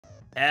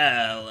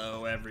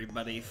Hello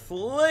everybody,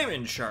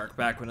 Flamin' Shark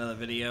back with another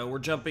video. We're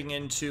jumping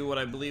into what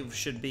I believe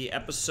should be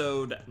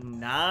episode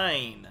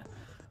 9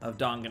 of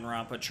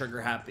Danganronpa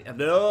Trigger Happy.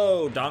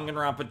 No,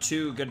 Danganronpa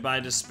 2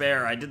 Goodbye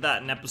Despair. I did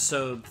that in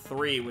episode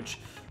 3, which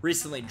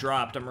recently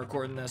dropped. I'm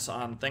recording this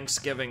on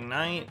Thanksgiving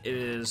night. It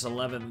is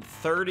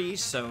 11:30,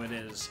 so it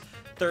is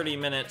 30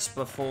 minutes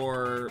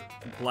before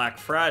Black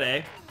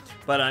Friday.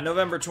 But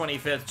November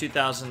 25th,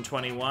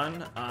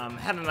 2021,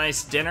 had a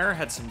nice dinner,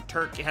 had some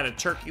turkey, had a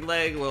turkey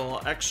leg, a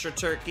little extra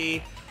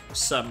turkey,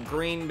 some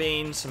green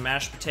beans, some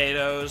mashed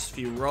potatoes, a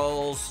few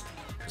rolls,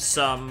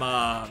 some,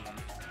 a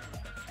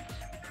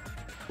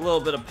little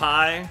bit of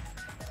pie.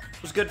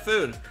 It was good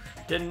food.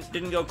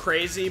 Didn't go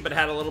crazy, but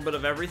had a little bit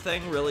of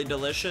everything, really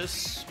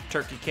delicious.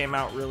 Turkey came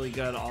out really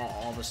good,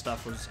 all the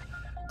stuff was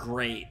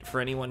great. For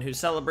anyone who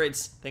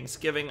celebrates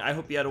Thanksgiving, I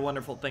hope you had a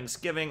wonderful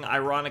Thanksgiving.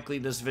 Ironically,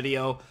 this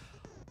video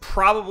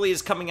probably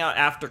is coming out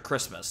after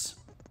Christmas.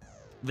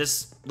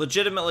 This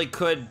legitimately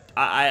could,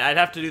 I'd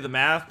have to do the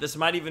math. This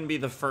might even be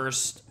the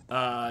first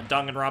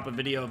Danganronpa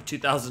video of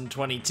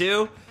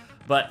 2022,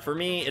 but for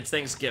me, it's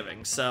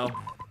Thanksgiving, so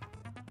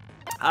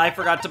I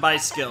forgot to buy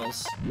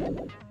skills,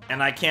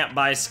 and I can't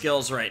buy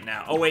skills right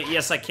now. Oh wait,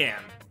 yes I can.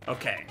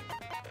 Okay,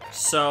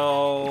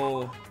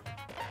 so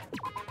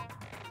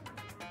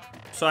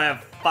I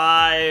have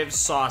 5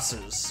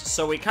 sauces,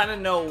 so we kind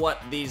of know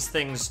what these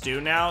things do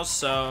now,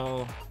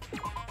 so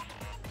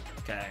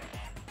okay.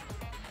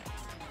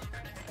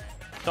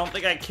 Don't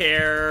think I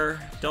care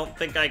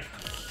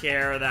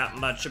that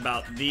much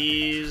about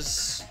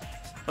these,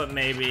 but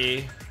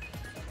maybe.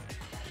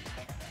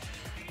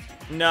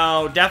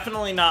 No,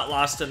 definitely not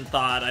Lost in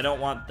Thought. I don't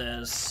want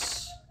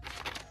this.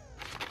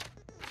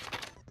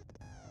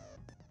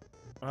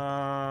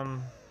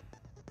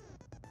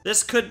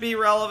 This could be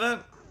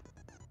relevant,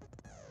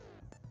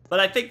 but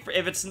I think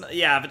if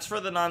it's for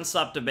the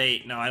non-stop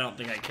debate, no, I don't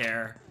think I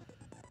care.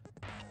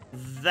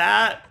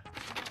 That,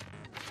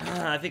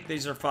 I think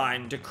these are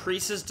fine.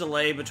 Decreases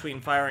delay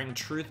between firing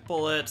truth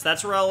bullets.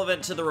 That's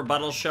relevant to the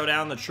rebuttal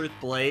showdown, the truth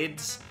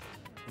blades.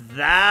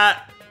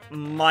 That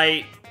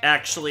might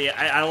actually,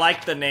 I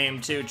like the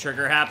name too,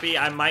 Trigger Happy.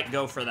 I might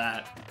go for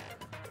that.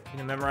 You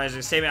know,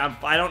 memorizing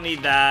statement. I don't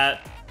need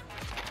that.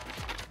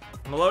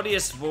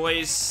 Melodious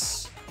voice.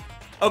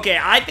 Okay,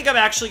 I think I'm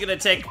actually gonna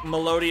take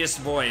melodious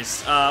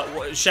voice.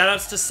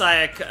 Shoutouts to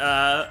Sayak,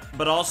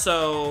 but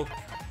also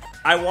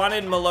I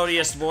wanted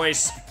melodious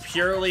voice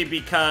purely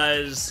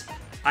because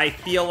I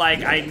feel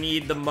like I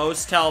need the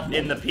most help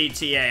in the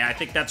PTA. I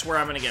think that's where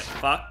I'm gonna get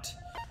fucked.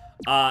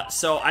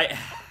 So I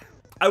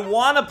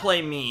want to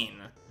play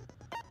mean,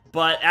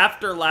 but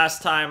after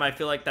last time, I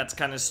feel like that's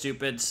kind of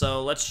stupid.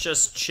 So let's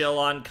just chill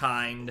on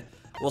kind.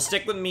 We'll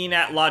stick with mean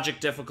at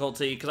logic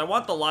difficulty because I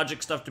want the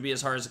logic stuff to be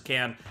as hard as it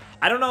can.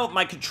 I don't know if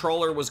my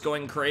controller was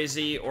going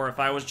crazy or if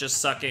I was just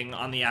sucking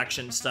on the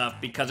action stuff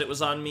because it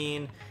was on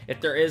mean.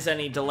 If there is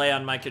any delay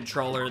on my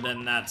controller,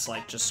 then that's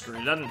like just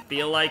screwed. It doesn't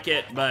feel like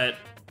it, but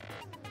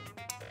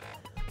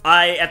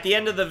at the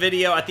end of the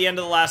video, at the end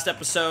of the last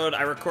episode,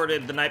 I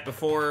recorded the night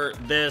before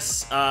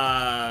this,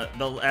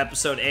 the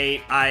episode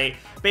 8, I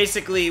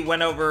basically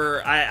went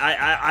over,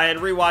 I had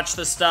rewatched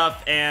the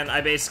stuff, and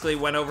I basically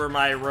went over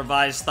my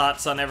revised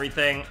thoughts on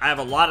everything. I have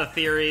a lot of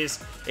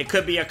theories. It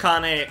could be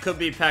Akane, it could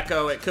be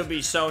Peko, it could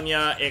be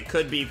Sonya, it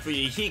could be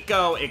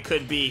Fuyuhiko, it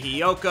could be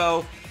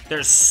Hiyoko.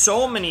 There's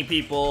so many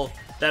people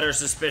that are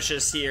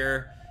suspicious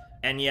here.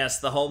 And yes,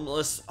 the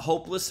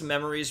hopeless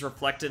memories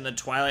reflected in the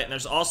twilight, and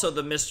there's also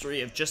the mystery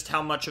of just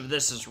how much of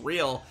this is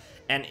real,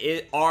 and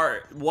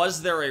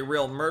was there a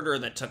real murder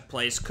that took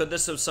place? Could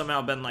this have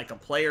somehow been like a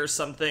play or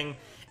something?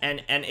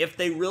 And if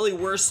they really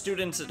were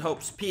students at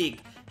Hope's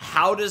Peak,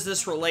 how does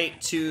this relate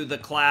to the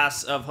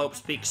class of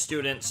Hope's Peak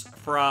students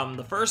from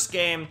the first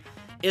game?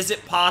 Is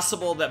it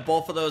possible that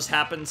both of those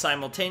happened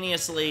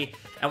simultaneously?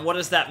 And what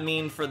does that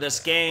mean for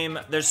this game?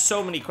 There's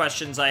so many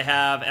questions I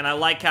have, and I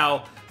like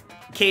how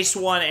Case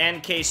 1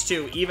 and Case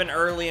 2, even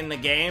early in the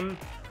game,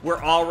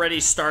 we're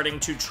already starting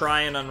to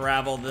try and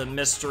unravel the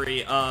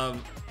mystery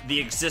of the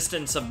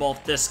existence of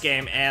both this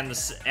game and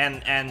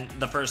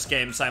the first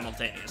game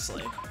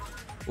simultaneously.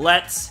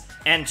 Let's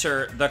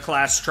enter the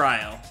class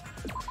trial.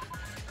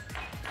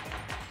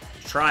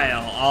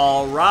 Trial,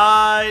 all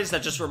rise.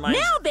 That just reminds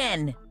me. Now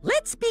then,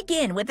 let's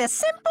begin with a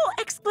simple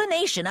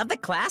explanation of the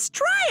class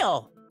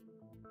trial.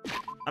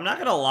 I'm not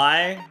gonna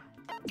lie.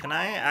 Can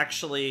I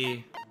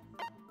actually...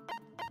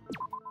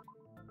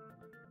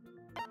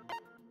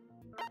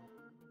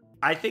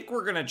 I think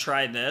we're gonna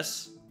try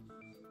this,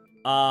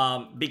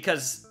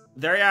 because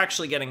they're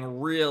actually getting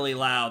really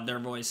loud, their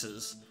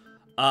voices.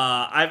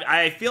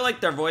 I feel like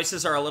their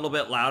voices are a little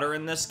bit louder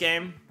in this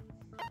game.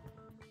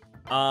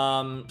 So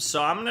I'm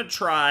gonna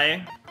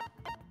try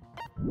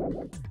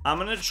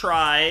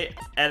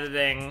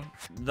editing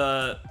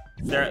the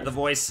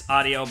voice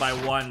audio by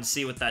 1,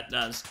 see what that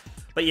does.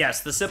 But But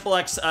yes, the simple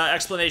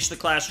explanation of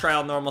the class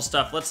trial, normal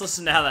stuff. Let's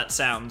listen to how that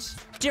sounds.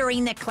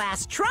 During the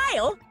class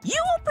trial, you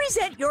will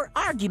present your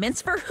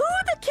arguments for who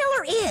the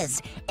killer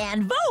is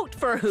and vote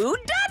for who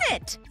done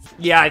it.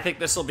 Yeah, I think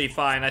this will be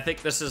fine. I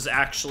think this is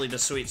actually the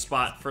sweet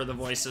spot for the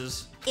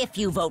voices. If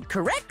you vote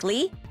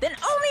correctly, then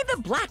only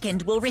the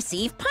blackened will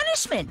receive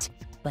punishment.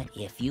 But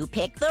if you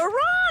pick the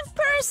wrong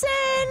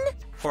person...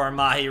 Poor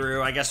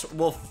Mahiru, I guess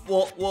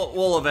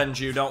we'll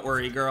avenge you, don't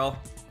worry, girl.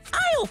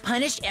 I'll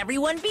punish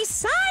everyone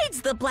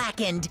besides the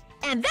blackened,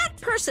 and that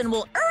person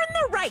will earn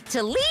the right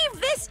to leave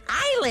this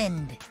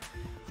island.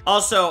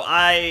 Also,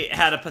 I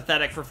had a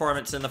pathetic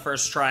performance in the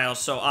first trial,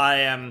 so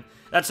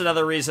that's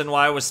another reason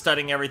why I was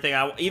studying everything.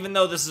 Even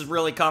though this is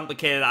really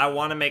complicated, I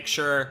want to make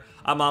sure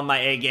I'm on my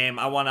A game.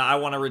 I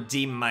want to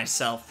redeem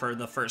myself for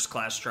the first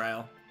class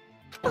trial.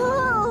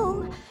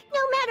 Oh,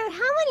 no matter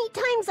how many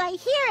times I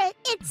hear it,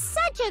 it's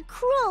such a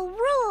cruel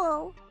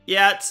rule.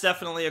 Yeah, it's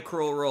definitely a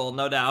cruel rule,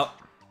 no doubt.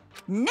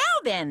 Now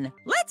then,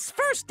 let's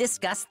first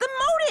discuss the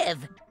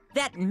motive.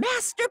 That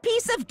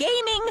masterpiece of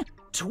gaming,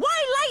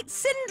 Twilight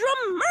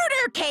Syndrome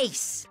murder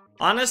case.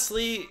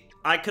 Honestly,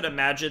 I could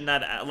imagine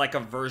that, like,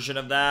 a version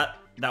of that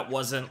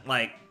wasn't,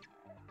 like...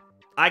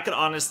 I could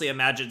honestly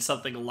imagine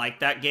something like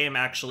that game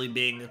actually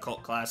being a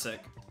cult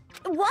classic.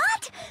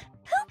 What?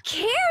 Who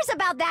cares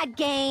about that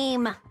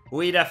game?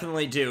 We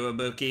definitely do,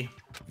 Ibuki.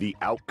 The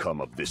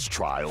outcome of this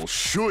trial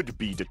should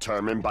be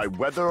determined by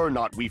whether or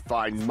not we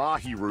find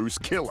Mahiru's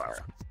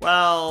killer.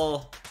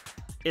 Well,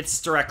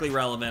 it's directly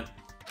relevant.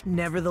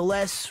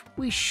 Nevertheless,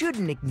 we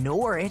shouldn't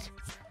ignore it.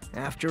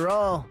 After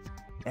all,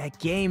 that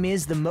game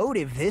is the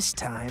motive this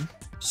time.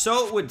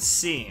 So it would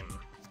seem.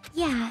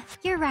 Yeah,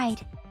 you're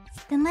right.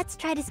 Then let's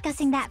try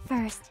discussing that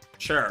first.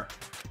 Sure.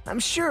 I'm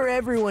sure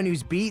everyone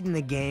who's beaten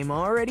the game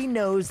already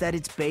knows that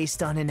it's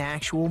based on an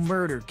actual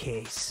murder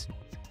case.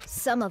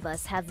 Some of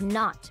us have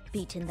not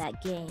beaten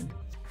that game.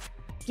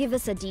 Give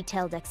us a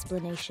detailed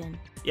explanation.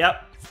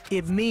 Yep.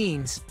 It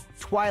means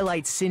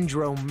Twilight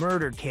Syndrome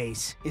murder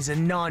case is a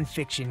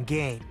non-fiction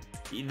game.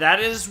 That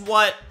is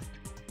what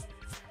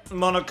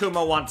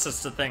Monokuma wants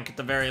us to think, at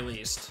the very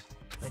least.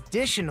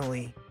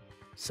 Additionally,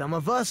 some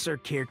of us are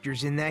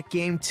characters in that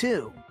game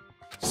too.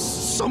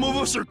 Some of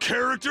us are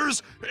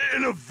characters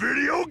in a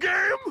video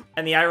game?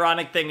 And the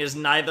ironic thing is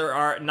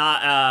Nekomaru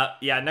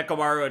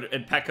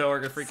and Peko are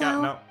gonna freak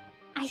out. No.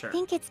 I Sure.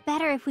 think it's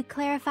better if we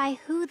clarify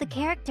who the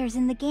characters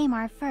in the game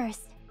are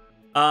first.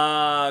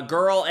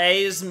 Girl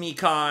A is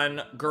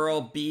Mikan,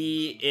 girl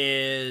B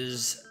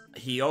is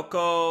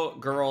Hiyoko,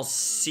 girl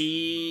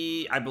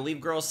C, I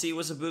believe girl C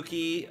was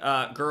Ibuki,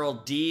 girl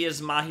D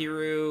is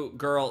Mahiru,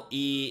 girl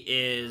E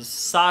is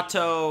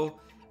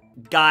Sato,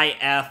 guy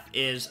F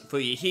is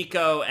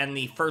Fuyuhiko, and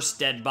the first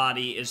dead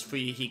body is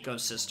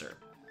Fuyuhiko's sister.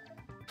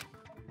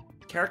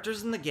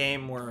 Characters in the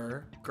game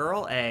were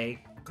girl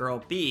A,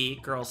 girl B,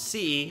 girl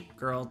C,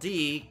 girl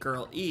D,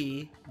 girl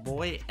E,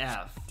 boy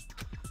F,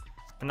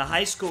 and the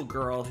high school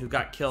girl who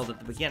got killed at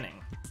the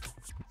beginning.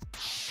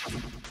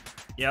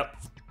 Yep.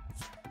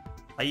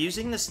 By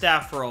using the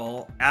staff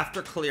roll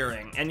after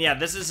clearing, and yeah,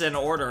 this is in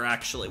order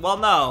actually. Well,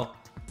 no,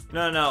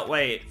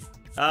 wait.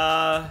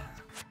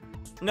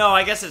 No,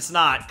 I guess it's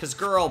not, because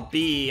girl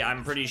B,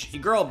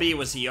 girl B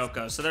was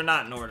Hiyoko, so they're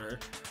not in order.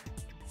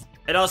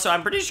 And also,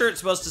 I'm pretty sure it's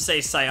supposed to say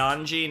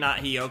Saionji, not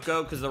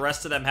Hiyoko, because the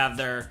rest of them have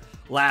their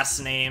last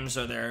names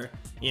or their,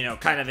 you know,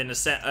 kind of in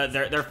a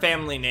their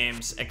family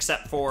names,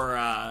 except for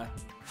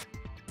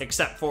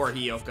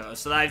Hiyoko.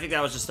 So I think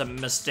that was just a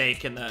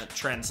mistake in the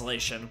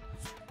translation.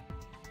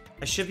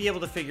 I should be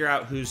able to figure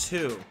out who's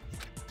who.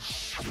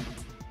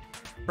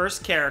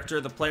 First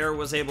character the player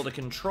was able to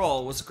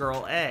control was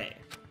Girl A.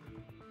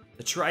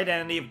 The true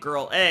identity of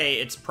Girl A,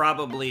 it's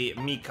probably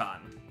Mikan.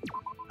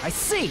 I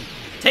see!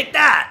 Take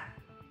that!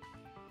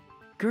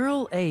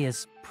 Girl A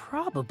is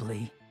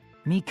probably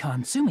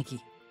Mikan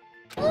Tsumiki.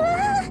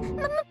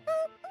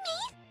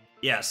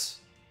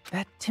 Yes.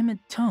 That timid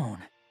tone.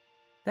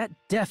 That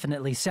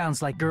definitely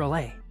sounds like Girl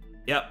A.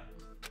 Yep.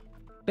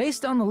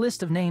 Based on the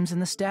list of names in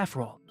the staff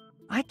roll,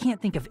 I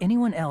can't think of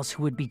anyone else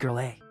who would be Girl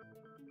A.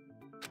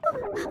 Why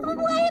am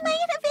I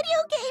in a video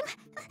game?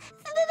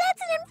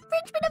 That's an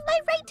infringement of my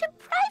right to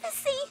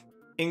privacy.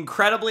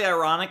 Incredibly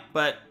ironic,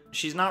 but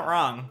she's not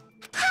wrong.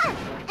 Ha!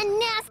 A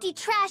nasty,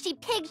 trashy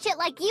pig shit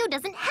like you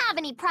doesn't have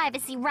any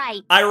privacy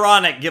rights.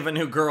 Ironic, given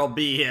who Girl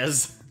B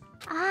is.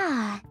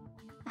 Ah,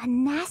 a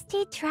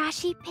nasty,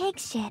 trashy pig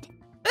shit.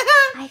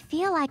 I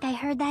feel like I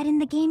heard that in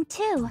the game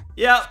too.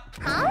 Yep.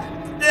 Huh?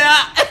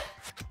 Yeah.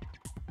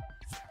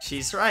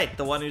 She's right.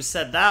 The one who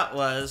said that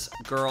was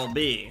Girl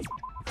B.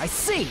 I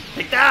see!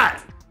 Take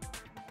that!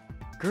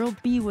 Girl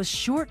B was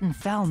short and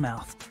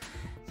foul-mouthed.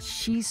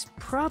 She's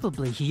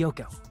probably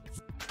Hiyoko.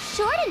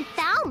 Short and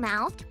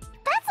foul-mouthed?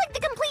 That's like the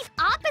complete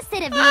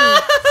opposite of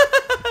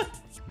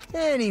me.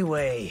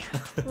 Anyway,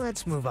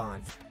 let's move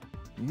on.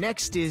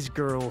 Next is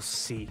Girl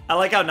C. I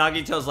like how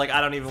Nagito's like,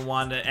 I don't even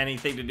want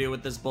anything to do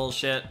with this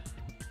bullshit.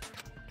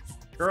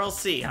 Girl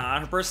C, huh?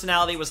 Her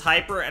personality was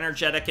hyper,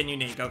 energetic, and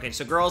unique. Okay,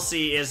 so Girl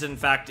C is in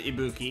fact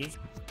Ibuki.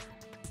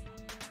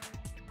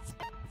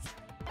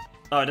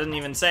 Oh, it doesn't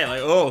even say,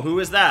 like, oh, who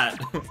is that?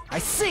 I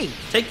see.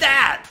 Take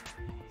that!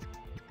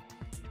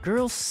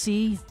 Girl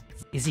C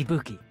is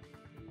Ibuki.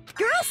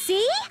 Girl,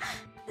 see?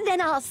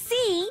 Then I'll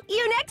see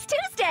you next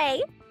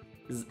Tuesday.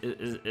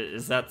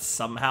 Is that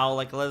somehow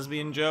like a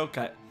lesbian joke?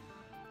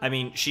 I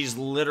mean, she's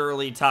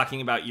literally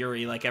talking about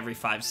Yuri like every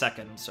 5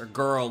 seconds, or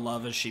girl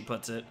love as she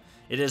puts it.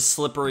 It is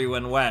slippery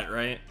when wet,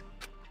 right?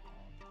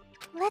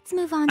 Let's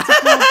move on to Girl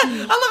D.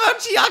 I love how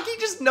Chiaki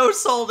just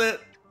no-sold it.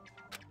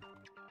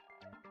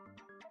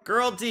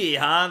 Girl D,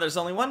 huh? There's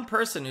only one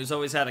person who's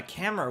always had a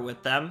camera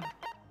with them.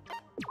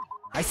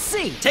 I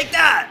see. Take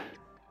that!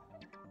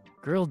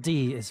 Girl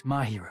D is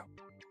Mahiru,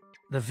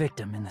 the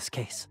victim in this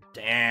case.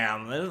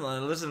 Damn,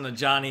 listen to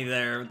Johnny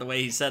there, the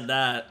way he said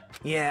that.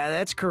 Yeah,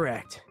 that's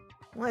correct.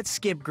 Let's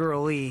skip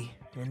Girl E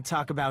and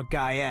talk about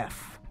Guy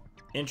F.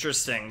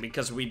 Interesting,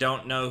 because we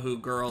don't know who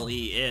Girl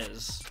E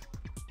is.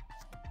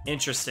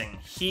 Interesting.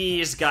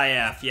 He's Guy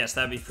F. Yes,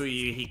 that'd be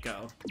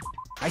Fuyuhiko.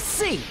 I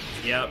see.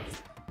 Yep.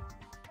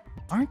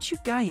 Aren't you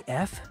Guy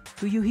F,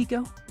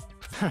 Fuyuhiko?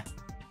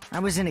 I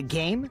was in a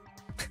game?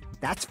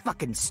 That's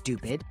fucking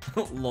stupid.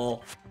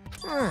 Lol.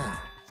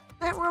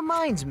 That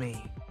reminds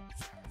me.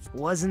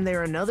 Wasn't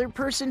there another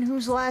person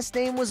whose last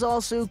name was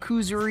also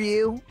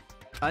Kuzuryu?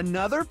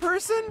 Another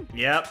person?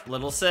 Yep,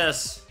 little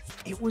sis.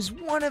 It was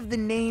one of the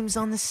names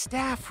on the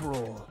staff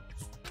roll.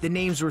 The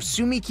names were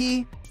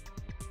Sumiki,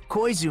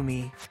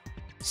 Koizumi,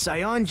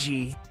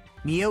 Sayonji,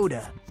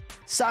 Miyoda,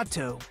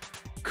 Sato,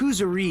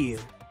 Kuzuryu,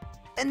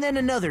 and then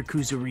another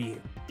Kuzuryu.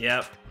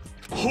 Yep.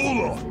 Hold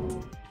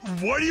on.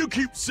 Why do you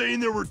keep saying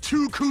there were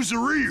 2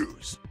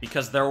 Kuzuryus?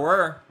 Because there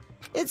were.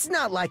 It's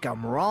not like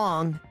I'm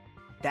wrong.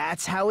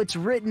 That's how it's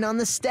written on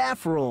the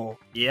staff roll.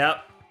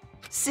 Yep.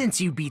 Since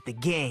you beat the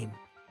game,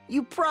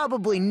 you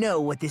probably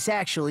know what this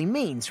actually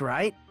means,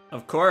 right?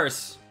 Of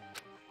course.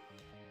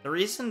 The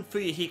reason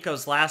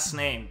Fuyuhiko's last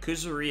name,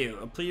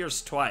 Kuzuryu,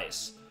 appears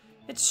twice.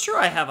 It's true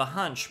I have a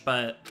hunch,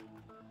 but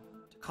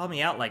to call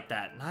me out like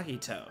that,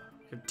 Nagito,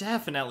 you're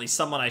definitely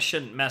someone I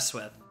shouldn't mess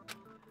with.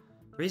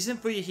 The reason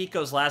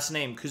Fuyuhiko's last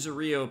name,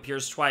 Kuzuryu,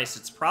 appears twice,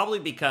 it's probably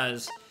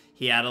because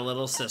he had a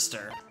little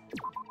sister.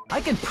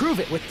 I can prove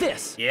it with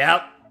this.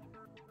 Yep.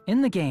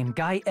 In the game,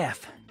 Guy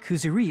F,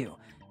 Kuzuryu,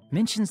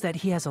 mentions that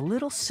he has a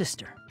little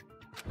sister.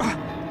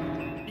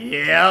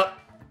 Yep.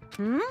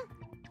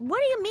 What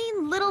do you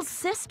mean, little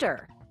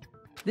sister?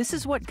 This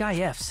is what Guy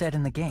F said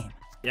in the game.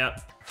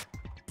 Yep.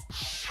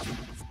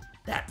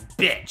 That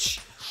bitch.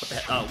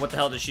 What the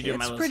hell did she do to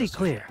my It's little pretty sister?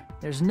 clear.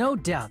 There's no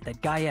doubt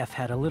that Guy F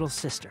had a little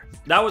sister.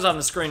 That was on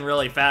the screen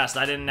really fast.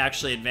 I didn't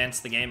actually advance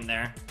the game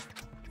there.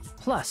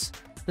 Plus,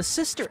 the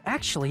sister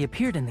actually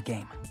appeared in the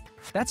game.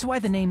 That's why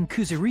the name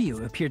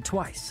Kuzuryu appeared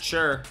twice.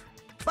 Sure.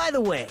 By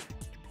the way,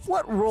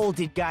 what role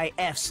did Guy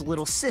F's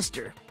little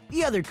sister,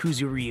 the other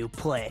Kuzuryu,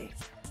 play?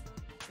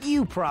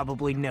 You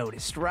probably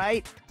noticed,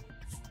 right?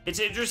 It's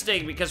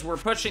interesting because we're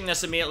pushing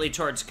this immediately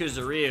towards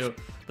Kuzuryu,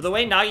 but the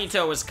way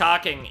Nagito was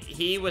cocking,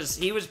 he was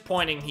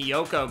pointing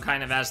Hiyoko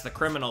kind of as the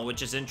criminal,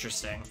 which is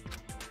interesting.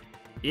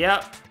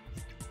 Yep.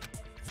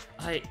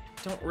 I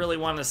don't really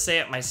want to say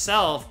it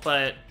myself,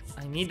 but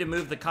I need to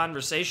move the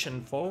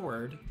conversation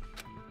forward.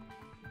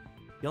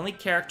 The only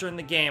character in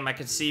the game I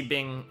could see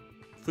being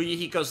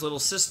Fuyuhiko's little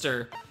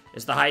sister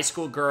is the high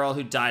school girl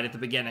who died at the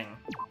beginning.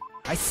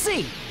 I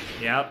see.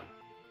 Yep.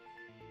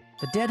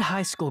 The dead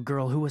high school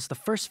girl who was the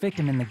first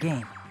victim in the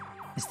game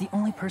is the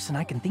only person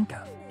I can think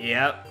of.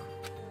 Yep.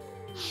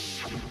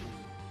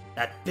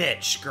 That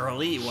bitch,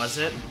 Girl E, was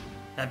it?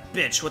 That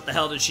bitch, what the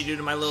hell did she do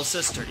to my little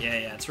sister? Yeah,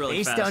 it's really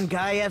Based fast. on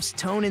Guy F's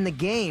tone in the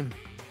game,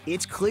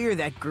 it's clear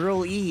that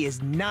Girl E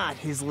is not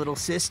his little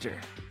sister.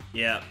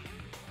 Yep.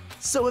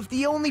 So if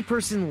the only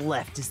person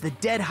left is the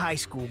dead high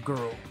school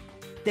girl,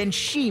 then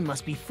she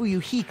must be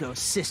Fuyuhiko's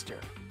sister.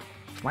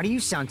 Why do you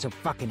sound so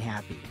fucking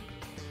happy?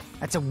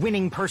 That's a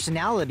winning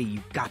personality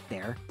you've got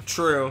there.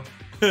 True.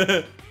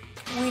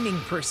 Winning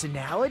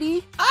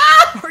personality?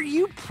 Are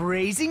you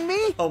praising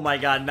me? Oh my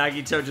god,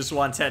 Nagito just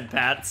wants head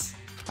pats.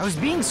 I was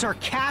being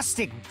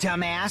sarcastic,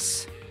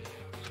 dumbass.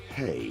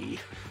 Hey,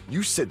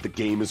 you said the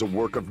game is a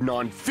work of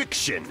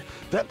non-fiction.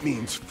 That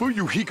means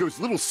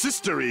Fuyuhiko's little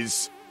sister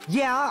is...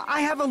 Yeah,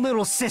 I have a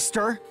little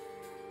sister.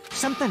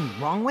 Something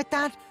wrong with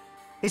that?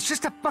 It's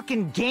just a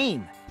fucking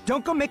game.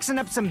 Don't go mixing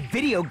up some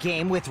video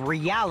game with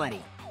reality.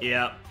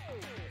 Yep.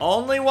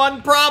 Only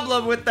one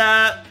problem with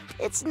that.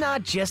 It's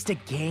not just a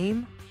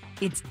game.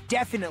 It's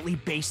definitely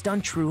based on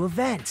true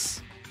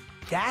events.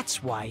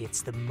 That's why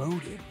it's the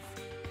motive.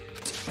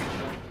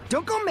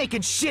 Don't go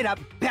making shit up,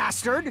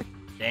 bastard!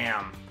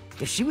 Damn.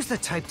 If she was the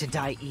type to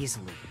die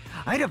easily,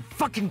 I'd have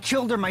fucking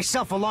killed her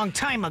myself a long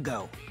time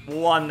ago.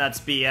 One, that's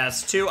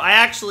BS. Two, I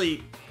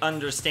actually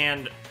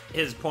understand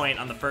his point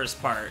on the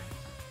first part.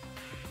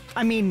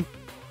 I mean,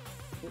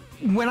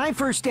 when I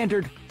first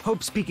entered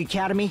Hope's Peak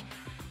Academy,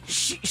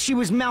 she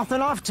was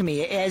mouthing off to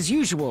me as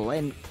usual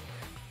and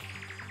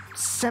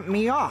sent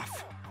me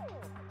off.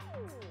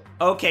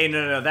 Okay,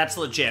 no, that's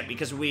legit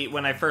because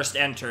when I first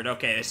entered,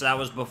 okay, so that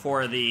was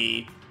before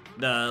the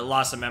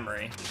loss of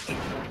memory.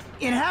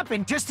 It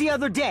happened just the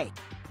other day.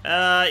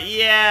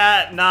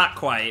 Yeah, not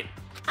quite.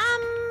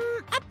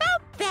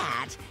 About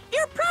that.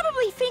 You're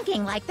probably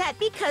thinking like that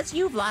because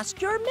you've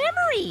lost your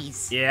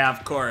memories. Yeah,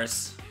 of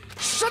course.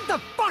 Shut the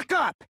fuck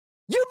up!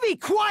 You be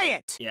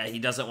quiet! Yeah, he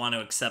doesn't want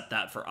to accept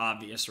that for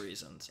obvious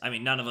reasons. I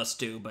mean, none of us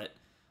do, but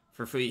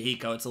for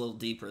Fuyuhiko, it's a little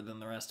deeper than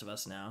the rest of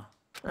us now.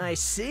 I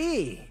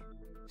see.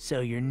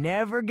 So you're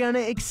never gonna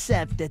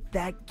accept that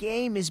that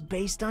game is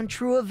based on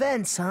true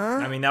events, huh?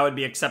 I mean, that would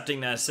be accepting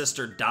that his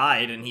sister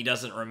died and he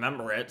doesn't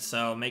remember it,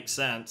 so it makes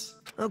sense.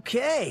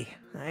 Okay,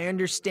 I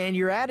understand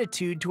your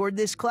attitude toward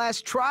this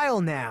class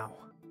trial now.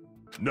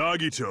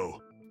 Nagito,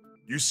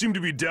 you seem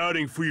to be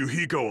doubting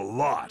Fuyuhiko a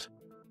lot.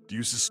 Do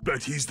you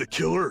suspect he's the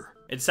killer?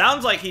 It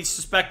sounds like he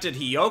suspected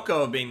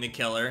Hiyoko of being the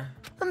killer.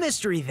 A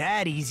mystery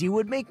that easy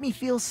would make me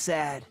feel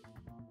sad.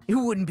 It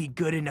wouldn't be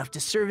good enough to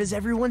serve as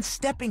everyone's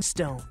stepping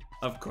stone.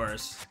 Of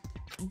course.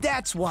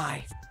 That's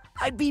why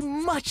I'd be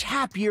much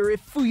happier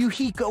if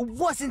Fuyuhiko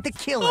wasn't the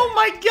killer. Oh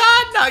my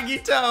god,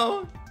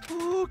 Nagito!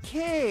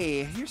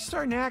 Okay, you're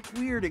starting to act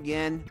weird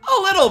again.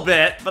 A little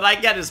bit, but I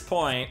get his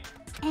point.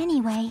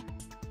 Anyway,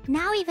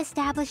 now we've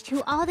established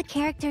who all the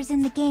characters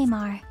in the game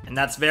are. And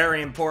that's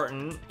very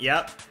important,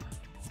 yep.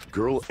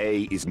 Girl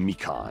A is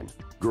Mikan.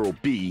 Girl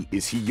B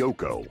is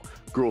Hiyoko.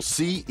 Girl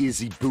C is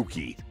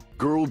Ibuki.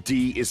 Girl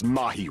D is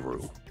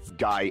Mahiru.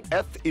 Guy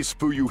F is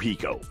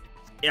Fuyuhiko.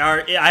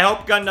 I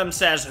hope Gundam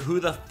says, who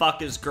the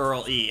fuck is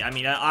Girl E? I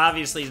mean,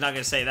 obviously he's not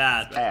gonna say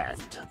that.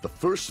 And the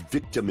first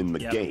victim in the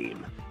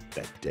game,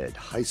 that dead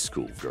high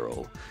school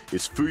girl,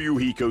 is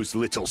Fuyuhiko's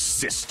little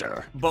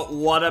sister. But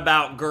what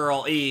about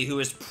Girl E, who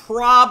is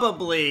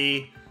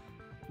probably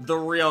the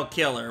real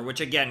killer? Which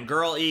again,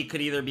 Girl E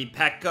could either be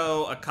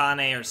Peko,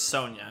 Akane, or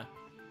Sonya.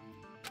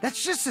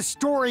 That's just a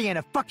story in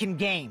a fucking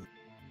game.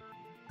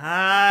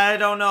 I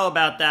don't know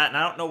about that, and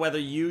I don't know whether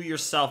you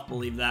yourself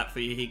believe that,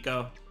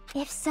 Fuyuhiko.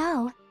 If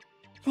so,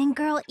 then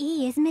Girl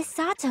E is Miss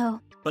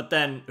Sato. But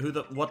then,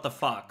 what the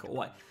fuck?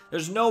 What?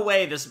 There's no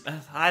way this,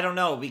 I don't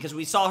know, because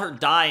we saw her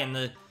die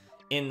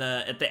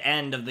at the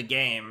end of the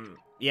game.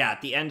 Yeah,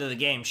 at the end of the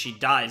game, she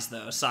dies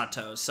though,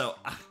 Sato, so.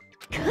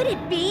 Could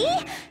it be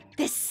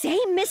the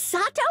same Miss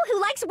Sato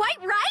who likes white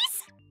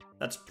rice?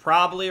 That's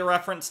probably a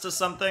reference to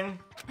something.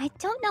 I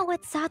don't know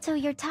what Sato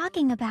you're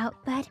talking about,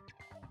 but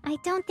I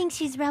don't think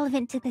she's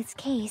relevant to this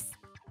case.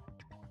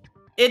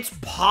 It's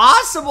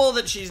possible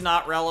that she's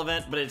not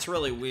relevant, but it's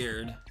really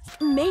weird.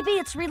 Maybe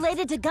it's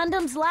related to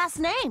Gundam's last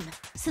name,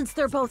 since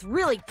they're both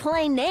really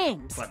plain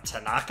names. What,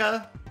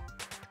 Tanaka?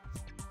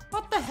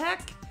 What the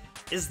heck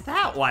is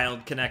that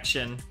wild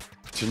connection?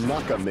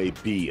 Tanaka may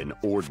be an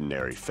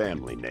ordinary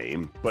family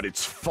name, but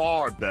it's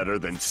far better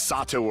than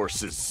Sato or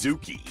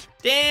Suzuki.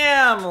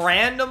 Damn,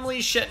 randomly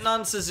shitting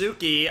on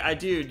Suzuki.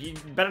 Dude, you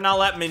better not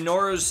let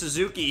Minoru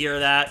Suzuki hear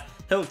that.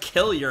 He'll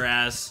kill your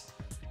ass.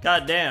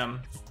 God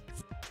damn.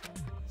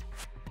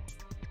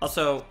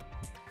 Also,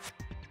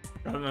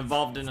 I'm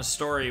involved in a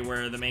story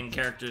where the main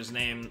character's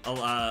name,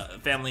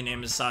 family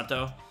name is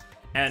Sato,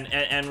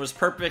 and was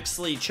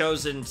purposely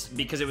chosen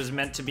because it was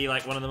meant to be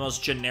like one of the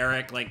most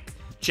generic, like,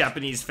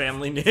 Japanese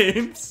family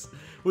names,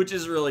 which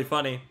is really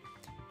funny.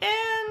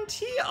 And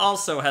he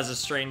also has a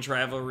strange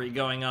rivalry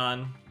going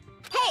on.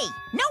 Hey,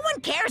 no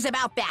one cares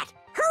about that.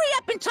 Hurry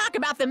up and talk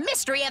about the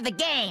mystery of the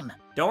game.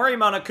 Don't worry,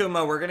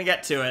 Monokuma, we're gonna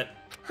get to it.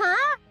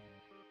 Huh?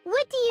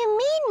 What do you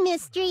mean,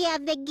 mystery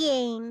of the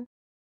game?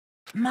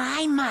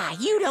 My,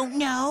 you don't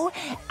know.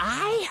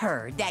 I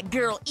heard that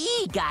Girl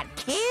E got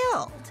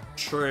killed.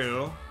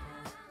 True.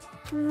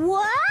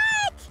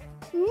 What?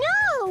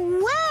 No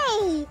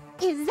way!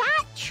 Is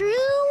that true?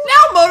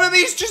 Now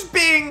Monomi's just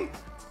being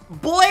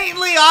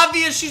blatantly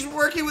obvious she's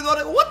working with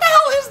Monomi. What the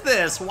hell is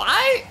this?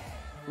 Why?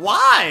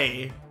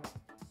 Why?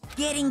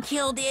 Getting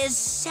killed is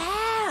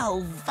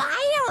so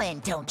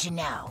violent, don't you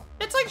know?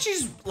 It's like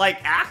she's, like,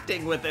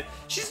 acting with it.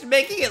 She's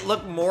making it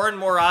look more and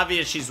more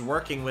obvious she's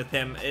working with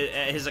him,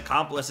 his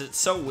accomplice. It's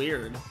so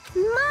weird.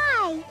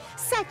 My,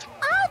 such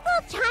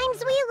awful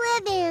times we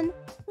live in.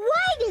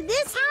 Why did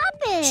this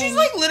happen? She's,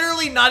 like,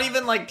 literally not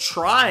even, like,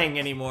 trying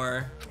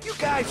anymore. You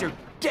guys are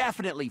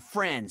definitely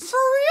friends. For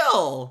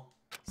real.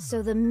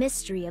 So the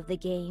mystery of the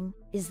game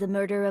is the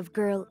murder of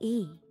Girl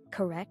E,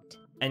 correct?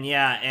 And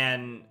yeah,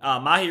 and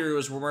Mahiru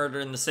was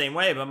murdered in the same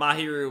way, but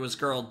Mahiru was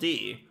Girl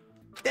D.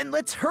 Then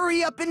let's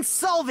hurry up and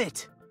solve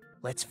it.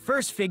 Let's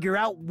first figure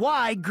out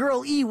why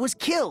Girl E was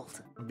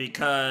killed.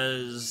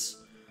 Because...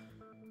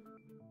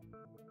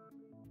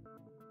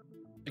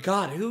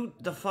 God, who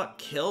the fuck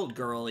killed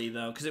Girl E,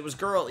 though? Because it was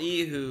Girl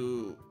E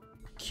who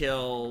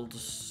killed...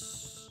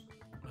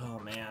 Oh,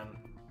 man.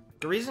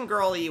 The reason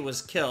Girl E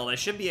was killed, I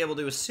should be able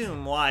to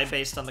assume why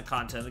based on the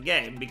content of the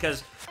game.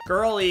 Because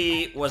Girl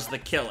E was the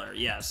killer,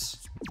 yes.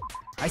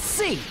 I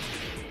see.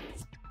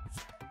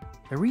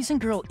 The reason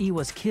Girl E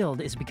was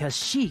killed is because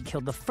she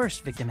killed the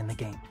first victim in the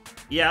game.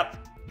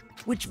 Yep.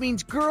 Which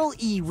means Girl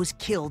E was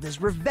killed as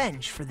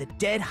revenge for the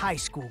dead high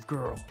school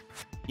girl.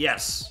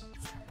 Yes.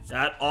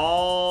 That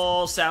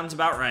all sounds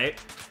about right.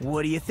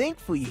 What do you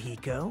think,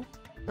 Fuyuhiko?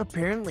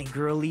 Apparently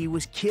Girl E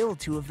was killed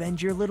to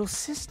avenge your little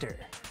sister.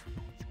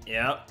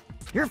 Yep.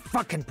 You're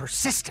fucking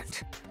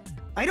persistent.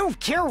 I don't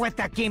care what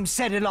that game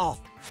said at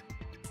all.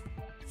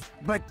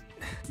 But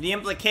The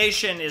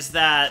implication is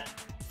that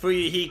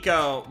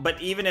Fuyuhiko,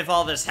 but even if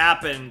all this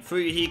happened,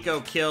 Fuyuhiko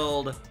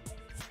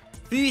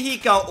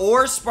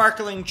or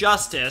Sparkling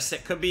Justice,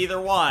 it could be either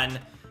one,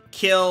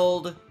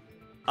 killed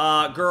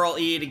Girl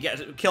E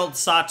killed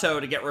Sato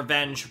to get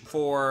revenge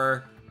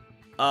for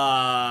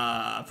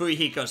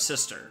Fuyuhiko's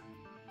sister.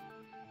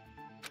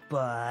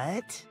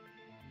 But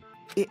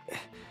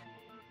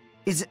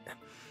is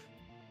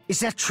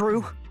that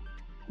true?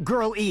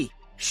 Girl E,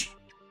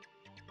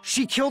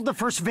 she killed the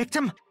first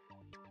victim?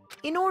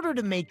 In order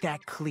to make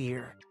that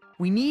clear,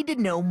 we need to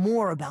know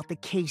more about the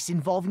case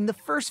involving the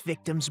first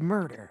victim's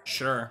murder.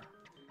 Sure.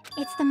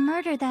 It's the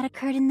murder that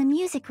occurred in the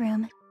music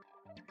room.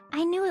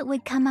 I knew it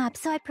would come up,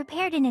 so I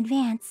prepared in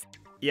advance.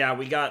 Yeah,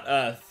 we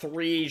got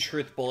 3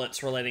 truth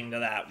bullets relating to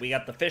that. We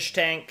got the fish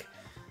tank.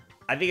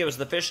 I think it was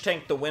the fish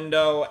tank, the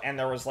window, and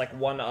there was like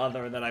one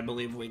other that I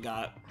believe we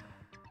got.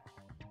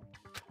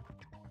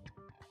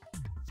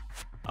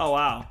 Oh,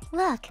 wow.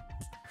 Look,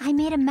 I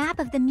made a map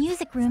of the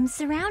music room's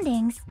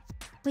surroundings,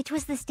 which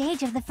was the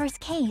stage of the first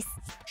case.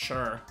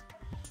 Sure.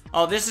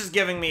 Oh, this is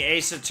giving me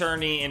Ace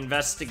Attorney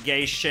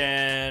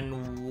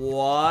Investigation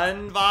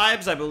 1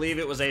 vibes. I believe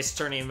it was Ace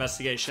Attorney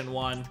Investigation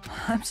 1.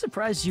 I'm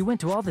surprised you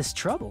went to all this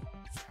trouble.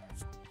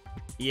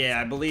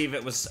 Yeah, I believe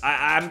it was.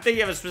 I'm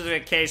thinking of a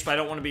specific case, but I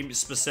don't want to be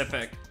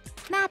specific.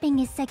 Mapping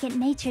is second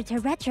nature to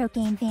retro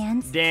game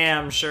fans.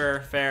 Damn,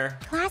 sure, fair.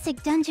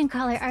 Classic dungeon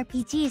crawler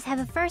RPGs have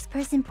a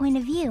first-person point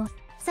of view,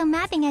 so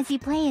mapping as you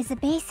play is a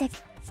basic.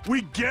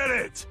 We get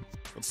it!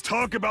 Let's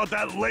talk about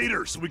that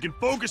later so we can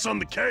focus on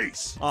the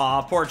case.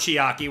 Aw, poor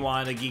Chiaki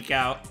wanted to geek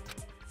out.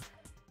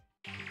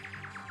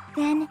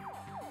 Then,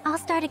 I'll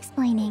start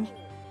explaining.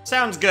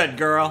 Sounds good,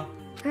 girl.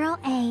 Girl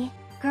A,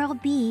 Girl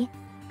B,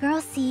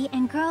 Girl C,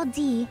 and Girl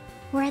D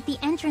were at the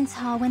entrance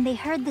hall when they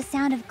heard the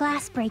sound of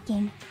glass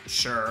breaking.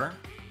 Sure.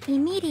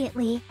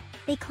 Immediately,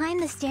 they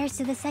climbed the stairs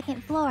to the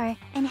second floor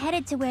and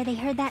headed to where they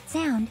heard that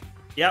sound.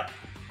 Yep.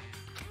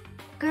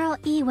 Girl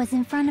E was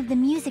in front of the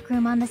music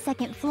room on the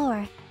second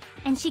floor,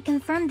 and she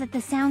confirmed that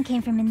the sound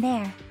came from in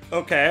there.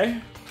 Okay.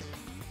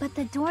 But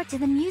the door to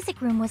the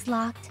music room was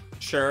locked.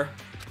 Sure.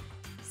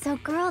 So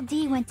Girl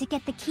D went to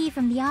get the key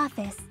from the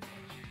office,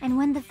 and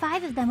when the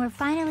 5 of them were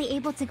finally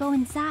able to go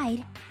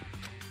inside,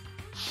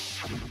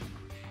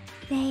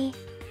 they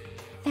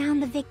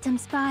found the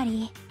victim's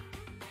body,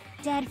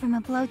 dead from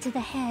a blow to the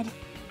head.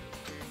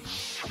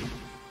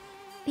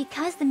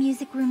 Because the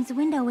music room's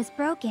window was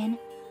broken,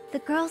 the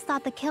girls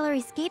thought the killer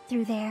escaped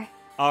through there.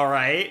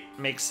 Alright,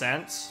 makes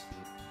sense.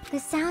 The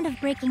sound of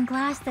breaking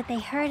glass that they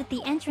heard at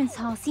the entrance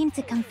hall seemed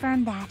to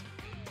confirm that.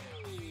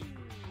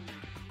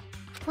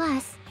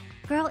 Plus,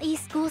 Girl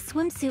E's school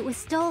swimsuit was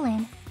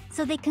stolen,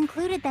 so they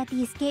concluded that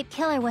the escaped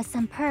killer was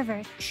some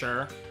pervert.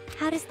 Sure.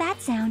 How does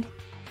that sound?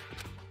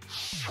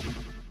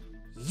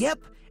 Yep,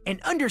 an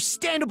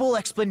understandable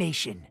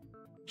explanation.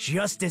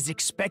 Just as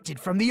expected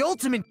from the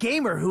ultimate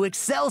gamer who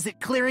excels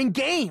at clearing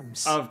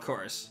games. Of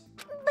course.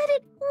 But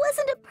it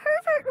wasn't a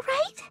pervert,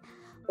 right?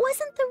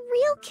 Wasn't the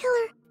real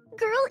killer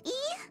Girl E?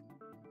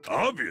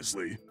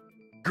 Obviously.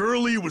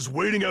 Girlie was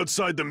waiting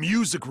outside the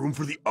music room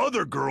for the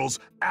other girls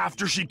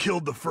after she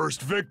killed the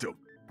first victim.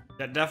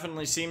 That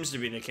definitely seems to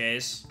be the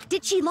case.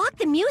 Did she lock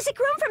the music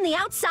room from the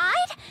outside?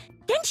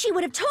 Then she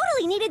would have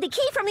totally needed the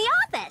key from the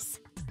office.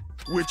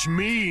 Which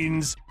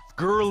means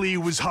Girlie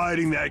was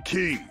hiding that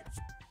key.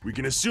 We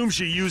can assume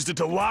she used it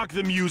to lock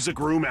the music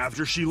room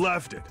after she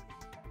left it.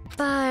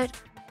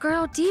 But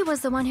Girl D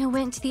was the one who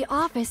went to the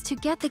office to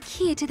get the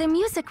key to the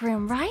music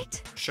room,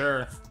 right?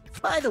 Sure.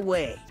 By the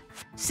way,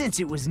 since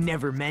it was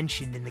never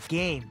mentioned in the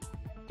game,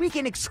 we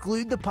can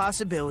exclude the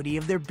possibility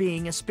of there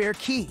being a spare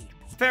key.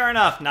 Fair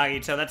enough,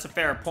 Nagito. That's a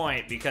fair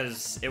point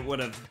because it would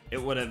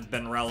have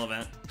been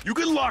relevant. You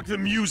can lock the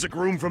music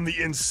room from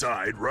the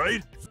inside,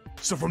 right?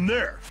 So from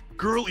there,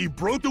 Girl E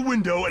broke the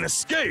window and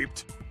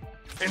escaped,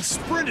 and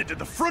sprinted to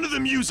the front of the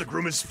music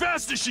room as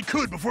fast as she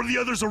could before the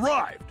others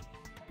arrived.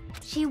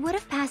 She would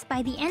have passed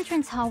by the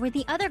entrance hall where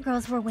the other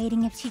girls were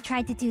waiting if she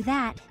tried to do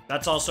that.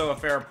 That's also a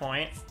fair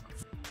point.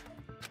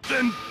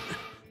 Then,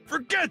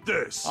 forget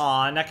this!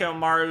 Aw,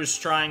 Nekomaru's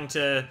trying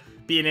to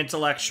be an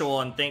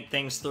intellectual and think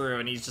things through,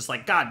 and he's just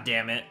like, God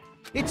damn it.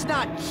 It's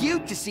not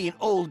cute to see an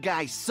old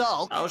guy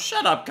sulk. Oh,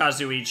 shut up,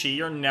 Kazuichi.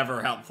 You're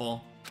never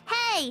helpful.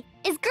 Hey,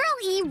 is Girl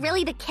E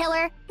really the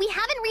killer? We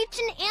haven't reached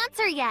an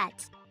answer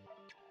yet.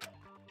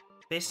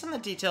 Based on the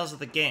details of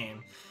the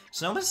game,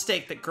 it's no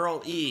mistake that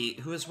Girl E,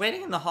 who is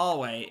waiting in the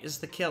hallway, is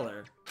the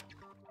killer.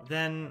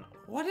 Then,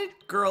 what did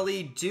Girl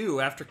E do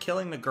after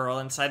killing the girl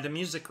inside the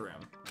music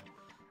room?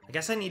 I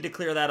guess I need to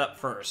clear that up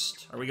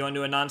first. Are we going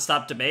to a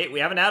non-stop debate? We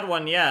haven't had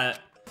one yet.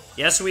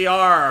 Yes, we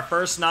are. Our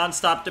first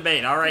non-stop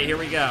debate. All right, here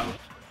we go.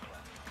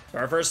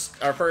 Our first,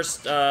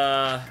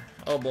 oh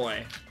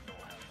boy.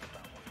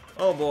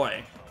 Oh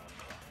boy.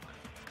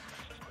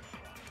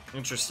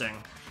 Interesting.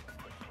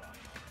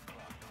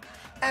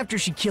 After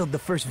she killed the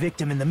first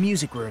victim in the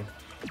music room,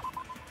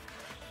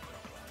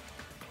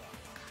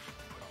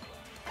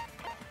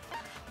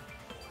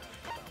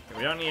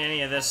 we don't need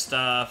any of this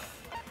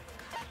stuff.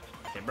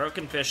 Okay,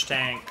 broken fish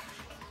tank.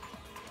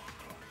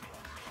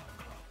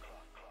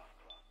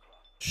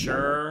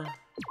 Sure.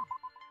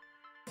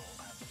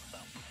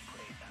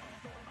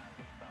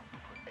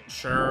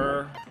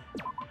 Sure.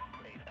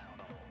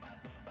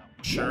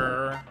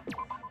 Sure.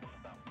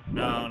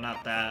 No,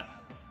 not that.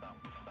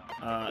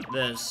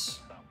 This.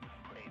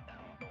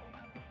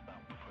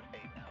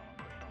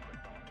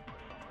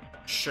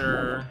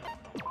 Sure.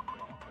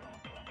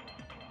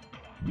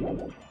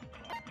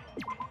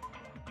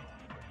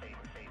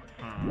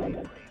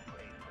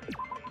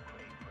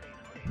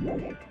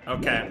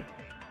 Okay.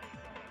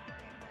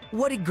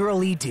 What did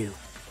Girl E do?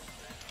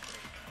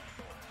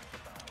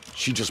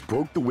 She just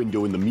broke the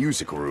window in the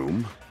music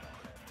room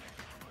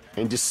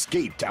and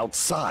escaped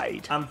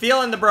outside. I'm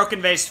feeling the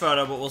broken vase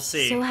photo, but we'll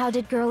see. So how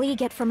did Girl E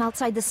get from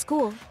outside the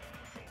school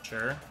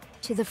Sure.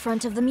 to the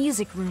front of the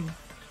music room?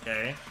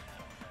 Okay.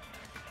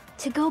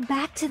 To go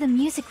back to the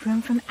music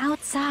room from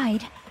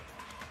outside,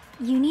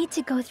 you need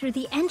to go through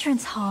the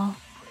entrance hall.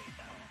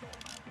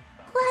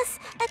 Plus,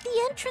 at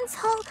the entrance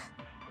hall,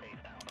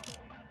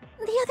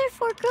 the other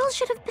 4 girls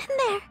should have been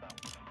there.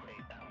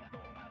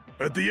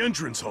 At the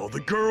entrance hall,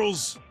 the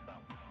girls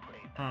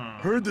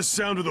heard the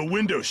sound of the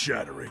window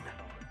shattering.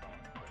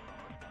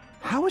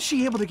 How was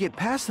she able to get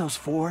past those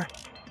 4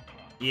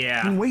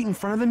 Yeah. and wait in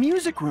front of the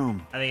music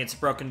room? I think it's a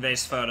broken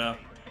vase photo.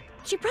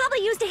 She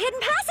probably used a hidden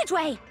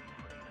passageway.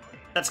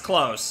 That's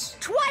close.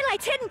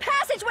 Twilight's hidden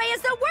passageway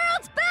is the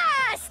world's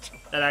best!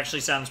 That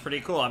actually sounds pretty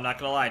cool, I'm not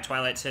gonna lie.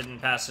 Twilight's hidden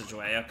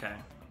passageway, okay.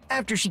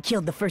 After she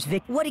killed the first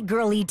victim, what did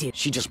Girl E do?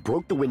 She just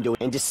broke the window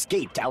and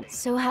escaped out.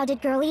 So how did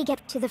Girl E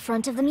get to the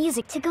front of the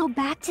music? To go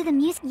back to the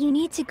music, you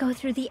need to go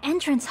through the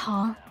entrance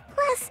hall.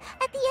 Plus,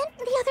 at the end,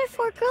 the other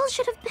 4 girls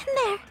should have been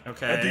there.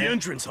 Okay. At the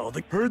entrance hall,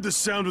 they heard the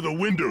sound of the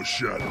window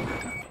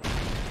shattering.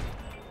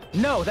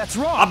 No, that's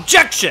wrong.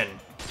 Objection!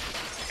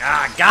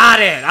 Ah, got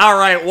it!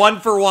 Alright, 1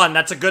 for 1.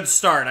 That's a good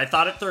start. I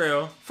thought it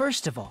through.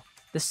 First of all,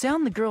 the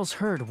sound the girls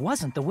heard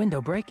wasn't the window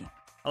breaking.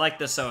 I like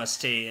this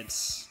OST.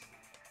 It's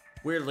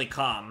weirdly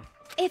calm.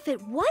 If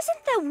it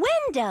wasn't the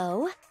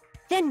window,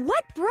 then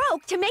what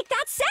broke to make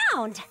that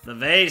sound? The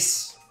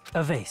vase.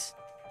 A vase.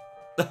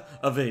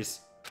 A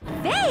vase.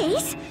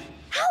 Vase?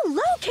 How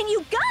low can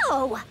you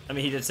go? I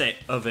mean, he did say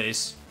a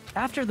vase.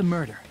 After the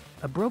murder,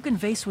 a broken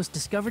vase was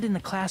discovered in the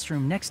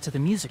classroom next to the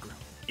music room.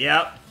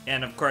 Yep,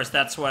 and of course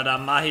that's what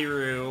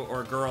Mahiru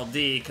or Girl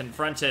D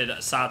confronted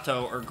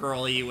Sato or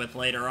Girl E with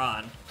later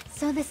on.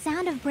 So the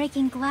sound of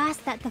breaking glass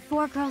that the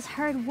 4 girls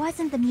heard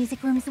wasn't the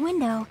music room's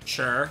window.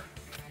 Sure.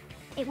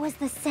 It was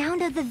the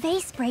sound of the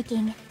vase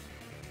breaking.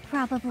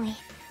 Probably.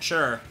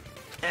 Sure.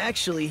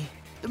 Actually,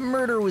 the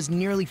murder was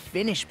nearly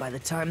finished by the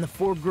time the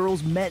 4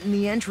 girls met in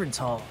the entrance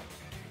hall.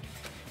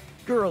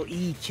 Girl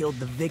E killed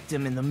the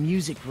victim in the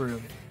music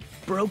room,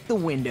 broke the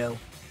window,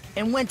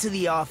 and went to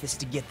the office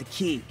to get the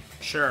key.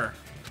 Sure.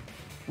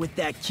 With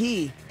that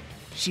key,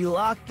 she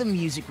locked the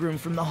music room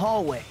from the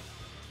hallway,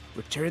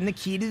 returned the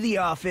key to the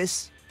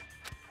office,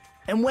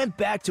 and went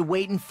back to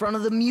wait in front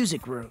of the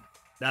music room.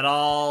 That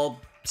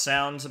all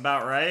sounds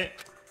about right.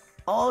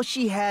 All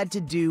she had to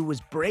do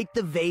was break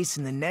the vase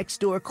in the next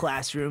door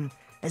classroom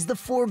as the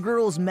 4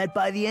 girls met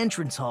by the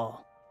entrance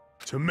hall.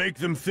 To make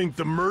them think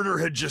the murder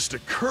had just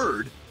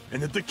occurred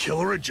and that the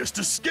killer had just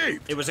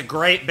escaped. It was a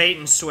great bait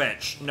and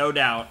switch, no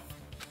doubt.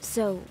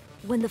 So,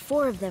 when the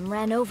 4 of them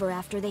ran over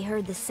after they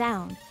heard the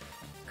sound,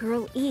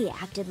 Girl E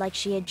acted like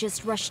she had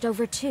just rushed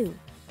over too.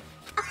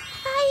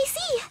 I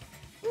see.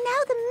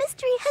 Now the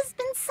mystery has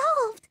been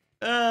solved.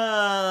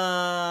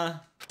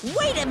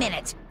 Wait a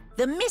minute!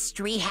 The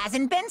mystery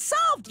hasn't been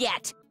solved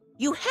yet!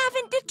 You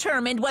haven't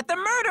determined what the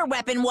murder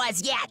weapon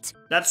was yet!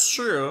 That's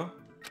true.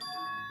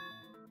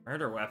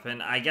 Murder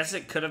weapon? I guess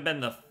it could have been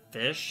the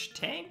fish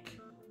tank?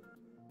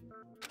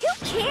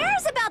 Who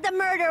cares about the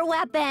murder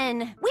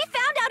weapon? We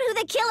found out who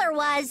the killer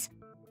was.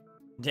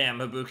 Damn,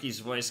 Ibuki's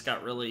voice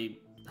got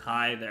really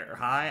high there.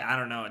 High? I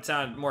don't know. It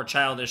sounded more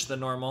childish than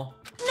normal.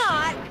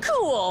 Not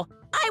cool!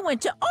 I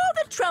went to all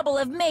the trouble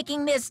of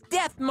making this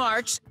death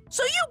march,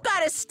 so you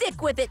gotta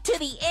stick with it to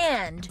the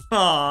end!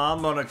 Aw,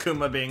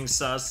 Monokuma being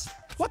sus.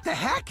 What the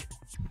heck?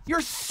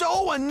 You're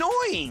so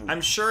annoying!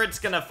 I'm sure it's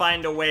gonna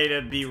find a way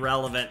to be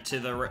relevant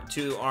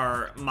to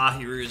our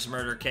Mahiru's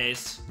murder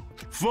case.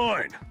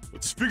 Fine,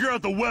 let's figure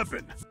out the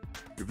weapon.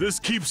 If this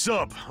keeps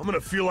up, I'm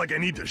gonna feel like I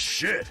need to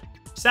shit.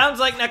 Sounds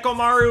like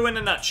Nekomaru in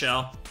a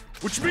nutshell.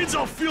 Which means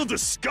I'll feel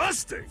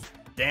disgusting.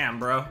 Damn,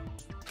 bro.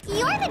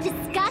 You're the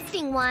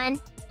disgusting one.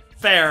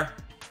 Fair.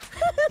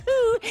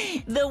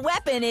 The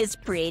weapon is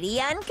pretty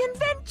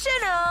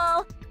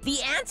unconventional. The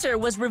answer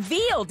was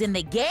revealed in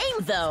the game,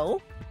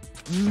 though.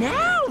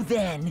 Now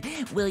then,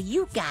 will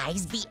you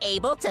guys be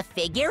able to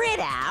figure it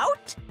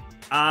out?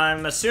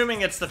 I'm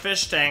assuming it's the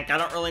fish tank. I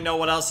don't really know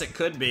what else it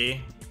could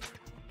be.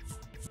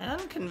 An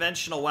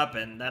unconventional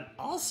weapon that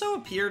also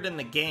appeared in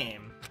the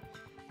game.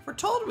 If we're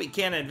told we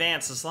can't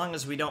advance as long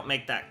as we don't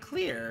make that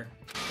clear,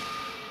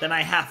 then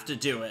I have to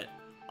do it.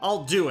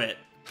 I'll do it.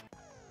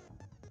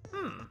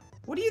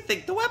 What do you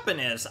think the weapon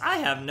is? I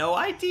have no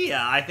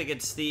idea. I think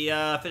it's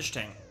the fish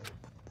tank.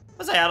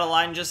 Was I out of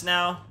line just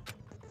now?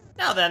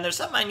 Now then, there's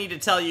something I need to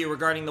tell you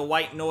regarding the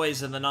white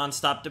noise and the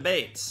non-stop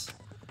debates.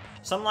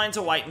 Some lines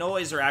of white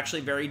noise are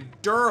actually very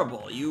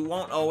durable. You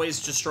won't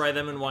always destroy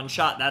them in one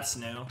shot, that's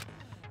new.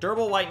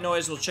 Durable white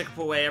noise will chip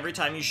away every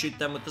time you shoot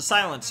them with the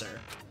silencer.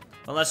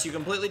 Unless you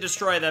completely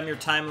destroy them, your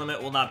time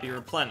limit will not be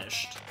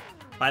replenished.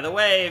 By the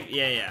way,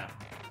 yeah.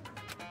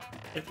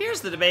 It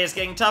appears the debate is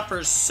getting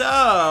tougher, so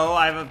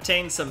I've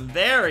obtained some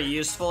very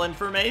useful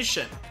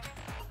information.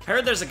 I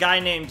heard there's a guy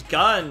named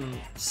Gun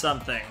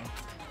something.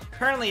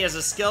 Apparently he has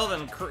a skill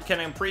that can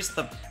increase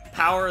the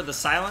power of the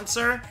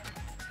silencer.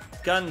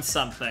 Gun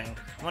something.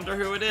 Wonder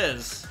who it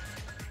is.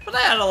 But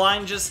I had a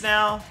line just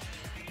now.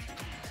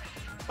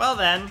 Well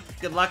then,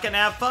 good luck and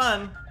have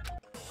fun.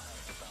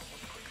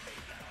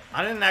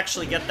 I didn't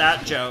actually get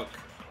that joke.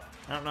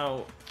 I don't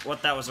know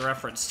what that was a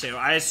reference to.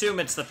 I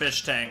assume it's the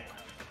fish tank.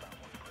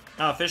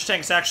 Oh, fish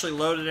tank's actually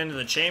loaded into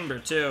the chamber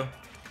too.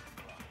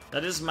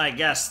 That is my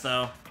guess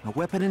though. A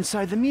weapon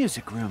inside the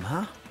music room,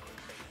 huh?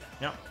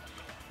 Yep.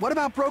 What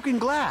about broken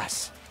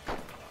glass?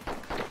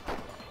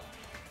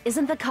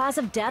 Isn't the cause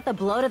of death a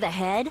blow to the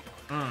head?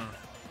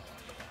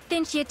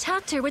 Then she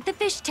attacked her with the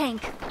fish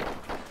tank.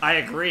 I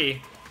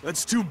agree.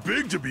 That's too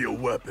big to be a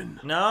weapon.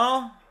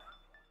 No?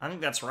 I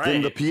think that's right.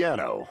 Then the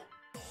piano.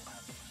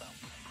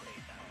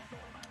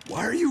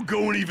 Why are you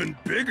going even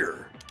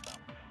bigger?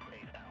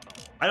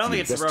 I don't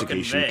think it's a broken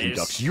Investigation vase.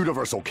 conducts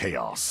universal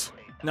chaos.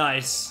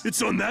 Nice.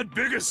 It's on that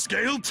big a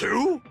scale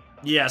too?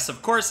 Yes,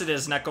 of course it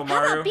is, How about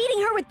Nekomaru.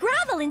 beating her with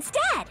gravel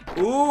instead?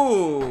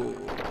 Ooh.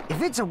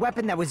 If it's a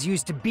weapon that was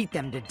used to beat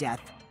them to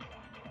death,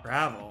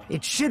 Gravel.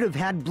 it should have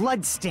had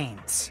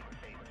bloodstains.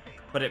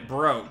 But it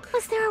broke.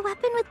 Was there a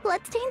weapon with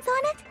bloodstains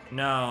on it?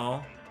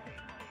 No.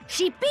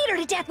 She beat her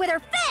to death with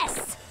her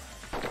fists!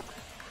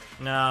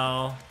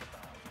 No.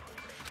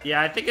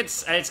 Yeah, I think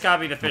it's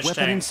gotta be the A fish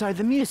weapon tank. inside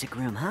the music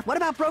room, huh? What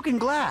about broken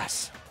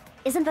glass?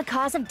 Isn't the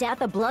cause of death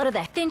a blow to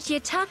the head? Then she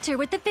attacked her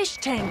with the fish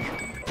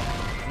tank.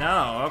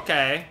 No,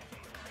 okay.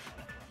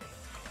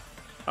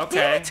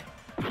 Okay.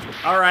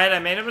 Alright, I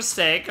made a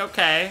mistake,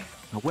 okay.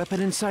 A weapon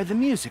inside the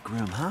music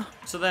room, huh?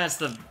 So then it's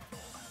the...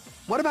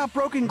 What about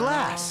broken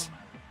glass?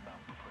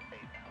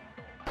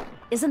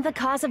 Isn't the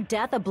cause of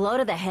death a blow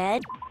to the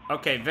head?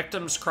 Okay,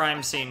 victim's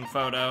crime scene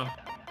photo.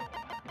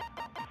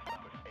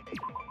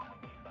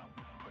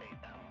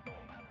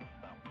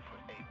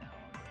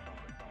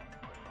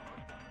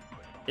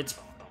 It's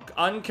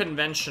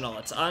unconventional,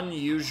 it's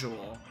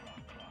unusual.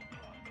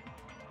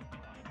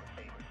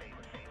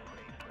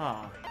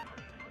 Huh.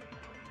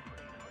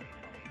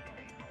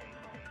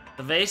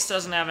 The vase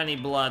doesn't have any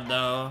blood,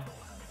 though.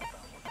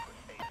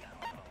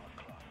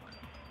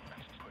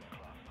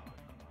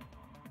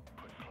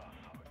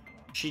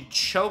 She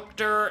choked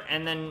her,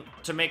 and then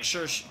to make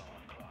sure she...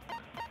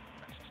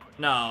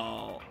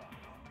 No.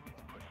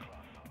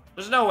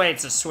 There's no way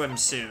it's a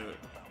swimsuit.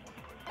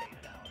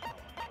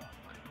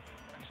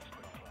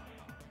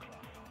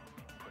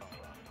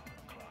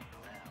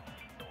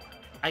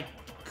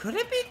 Could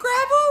it be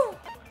gravel?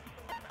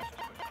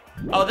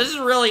 Oh, this is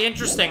really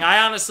interesting.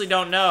 I honestly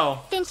don't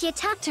know. Then she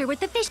attacked her with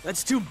the fish.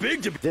 That's too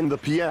big to be. Then the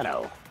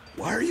piano.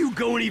 Why are you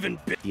going even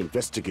big? The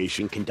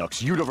investigation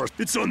conducts universal...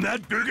 It's on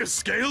that big a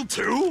scale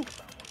too?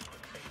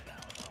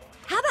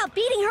 How about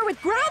beating her with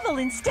gravel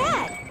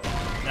instead?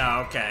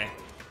 No, okay.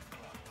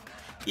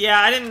 Yeah,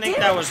 I didn't think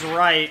that was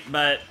right,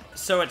 but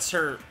so it's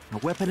her... A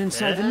weapon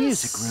inside the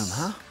music room,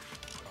 huh?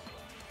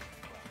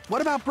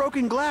 What about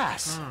broken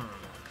glass?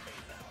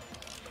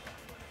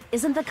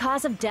 Isn't the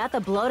cause of death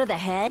a blow to the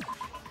head?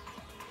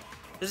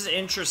 This is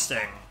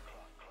interesting.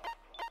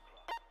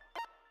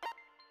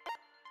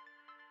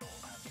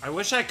 I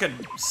wish I could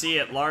see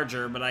it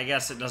larger, but I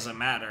guess it doesn't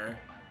matter.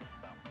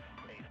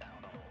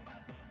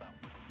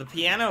 The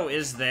piano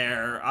is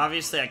there.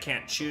 Obviously, I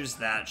can't choose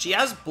that. She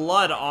has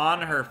blood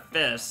on her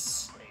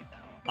fists,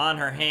 on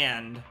her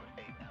hand.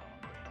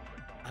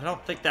 I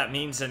don't think that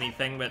means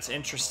anything, but it's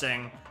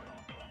interesting.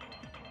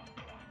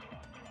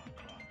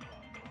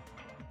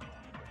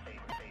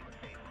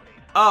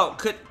 Oh,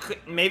 could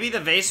maybe the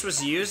vase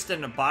was used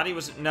and the body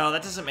was... No,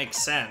 that doesn't make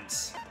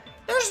sense.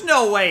 There's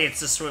no way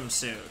it's a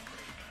swimsuit.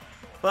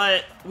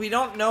 But we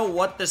don't know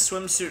what the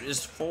swimsuit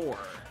is for.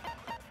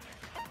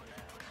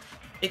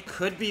 It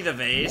could be the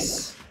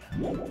vase,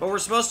 but we're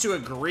supposed to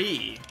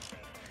agree.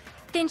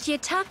 Then she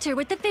attacked her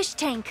with the fish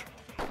tank.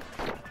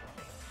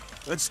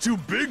 That's too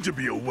big to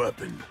be a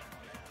weapon.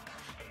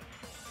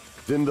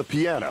 Then the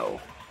piano.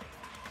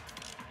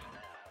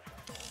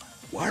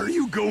 Why are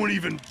you going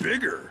even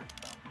bigger?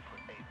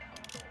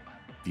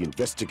 The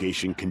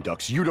investigation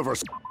conducts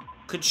universal...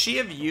 Could she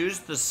have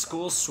used the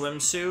school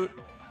swimsuit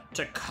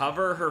to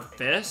cover her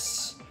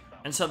fists?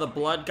 And so the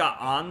blood got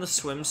on the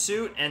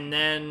swimsuit, and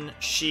then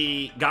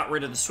she got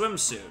rid of the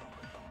swimsuit.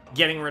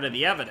 Getting rid of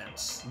the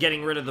evidence.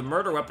 Getting rid of the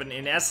murder weapon,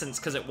 in essence,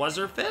 because it was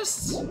her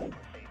fists?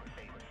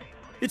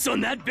 It's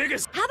on that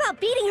biggest. How about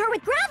beating her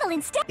with gravel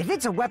instead? If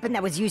it's a weapon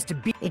that was used to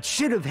beat, it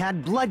should have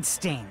had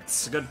bloodstains.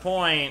 That's a good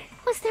point.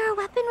 Was there a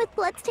weapon with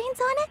bloodstains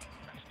on it?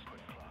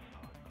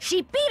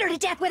 She beat her to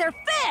death with her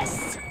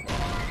fists!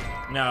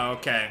 No,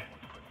 okay.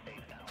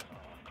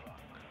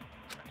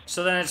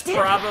 So then it's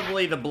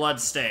probably the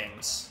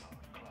bloodstains.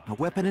 A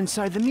weapon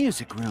inside the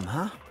music room,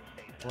 huh?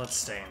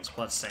 Bloodstains,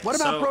 bloodstains. What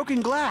about So,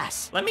 broken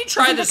glass? let me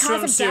try Isn't the the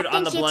cause of swimsuit death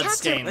on the in Kyoto?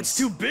 bloodstains. That's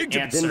too big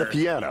to- answer. Then the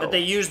piano. That they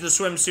use the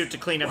swimsuit to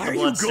clean up Why the are you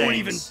going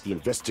even- bloodstains. The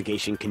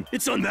investigation can.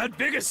 It's on that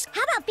biggest.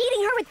 How about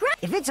beating her with gravel?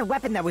 If it's a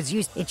weapon that was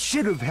used, it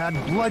should have had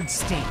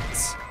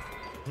bloodstains.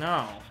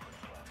 No.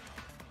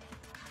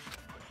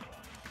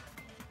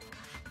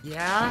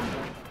 Yeah?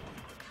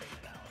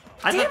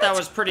 I thought that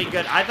was pretty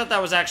good. I thought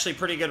that was actually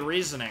pretty good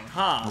reasoning,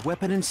 huh? A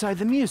weapon inside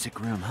the music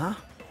room, huh?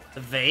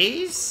 The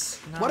vase?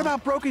 No. What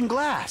about broken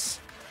glass?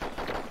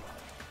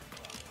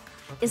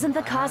 Isn't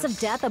the cause of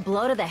death a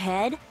blow to the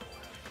head?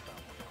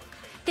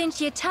 Then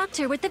she attacked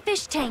her with the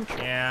fish tank.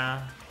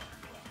 Yeah.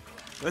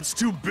 That's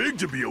too big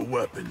to be a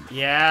weapon.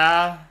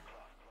 Yeah.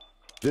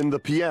 Then the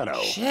piano.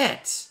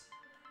 Shit.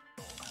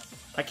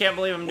 I can't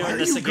believe I'm Why doing are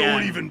this you again.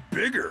 going even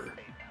bigger?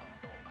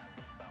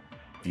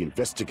 The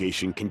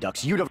investigation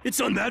conducts It's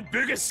on that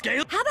biggest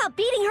scale. How about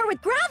beating her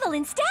with gravel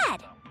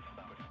instead?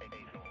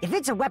 If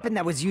it's a weapon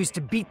that was used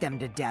to beat them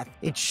to death,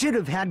 it should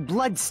have had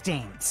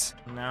bloodstains.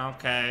 No,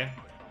 okay.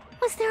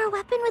 Was there a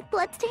weapon with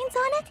bloodstains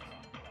on it?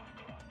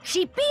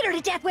 She beat her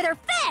to death with her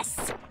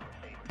fists!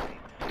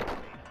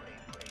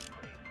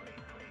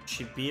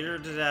 She beat her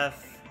to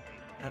death.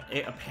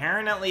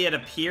 Apparently it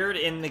appeared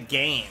in the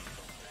game.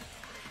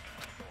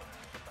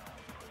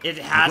 It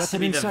A has to weapon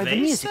be the inside the vase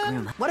music then?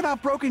 room. What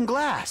about broken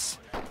glass?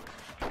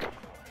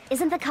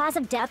 Isn't the cause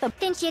of death a...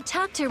 Then she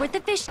attacked her with the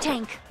fish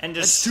tank. And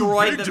That's too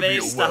destroyed big the to be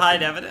a vase to weapon.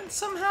 hide evidence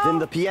somehow? Then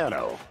the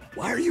piano.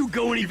 Why are you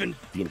going even?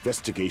 The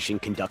investigation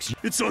conducts.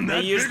 It's on They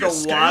that used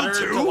biggest the water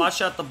scale to too.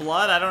 wash out the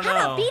blood? I don't How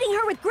about know. beating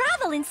her with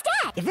gravel instead?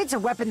 If it's a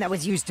weapon that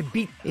was used to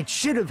beat, it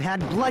should have had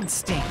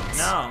bloodstains.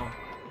 No.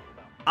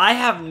 I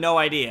have no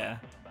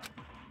idea.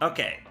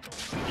 Okay.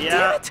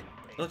 Yeah.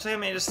 Looks like I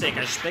made a mistake.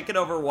 I should think it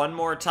over one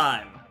more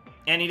time.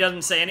 And he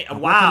doesn't say any. A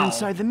weapon Wow.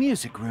 inside the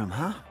music room,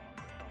 huh?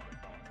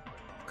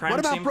 Crime What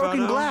about scene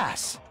broken photo?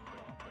 glass?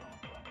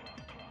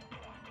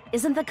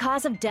 Isn't the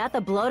cause of death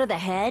a blow to the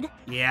head?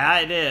 Yeah,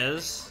 it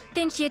is.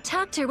 Then she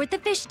attacked her with the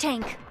fish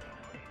tank.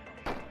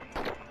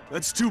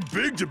 That's too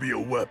big to be a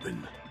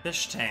weapon.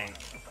 Fish tank.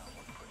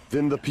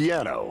 Then the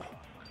piano.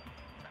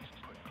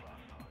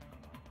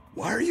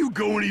 Why are you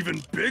going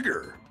even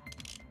bigger?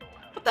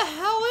 What the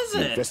hell is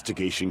The it?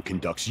 investigation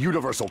conducts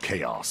universal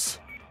chaos.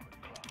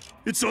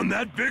 It's on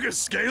that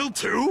biggest scale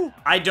too?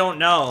 I don't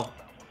know.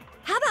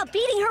 How about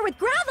beating her with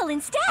gravel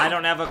instead? I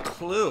don't have a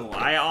clue.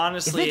 I If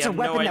honestly it's a have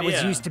weapon no that was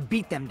idea. used to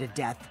beat them to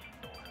death,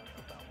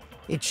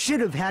 it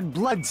should have had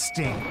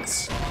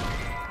bloodstains.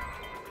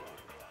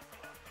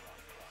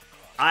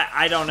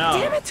 I don't know.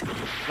 Damn it!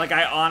 Like,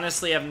 I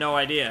honestly have no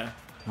idea.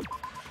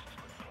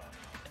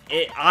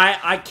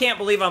 I can't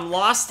believe I'm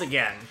lost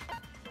again.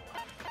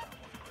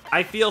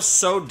 I feel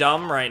so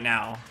dumb right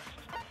now.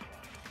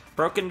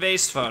 Broken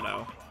vase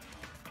photo.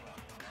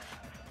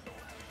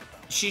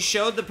 She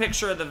showed the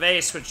picture of the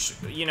vase, which,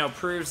 you know,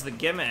 proves the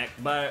gimmick,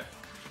 but...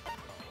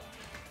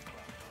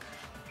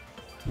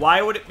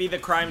 Why would it be the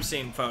crime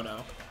scene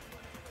photo?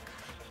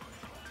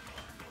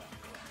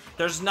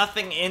 There's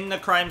nothing in the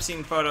crime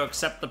scene photo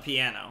except the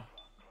piano.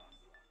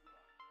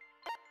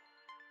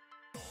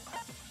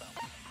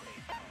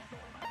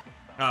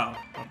 Oh,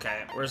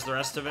 okay. Where's the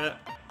rest of it?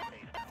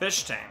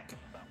 Fish tank.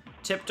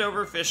 Tipped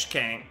over fish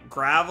tank.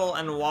 Gravel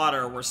and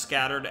water were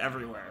scattered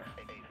everywhere.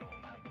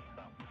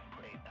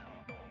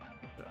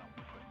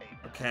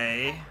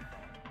 Okay.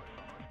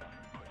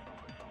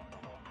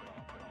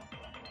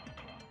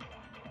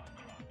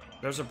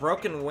 There's a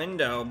broken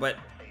window, but...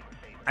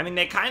 I mean,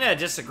 they kind of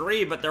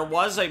disagree, but there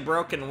was a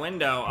broken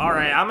window.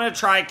 Alright, I'm gonna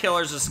try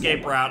Killer's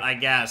escape route, I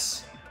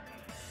guess.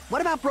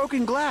 What about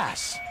broken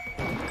glass?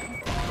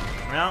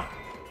 Well...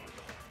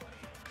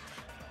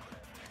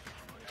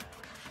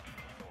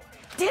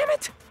 Damn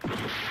it!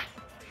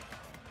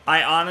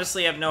 I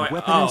honestly have no idea.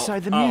 weapon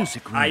inside the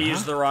music room, I huh?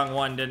 used the wrong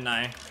one, didn't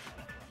I?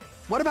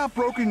 What about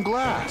broken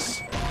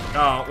glass?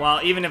 Oh, well,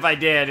 even if I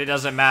did, it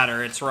doesn't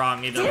matter. It's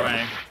wrong either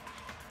way.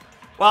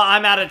 Well,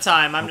 I'm out of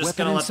time. I'm A just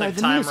weapon gonna let the inside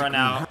the time music run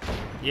room, out.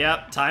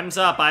 Yep, time's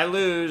up. I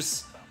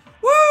lose.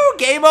 Woo!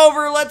 Game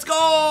over. Let's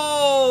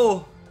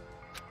go!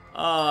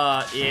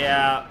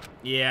 Yeah.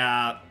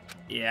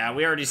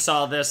 We already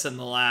saw this in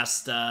the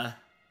last,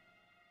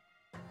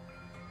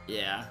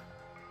 yeah.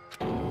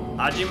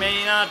 Hajime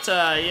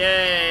Hinata,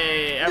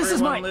 yay! This is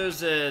Everyone mine.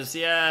 loses.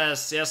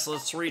 Yes,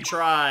 let's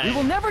retry. We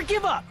will never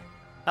give up.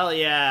 Hell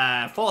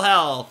yeah, full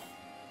health.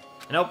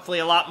 And hopefully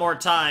a lot more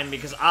time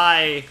because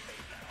I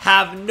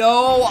have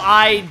no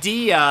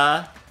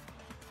idea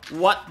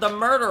what the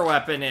murder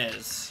weapon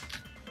is.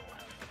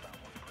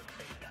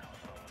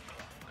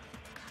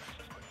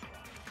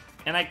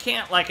 And I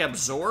can't, like,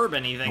 absorb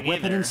anything A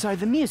weapon either. inside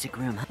the music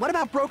room. What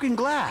about broken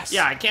glass?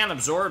 Yeah, I can't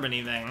absorb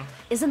anything.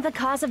 Isn't the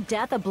cause of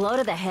death a blow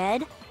to the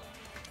head?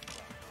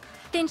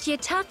 Didn't you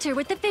talk to her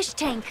with the fish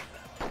tank?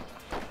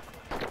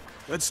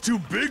 That's too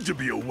big to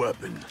be a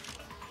weapon.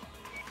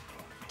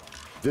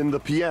 Then the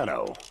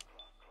piano.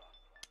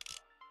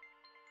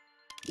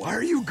 Why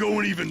are you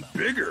going even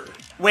bigger?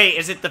 Wait,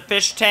 is it the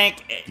fish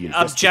tank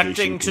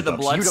objecting to the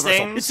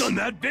bloodstains? It's on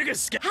that big a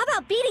scale. How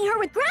about beating her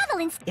with gravel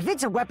and... If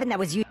it's a weapon that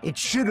was used, it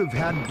should have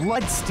had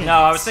blood stains. No,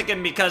 I was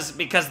thinking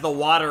because the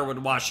water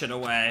would wash it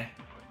away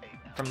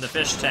from the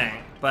fish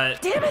tank,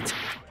 but... Damn it!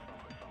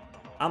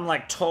 I'm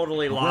like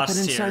totally lost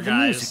Weapon here, inside the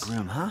guys. music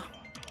room, huh?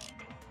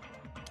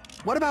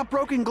 What about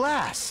broken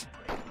glass?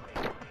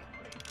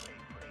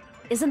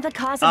 Isn't the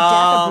cause of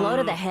death a blow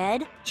to the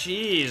head?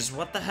 Jeez,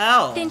 what the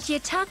hell? Didn't you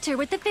talk to her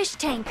with the fish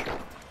tank?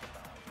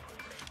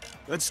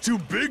 That's too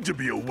big to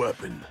be a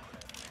weapon.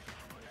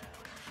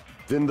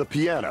 Then the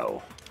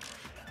piano.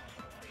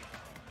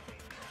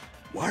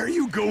 Why are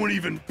you going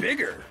even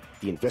bigger?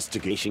 The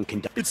investigation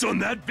conducted. It's on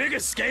that big a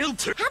scale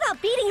too. How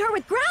about beating her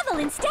with gravel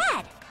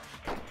instead?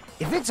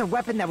 If it's a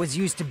weapon that was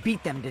used to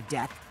beat them to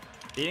death,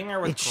 Beating her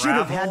with it should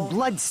have gravel? had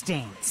blood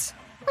stains.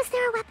 Was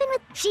there a weapon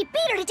with... She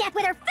beat her to death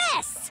with her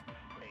fists!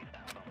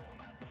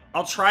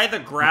 I'll try the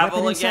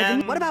gravel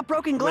again. What about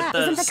broken glass?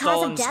 With the Isn't the cause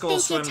stolen of death school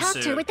didn't you talk to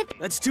her swimsuit. with the...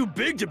 That's too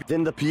big to be.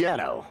 Then the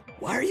piano.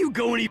 Why are you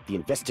going even... The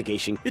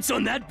investigation. It's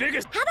on that big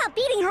a... How about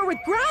beating her with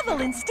gravel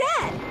instead?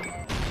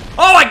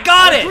 Oh, I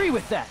got I it! agree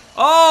with that.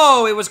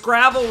 Oh, it was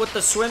gravel with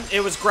the swim.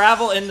 It was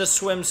gravel in the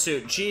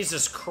swimsuit.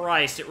 Jesus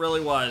Christ, it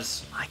really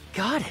was. I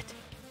got it.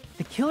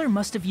 The killer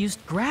must have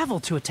used gravel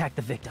to attack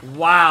the victim.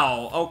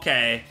 Wow.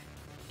 Okay.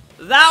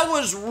 That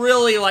was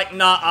really, like,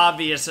 not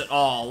obvious at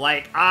all.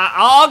 Like,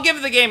 I'll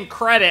give the game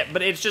credit,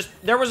 but it's just,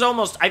 there was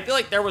almost, I feel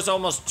like there was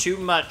almost too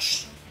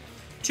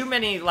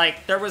many,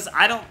 like, there was,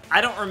 I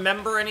don't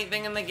remember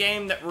anything in the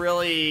game that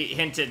really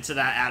hinted to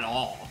that at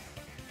all.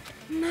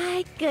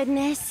 My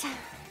goodness.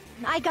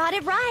 I got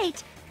it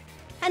right.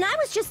 And I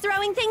was just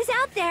throwing things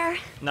out there.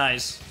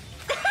 Nice.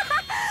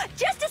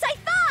 Just as I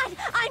thought!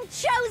 I'm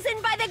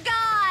chosen by the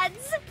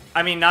gods!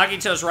 I mean,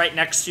 Nagito's right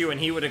next to you, and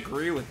he would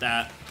agree with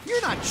that.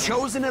 You're not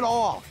chosen at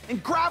all,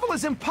 and gravel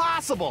is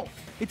impossible.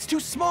 It's too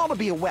small to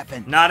be a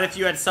weapon. Not if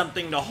you had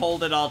something to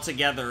hold it all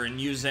together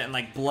and use it and,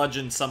 like,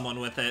 bludgeon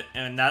someone with it,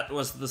 and that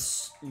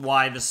was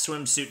why the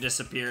swimsuit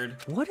disappeared.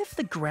 What if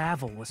the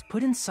gravel was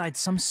put inside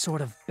some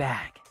sort of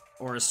bag?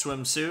 Or a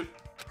swimsuit?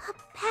 A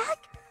bag?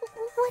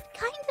 What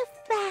kind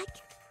of bag?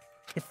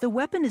 If the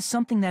weapon is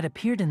something that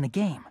appeared in the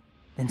game,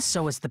 then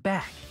so is the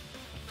bag.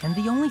 And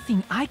the only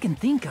thing I can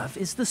think of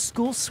is the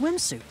school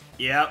swimsuit.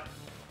 Yep.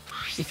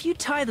 If you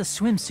tie the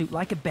swimsuit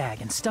like a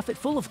bag and stuff it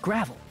full of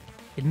gravel,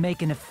 it'd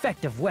make an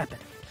effective weapon.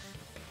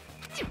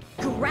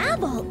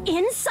 Gravel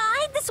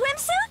inside the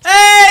swimsuit?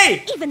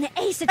 Hey! Even the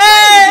Ace Attorney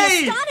would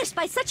be astonished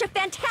by such a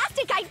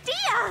fantastic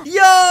idea!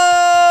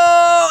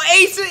 Yo!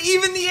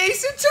 Even the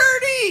Ace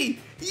Attorney!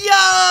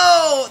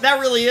 Yo! That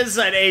really is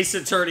an Ace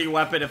Attorney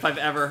weapon if I've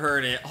ever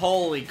heard it.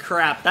 Holy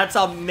crap, that's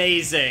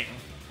amazing.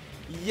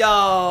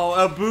 Yo,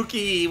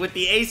 Ibuki with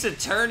the Ace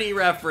Attorney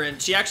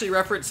reference. She actually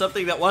referenced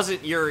something that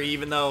wasn't Yuri,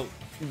 even though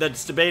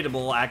that's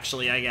debatable,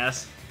 actually, I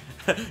guess.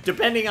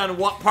 Depending on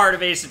what part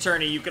of Ace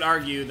Attorney, you could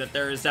argue that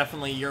there is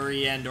definitely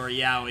Yuri and or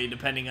Yaoi,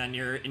 depending on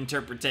your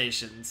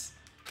interpretations.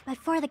 But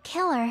for the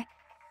killer,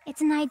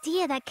 it's an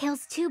idea that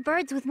kills two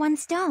birds with one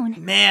stone.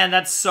 Man,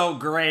 that's so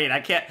great.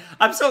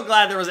 I'm so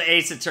glad there was an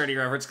Ace Attorney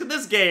reference, because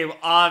this game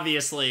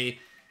obviously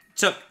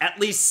took at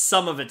least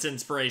some of its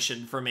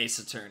inspiration from Ace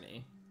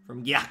Attorney.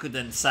 From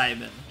Gyakuden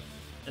Saiban,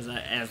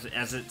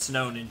 as it's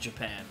known in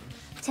Japan.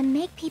 To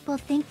make people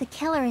think the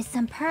killer is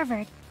some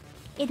pervert,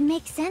 it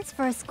makes sense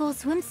for a school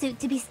swimsuit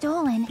to be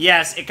stolen.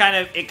 Yes, it kind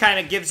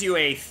of gives you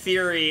a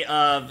theory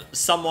of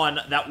someone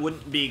that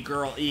wouldn't be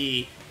Girl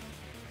E,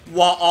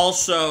 while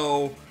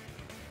also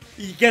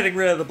getting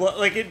rid of the blood.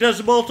 Like, it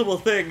does multiple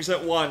things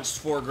at once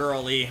for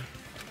Girl E.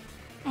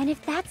 And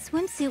if that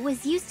swimsuit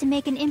was used to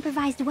make an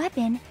improvised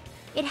weapon,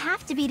 it'd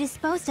have to be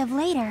disposed of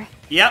later.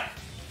 Yep.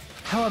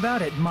 How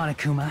about it,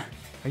 Monokuma?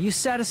 Are you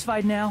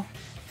satisfied now?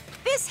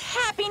 This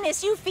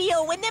happiness you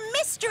feel when the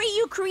mystery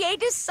you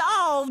create is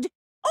solved.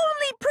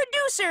 Only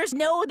producers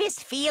know this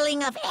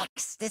feeling of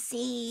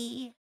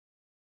ecstasy.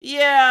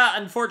 Yeah,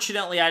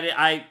 unfortunately,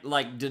 I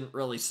didn't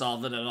really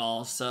solve it at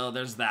all, so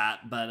there's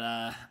that. But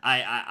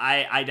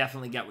I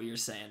definitely get what you're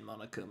saying,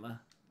 Monokuma.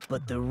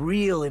 But the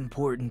real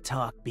important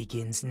talk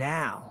begins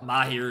now.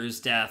 Mahiru's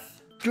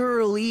death.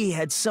 Girl E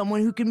had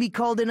someone who can be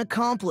called an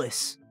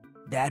accomplice.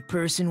 That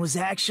person was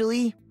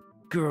actually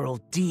Girl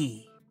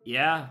D.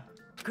 Yeah.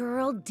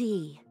 Girl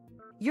D.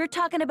 You're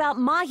talking about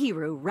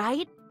Mahiru,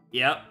 right?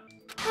 Yep.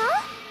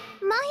 Huh?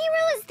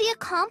 Mahiru is the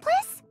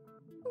accomplice?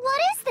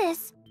 What is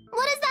this?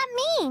 What does that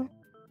mean?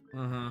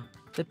 Mm-hmm.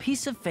 The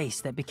piece of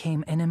face that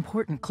became an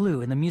important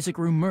clue in the music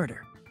room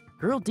murder.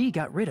 Girl D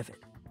got rid of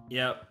it.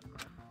 Yep.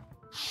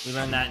 We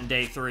learned that in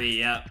day 3,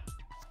 yep.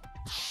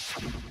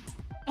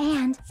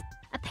 And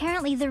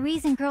apparently the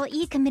reason Girl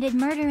E committed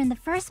murder in the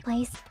first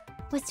place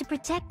was to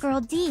protect Girl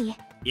D.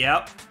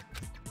 Yep.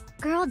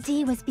 Girl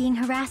D was being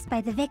harassed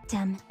by the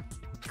victim.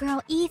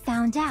 Girl E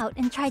found out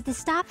and tried to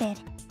stop it.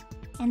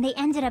 And they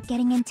ended up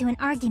getting into an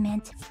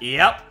argument.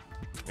 Yep.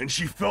 And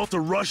she felt a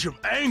rush of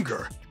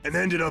anger and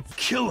ended up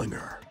killing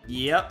her.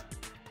 Yep.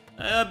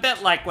 A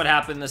bit like what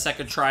happened in the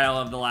second trial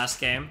of the last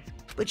game.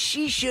 But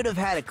she should have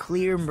had a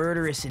clear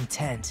murderous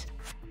intent.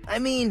 I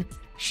mean,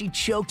 she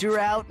choked her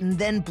out and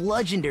then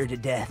bludgeoned her to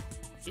death.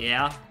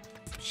 Yeah.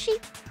 She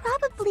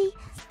probably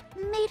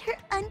made her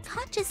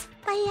unconscious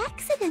by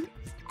accident.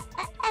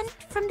 And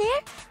from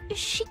there,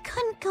 she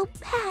couldn't go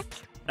back.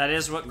 That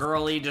is what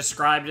Girl E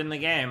described in the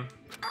game.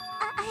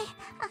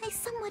 I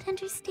somewhat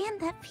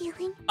understand that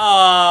feeling.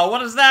 What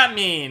does that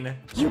mean?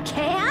 You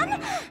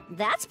can?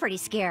 That's pretty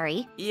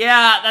scary.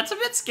 Yeah, that's a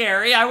bit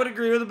scary. I would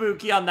agree with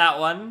Ibuki on that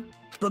one.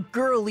 But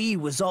Girl E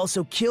was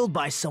also killed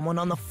by someone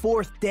on the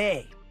 4th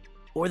day.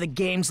 Or the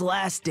game's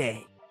last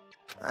day.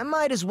 I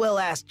might as well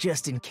ask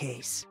just in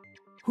case.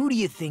 Who do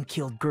you think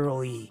killed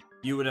Girl E?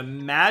 You would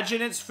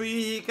imagine it's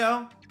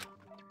Fuyuhiko?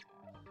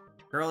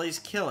 Girl E's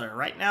killer.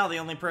 Right now, the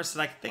only person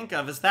I can think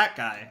of is that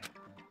guy.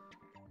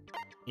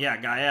 Yeah,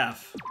 Guy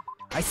F.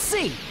 I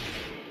see!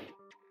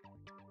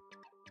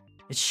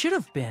 It should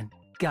have been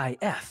Guy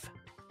F.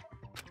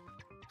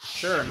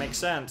 Sure, makes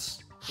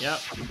sense. Yep.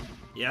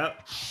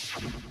 Yep.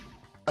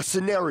 A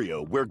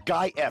scenario where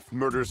Guy F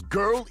murders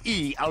Girl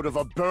E out of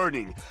a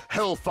burning,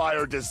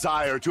 hellfire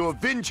desire to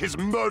avenge his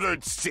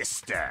murdered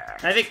sister.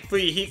 I think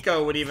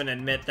Fuyuhiko would even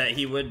admit that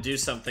he would do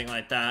something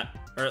like that.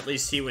 Or at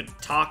least he would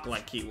talk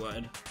like he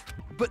would.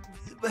 But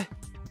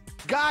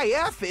Guy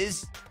F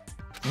is...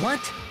 What?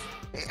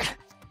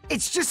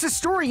 It's just a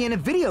story in a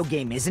video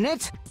game, isn't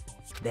it?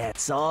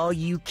 That's all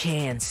you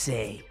can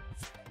say.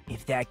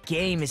 If that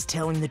game is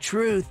telling the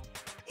truth,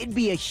 it'd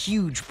be a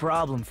huge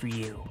problem for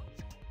you.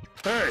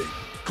 Hey,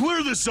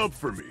 clear this up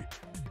for me.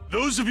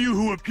 Those of you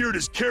who appeared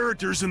as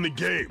characters in the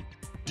game,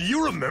 do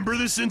you remember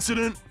this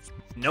incident?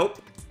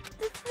 Nope.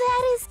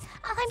 That is...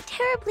 I'm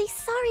terribly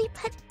sorry,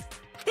 but...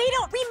 They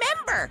don't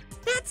remember.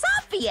 That's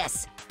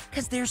obvious.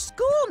 Because their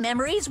school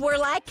memories were,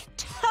 like,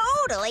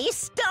 totally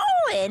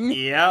stolen.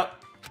 Yep.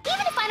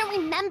 Even if I don't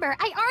remember,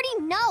 I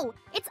already know.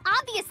 It's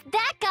obvious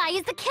that guy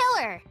is the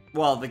killer.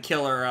 Well, the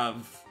killer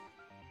of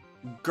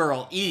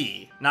Girl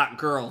E, not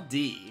Girl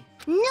D.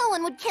 No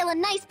one would kill a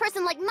nice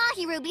person like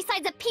Mahiru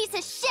besides a piece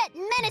of shit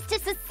menace to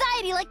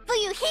society like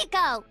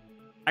Fuyuhiko.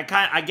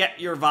 I get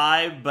your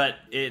vibe, but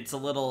it's a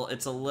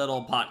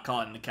little pot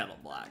calling the kettle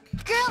black.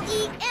 Girl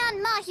E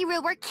and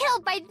Mahiru were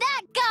killed by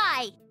that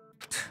guy.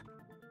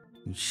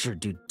 You sure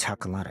do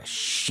talk a lot of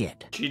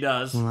shit. She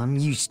does. Well, I'm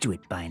used to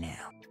it by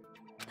now.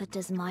 But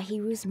does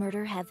Mahiru's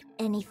murder have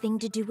anything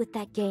to do with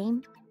that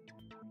game?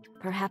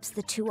 Perhaps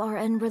the two are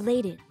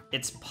unrelated.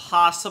 It's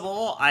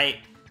possible.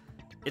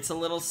 It's a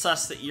little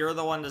sus that you're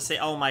the one to say,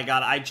 oh my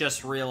god, I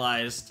just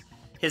realized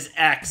his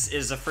ex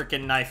is a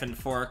freaking knife and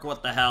fork.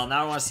 What the hell?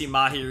 Now I want to see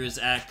Mahiru's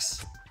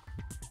ex.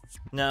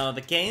 No,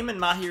 the game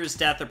and Mahiru's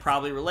death are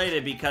probably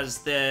related because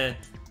the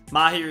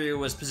Mahiru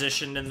was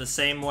positioned in the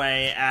same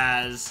way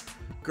as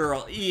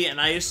Girl E, and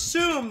I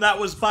assume that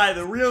was by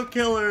the real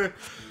killer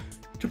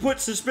to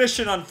put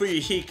suspicion on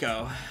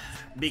Fuyuhiko,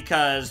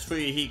 because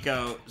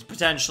Fuyuhiko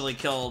potentially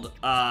killed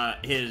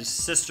his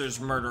sister's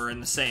murderer in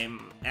the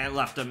same, and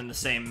left him in the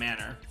same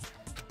manner.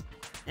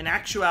 In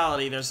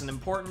actuality, there's an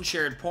important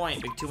shared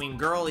point between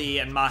Girl E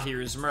and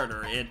Mahiru's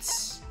murder.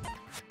 It's...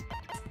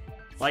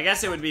 well, I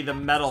guess it would be the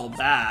metal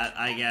bat,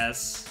 I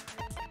guess.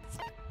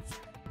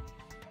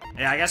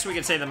 Yeah, I guess we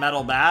could say the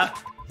metal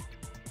bat.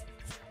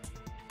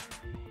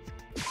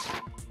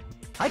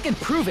 I can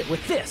prove it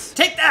with this!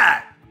 Take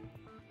that!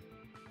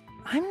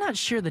 I'm not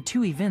sure the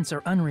two events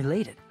are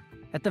unrelated.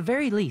 At the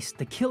very least,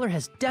 the killer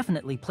has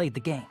definitely played the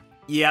game.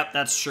 Yep,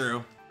 that's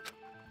true.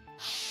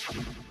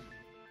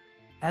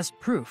 As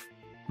proof,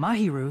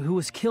 Mahiru, who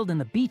was killed in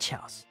the beach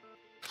house,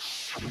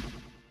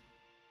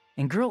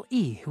 and Girl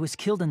E, who was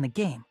killed in the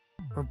game,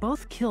 were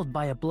both killed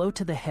by a blow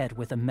to the head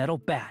with a metal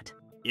bat.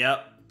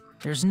 Yep.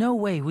 There's no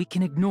way we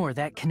can ignore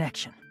that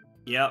connection.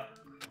 Yep.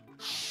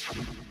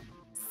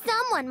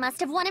 Someone must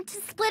have wanted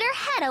to split her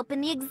head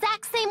open the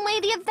exact same way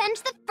they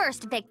avenged the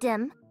first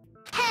victim.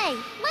 Hey,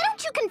 why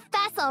don't you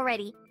confess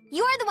already?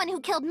 You're the one who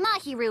killed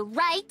Mahiru,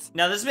 right?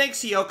 Now, this makes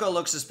Hiyoko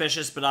look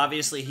suspicious, but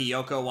obviously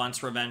Hiyoko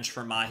wants revenge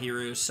for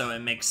Mahiru, so it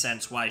makes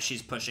sense why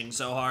she's pushing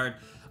so hard.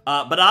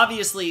 But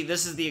obviously,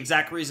 this is the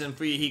exact reason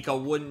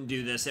Fuyuhiko wouldn't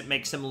do this. It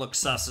makes him look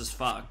sus as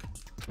fuck.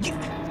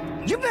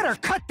 You better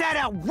cut that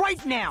out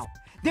right now!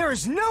 There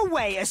is no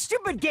way a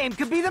stupid game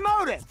could be the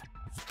motive!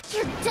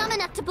 You're dumb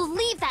enough to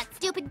believe that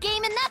stupid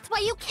game, and that's why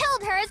you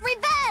killed her as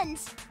revenge!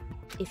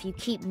 If you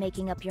keep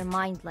making up your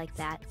mind like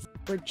that,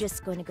 we're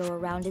just going to go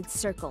around in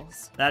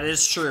circles. That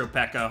is true,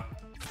 Peko.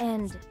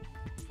 And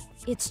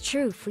it's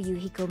true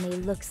Fuyuhiko may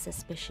look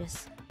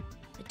suspicious,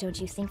 but don't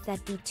you think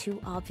that'd be too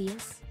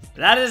obvious?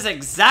 That is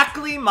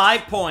exactly my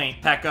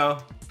point,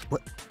 Peko.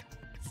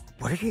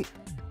 What are you...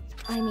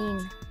 I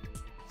mean,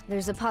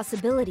 There's a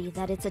possibility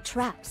that it's a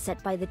trap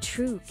set by the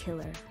true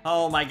killer.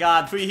 Oh my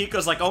god,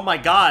 Fuyuhiko's like, oh my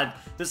god,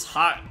 this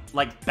hot,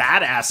 like,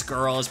 badass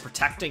girl is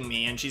protecting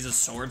me and she's a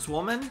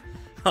swordswoman?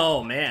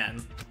 Oh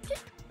man.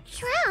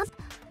 Trap?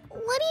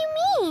 What do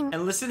you mean?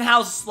 And listen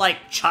how,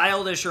 like,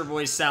 childish her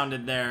voice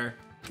sounded there.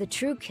 The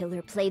true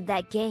killer played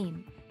that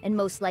game, and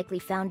most likely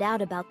found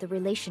out about the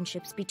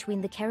relationships between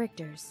the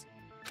characters.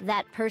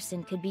 That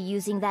person could be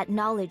using that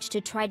knowledge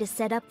to try to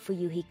set up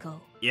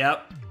Fuyuhiko.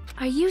 Yep.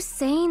 Are you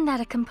saying that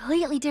a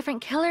completely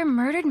different killer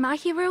murdered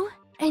Mahiru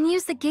and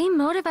used the game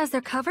motive as their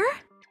cover?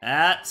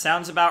 That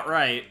sounds about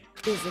right.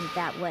 Isn't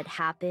that what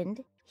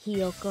happened,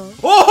 Hiyoko?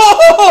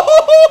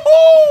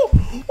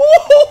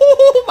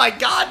 Oh my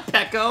god,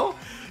 Peko!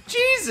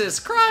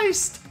 Jesus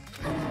Christ!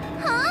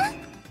 Huh?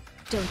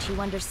 Don't you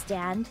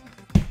understand?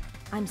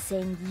 I'm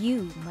saying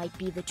you might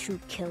be the true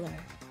killer.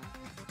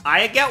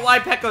 I get why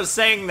Peko's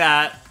saying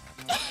that.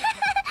 What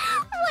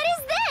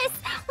is this?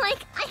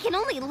 Like, I can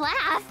only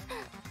laugh.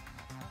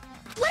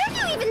 What are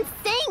you even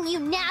saying, you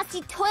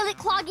nasty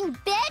toilet-clogging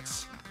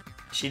bitch?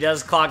 She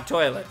does clog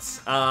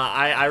toilets.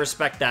 I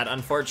respect that.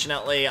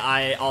 Unfortunately,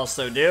 I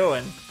also do,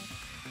 and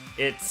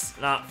it's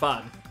not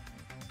fun.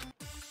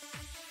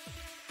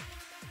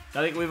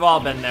 I think we've all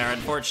been there.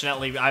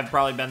 Unfortunately, I've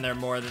probably been there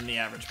more than the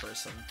average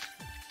person.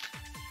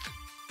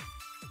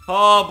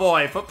 Oh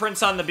boy,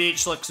 footprints on the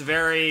beach looks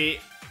very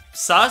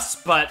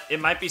sus, but it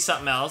might be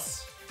something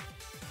else.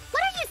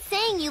 What are you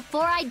saying, you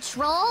four-eyed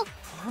troll?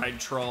 Four-eyed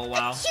troll,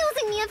 wow.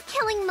 Accusing me of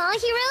killing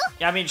Mahiru?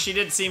 Yeah, I mean, she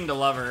did seem to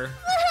love her.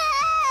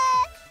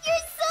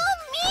 You're so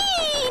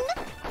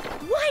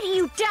mean! Why do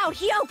you doubt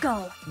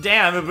Hiyoko?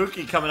 Damn,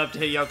 Ibuki coming up to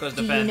Hiyoko's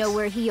defense. Do you know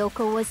where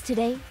Hiyoko was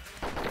today?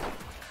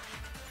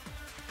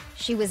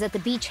 She was at the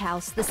beach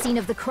house, the scene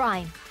of the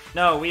crime.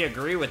 No, we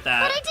agree with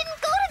that. But I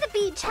didn't go to the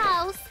beach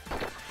house.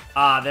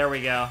 Ah, there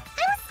we go. I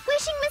was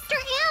squishing Mr.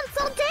 Ants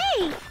all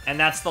day. And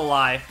that's the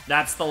lie.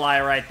 That's the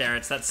lie right there.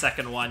 It's that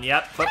second one.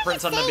 Yep,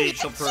 footprints on the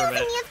beach will prove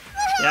it.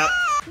 Yep.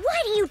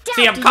 Why do you doubt?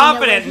 See, I'm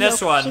confident in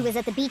this one. She was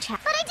at the beach house.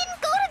 But I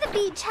didn't go to the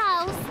beach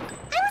house.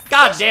 I was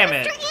God damn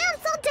it. Mr.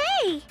 Ants all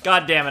day.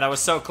 God damn it, I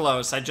was so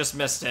close. I just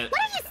missed it. What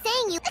are you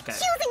saying, you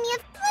accusing me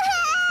of...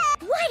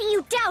 Why do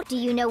you doubt? Do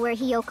you know where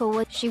Hiyoko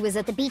was? She was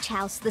at the beach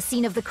house, the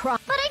scene of the crime.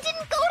 But I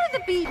didn't go to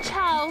the beach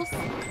house.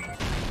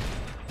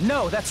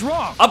 No, that's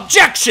wrong.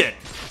 Objection!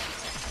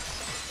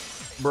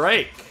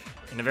 Break.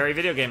 In a very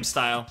video game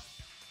style.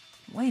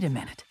 Wait a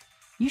minute.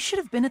 You should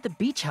have been at the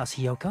beach house,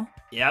 Hiyoko.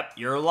 Yep,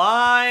 you're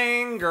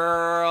lying,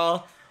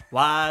 girl.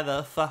 Why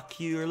the fuck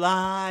you're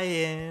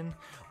lying?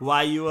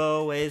 Why you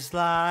always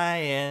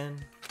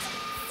lying?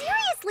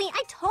 Seriously,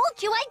 I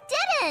told you I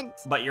didn't.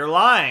 But you're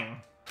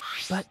lying.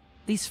 But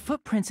these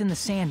footprints in the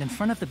sand in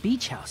front of the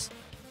beach house,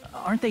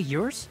 aren't they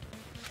yours?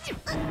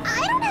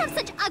 I don't have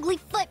such ugly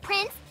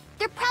footprints.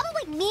 They're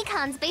probably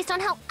Mikan's based on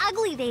how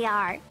ugly they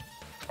are.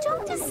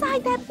 Don't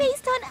decide that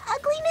based on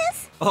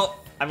ugliness. Oh,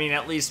 I mean,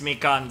 at least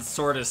Mikan's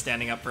sort of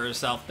standing up for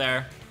herself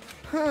there.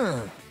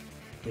 Huh.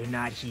 They're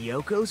not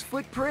Hiyoko's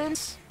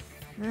footprints?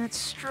 That's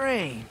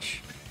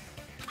strange.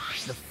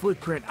 The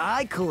footprint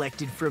I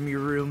collected from your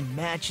room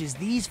matches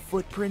these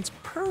footprints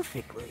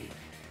perfectly.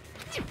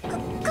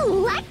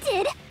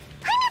 Collected?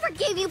 I never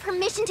gave you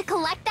permission to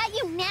collect that,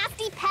 you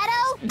nasty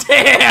pedo!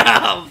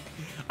 Damn!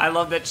 I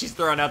love that she's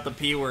throwing out the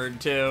P word,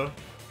 too.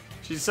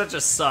 She's such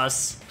a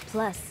sus.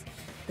 Plus,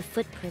 the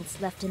footprints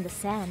left in the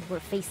sand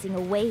were facing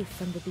away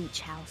from the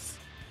beach house.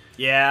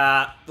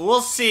 Yeah,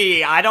 we'll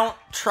see. I don't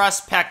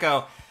trust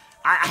Peko.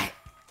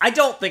 I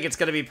don't think it's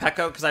gonna be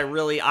Peko because I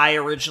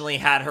originally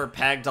had her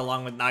pegged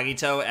along with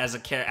Nagito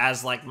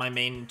as like my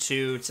main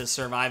two to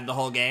survive the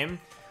whole game.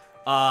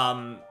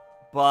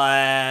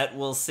 But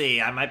we'll see.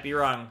 I might be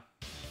wrong.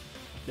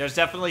 There's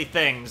definitely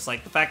things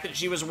like the fact that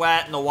she was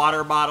wet and the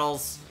water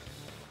bottles.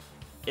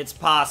 It's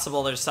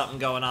possible there's something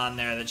going on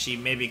there that she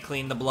maybe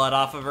cleaned the blood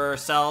off of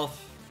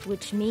herself.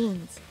 Which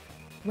means,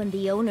 when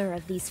the owner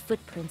of these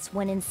footprints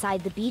went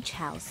inside the beach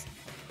house,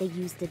 they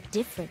used a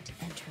different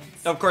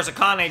entrance. Of course,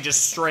 Akane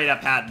just straight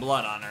up had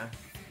blood on her.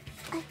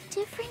 A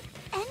different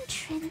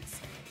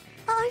entrance?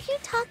 Are you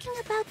talking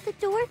about the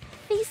door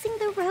facing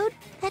the road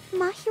that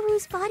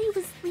Mahiru's body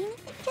was leaning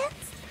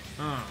against?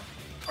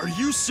 Are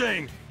you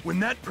saying when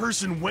that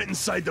person went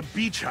inside the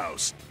beach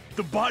house,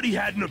 the body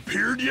hadn't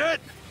appeared yet?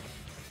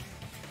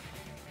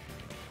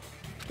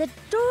 The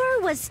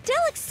door was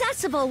still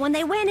accessible when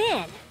they went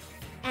in,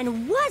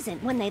 and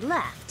wasn't when they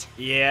left.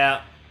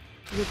 Yeah.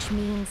 Which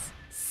means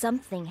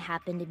something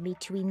happened in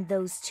between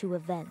those two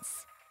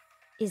events.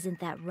 Isn't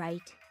that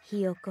right,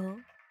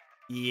 Hiyoko?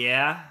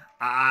 Yeah,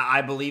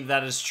 I believe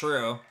that is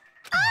true.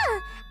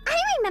 Ah, I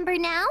remember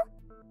now.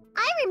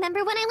 I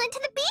remember when I went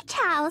to the beach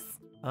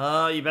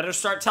house. You better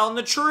start telling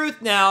the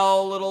truth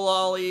now, little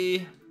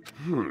Ollie.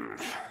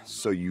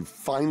 So you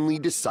finally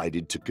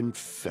decided to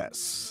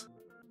confess.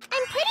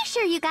 I'm pretty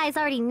sure you guys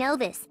already know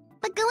this,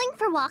 but going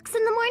for walks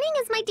in the morning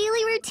is my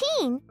daily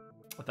routine.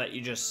 I thought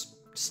you just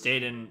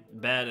stayed in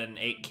bed and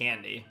ate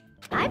candy.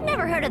 I've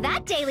never heard of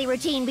that daily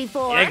routine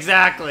before.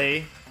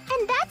 Exactly.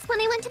 And that's when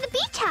I went to the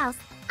beach house.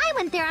 I I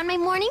went there on my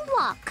morning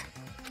walk.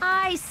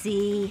 I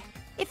see.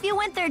 If you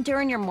went there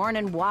during your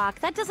morning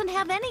walk, that doesn't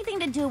have anything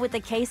to do with the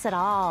case at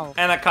all.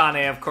 And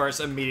Akane, of course,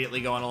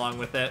 immediately going along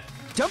with it.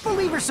 Don't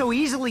believe her so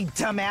easily,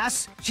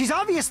 dumbass. She's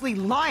obviously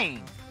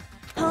lying.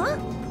 Huh?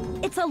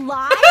 It's a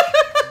lie?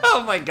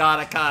 Oh my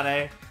god,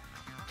 Akane.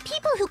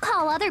 People who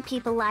call other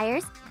people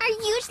liars are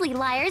usually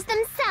liars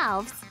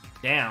themselves.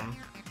 Damn.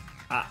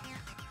 I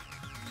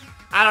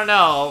don't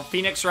know.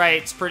 Phoenix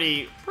Wright's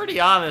pretty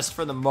honest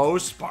for the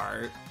most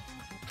part.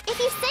 If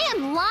you say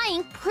I'm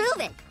lying, prove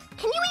it.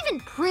 Can you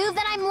even prove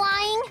that I'm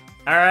lying?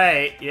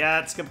 Alright,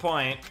 yeah, that's a good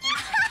point.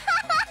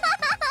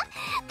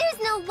 There's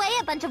no way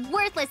a bunch of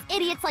worthless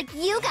idiots like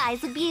you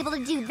guys would be able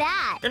to do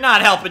that. You're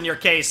not helping your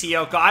case,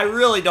 Hiyoko. I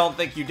really don't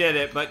think you did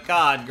it, but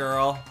god,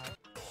 girl.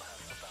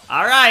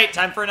 Alright,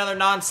 time for another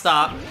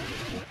non-stop.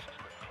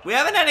 We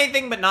haven't had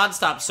anything but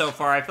non-stop so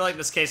far. I feel like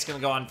this case is gonna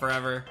go on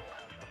forever.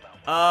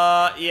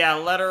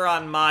 Yeah, letter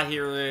on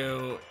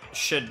Mahiru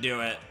should do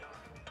it.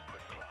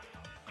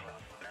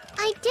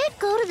 I did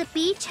go to the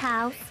beach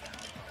house,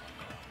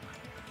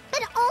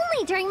 but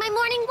only during my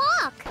morning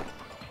walk.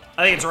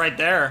 I think it's right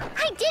there.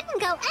 I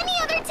didn't go any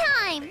other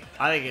time.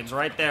 I think it's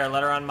right there,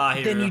 letter on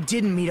Mahiru. Then you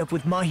didn't meet up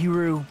with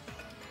Mahiru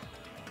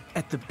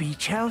at the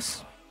beach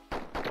house?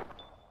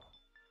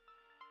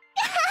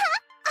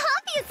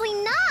 Obviously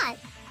not.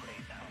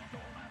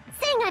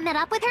 Saying I met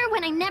up with her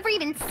when I never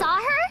even saw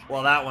her?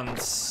 Well, that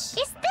one's...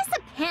 Is this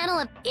a panel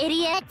of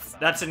idiots?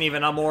 That's an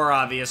even more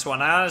obvious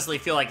one. I honestly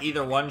feel like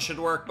either one should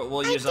work, but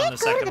we'll use on the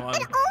second one.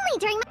 But only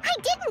during my... I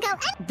didn't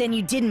go... Then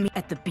you didn't meet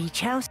at the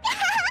beach house?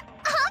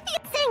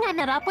 Saying I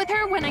met up with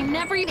her when I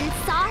never even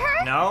saw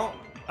her? No?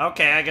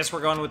 Okay, I guess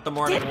we're going with the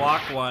morning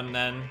walk one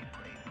then.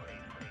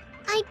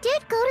 I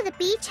did go to the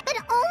beach, but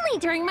only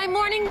during my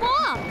morning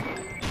walk.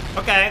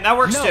 Okay, that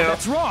works too. No,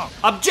 that's wrong.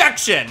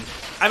 Objection!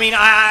 I mean,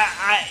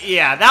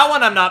 yeah, that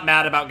one I'm not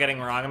mad about getting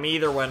wrong. I mean,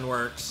 either one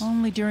works.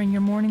 Only during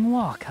your morning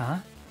walk, huh?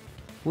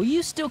 Will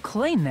you still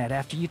claim that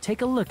after you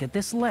take a look at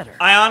this letter?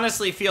 I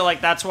honestly feel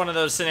like that's one of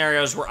those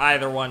scenarios where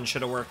either one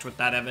should have worked with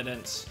that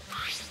evidence.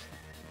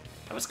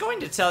 I was going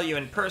to tell you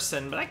in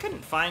person, but I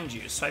couldn't find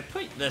you, so I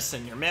put this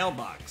in your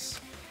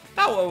mailbox.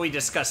 About what we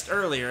discussed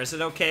earlier, is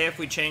it okay if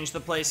we change the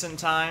place and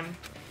time?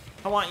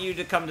 I want you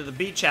to come to the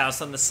beach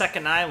house on the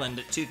second island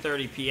at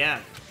 2:30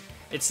 p.m.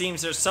 It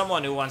seems there's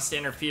someone who wants to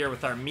interfere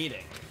with our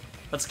meeting.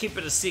 Let's keep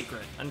it a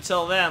secret.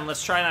 Until then,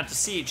 let's try not to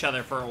see each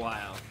other for a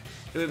while.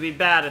 It would be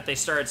bad if they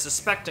started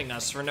suspecting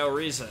us for no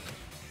reason.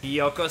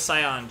 Hiyoko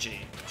Saionji.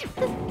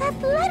 That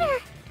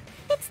letter!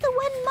 It's the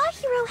one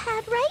Mahiro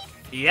had, right?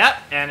 Yep,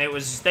 and it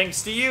was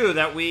thanks to you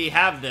that we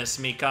have this,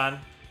 Mikan.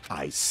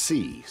 I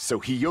see. So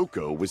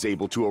Hiyoko was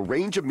able to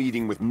arrange a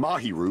meeting with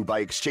Mahiru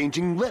by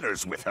exchanging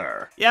letters with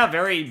her. Yeah,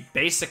 very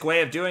basic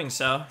way of doing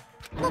so.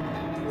 What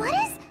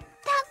is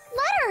that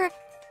letter?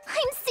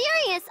 I'm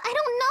serious, I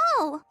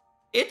don't know.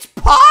 It's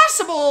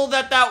possible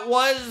that that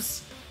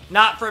was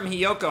not from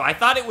Hiyoko. I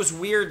thought it was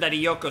weird that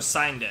Hiyoko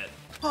signed it.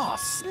 Oh,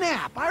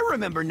 snap! I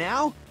remember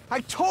now.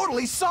 I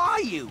totally saw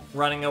you.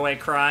 Running away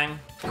crying.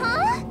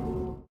 Huh?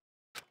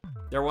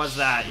 There was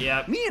that,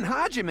 yep. Me and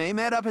Hajime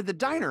met up at the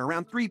diner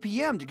around 3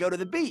 p.m. to go to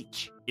the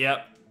beach.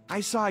 Yep.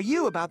 I saw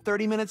you about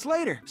 30 minutes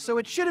later, so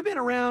it should have been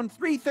around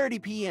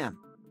 3:30 p.m.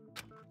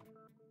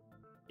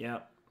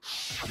 Yep.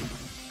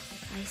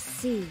 I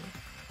see.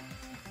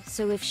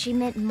 So if she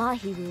met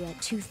Mahiru at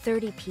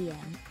 2:30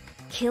 p.m.,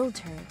 killed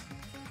her,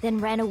 then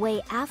ran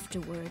away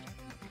afterward,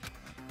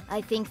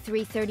 I think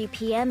 3:30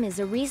 p.m. is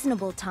a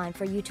reasonable time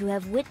for you to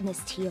have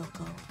witnessed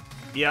Hiyoko.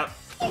 Yep.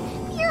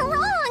 You're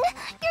wrong!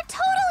 You're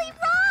totally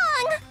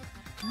wrong!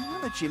 Now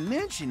that you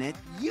mention it,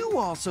 you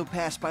also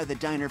passed by the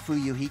diner,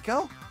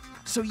 Fuyuhiko.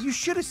 So you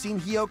should have seen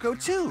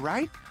Hiyoko too,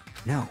 right?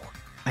 No,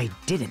 I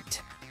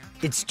didn't.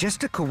 It's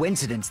just a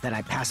coincidence that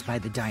I passed by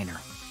the diner.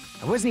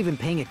 I wasn't even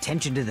paying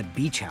attention to the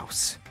beach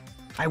house.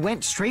 I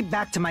went straight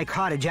back to my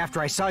cottage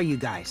after I saw you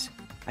guys.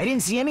 I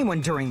didn't see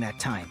anyone during that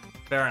time.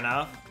 Fair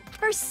enough.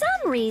 For some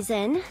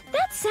reason,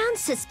 that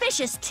sounds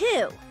suspicious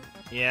too.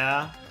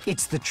 Yeah.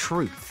 It's the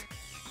truth.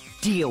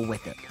 Deal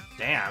with it.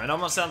 Damn, it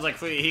almost sounds like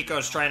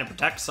Fuyuhiko's trying to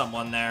protect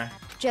someone there.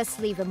 Just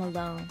leave him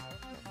alone.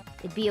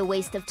 It'd be a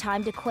waste of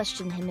time to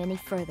question him any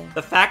further.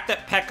 The fact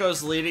that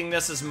Pekko's leading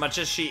this as much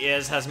as she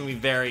is has me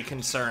very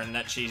concerned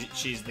that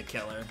she's the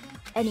killer.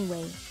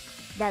 Anyway,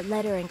 that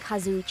letter in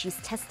Kazuichi's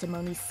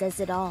testimony says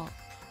it all.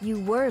 You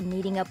were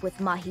meeting up with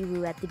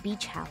Mahiru at the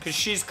beach house. Because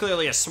she's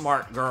clearly a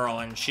smart girl,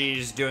 and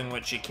she's doing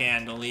what she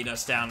can to lead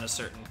us down a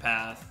certain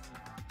path.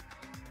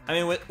 I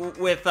mean,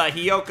 with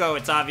Hiyoko,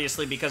 it's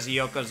obviously because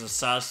Hiyoko's a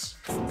sus.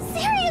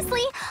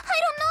 Seriously, I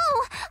don't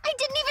know. I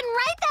didn't even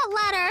write that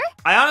letter.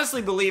 I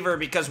honestly believe her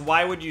because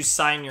why would you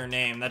sign your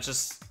name? That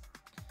just...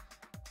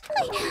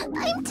 I'm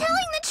telling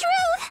the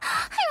truth.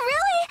 I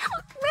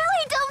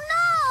really don't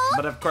know.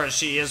 But of course,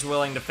 she is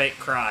willing to fake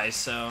cry,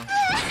 so...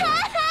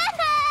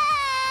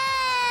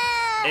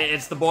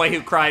 It's the boy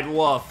who cried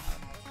wolf,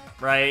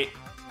 right?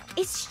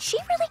 Is she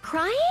really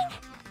crying?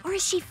 Or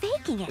is she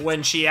faking it?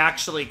 When she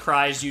actually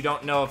cries, you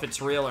don't know if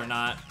it's real or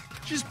not.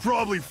 She's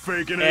probably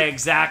faking it.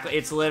 Exactly.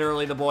 It's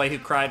literally the boy who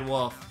cried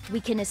wolf.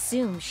 We can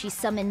assume she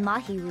summoned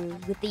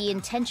Mahiru with the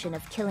intention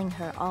of killing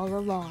her all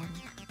along.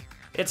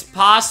 It's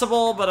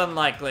possible, but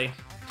unlikely.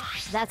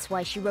 That's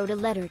why she wrote a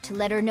letter to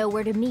let her know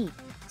where to meet,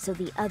 so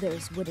the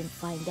others wouldn't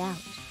find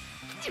out.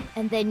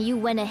 And then you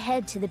went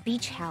ahead to the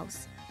beach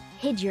house,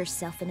 hid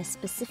yourself in a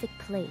specific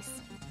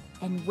place,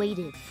 and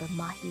waited for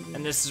Mahiru.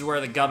 And this is where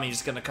the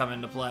gummy's gonna come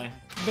into play.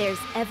 There's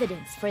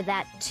evidence for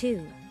that,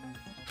 too.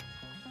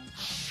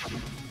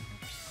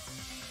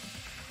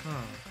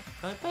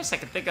 The only place I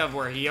can think of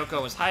where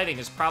Hiyoko was hiding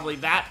is probably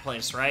that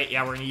place, right?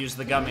 Yeah, we're gonna use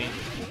the gummy.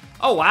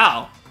 Oh,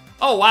 wow.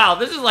 Oh, wow,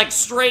 this is like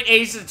straight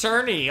Ace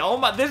Attorney. Oh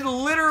my, this is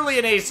literally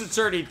an Ace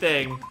Attorney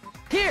thing.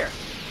 Here.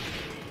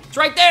 It's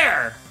right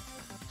there.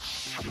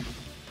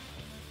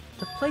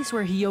 The place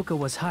where Hiyoko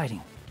was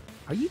hiding.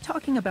 Are you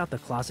talking about the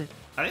closet?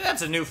 I think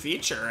that's a new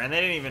feature, and they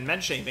didn't even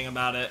mention anything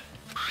about it.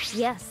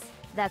 Yes,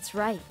 that's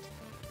right.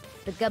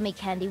 The gummy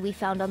candy we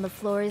found on the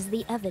floor is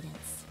the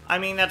evidence. I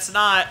mean, that's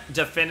not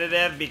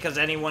definitive because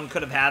anyone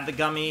could have had the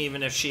gummy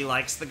even if she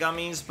likes the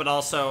gummies, but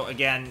also,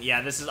 again,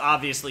 yeah, this is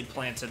obviously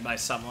planted by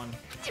someone.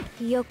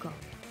 Hiyoko,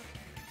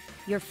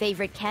 your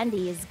favorite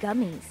candy is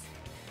gummies,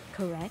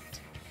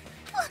 correct?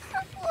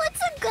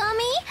 What's a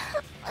gummy?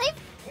 I've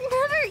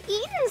never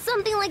eaten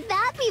something like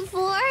that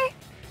before.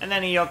 And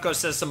then Hiyoko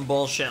says some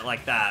bullshit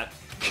like that.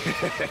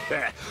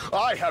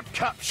 I have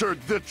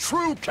captured the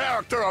true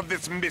character of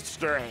this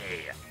mystery.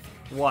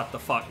 What the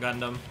fuck,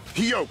 Gundam?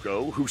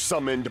 Hiyoko, who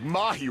summoned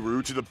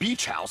Mahiru to the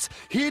beach house,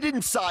 hid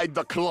inside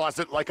the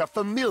closet like a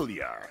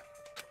familiar.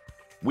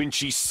 When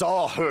she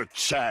saw her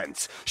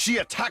chance, she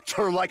attacked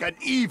her like an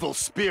evil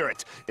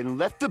spirit and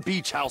left the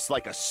beach house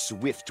like a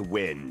swift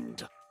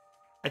wind.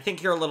 I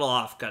think you're a little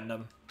off,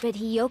 Gundam. But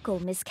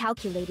Hiyoko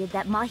miscalculated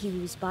that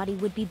Mahiru's body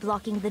would be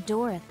blocking the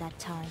door at that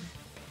time.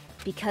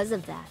 Because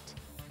of that,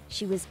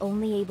 she was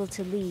only able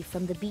to leave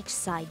from the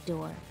beachside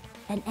door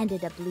and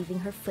ended up leaving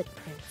her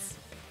footprints.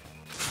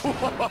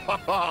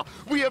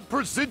 We have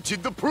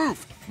presented the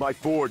proof! My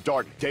 4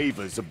 Dark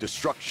Devas of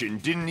Destruction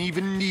didn't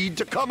even need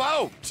to come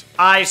out!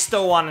 I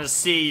still want to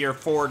see your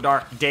 4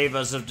 Dark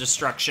Devas of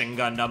Destruction,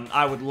 Gundam.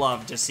 I would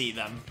love to see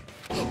them.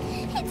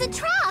 It's a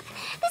trap!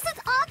 This is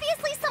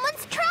obviously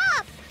someone's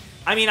trap!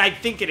 I mean, I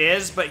think it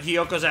is, but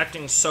Hiyoko's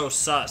acting so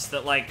sus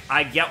that, like,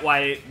 I get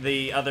why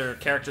the other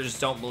characters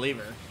don't believe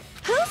her.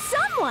 Who's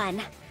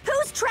someone?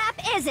 Whose trap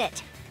is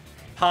it?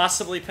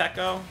 Possibly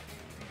Peko?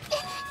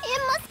 It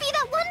must be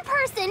that one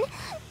person.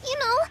 You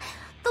know,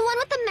 the one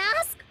with the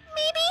mask,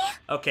 maybe?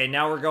 Okay,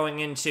 now we're going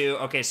into...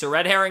 Okay, so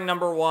red herring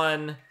number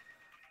 1.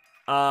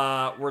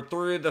 We're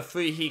through the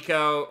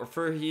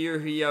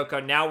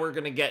Hiyoko. Now we're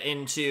gonna get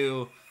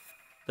into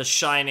the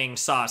shining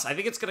sauce. I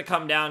think it's gonna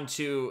come down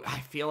to... I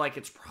feel like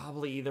it's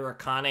probably either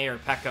Akane or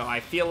Peko. I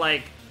feel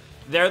like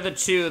they're the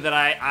two that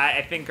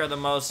I think are the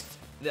most...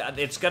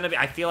 It's gonna be...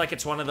 I feel like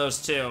it's one of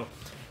those two.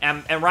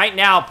 And right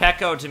now,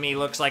 Peko to me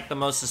looks like the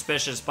most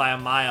suspicious by a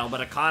mile, but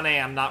Akane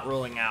I'm not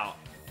ruling out.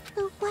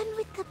 The one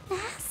with the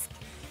mask?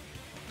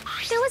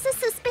 There was a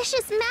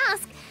suspicious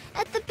mask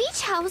at the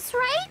beach house,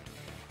 right?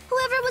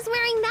 Whoever was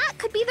wearing that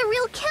could be the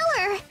real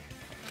killer.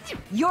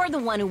 You're the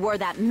one who wore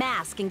that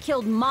mask and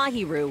killed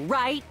Mahiru,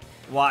 right?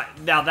 What?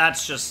 Now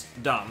that's just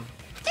dumb.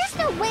 There's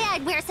no way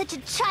I'd wear such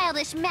a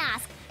childish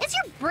mask. Is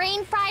your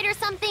brain fried or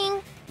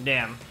something?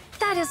 Damn.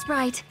 That is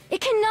right.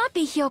 It cannot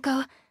be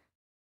Hiyoko.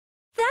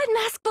 That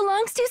mask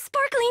belongs to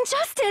Sparkling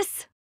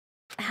Justice!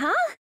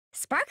 Huh?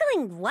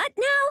 Sparkling what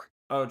now?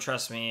 Oh,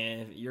 trust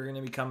me, you're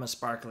gonna become a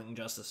Sparkling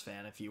Justice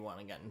fan if you want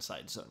to get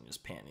inside Sonya's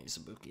panties,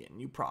 Ibuki, and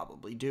you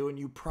probably do, and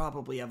you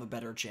probably have a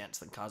better chance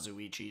than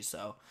Kazuichi,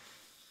 so...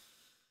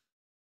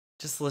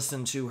 Just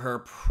listen to her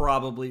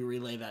probably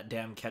relay that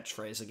damn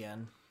catchphrase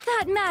again.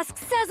 That mask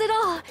says it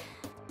all!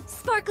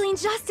 Sparkling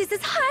Justice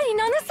is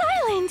hiding on this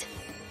island!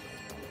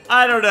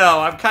 I don't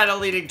know, I'm kind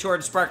of leaning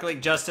towards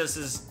Sparkling Justice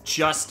is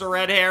just a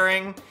red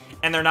herring,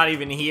 and they're not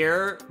even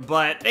here,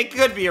 but they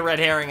could be a red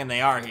herring and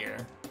they are here.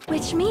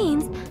 Which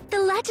means the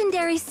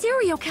legendary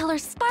serial killer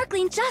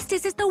Sparkling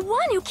Justice is the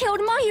one who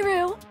killed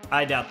Mahiru!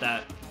 I doubt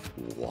that.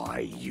 Why,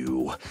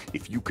 you?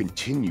 If you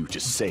continue to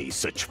say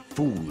such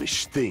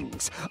foolish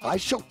things, I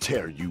shall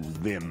tear you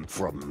limb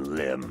from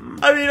limb.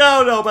 I mean, I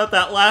don't know about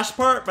that last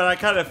part, but I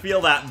kind of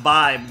feel that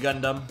vibe,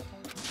 Gundam.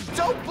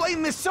 Don't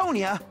blame Miss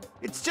Sonia.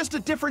 It's just a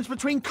difference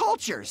between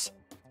cultures.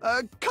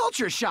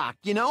 Culture shock,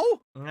 you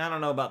know? I don't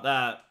know about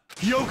that.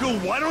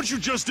 Hiyoko, why don't you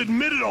just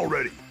admit it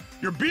already?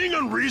 You're being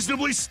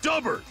unreasonably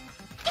stubborn.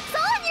 It's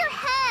all in your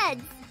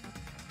head.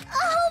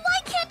 Oh, why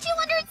can't you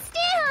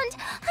understand?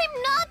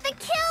 I'm not the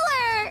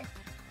killer.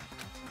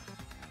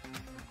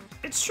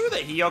 It's true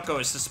that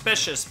Hiyoko is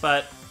suspicious,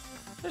 but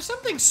there's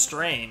something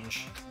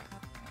strange.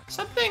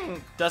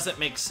 Something doesn't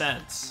make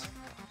sense.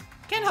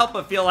 Can't help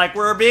but feel like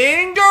we're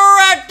being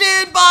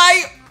directed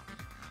by...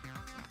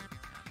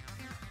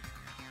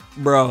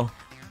 Bro.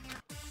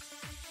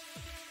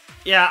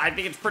 Yeah, I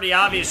think it's pretty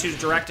obvious who's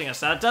directing us.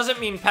 Now, it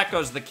doesn't mean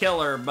Peko's the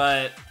killer,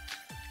 but...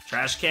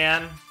 Trash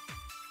can?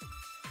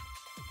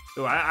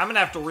 Ooh, I'm gonna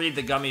have to read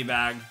the gummy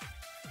bag.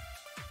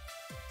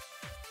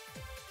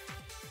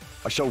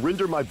 I shall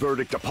render my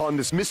verdict upon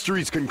this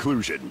mystery's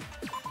conclusion.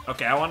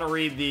 Okay, I want to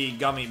read the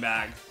gummy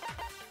bag.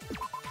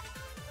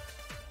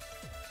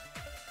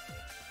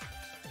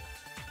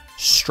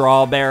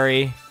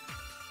 Strawberry,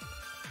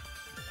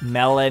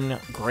 melon,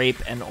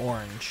 grape, and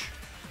orange.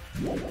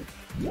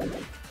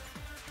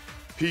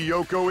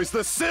 Hiyoko is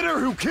the sinner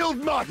who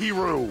killed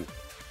Mahiru!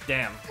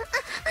 Damn.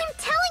 I'm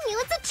telling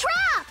you, it's a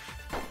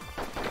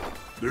trap!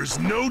 There's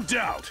no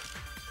doubt.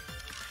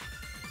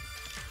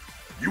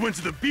 You went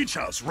to the beach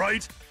house,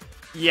 right?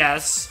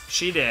 Yes,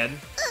 she did.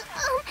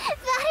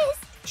 That is...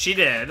 She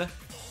did.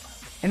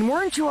 And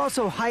weren't you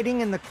also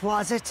hiding in the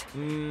closet?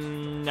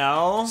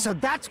 No. So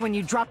that's when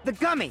you dropped the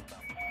gummy.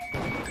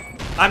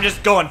 I'm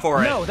just going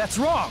for it. No, that's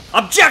wrong.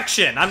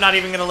 Objection! I'm not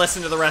even gonna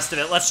listen to the rest of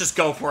it. Let's just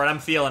go for it. I'm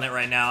feeling it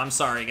right now. I'm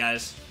sorry,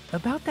 guys.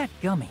 About that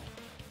gummy,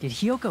 did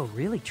Hiyoko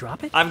really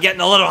drop it? I'm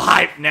getting a little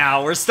hyped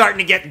now. We're starting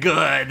to get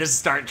good. This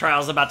start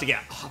trial's about to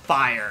get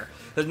fire.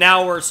 But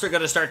now we're still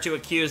gonna start to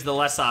accuse the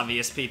less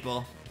obvious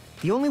people.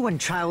 The only one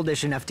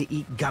childish enough to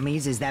eat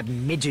gummies is that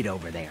midget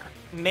over there.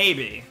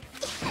 Maybe.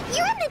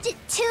 You're a midget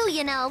too,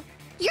 you know.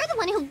 You're the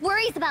one who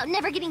worries about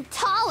never getting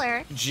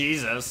taller.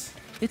 Jesus.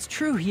 It's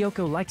true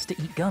Hiyoko likes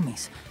to eat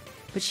gummies,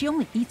 but she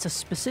only eats a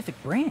specific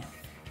brand.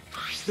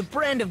 The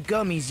brand of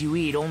gummies you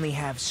eat only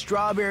have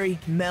strawberry,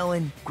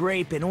 melon,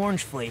 grape, and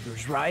orange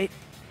flavors, right?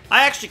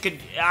 I actually could...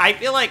 I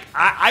feel like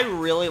I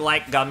really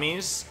like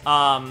gummies.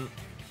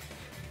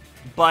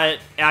 But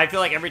I feel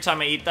like every time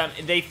I eat them,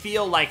 they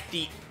feel like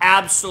the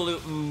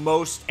absolute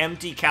most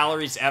empty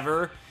calories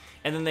ever.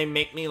 And then they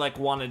make me, like,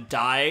 want to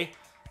die.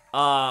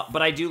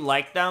 But I do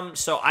like them,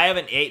 so I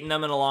haven't eaten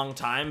them in a long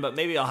time, but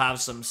maybe I'll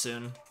have some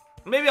soon.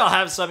 Maybe I'll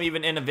have some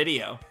even in a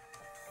video.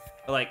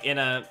 Like, in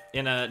a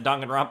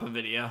Danganronpa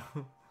video.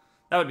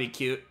 That would be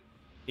cute.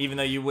 Even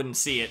though you wouldn't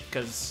see it,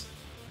 because...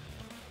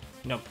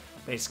 No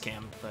face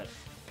cam, but...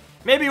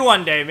 Maybe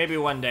one day,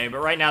 but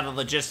right now the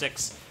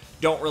logistics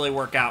don't really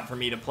work out for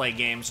me to play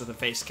games with a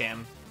face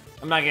cam.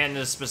 I'm not getting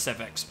into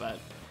specifics, but...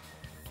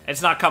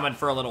 It's not coming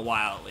for a little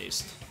while, at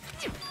least.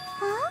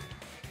 Huh?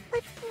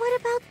 But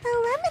what about the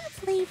lemon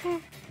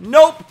flavor?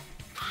 Nope!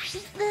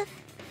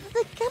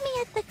 The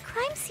gummy at the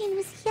crime scene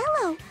was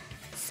yellow,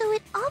 so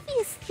it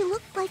obviously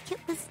looked like it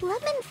was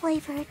lemon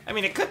flavored. I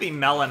mean, it could be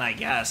melon, I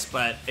guess,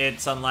 but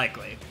it's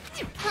unlikely.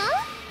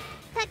 Huh?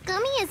 That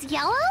gummy is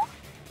yellow?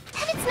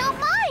 And it's not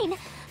mine!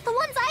 The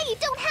ones I eat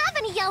don't have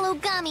any yellow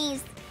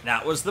gummies!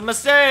 That was the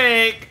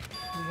mistake!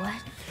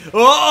 What?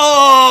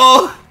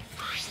 Oh!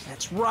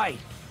 That's right.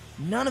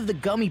 None of the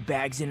gummy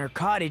bags in her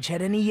cottage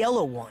had any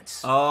yellow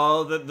ones.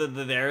 Oh,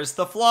 there's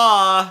the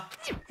flaw.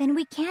 Then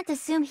we can't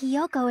assume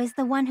Hiyoko is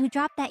the one who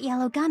dropped that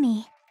yellow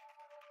gummy.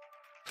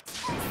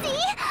 See?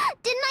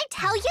 Didn't I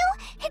tell you?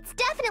 It's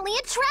definitely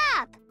a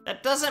trap!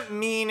 That doesn't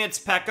mean it's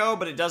Peko,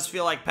 but it does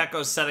feel like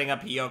Peko's setting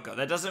up Hiyoko.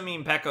 That doesn't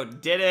mean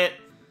Peko did it,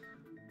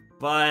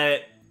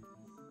 but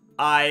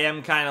I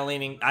am kind of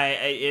leaning...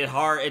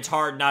 It's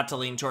hard not to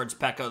lean towards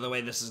Peko the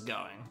way this is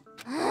going.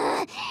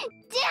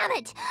 Damn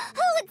it!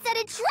 Who would set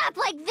a trap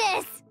like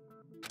this?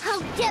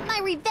 I'll get my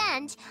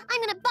revenge.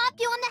 I'm gonna bop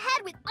you on the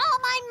head with all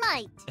my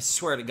might. I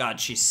swear to God,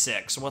 she's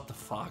 6. What the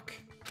fuck?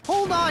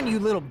 Hold on, you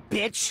little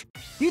bitch!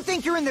 You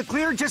think you're in the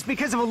clear just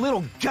because of a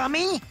little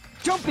gummy?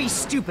 Don't be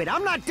stupid.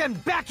 I'm not done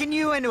backing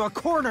you into a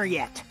corner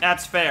yet.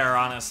 That's fair,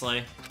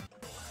 honestly.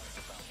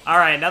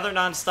 Alright, another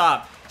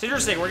non-stop. It's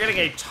interesting, we're getting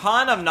a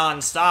ton of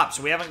non-stops.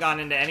 We haven't gone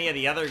into any of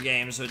the other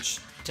games, which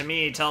to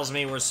me tells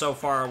me we're so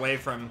far away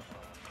from...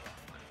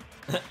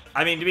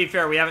 I mean, to be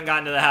fair, we haven't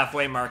gotten to the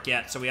halfway mark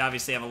yet, so we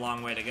obviously have a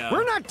long way to go.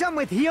 We're not done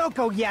with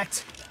Hiyoko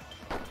yet.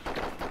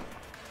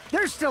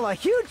 There's still a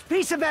huge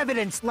piece of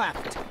evidence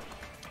left.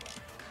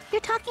 You're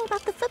talking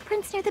about the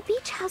footprints near the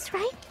beach house,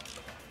 right?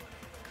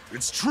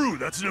 It's true,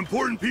 that's an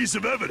important piece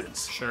of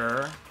evidence.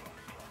 Sure.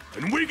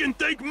 And we can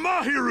thank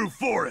Mahiru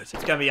for it!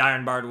 It's gonna be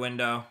iron barred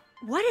window.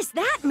 What does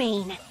that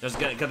mean?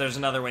 There's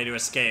another way to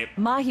escape.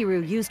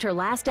 Mahiru used her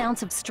last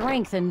ounce of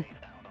strength and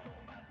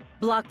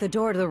blocked the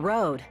door to the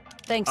road.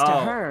 Thanks to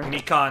her.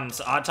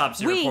 Mikan's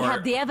autopsy report. We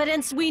have the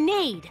evidence we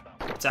need.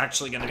 It's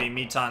actually gonna be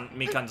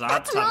Mikan's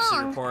That's autopsy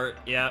wrong. report.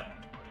 Yep.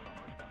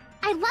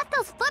 I left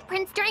those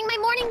footprints during my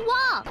morning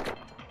walk.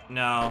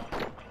 No.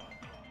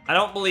 I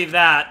don't believe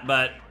that,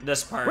 but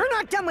this part. We're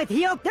not done with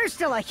Hiyoko. There's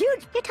still a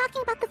huge... You're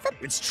talking about the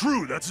footprints. It's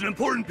true, that's an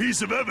important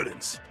piece of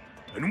evidence.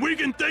 And we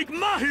can thank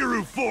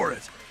Mahiru for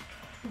it!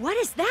 What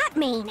does that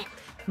mean?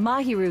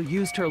 Mahiru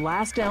used her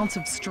last ounce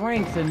of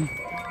strength and...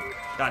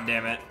 God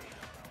damn it.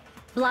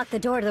 Block the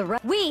door to the road.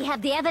 We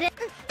have the evidence.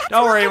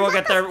 Don't worry, we'll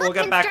get there. We'll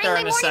get back there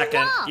in a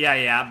second.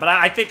 Yeah, but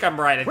I think I'm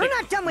right. I We're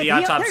think not done with the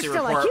Hiyoko. autopsy There's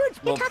still a report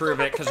huge- will prove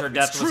it because her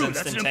death was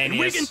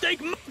instantaneous.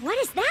 What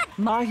is that?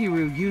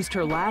 Mahiru used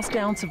her last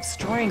ounce of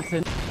strength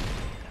and...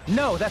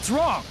 No, that's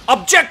wrong.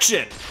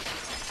 Objection!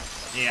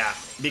 Yeah,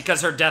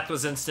 because her death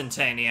was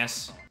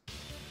instantaneous.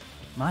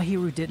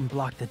 Mahiru didn't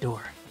block the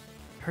door.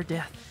 Her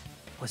death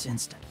was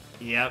instant.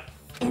 Yep.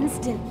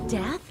 Instant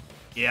death?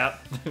 Yep.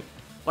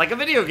 Like a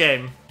video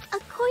game.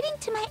 According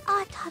to my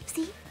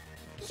autopsy,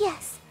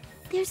 yes,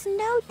 There's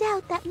no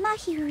doubt that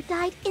Mahiru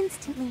died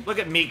instantly. Look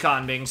at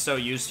Mikon being so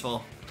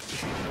useful.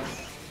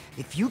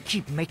 If you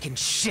keep making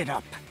shit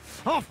up,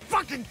 I'll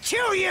fucking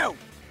kill you!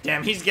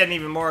 Damn, he's getting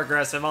even more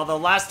aggressive, although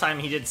last time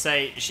he did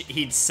say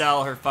he'd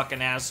sell her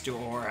fucking ass to a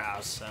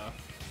whorehouse, so...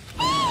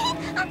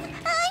 I'm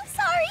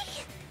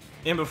sorry!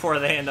 And before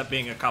they end up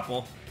being a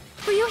couple.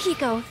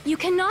 Fuyuhiko, you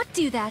cannot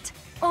do that.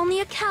 Only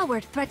a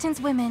coward threatens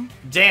women.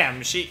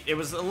 Damn, it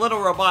was a little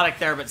robotic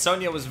there, but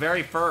Sonia was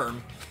very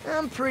firm.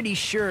 I'm pretty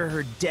sure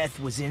her death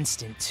was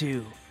instant,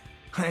 too.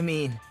 I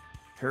mean,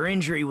 her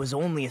injury was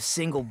only a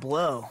single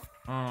blow.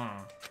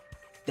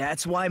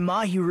 That's why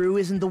Mahiru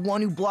isn't the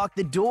one who blocked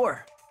the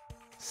door.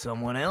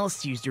 Someone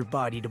else used her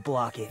body to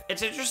block it.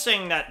 It's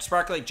interesting that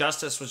Sparkling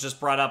Justice was just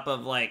brought up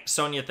of, like,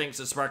 Sonia thinks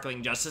it's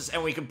Sparkling Justice,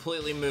 and we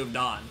completely moved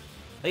on.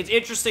 It's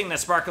interesting that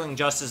Sparkling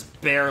Justice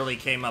barely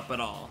came up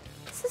at all.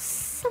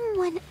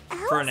 Someone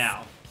else? For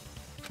now.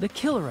 The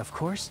killer, of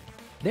course.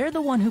 They're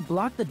the one who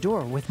blocked the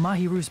door with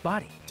Mahiru's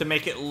body. To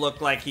make it look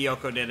like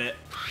Hiyoko did it.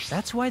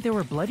 That's why there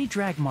were bloody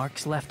drag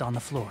marks left on the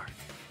floor.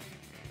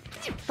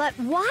 But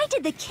why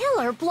did the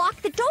killer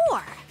block the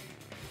door?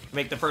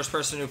 Make the first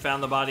person who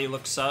found the body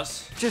look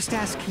sus? Just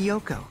ask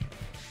Hiyoko.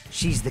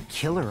 She's the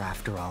killer,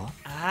 after all.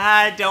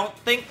 I don't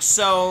think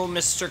so,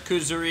 Mr.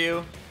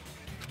 Kuzuryu.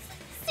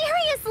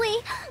 Seriously,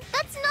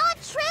 that's not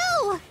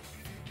true!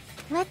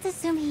 Let's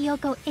assume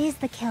Hiyoko is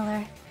the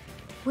killer.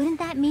 Wouldn't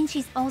that mean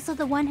she's also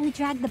the one who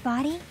dragged the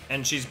body?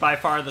 And she's by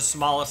far the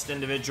smallest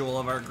individual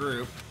of our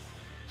group.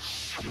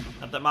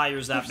 Not that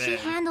Mayu's that big.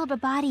 If she handled a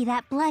body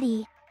that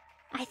bloody,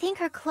 I think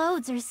her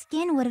clothes or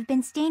skin would have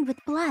been stained with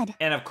blood.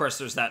 And of course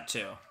there's that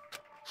too.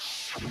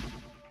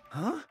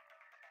 Huh?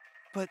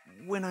 But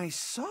when I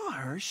saw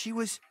her, she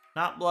was...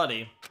 Not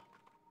bloody.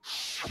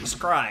 She's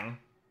crying.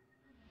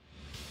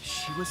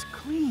 She was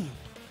clean.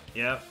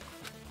 Yep.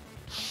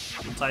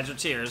 Besides her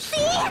tears. See?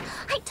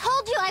 I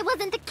told you I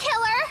wasn't the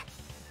killer!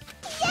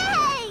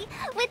 Yay!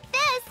 With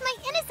this, my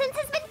innocence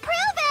has been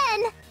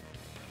proven!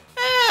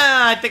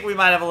 I think we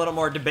might have a little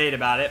more debate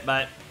about it,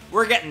 but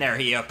we're getting there,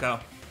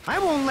 Hiyoko. I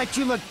won't let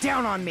you look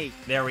down on me.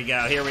 There we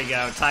go, here we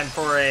go. Time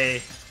for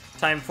a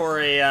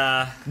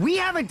We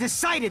haven't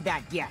decided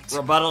that yet.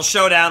 Rebuttal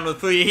showdown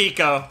with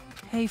Fuyuhiko.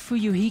 Hey,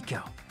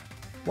 Fuyuhiko.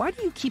 Why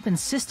do you keep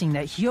insisting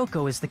that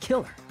Hiyoko is the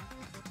killer?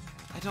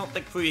 I don't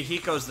think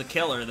Fuyuhiko's the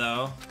killer,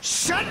 though.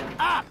 Shut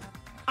up!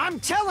 I'm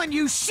telling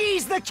you,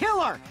 she's the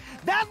killer!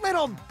 That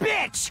little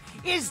bitch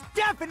is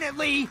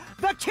definitely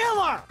the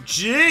killer!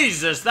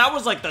 Jesus, that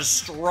was like the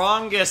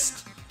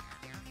strongest,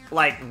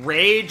 like,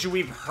 rage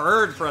we've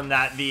heard from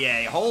that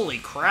VA. Holy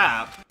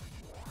crap.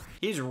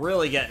 He's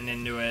really getting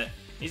into it.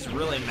 He's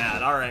really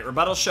mad. Alright,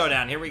 rebuttal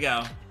showdown, here we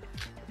go.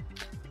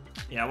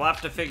 Yeah, we'll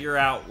have to figure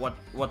out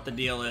what the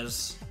deal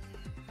is.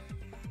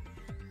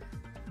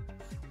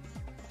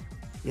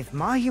 If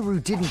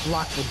Mahiru didn't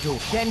block the door,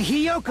 then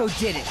Hiyoko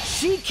did it.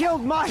 She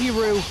killed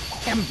Mahiru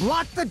and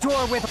blocked the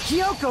door with...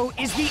 Hiyoko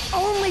is the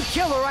only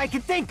killer I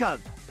can think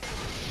of.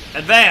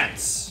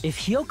 Advance! If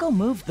Hiyoko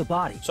moved the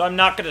body... So I'm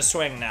not gonna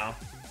swing now.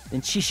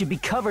 Then she should be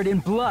covered in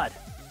blood.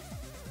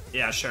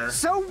 Yeah, sure.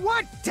 So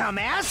what,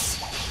 dumbass?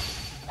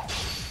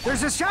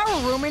 There's a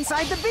shower room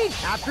inside the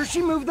beach. After she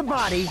moved the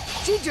body,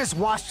 she just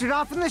washed it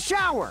off in the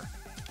shower.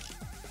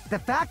 The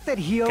fact that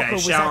Hiyoko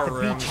was at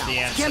the beach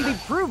house can be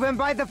proven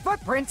by the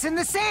footprints in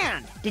the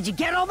sand. Did you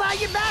get all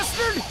that, you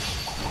bastard?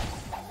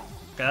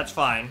 Okay, that's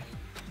fine.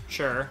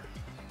 Sure.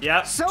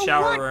 Yep, so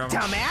shower what, room.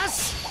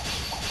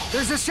 Dumbass?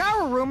 There's a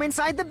shower room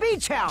inside the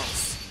beach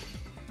house.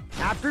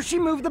 After she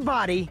moved the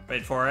body...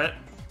 Wait for it.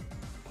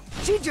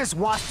 She just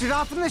washed it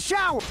off in the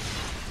shower.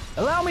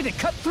 Allow me to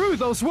cut through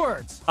those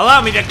words.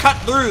 Allow me to cut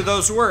through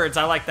those words.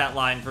 I like that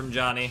line from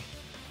Johnny.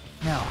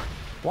 No,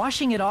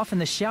 washing it off in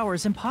the shower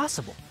is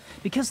impossible,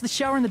 because the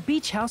shower in the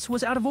beach house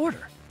was out of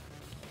order.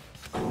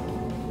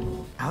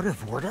 Out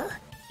of order?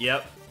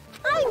 Yep.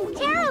 I'm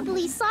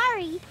terribly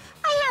sorry.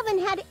 I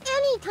haven't had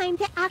any time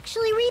to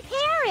actually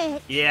repair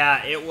it.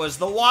 Yeah, it was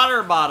the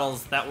water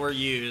bottles that were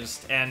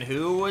used. And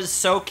who was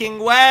soaking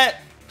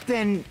wet?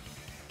 Then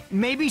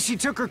maybe she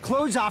took her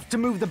clothes off to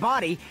move the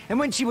body, and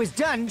when she was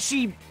done,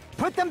 she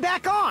put them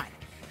back on.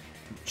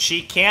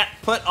 She can't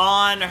put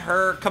on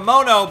her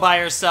kimono by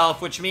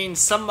herself, which means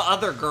some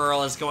other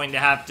girl is going to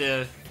have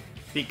to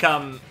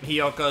become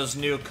Hiyoko's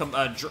new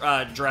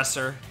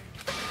dresser.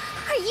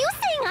 Are you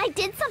saying I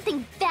did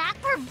something that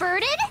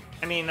perverted?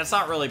 I mean, that's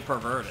not really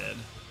perverted.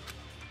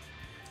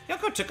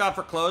 Hiyoko took off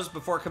her clothes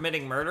before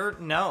committing murder?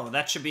 No,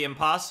 that should be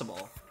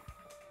impossible.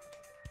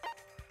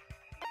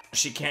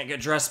 She can't get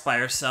dressed by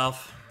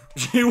herself.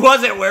 She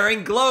wasn't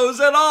wearing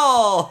clothes at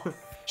all!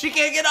 She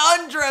can't get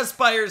undressed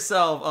by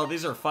herself! Oh,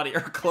 these are funny.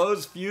 Her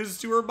clothes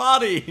fused to her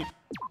body.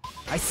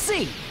 I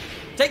see.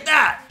 Take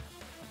that!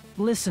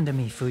 Listen to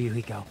me,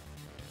 Fuyuhiko.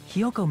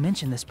 Hiyoko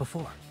mentioned this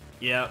before.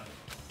 Yep.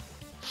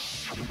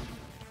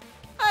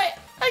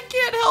 I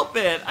can't help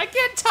it. I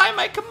can't tie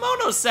my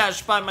kimono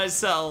sash by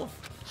myself.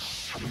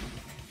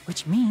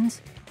 Which means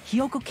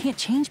Hiyoko can't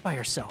change by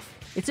herself.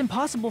 It's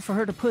impossible for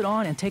her to put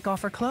on and take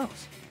off her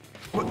clothes.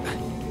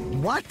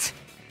 What?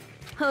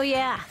 Oh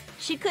yeah,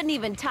 She couldn't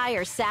even tie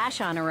her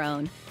sash on her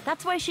own.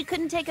 That's why she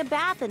couldn't take a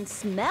bath and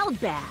smelled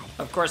bad.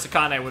 Of course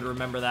Akane would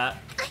remember that.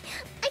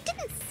 I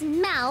didn't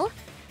smell,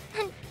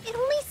 and it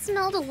only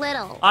smelled a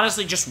little.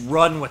 Honestly, just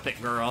run with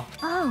it, girl.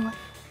 Oh,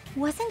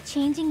 wasn't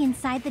changing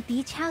inside the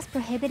beach house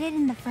prohibited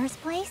in the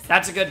first place?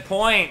 That's a good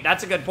point.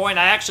 That's a good point.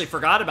 I actually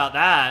forgot about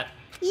that.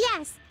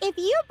 Yes, if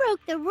you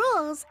broke the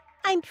rules,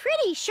 I'm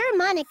pretty sure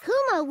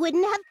Monokuma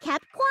wouldn't have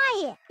kept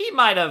quiet. He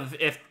might have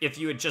if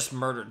you had just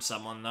murdered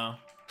someone, though.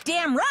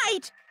 Damn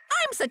right!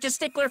 I'm such a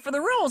stickler for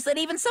the rules that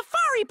even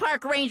safari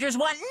park rangers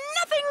want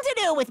nothing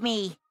to do with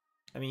me.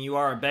 I mean, you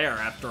are a bear,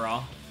 after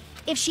all.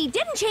 If she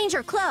didn't change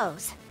her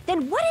clothes,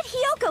 then what did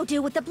Hiyoko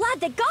do with the blood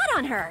that got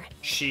on her?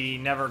 She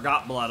never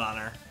got blood on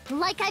her.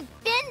 Like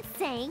I've been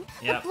saying,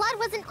 Yep. the blood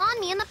wasn't on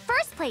me in the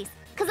first place,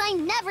 because I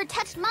never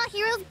touched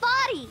Mahiru's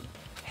body.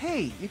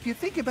 Hey, if you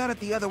think about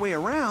it the other way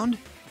around,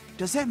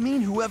 does that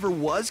mean whoever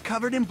was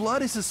covered in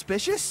blood is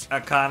suspicious?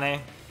 Akane.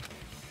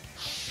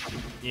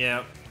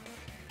 Yep.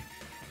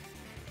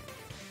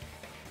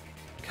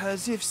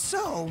 Because if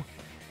so,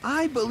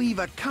 I believe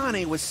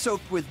Akane was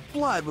soaked with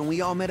blood when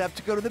we all met up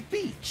to go to the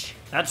beach.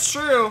 That's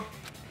true.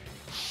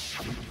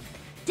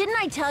 Didn't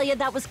I tell you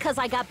that was because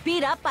I got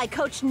beat up by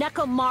Coach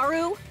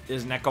Nekomaru?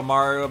 Is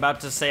Nekomaru about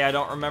to say I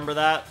don't remember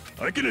that?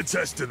 I can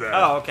attest to that.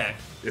 Oh, okay.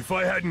 If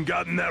I hadn't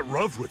gotten that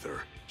rough with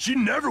her, she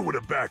never would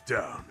have backed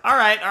down. All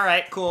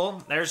right,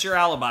 cool. There's your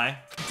alibi.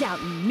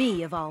 Doubting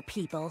me, of all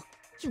people.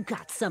 You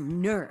got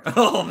some nerve.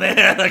 Oh,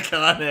 man,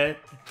 Akane.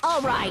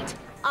 All right,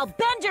 I'll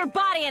bend your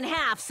body in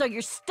half so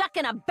you're stuck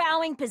in a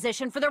bowing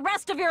position for the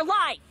rest of your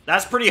life.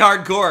 That's pretty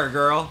hardcore,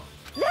 girl.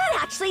 That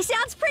actually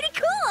sounds pretty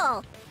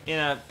cool. In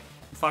a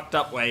fucked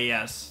up way,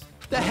 yes.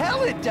 The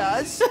hell it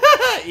does!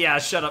 Yeah,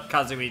 shut up,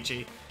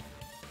 Kazuichi.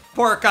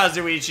 Poor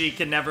Kazuichi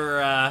can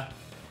never,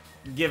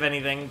 give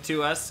anything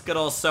to us. Good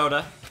old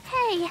Soda.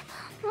 Hey,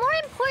 more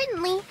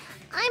importantly,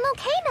 I'm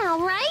okay now,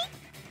 right?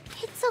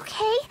 It's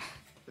okay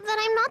that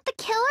I'm not the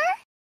killer?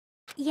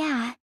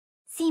 Yeah,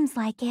 seems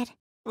like it.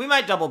 We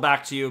might double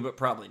back to you, but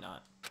probably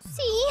not.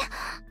 See,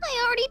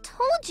 I already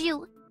told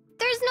you.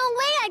 There's no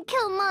way I'd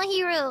kill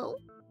Mahiru.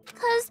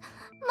 'Cause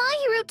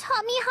Mahiru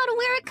taught me how to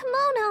wear a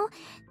kimono,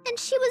 and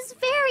she was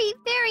very,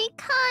 very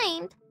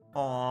kind.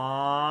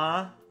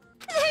 Aww.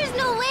 There's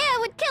no way I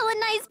would kill a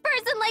nice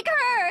person like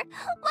her.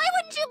 Why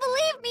wouldn't you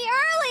believe me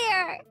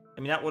earlier?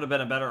 I mean, that would have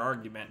been a better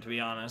argument, to be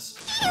honest.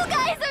 You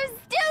guys are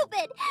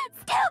stupid!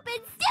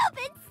 Stupid,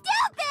 stupid,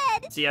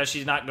 stupid! See how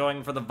she's not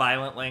going for the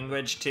violent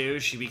language, too?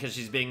 Because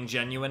she's being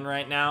genuine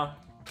right now?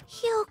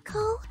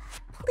 Hyoko,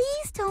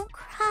 please don't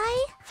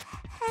cry.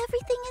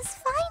 Everything is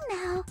fine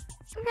now,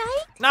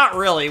 right? Not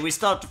really. We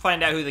still have to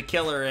find out who the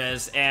killer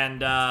is,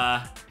 and,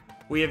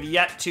 we have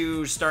yet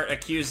to start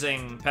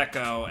accusing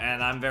Peko,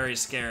 and I'm very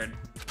scared.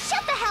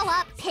 Shut the hell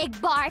up, pig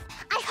barf!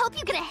 I hope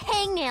you get a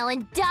hangnail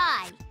and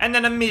die! And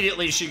then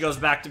immediately she goes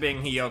back to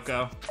being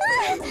Hiyoko.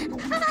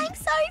 I'm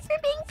sorry for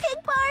being pig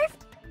barf.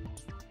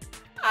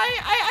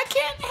 I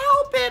can't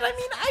help it. I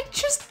mean, I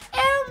just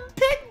am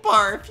Pig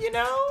Barf, you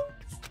know?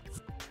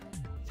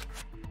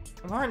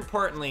 More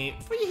importantly,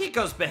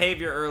 Fuyuhiko's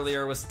behavior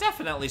earlier was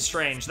definitely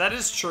strange. That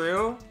is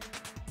true.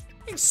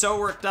 Being so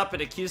worked up at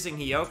accusing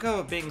Hiyoko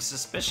of being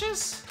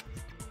suspicious?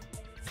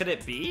 Could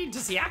it be?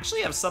 Does he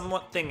actually have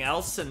something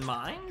else in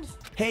mind?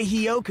 Hey,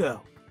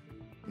 Hiyoko.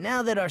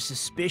 Now that our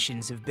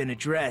suspicions have been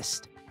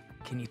addressed,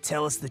 can you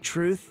tell us the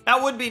truth?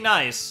 That would be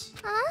nice.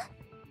 Huh?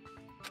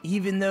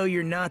 Even though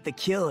you're not the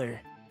killer,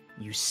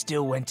 you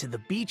still went to the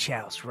beach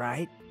house,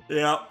 right?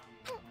 Yep.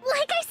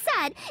 Like I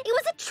said, it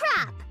was a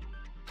trap.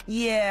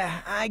 Yeah,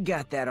 I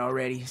got that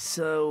already,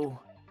 so...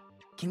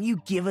 Can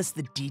you give us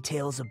the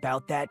details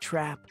about that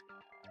trap?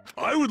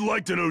 I would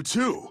like to know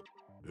too.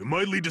 It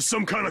might lead to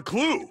some kind of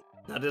clue.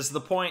 That is the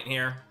point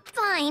here.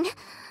 Fine.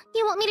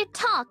 You want me to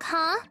talk,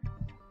 huh?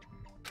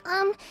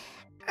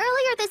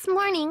 Earlier this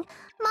morning,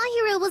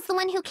 Mahiru was the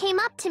one who came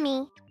up to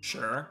me.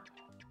 Sure.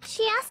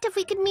 She asked if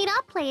we could meet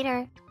up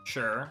later.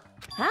 Sure.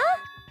 Huh?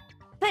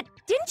 But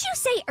didn't you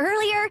say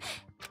earlier?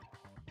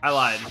 I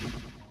lied.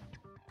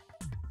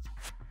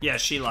 Yeah,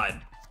 she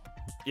lied.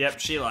 Yep,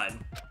 she lied.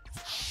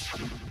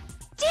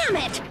 Damn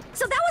it!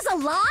 So that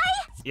was a lie?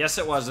 Yes,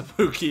 it was,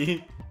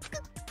 Ibuki.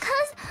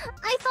 'Cause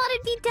I thought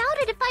it'd be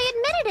doubted if I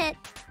admitted it.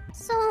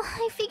 So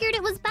I figured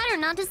it was better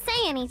not to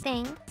say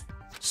anything.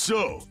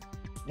 So,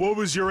 what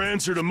was your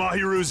answer to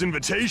Mahiru's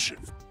invitation?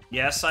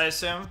 Yes, I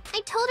assume?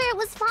 I told her it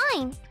was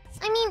fine.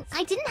 I mean,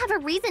 I didn't have a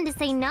reason to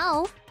say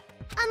no.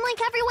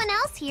 Unlike everyone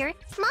else here,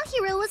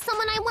 Mahiru was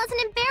someone I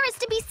wasn't embarrassed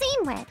to be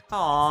seen with.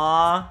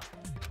 Aww.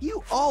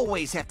 You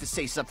always have to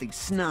say something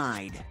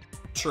snide.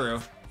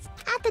 True.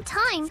 At the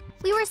time,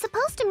 we were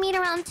supposed to meet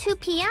around 2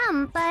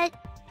 p.m., but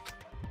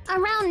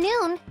around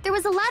noon, there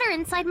was a letter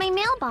inside my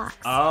mailbox.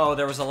 Oh,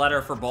 there was a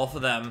letter for both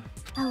of them.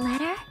 A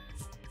letter?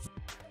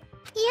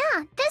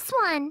 Yeah, this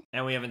one.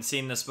 And we haven't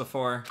seen this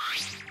before.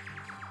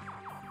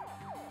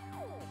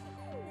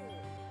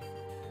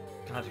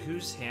 God,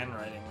 whose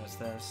handwriting was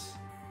this?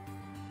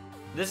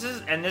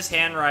 This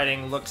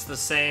handwriting looks the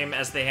same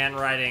as the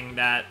handwriting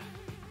that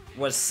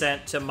was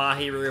sent to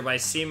Mahiru by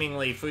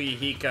seemingly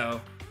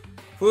Fuyuhiko.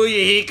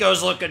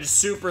 Fuyuhiko's looking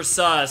super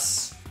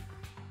sus.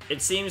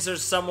 It seems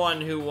there's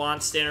someone who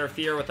wants to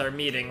interfere with our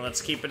meeting.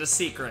 Let's keep it a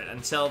secret.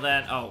 Until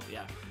then, oh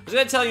yeah. I was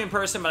gonna tell you in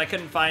person, but I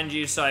couldn't find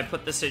you, so I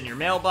put this in your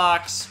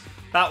mailbox.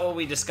 About what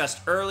we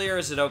discussed earlier,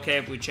 is it okay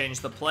if we change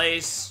the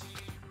place?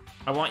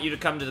 I want you to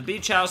come to the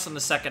beach house on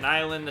the second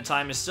island. The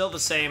time is still the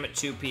same at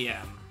 2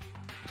 p.m.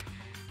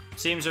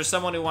 Seems there's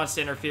someone who wants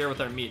to interfere with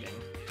our meeting.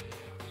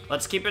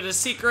 Let's keep it a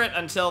secret.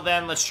 Until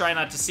then, let's try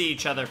not to see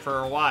each other for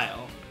a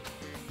while.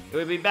 It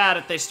would be bad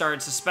if they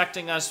started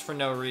suspecting us for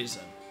no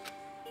reason.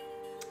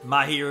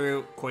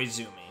 Mahiru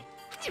Koizumi.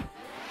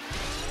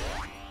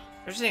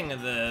 They're saying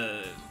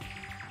the...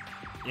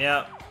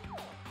 Yep.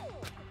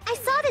 I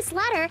saw this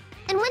letter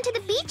and went to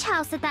the beach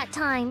house at that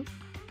time.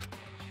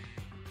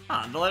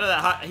 Huh, the letter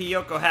that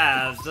Hiyoko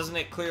has, doesn't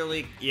it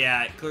clearly...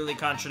 Yeah, it clearly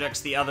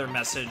contradicts the other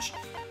message.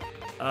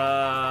 Yeah.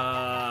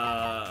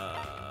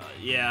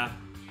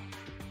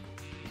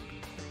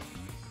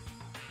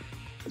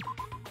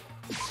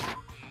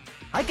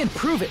 I can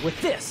prove it with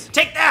this.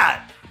 Take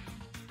that!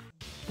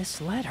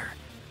 This letter.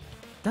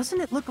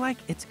 Doesn't it look like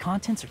its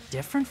contents are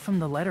different from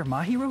the letter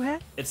Mahiru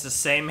had? It's the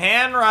same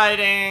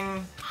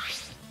handwriting.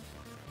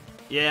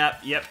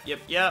 Yep.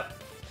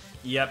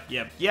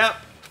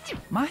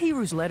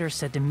 Mahiru's letter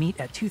said to meet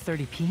at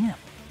 2:30 p.m.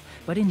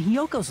 But in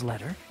Hiyoko's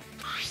letter...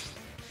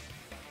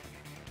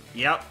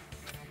 Yep.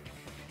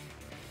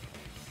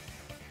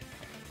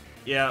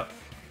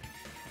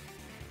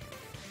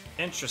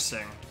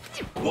 Interesting.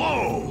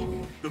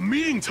 Whoa! The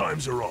meeting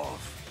times are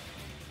off.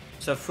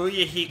 So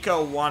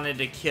Fuyuhiko wanted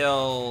to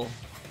kill...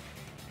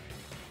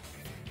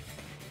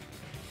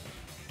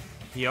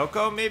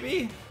 Hiyoko,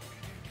 maybe?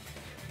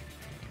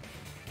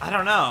 I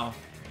don't know.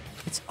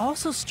 It's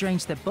also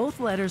strange that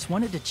both letters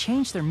wanted to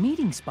change their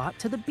meeting spot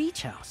to the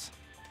beach house.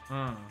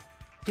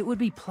 It would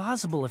be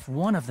plausible if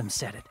one of them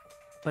said it,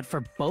 but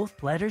for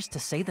both letters to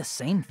say the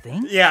same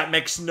thing? Yeah, it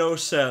makes no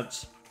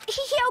sense.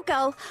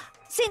 Hiyoko,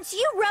 since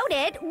you wrote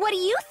it, what do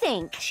you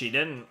think? She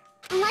didn't.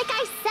 Like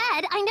I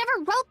said, I never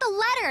wrote the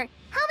letter.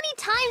 How many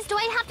times do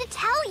I have to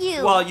tell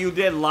you? Well, you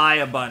did lie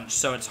a bunch,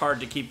 so it's hard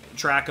to keep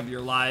track of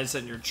your lies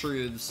and your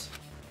truths.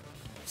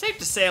 Safe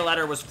to say a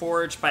letter was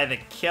forged by the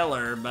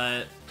killer,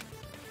 but...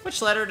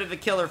 Which letter did the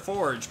killer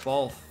forge?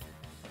 Both.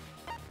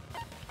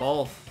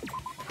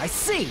 I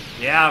see.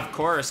 Yeah, of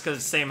course, because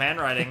it's the same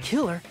handwriting. The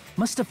killer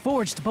must have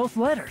forged both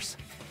letters.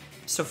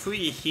 So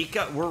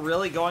Fuyuhiko, we're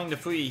really going to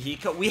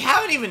Fuyuhiko? We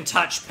haven't even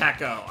touched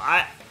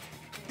Peko.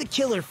 The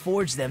killer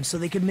forged them so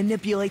they could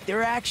manipulate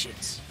their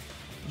actions.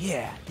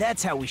 Yeah,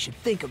 that's how we should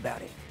think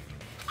about it.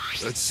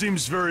 That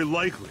seems very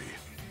likely.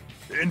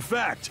 In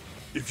fact,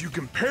 if you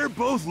compare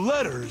both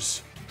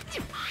letters...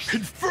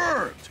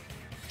 Confirmed!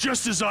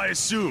 Just as I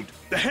assumed,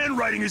 the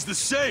handwriting is the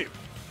same.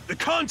 The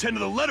content of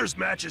the letters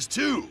matches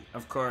too.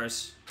 Of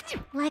course.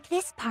 Like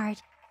this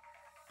part.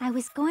 I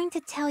was going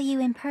to tell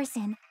you in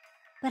person,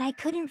 but I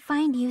couldn't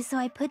find you, so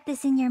I put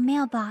this in your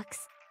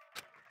mailbox.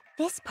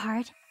 This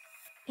part.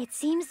 It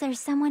seems there's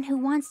someone who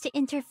wants to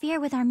interfere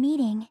with our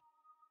meeting.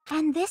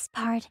 And this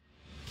part.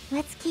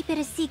 Let's keep it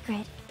a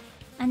secret.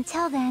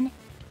 Until then,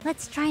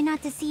 let's try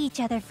not to see each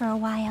other for a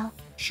while.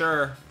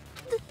 Sure.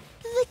 The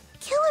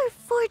killer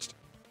forged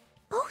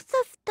both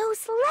of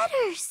those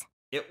letters.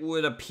 It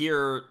would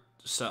appear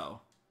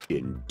so.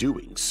 In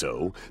doing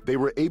so, they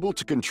were able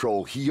to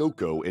control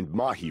Hiyoko and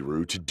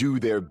Mahiru to do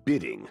their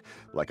bidding,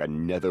 like a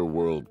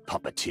netherworld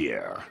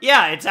puppeteer.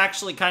 Yeah, it's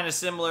actually kind of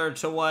similar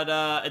to what,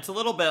 it's a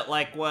little bit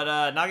like what,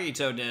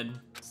 Nagito did.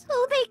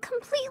 So they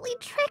completely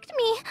tricked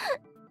me.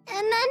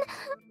 And then,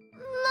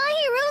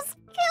 Mahiru's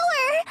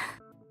killer.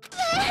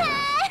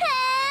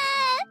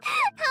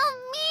 How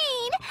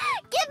mean!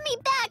 Give me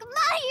back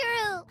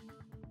Mahiru!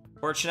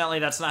 Fortunately,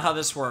 that's not how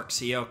this works,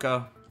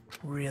 Hiyoko.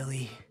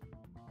 Really?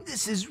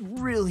 This is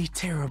really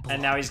terrible.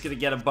 And now he's gonna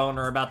get a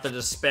boner about the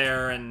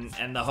despair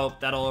and the hope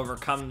that'll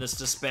overcome this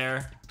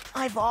despair.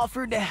 I've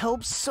offered to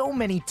help so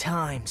many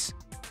times.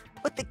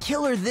 But the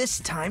killer this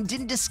time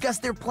didn't discuss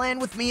their plan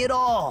with me at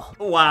all.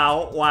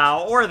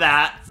 Wow, or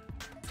that.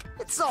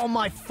 It's all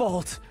my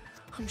fault.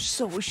 I'm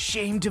so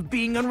ashamed of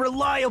being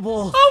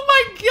unreliable. Oh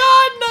my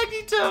god,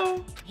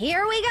 Nagito!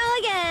 Here we go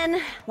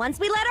again. Once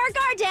we let our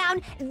guard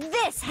down,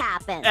 this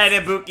happens. And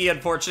Ibuki,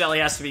 unfortunately,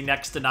 has to be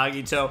next to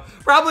Nagito.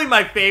 Probably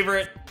my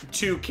favorite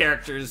two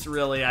characters,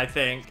 really, I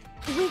think.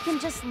 We can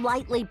just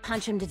lightly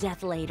punch him to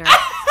death later.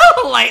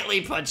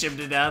 Lightly punch him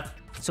to death.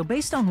 So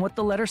based on what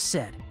the letter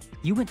said,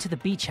 you went to the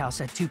beach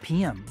house at 2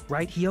 p.m.,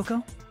 right,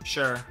 Hiyoko?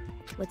 Sure.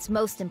 What's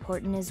most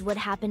important is what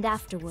happened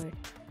afterward.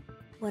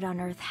 What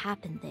on earth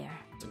happened there?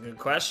 It's a good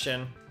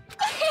question.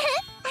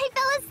 I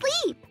fell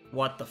asleep.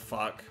 What the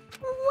fuck?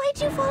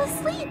 Why'd you fall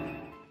asleep?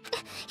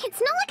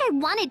 It's not like I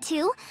wanted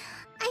to.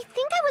 I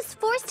think I was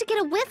forced to get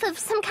a whiff of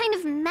some kind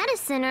of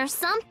medicine or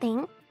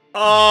something.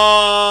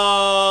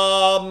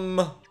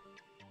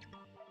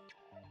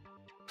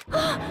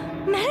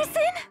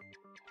 Medicine?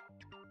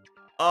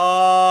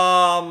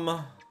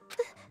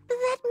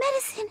 That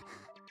medicine,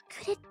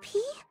 could it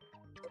be?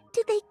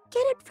 Did they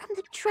get it from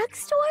the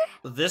drugstore?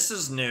 This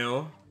is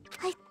new.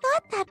 I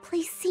thought that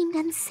place seemed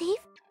unsafe.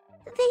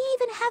 They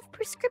even have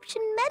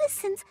prescription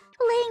medicines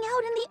laying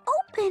out in the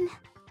open.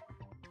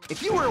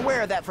 If you were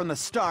aware of that from the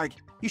start,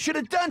 you should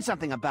have done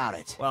something about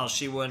it. Well,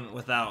 she wouldn't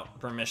without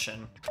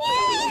permission.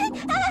 I'm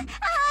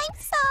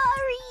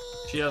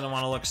sorry. She doesn't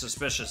want to look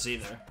suspicious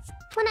either.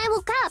 When I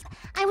woke up,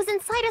 I was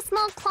inside a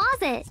small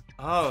closet.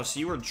 Oh, so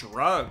you were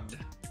drugged.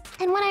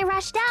 And when I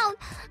rushed out,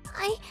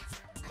 I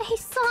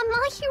saw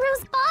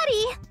Mahiru's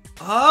body.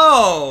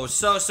 Oh,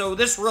 so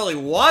this really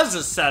was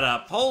a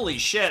setup. Holy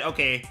shit.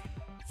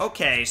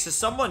 Okay, so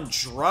someone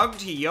drugged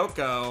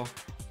Hiyoko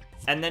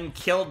and then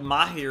killed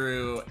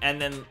Mahiru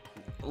and then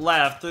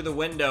left through the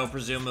window,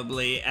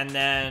 presumably, and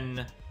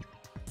then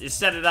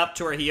set it up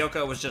to where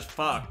Hiyoko was just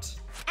fucked.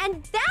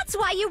 And that's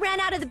why you ran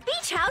out of the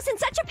beach house in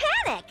such a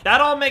panic!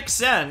 That all makes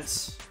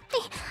sense.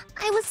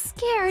 I was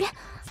scared.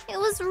 I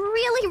was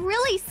really,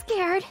 really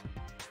scared.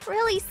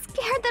 Really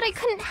scared that I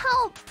couldn't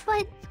help,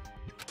 but...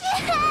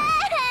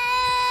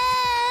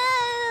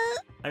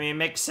 I mean, it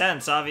makes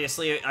sense,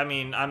 obviously. I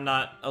mean, I'm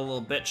not a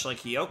little bitch like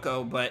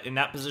Hiyoko, but in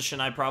that position,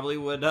 I probably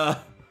would,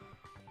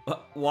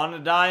 want to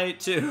die,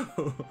 too.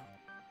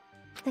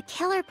 The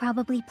killer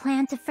probably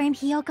planned to frame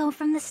Hiyoko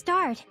from the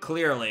start.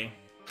 Clearly.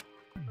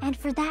 And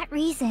for that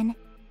reason,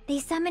 they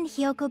summoned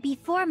Hiyoko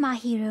before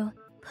Mahiru,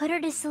 put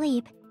her to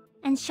sleep,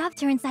 and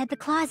shoved her inside the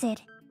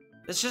closet.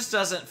 This just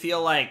doesn't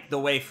feel like the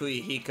way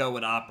Fuyuhiko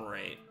would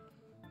operate.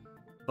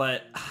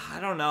 But, I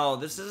don't know,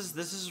 this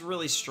is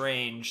really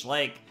strange.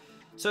 Like,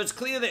 so it's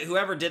clear that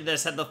whoever did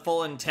this had the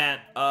full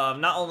intent of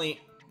not only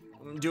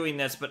doing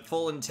this, but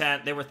full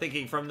intent. They were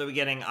thinking from the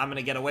beginning, I'm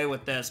gonna get away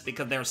with this,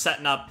 because they're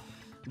setting up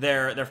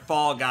their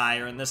fall guy,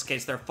 or in this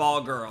case, their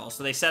fall girl.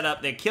 So they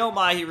kill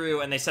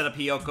Mahiru, and they set up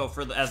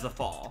Hiyoko as the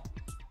fall.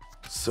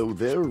 So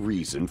their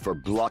reason for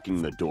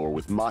blocking the door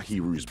with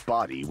Mahiru's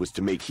body was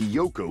to make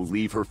Hiyoko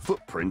leave her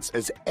footprints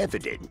as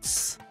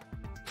evidence.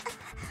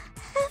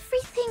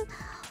 Everything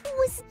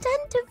was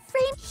done to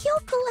frame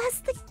Hiyoko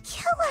as the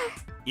killer.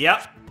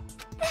 Yep.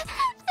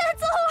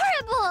 That's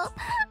horrible!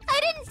 I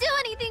didn't do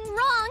anything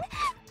wrong,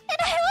 and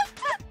I was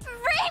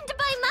framed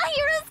by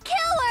Mahiru's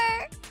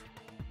killer!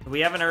 We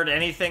haven't heard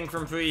anything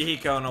from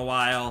Fuyuhiko in a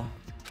while.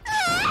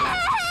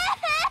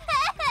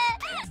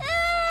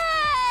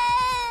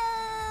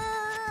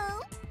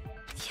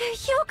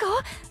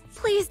 Hiyoko,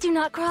 please do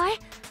not cry.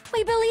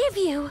 We believe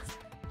you.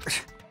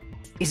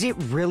 Is it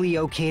really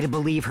okay to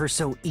believe her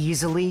so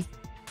easily?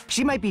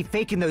 She might be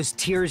faking those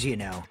tears, you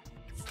know.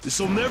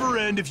 This'll never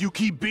end if you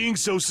keep being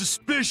so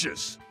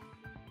suspicious.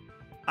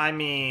 I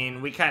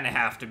mean, we kind of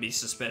have to be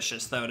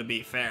suspicious, though, to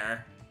be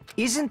fair.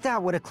 Isn't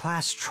that what a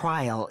class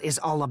trial is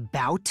all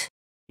about?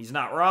 He's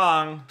not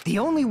wrong. The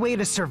only way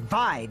to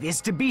survive is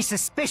to be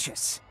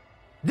suspicious.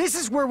 This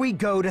is where we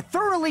go to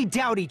thoroughly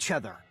doubt each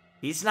other.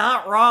 He's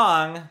not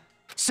wrong.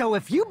 So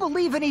if you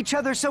believe in each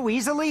other so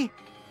easily,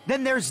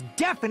 then there's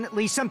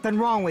definitely something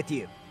wrong with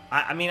you.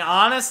 I mean,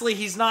 honestly,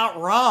 he's not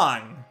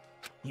wrong.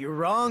 You're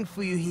wrong,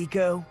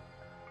 Fuyuhiko.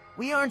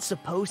 We aren't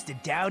supposed to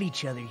doubt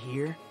each other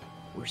here.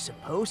 We're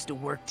supposed to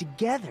work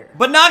together.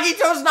 But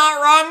Nagito's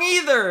not wrong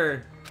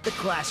either! The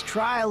class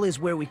trial is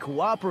where we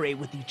cooperate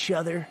with each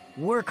other,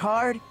 work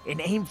hard, and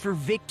aim for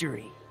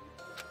victory.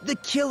 The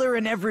killer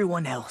and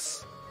everyone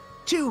else.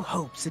 Two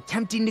hopes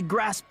attempting to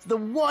grasp the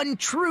one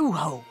true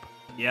hope.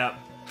 Yep.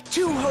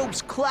 Two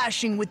hopes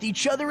clashing with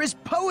each other is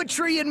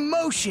poetry in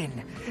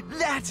motion.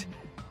 That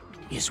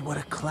is what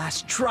a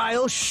class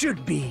trial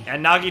should be.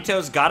 And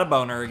Nagito's got a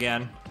boner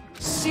again.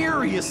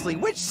 Seriously,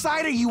 which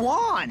side are you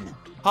on?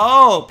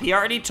 Hope, he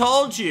already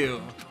told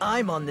you.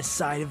 I'm on the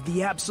side of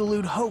the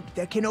absolute hope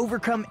that can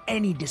overcome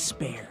any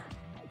despair.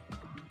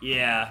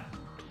 Yeah.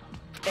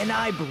 And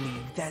I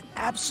believe that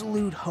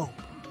absolute hope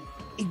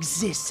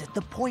exists at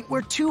the point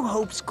where two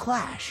hopes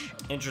clash.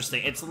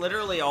 Interesting. It's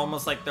literally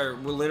almost like we're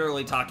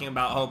literally talking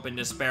about hope and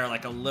despair,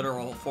 like a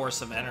literal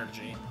force of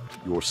energy.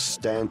 Your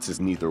stance is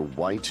neither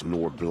white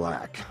nor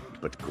black,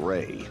 but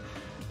gray.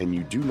 And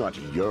you do not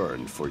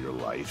yearn for your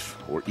life,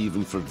 or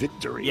even for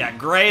victory. Yeah,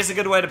 gray is a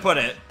good way to put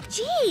it.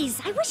 Jeez,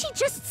 I wish he'd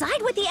just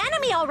side with the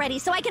enemy already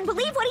so I can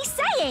believe what he's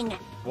saying.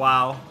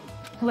 Wow.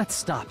 Let's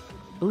stop.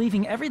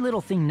 Believing every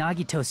little thing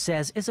Nagito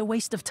says is a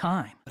waste of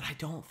time. But I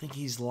don't think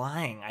he's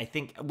lying. I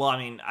think, well, I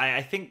mean,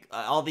 I think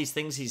all these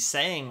things he's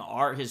saying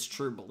are his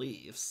true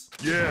beliefs.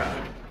 Yeah,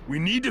 we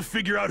need to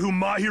figure out who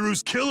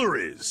Mahiru's killer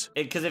is.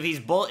 Because if he's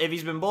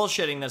been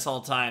bullshitting this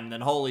whole time,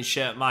 then holy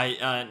shit,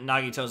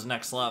 Nagito's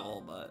next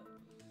level, but...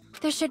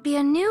 There should be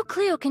a new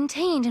clue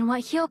contained in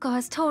what Hiyoko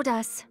has told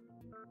us.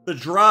 The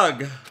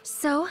drug.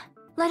 So,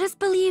 let us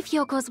believe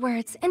Hyoko's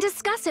words and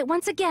discuss it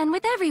once again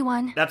with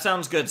everyone. That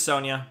sounds good,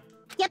 Sonia.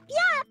 Yep.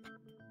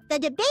 The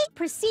debate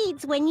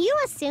proceeds when you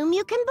assume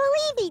you can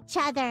believe each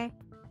other.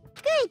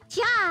 Good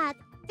job.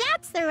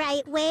 That's the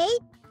right way.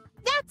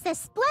 That's the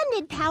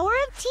splendid power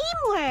of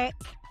teamwork.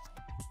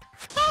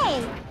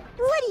 Hey,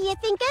 what do you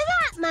think of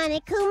that,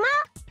 Monokuma?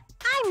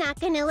 I'm not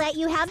gonna let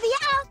you have the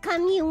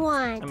outcome you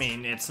want. I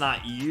mean, it's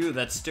not you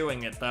that's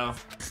doing it, though.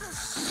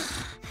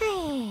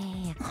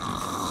 Hey.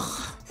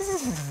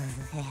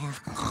 Hey.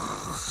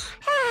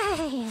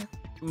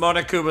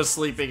 Monokuma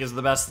sleeping is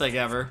the best thing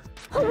ever.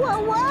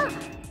 Whoa!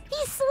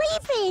 He's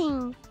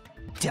sleeping!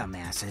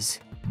 Dumbasses.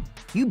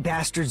 You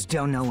bastards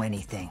don't know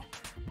anything.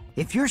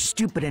 If you're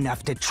stupid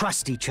enough to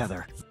trust each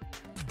other,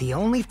 the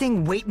only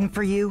thing waiting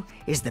for you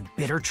is the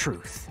bitter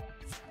truth.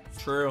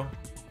 True.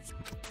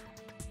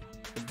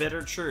 The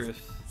bitter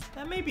truth.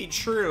 That may be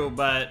true,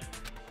 but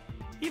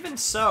even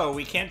so,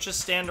 we can't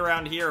just stand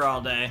around here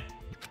all day.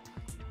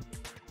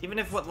 Even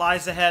if what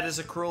lies ahead is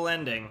a cruel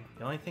ending,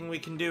 the only thing we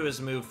can do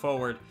is move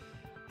forward.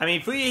 I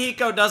mean,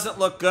 Fuyuhiko doesn't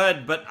look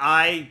good, but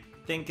I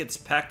think it's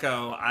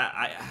Peko.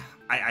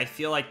 I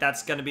feel like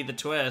that's gonna be the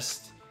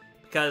twist.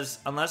 Because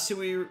unless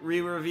we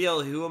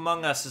reveal who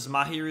among us is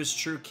Mahiru's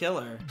true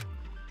killer,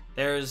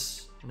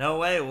 there's no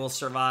way we'll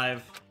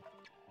survive.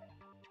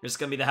 It's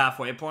gonna be the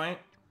halfway point.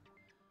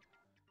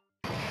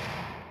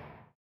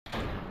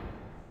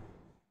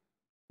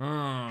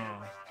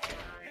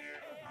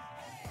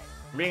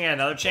 Bring in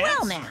another chance?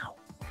 Well now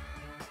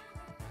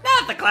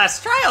that the class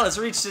trial has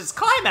reached its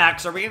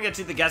climax, are we gonna get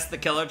to the Guess the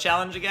Killer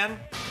challenge again?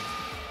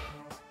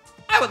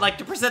 I would like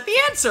to present the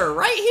answer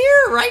right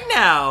here, right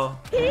now.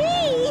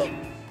 Hey!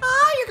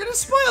 You're gonna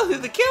spoil who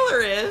the killer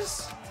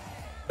is.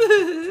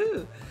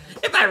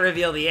 If I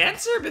reveal the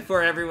answer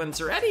before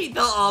everyone's ready,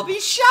 they'll all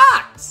be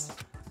shocked.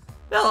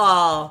 They'll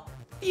all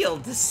feel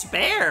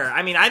despair.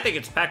 I mean, I think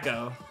it's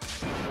Peko.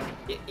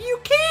 You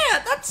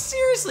can't! That's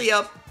seriously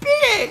a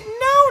big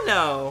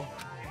no-no!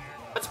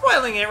 But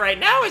spoiling it right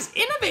now is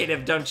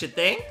innovative, don't you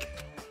think?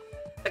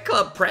 The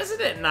club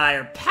president and I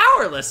are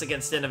powerless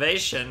against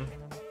innovation.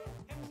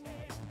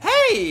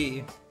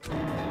 Hey!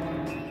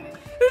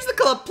 Who's the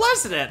club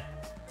president?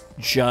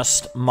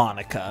 Just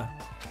Monica.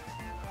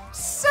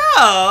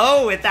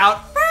 So,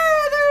 without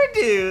further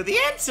ado, the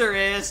answer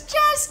is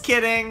just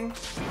kidding.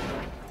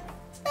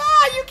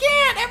 You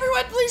can't!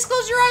 Everyone, please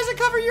close your eyes and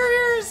cover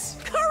your ears!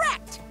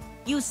 Correct!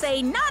 You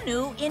say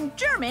Nanu in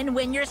German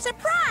when you're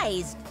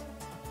surprised.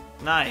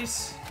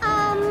 Nice.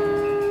 I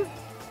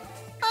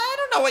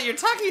don't know what you're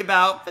talking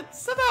about, but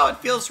somehow it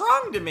feels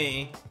wrong to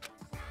me.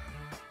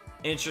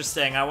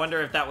 Interesting. I wonder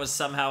if that was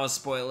somehow a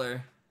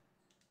spoiler.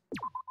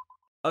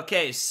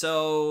 Okay,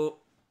 so...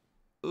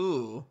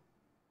 Ooh.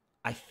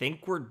 I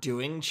think we're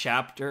doing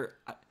chapter...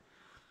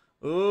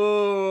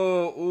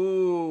 Ooh.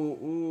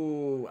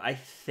 I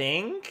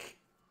think...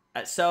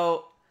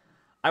 So,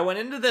 I went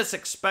into this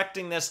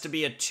expecting this to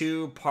be a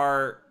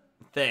 2-part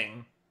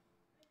thing.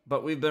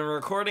 But we've been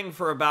recording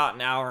for about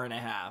an hour and a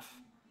half.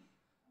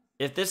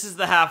 If this is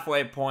the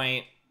halfway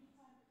point,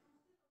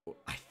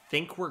 I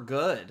think we're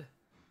good.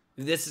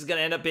 This is going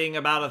to end up being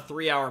about a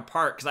 3-hour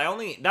part.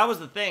 Because that was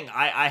the thing.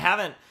 I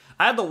had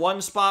the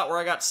one spot where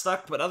I got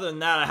stuck, but other than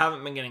that, I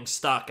haven't been getting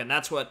stuck. And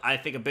that's what I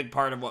think a big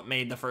part of what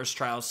made the first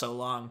trial so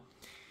long.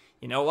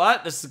 You know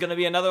what? This is going to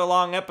be another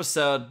long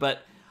episode,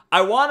 but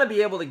I want to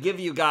be able to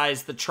give you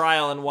guys the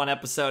trial in one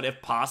episode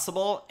if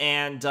possible.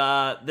 And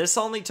this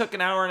only took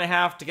an hour and a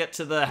half to get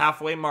to the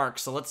halfway mark,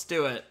 so let's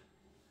do it.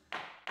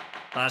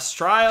 Last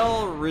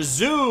trial,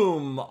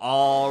 resume.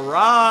 All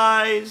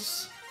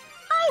rise.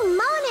 I'm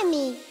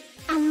Monami,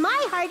 and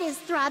my heart is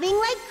throbbing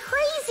like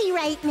crazy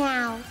right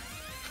now.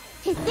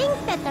 To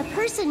think that the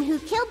person who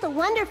killed the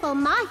wonderful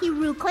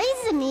Mahiru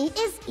Koizumi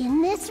is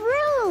in this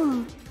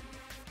room.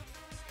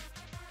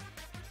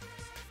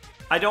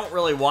 I don't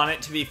really want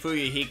it to be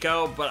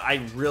Fuyuhiko, but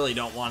I really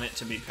don't want it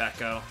to be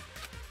Peko.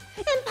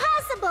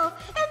 Impossible!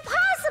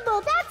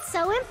 Impossible! That's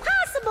so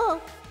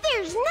impossible!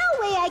 There's no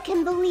way I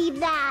can believe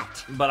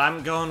that! But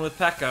I'm going with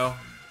Peko.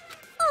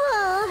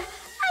 I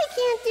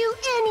can't do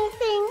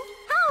anything.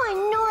 How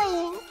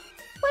annoying.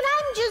 But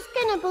I'm just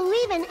gonna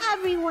believe in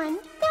everyone.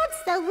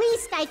 That's the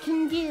least I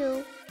can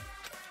do.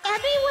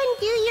 Everyone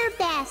do your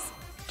best.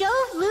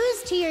 Don't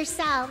lose to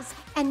yourselves.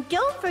 And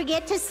don't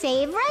forget to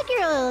save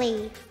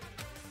regularly.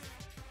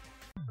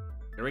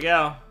 Here we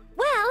go.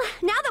 Well,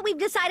 now that we've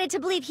decided to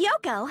believe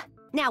Hyoko,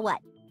 now what?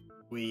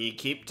 We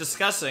keep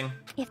discussing.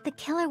 If the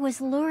killer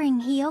was luring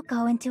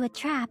Hyoko into a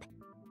trap,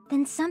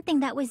 then something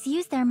that was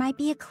used there might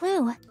be a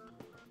clue.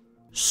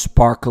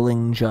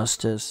 Sparkling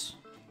justice.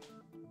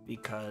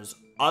 Because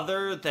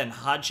other than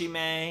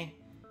Hajime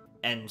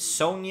and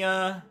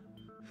Sonia,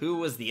 who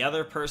was the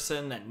other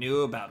person that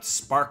knew about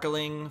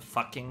sparkling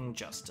fucking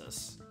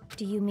justice?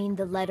 Do you mean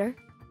the letter?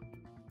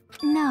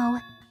 No,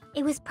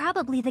 it was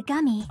probably the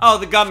gummy. Oh,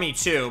 the gummy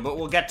too, but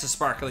we'll get to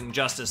sparkling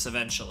justice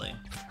eventually.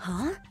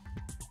 Huh?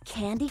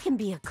 Candy can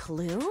be a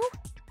clue?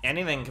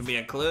 Anything can be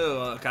a clue,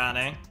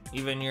 Akane.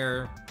 Even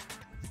your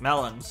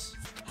melons.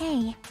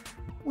 Hey,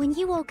 when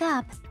you woke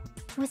up,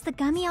 was the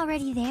gummy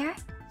already there?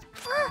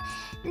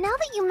 Now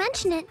that you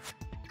mention it,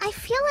 I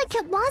feel like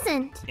it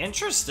wasn't.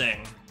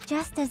 Interesting.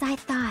 Just as I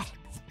thought.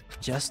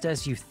 Just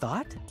as you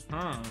thought?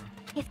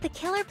 If the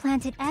killer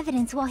planted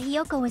evidence while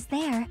Hyoko was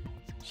there,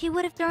 she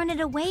would have thrown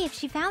it away if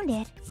she found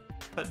it.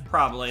 But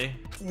probably.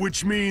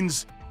 Which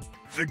means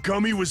the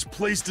gummy was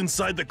placed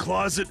inside the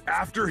closet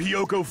after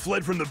Hyoko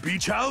fled from the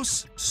beach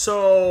house?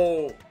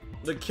 So,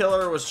 the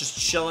killer was just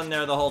chilling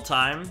there the whole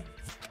time?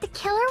 The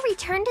killer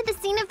returned to the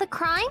scene of the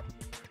crime?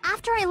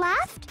 After I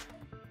left?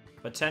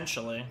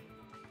 Potentially.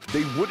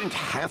 They wouldn't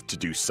have to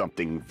do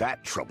something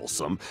that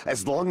troublesome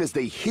as long as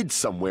they hid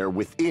somewhere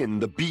within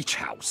the beach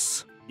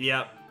house.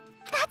 Yep.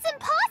 That's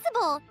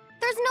impossible!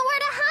 There's nowhere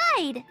to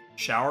hide!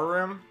 Shower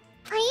room?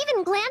 I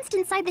even glanced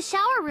inside the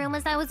shower room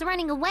as I was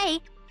running away,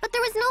 but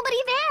there was nobody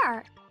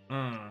there.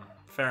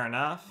 Fair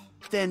enough.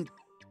 Then,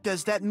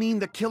 does that mean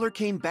the killer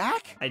came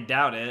back? I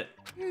doubt it.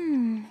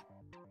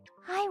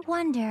 I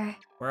wonder.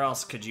 Where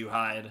else could you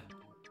hide?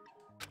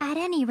 At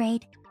any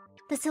rate,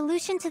 the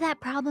solution to that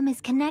problem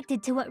is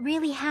connected to what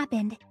really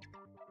happened.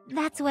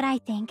 That's what I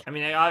think. I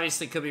mean, it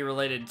obviously could be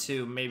related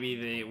to maybe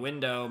the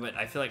window, but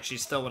I feel like she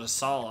still would have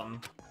saw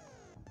him.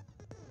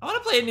 I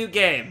want to play a new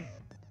game.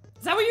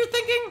 Is that what you're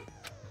thinking?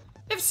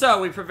 If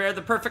so, we prepared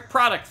the perfect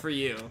product for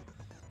you.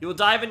 You will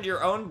dive into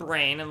your own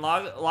brain and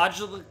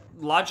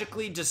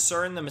logically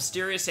discern the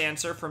mysterious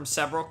answer from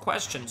several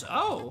questions.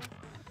 Oh,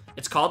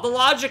 it's called the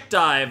Logic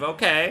Dive.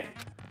 Okay.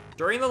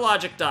 During the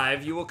Logic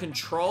Dive, you will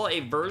control a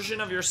version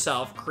of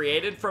yourself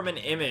created from an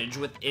image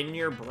within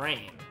your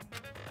brain.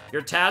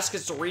 Your task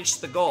is to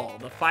reach the goal,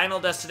 the final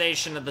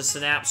destination of the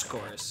Synapse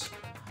course.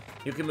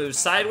 You can move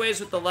sideways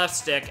with the left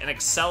stick and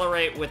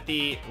accelerate with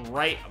the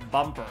right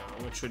bumper,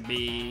 which would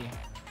be,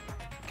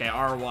 okay,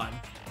 R1.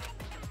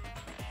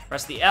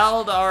 Press the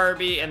L to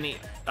RB and the,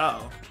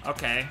 oh,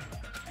 okay.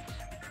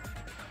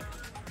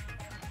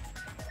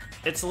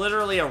 It's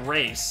literally a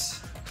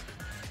race.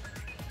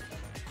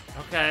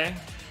 Okay.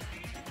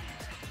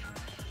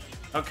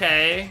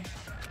 Okay.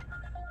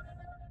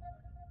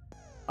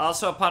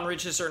 Also, upon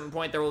reaching a certain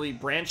point, there will be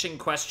branching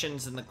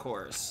questions in the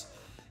course.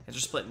 They're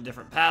split in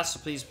different paths, so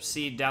please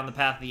proceed down the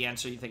path of the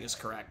answer you think is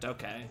correct.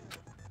 Okay.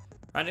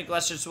 Random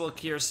questions will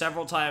occur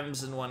several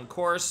times in one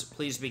course.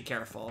 Please be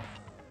careful.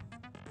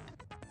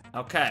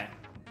 Okay.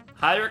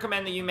 Highly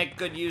recommend that you make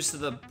good use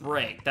of the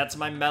break. That's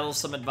my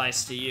meddlesome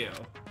advice to you.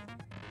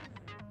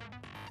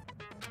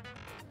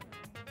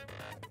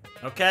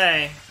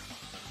 Okay.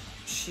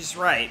 She's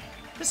right.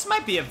 This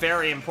might be a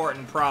very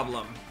important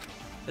problem.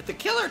 If the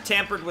killer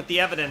tampered with the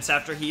evidence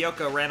after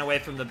Hiyoko ran away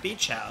from the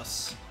beach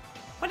house,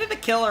 when did the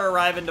killer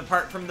arrive and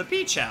depart from the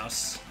beach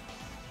house?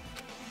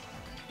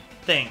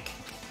 Think.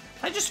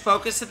 If I just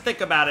focus and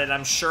think about it,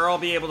 I'm sure I'll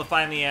be able to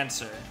find the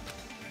answer.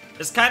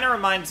 This kind of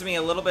reminds me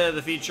a little bit of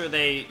the feature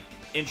they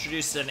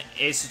introduced in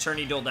Ace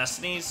Attorney Dual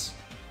Destinies,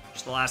 which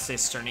is the last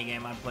Ace Attorney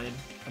game I played,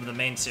 of the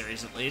main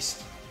series at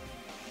least.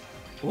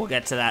 We'll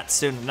get to that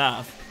soon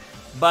enough.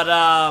 But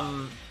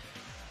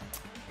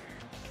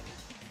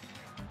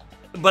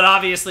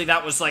obviously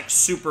that was like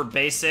super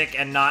basic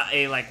and not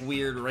a like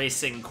weird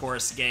racing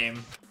course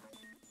game.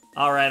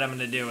 All right, I'm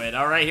gonna do it.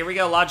 All right, here we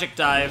go, Logic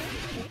Dive.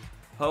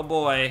 Oh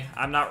boy,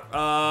 I'm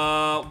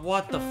not,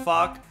 what the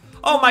fuck?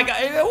 Oh my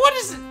god, what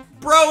is it?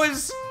 Bro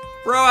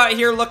out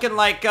here looking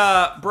like, bro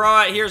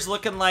out here's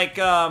looking like,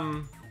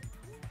 bro,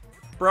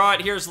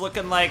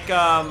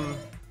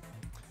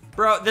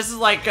 this is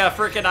like,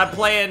 freaking, I'm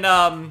playing,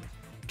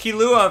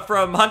 Killua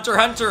from Hunter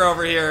x Hunter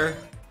over here.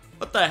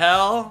 What the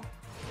hell?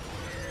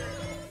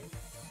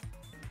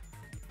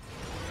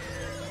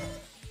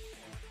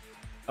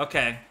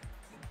 Okay.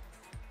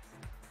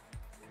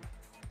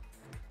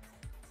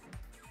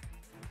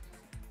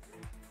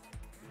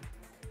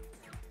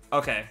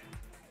 Okay.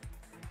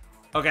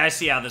 Okay, I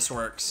see how this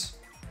works.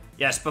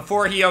 Yes,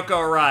 before Hiyoko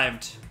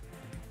arrived.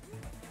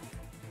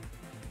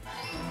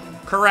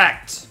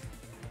 Correct.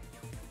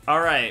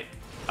 Alright.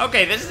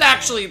 Okay, this is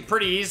actually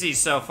pretty easy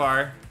so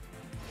far.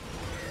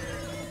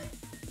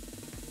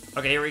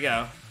 Okay, here we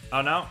go.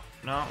 Oh, no.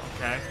 No,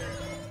 okay.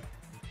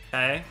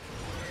 Okay.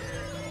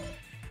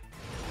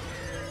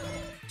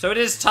 So it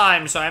is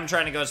time, so I'm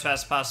trying to go as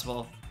fast as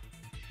possible.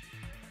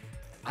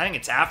 I think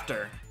it's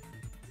after.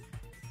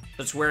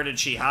 But where did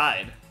she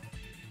hide?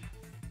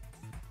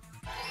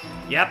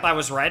 Yep, I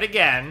was right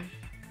again.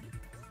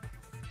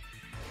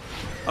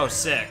 Oh,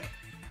 sick.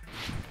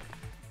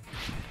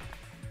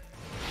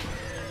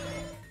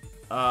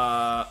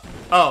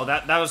 Oh,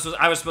 that was,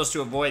 I was supposed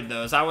to avoid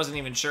those. I wasn't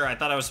even sure. I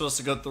thought I was supposed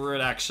to go through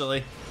it,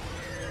 actually.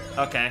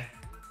 Okay.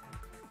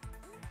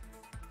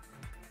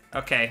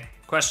 Okay,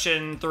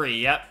 question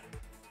 3, yep.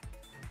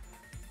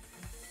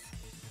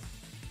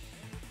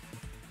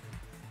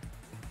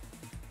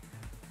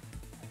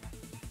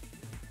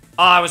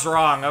 Oh, I was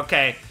wrong,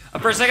 okay.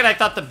 For a second, I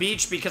thought the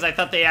beach because I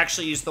thought they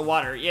actually used the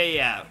water.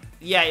 Yeah,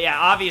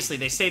 obviously,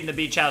 they stayed in the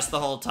beach house the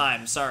whole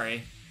time,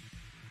 sorry.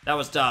 That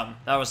was dumb,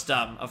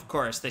 of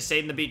course. They stayed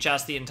in the beach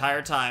house the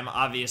entire time,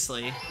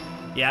 obviously.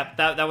 Yep,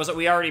 that was,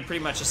 we already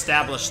pretty much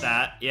established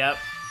that, yep.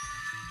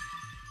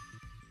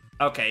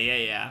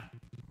 Okay, yeah.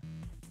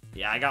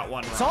 Yeah, I got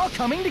one wrong. It's all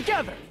coming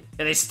together!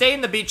 Yeah, they stayed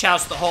in the beach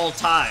house the whole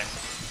time.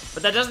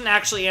 But that doesn't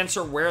actually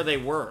answer where they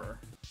were.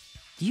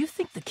 Do you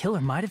think the killer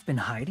might have been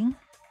hiding?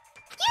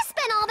 You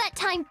spent all that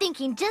time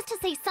thinking just to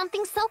say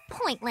something so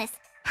pointless.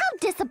 How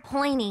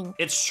disappointing.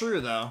 It's true,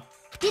 though.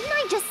 Didn't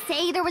I just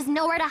say there was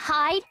nowhere to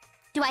hide?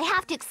 Do I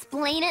have to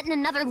explain it in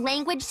another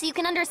language so you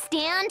can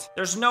understand?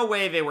 There's no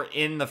way they were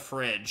in the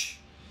fridge.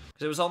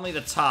 Because it was only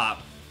the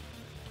top.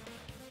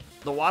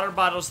 the water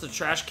bottles, the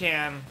trash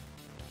can.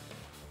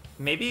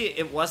 Maybe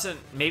it wasn't,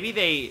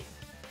 maybe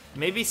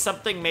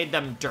something made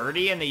them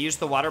dirty and they used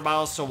the water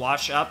bottles to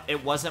wash up.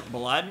 It wasn't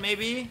blood,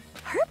 maybe?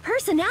 Her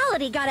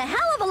personality got a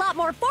hell of a lot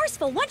more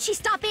forceful once she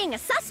stopped being a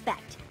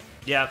suspect.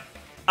 Yep.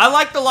 I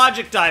like the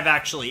logic dive,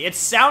 actually. It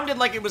sounded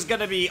like it was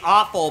gonna be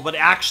awful, but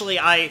actually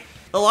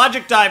the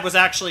logic dive was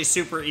actually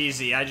super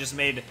easy. I just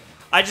made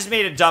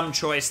a dumb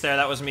choice there.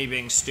 That was me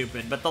being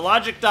stupid. But the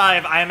logic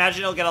dive, I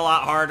imagine it'll get a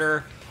lot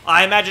harder.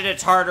 I imagine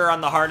it's harder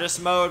on the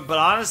hardest mode, but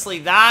honestly,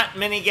 that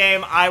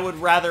minigame I would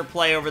rather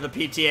play over the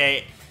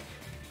PTA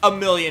a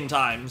million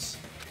times.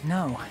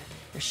 No,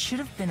 there should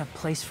have been a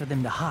place for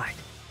them to hide.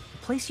 A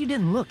place you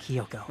didn't look,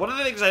 Hiyoko. One of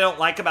the things I don't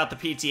like about the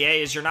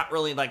PTA is you're not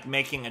really, like,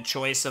 making a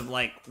choice of,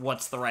 like,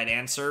 what's the right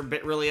answer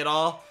bit really at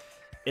all.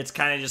 It's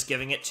kind of just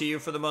giving it to you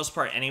for the most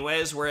part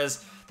anyways,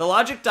 whereas the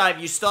logic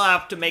dive, you still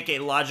have to make a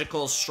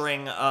logical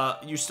string,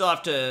 you still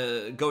have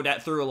to go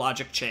through a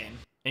logic chain,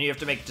 and you have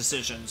to make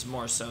decisions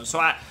more so. So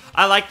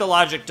I like the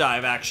logic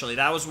dive, actually.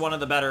 That was one of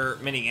the better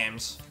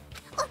minigames.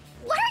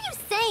 What are you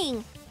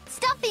saying?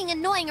 Stop being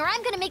annoying or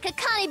I'm gonna make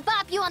Akane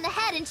bop you on the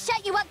head and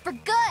shut you up for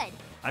good!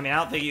 I mean, I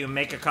don't think you can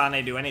make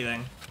Akane do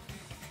anything.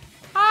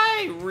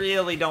 I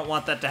really don't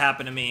want that to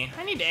happen to me.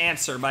 I need to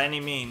answer by any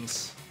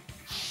means.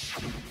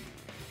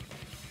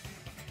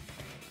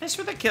 The place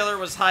where the killer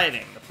was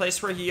hiding. The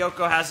place where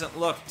Hiyoko hasn't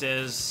looked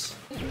is...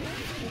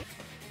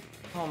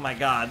 Oh my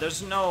god,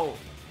 there's no...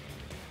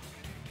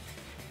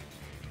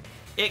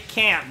 It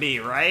can't be,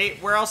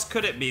 right? Where else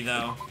could it be,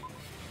 though?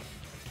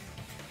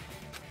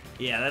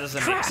 Yeah, that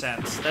doesn't make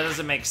sense. That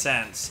doesn't make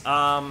sense.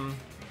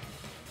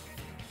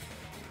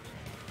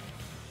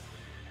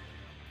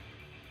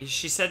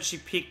 She said she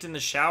peeked in the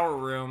shower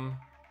room.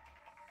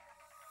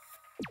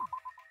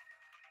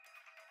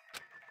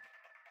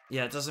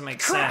 Yeah, it doesn't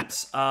make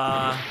sense.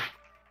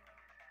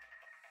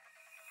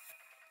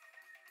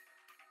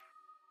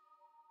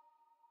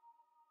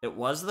 It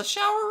was the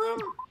shower room?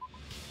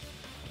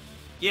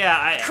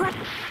 Yeah,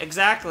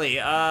 exactly.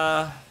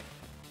 Yeah,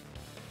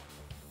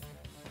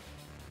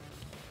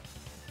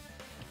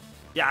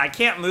 I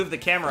can't move the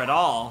camera at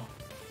all.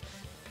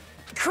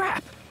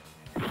 Crap.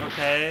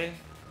 Okay.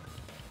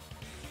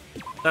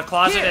 The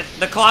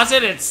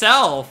closet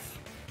itself.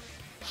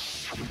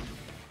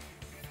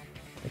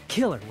 The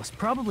killer was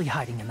probably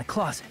hiding in the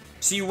closet.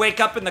 So you wake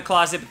up in the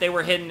closet, but they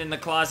were hidden in the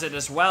closet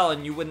as well,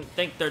 and you wouldn't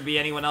think there'd be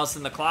anyone else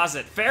in the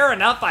closet. Fair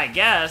enough, I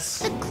guess.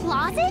 The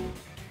closet?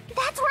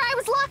 That's where I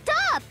was locked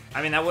up!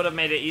 I mean, that would have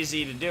made it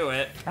easy to do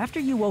it. After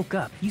you woke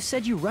up, you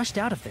said you rushed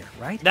out of there,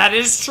 right? That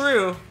is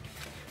true.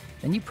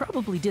 Then you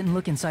probably didn't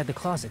look inside the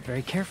closet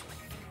very carefully.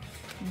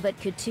 But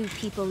could two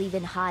people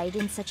even hide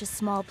in such a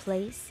small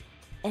place?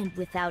 And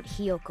without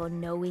Hiyoko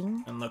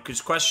knowing? And look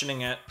who's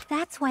questioning it.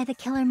 That's why the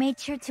killer made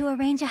sure to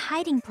arrange a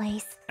hiding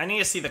place. I need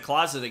to see the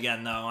closet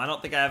again, though. I don't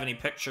think I have any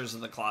pictures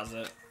of the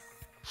closet.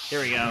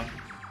 Here we go.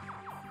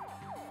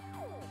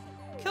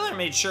 Killer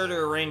made sure to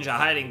arrange a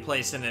hiding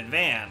place in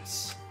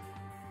advance.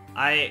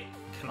 I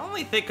can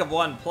only think of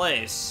one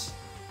place.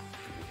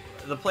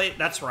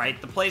 That's right,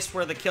 the place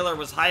where the killer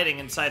was hiding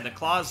inside the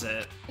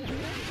closet.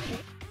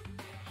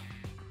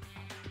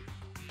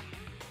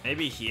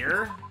 Maybe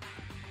here?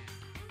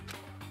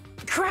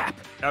 Crap!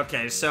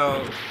 Okay,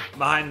 so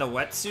behind the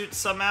wetsuit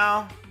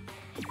somehow?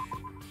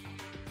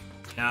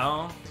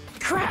 No?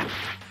 Crap!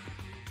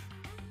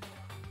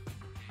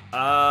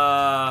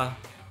 I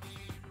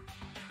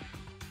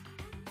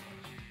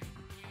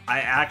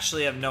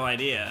actually have no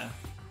idea.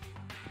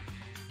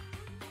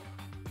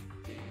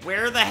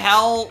 Where the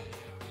hell?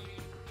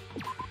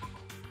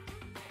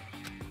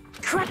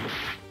 Crap!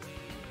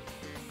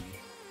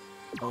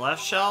 The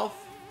left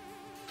shelf?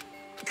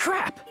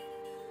 Crap!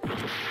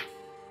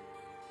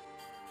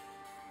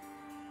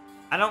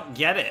 I don't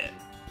get it.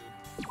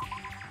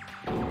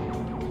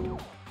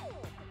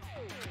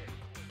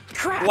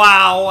 Crap!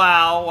 Wow,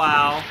 wow,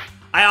 wow.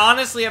 I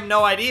honestly have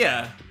no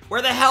idea.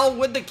 Where the hell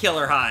would the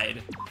killer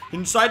hide?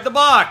 Inside the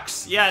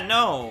box. Yeah,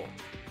 no.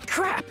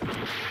 Crap!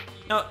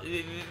 No,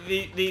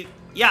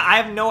 yeah, I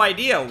have no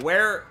idea.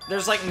 Where,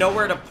 there's like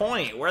nowhere to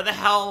point. Where the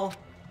hell?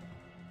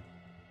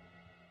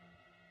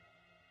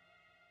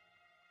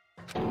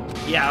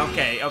 Yeah,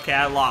 okay,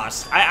 I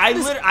lost. I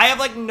have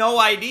like no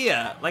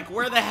idea. Like,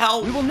 where the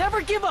hell? We will never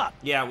give up!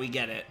 Yeah, we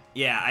get it.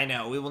 Yeah, I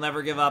know. We will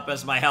never give up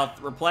as my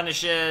health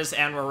replenishes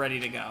and we're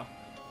ready to go.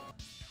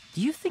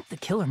 Do you think the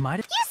killer might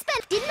have...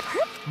 You didn't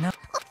hurt? No.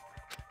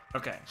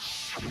 Okay.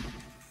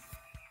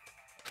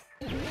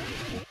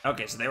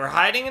 Okay, so they were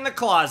hiding in the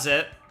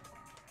closet.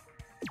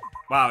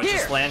 Wow, it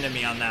just landed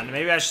me on that.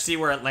 Maybe I should see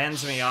where it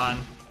lands me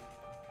on.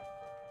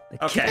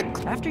 Okay.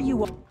 After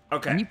you...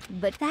 Okay.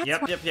 But that's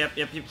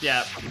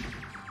Yep.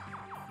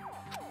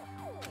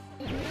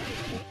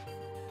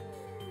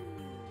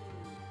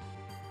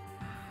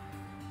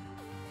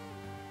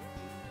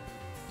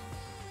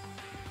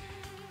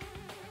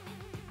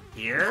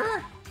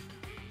 Here?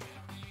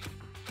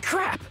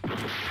 Crap!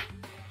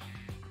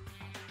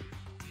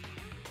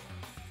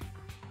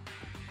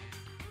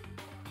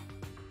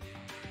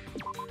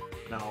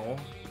 No.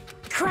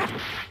 Crap!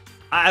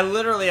 I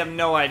literally have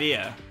no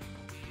idea.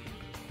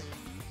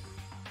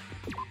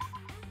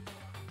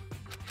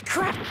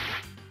 Crap!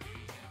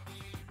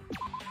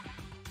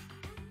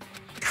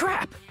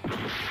 Crap!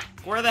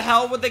 Where the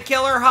hell would the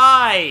killer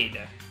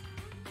hide?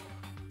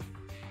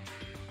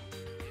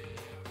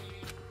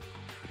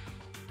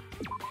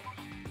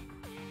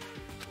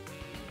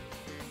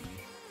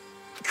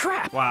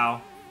 Crap!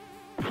 Wow.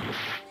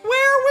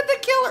 Where would the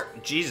killer...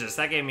 Jesus,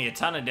 that gave me a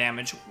ton of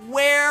damage.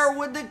 Where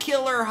would the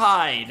killer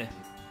hide?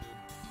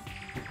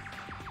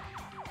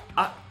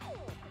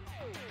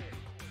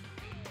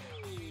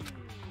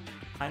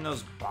 Behind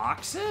those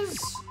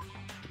boxes?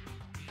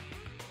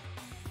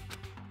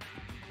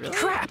 Really?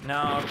 Crap!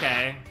 No,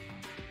 okay.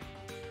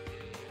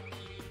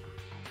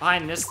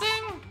 Behind this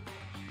thing?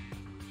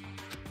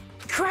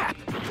 Crap!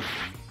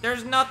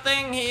 There's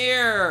nothing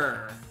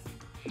here!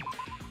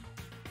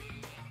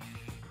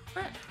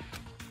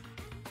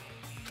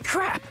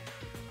 Crap!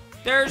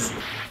 There's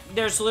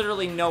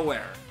literally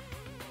nowhere.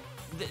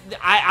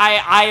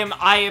 I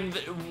am,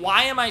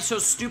 why am I so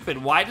stupid?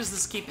 Why does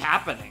this keep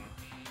happening?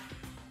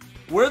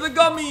 Where the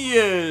gummy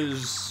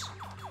is?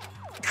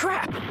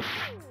 Crap!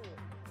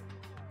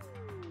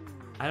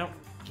 I don't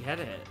get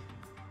it.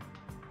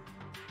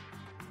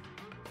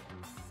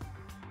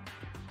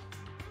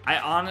 I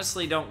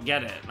honestly don't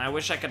get it. And I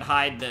wish I could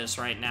hide this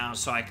right now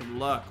so I could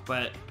look,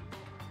 but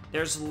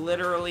there's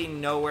literally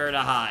nowhere to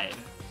hide.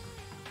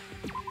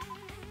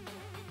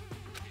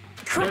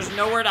 There's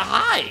nowhere to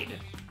hide.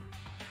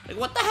 Like,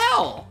 what the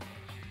hell?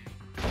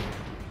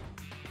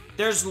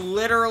 There's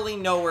literally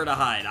nowhere to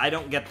hide. I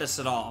don't get this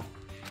at all.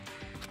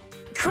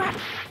 Crap!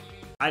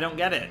 I don't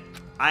get it.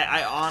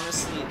 I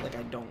honestly, like,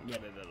 I don't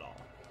get it at all.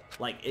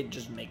 Like, it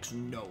just makes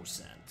no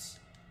sense.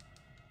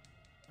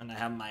 And I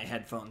have my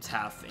headphones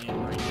half in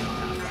right now,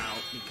 half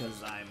out,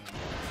 because I'm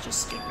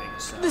just skipping,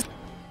 so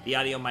the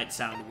audio might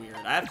sound weird.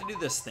 I have to do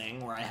this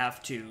thing where I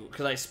have to,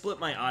 because I split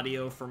my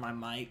audio for my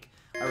mic.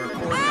 I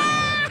record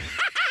my...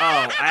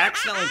 Oh, I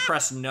accidentally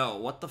pressed no.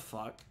 What the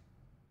fuck?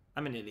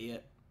 I'm an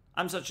idiot.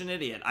 I'm such an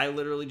idiot. I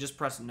literally just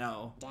pressed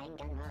no.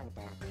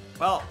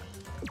 Well,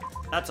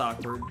 that's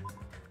awkward.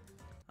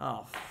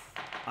 Oh,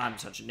 I'm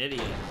such an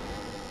idiot.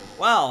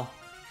 Well,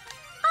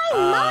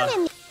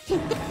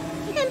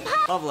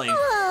 lovely.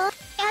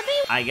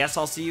 I guess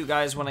I'll see you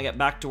guys when I get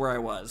back to where I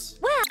was.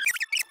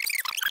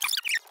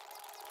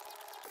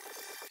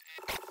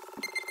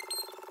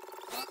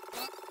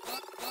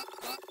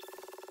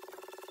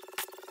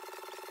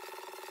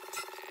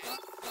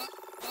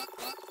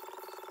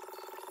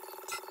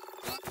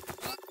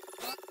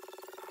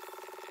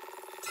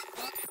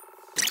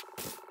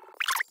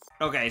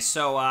 Okay,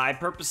 so I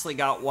purposely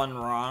got one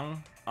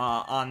wrong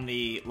on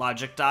the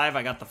logic dive.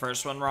 I got the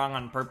first one wrong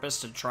on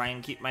purpose to try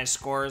and keep my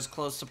score as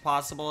close to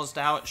possible as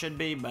to how it should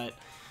be, but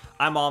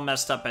I'm all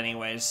messed up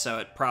anyways, so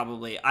it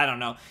probably, I don't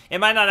know. It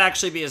might not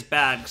actually be as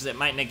bad, because it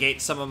might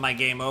negate some of my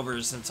game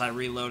overs since I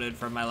reloaded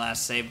from my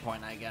last save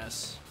point, I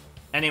guess.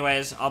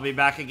 Anyways, I'll be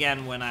back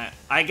again when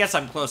I guess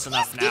I'm close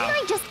enough now.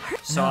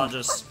 So I'll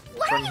just,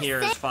 from here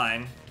is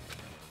fine.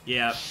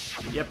 Yep.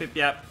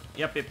 Yep.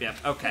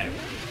 Okay.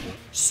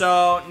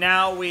 So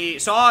now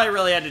so all I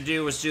really had to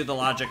do was do the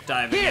logic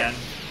dive again.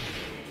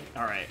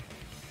 Alright.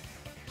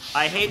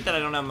 I hate that I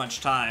don't have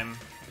much time.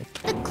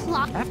 The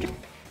clock.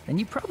 Then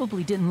you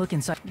probably didn't look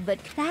inside. But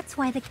that's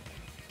why the...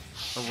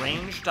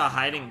 Arranged a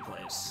hiding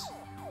place.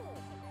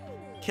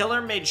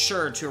 Killer made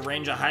sure to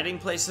arrange a hiding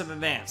place in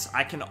advance.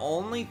 I can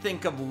only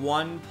think of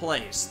one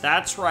place.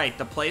 That's right,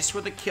 the place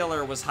where the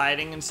killer was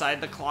hiding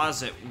inside the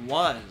closet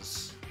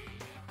was...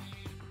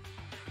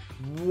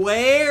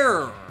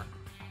 Where?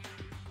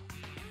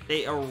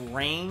 They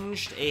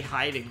arranged a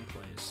hiding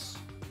place.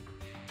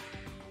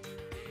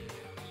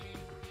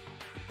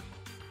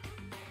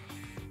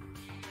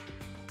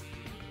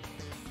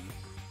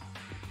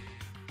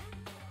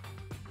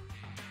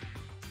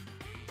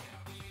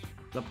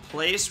 The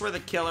place where the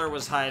killer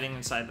was hiding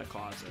inside the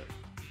closet.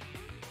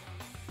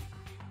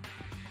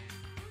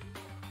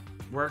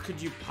 Where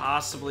could you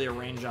possibly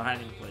arrange a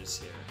hiding place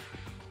here?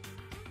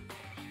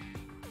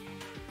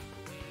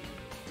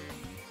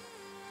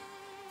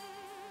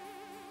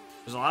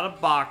 There's a lot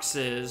of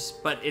boxes,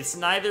 but it's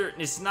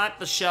not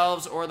the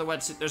shelves or the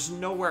wetsuit. There's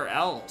nowhere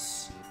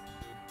else.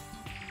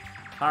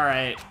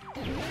 Alright.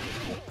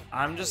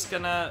 I'm just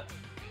gonna...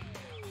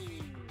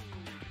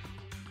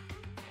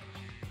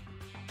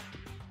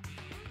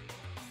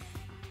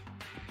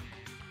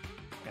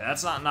 Okay,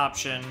 that's not an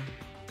option.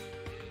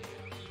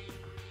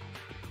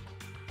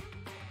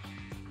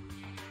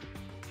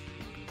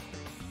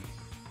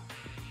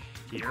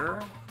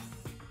 Here?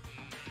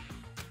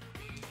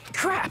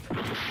 Crap!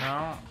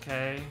 No,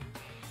 okay.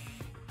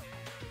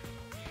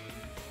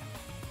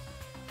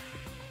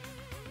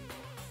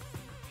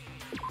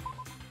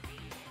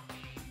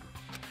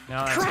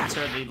 No, that's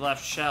considered the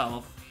left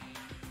shelf.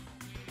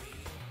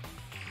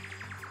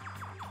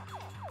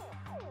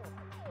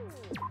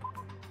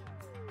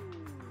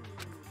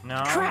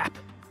 No. Crap!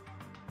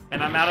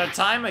 And I'm out of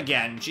time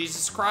again.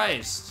 Jesus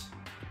Christ.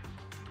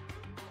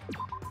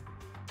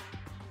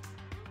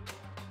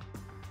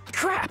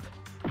 Crap!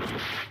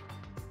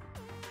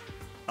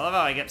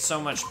 love how I get so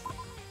much...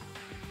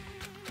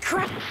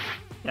 Crap!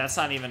 That's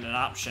not even an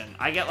option.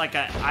 I get like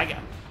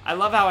I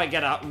love how I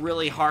get a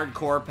really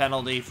hardcore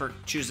penalty for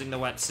choosing the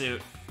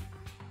wetsuit.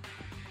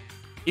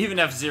 Even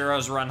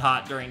F-Zeros run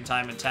hot during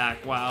time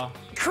attack, wow.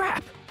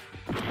 Crap!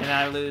 And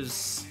I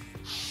lose...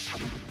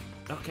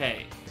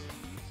 Okay.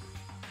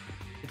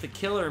 If the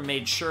killer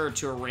made sure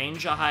to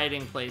arrange a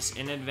hiding place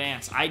in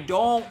advance. I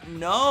don't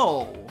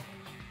know.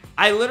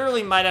 I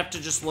literally might have to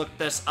just look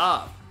this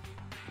up.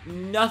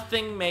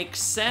 Nothing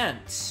makes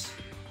sense.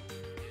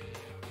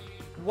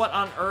 What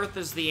on earth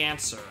is the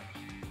answer?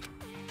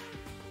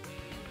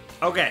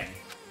 Okay.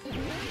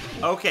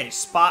 Okay,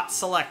 spot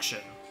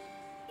selection.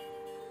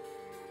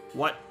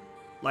 What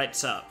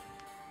lights up?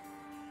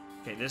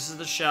 Okay, this is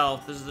the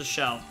shelf, this is the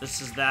shelf,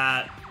 this is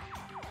that.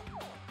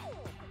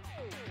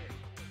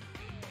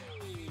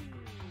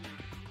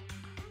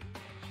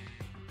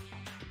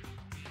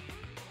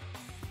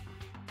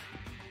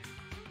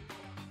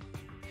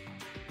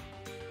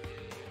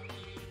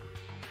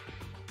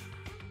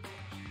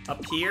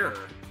 Up here.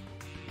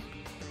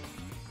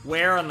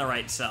 Where on the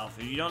right shelf?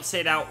 If you don't say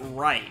it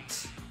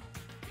outright.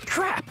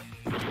 Crap!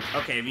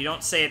 Okay, if you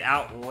don't say it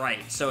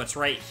outright. So it's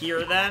right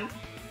here then?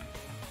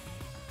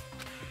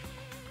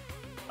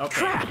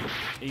 Okay. Crap!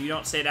 If you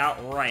don't say it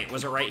outright.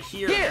 Was it right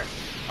here? Here!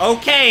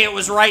 Okay, it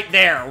was right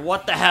there.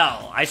 What the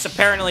hell? I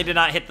apparently did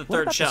not hit the What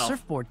third about shelf. the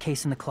surfboard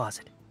case in the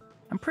closet?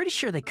 I'm pretty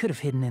sure they could have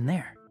hidden in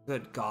there.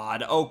 Good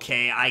God.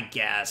 Okay, I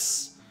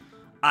guess.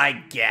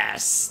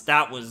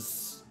 That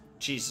was...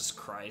 Jesus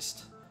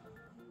Christ.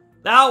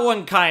 That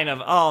one kind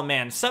of... Oh,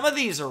 man. Some of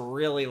these are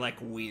really, like,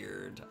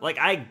 weird. Like,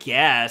 I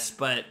guess,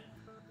 but...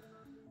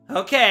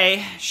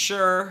 Okay,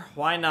 sure.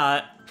 Why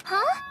not?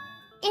 Huh?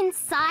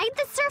 Inside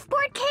the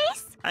surfboard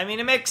case? I mean,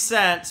 it makes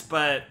sense,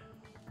 but...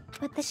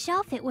 But the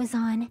shelf it was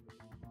on,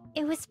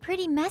 it was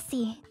pretty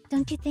messy,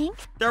 don't you think?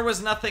 There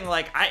was nothing,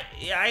 like...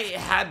 I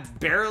had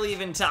barely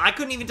even tell... I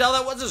couldn't even tell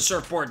that was a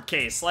surfboard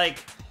case.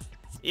 Like...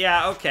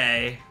 Yeah,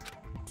 okay.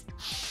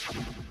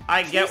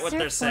 I get what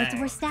they're saying.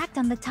 Surfboards were stacked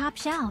on the top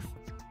shelf.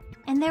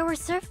 And there were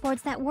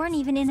surfboards that weren't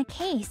even in a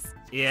case.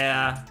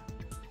 Yeah.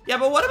 Yeah,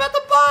 but what about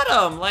the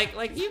bottom? Like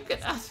you could...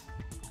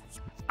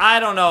 I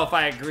don't know if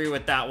I agree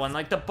with that one.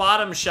 Like, the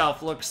bottom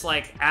shelf looks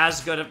like as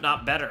good, if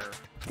not better.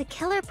 The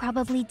killer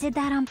probably did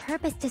that on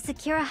purpose to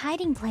secure a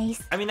hiding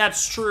place. I mean,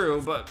 that's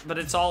true, but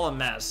it's all a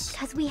mess.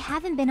 Because we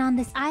haven't been on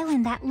this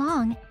island that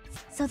long,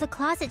 so the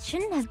closet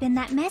shouldn't have been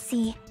that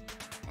messy,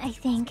 I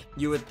think.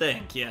 You would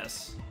think,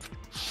 yes.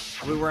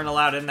 We weren't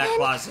allowed in that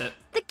closet.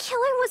 The killer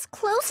was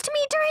close to me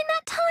during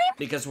that time?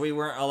 Because we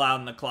weren't allowed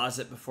in the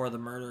closet before the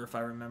murder, if I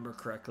remember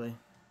correctly.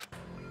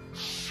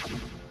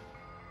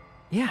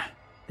 Yeah,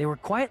 they were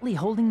quietly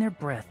holding their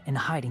breath and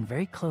hiding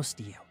very close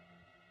to you.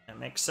 That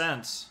makes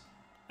sense.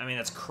 I mean,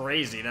 that's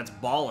crazy. That's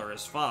baller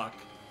as fuck.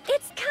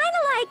 It's kind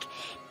of like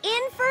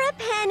in for a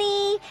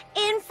penny,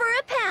 in for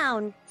a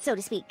pound, so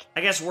to speak.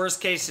 I guess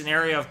worst case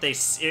scenario, if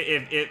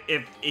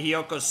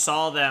Hiyoko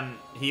saw them,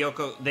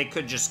 they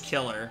could just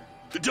kill her.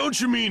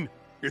 Don't you mean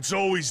it's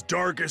always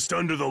darkest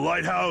under the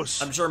lighthouse?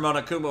 I'm sure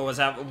Monokuma was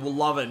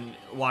loving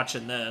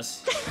watching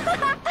this.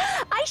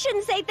 I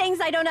shouldn't say things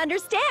I don't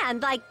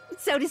understand, like,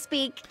 so to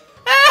speak.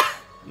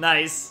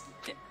 Nice.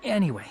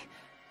 Anyway,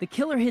 the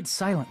killer hid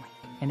silently,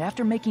 and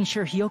after making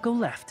sure Hiyoko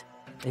left,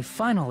 they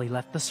finally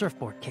left the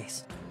surfboard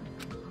case.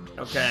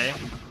 Okay.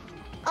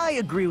 I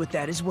agree with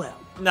that as well.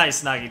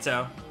 Nice,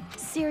 Nagito.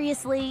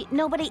 Seriously,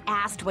 nobody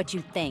asked what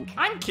you think.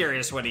 I'm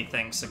curious what he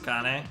thinks,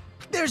 Akane.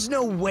 There's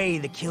no way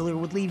the killer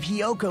would leave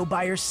Hiyoko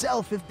by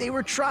herself if they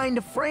were trying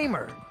to frame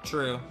her.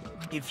 True.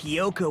 If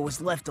Hiyoko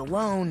was left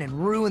alone and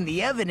ruined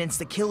the evidence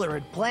the killer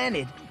had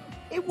planted,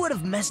 it would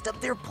have messed up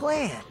their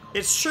plan.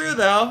 It's true,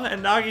 though,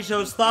 and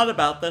Nagito's thought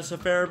about this a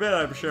fair bit,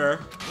 I'm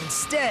sure.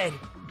 Instead,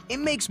 it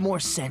makes more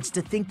sense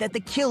to think that the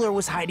killer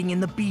was hiding in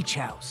the beach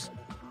house,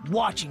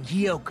 watching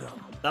Hiyoko.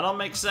 That all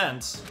makes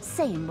sense.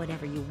 Saying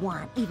whatever you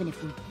want, even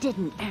if we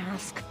didn't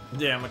ask.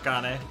 Damn,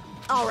 Akane.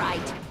 All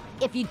right,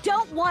 if you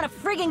don't want to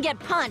friggin' get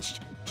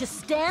punched, just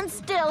stand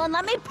still and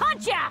let me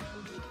punch ya!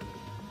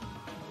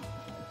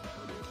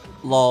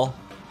 Lol.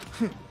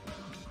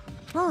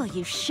 Oh,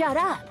 you shut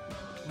up.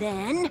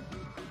 Then,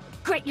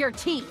 grit your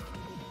teeth.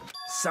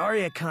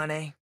 Sorry,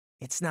 Akane.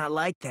 It's not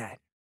like that.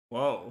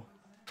 Whoa.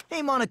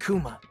 Hey,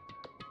 Monokuma.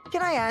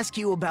 Can I ask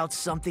you about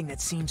something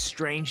that seems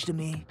strange to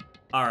me?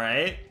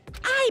 Alright.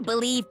 I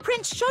believe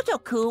Prince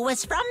Shotoku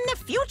was from the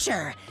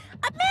future.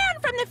 A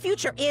man from the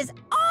future is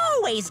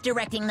always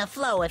directing the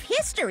flow of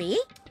history.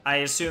 I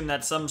assume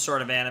that's some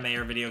sort of anime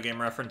or video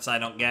game reference I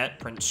don't get.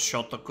 Prince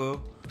Shotoku.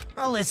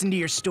 I'll listen to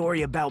your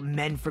story about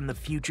men from the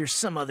future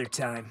some other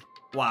time.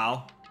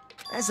 Wow.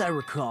 As I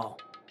recall,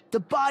 the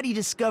body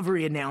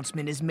discovery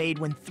announcement is made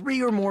when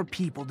 3 or more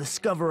people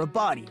discover a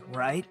body,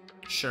 right?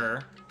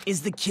 Sure.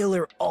 Is the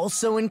killer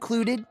also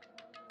included?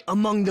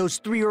 Among those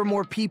 3 or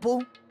more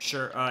people?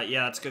 Sure,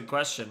 yeah, that's a good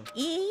question.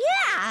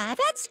 Yeah,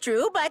 that's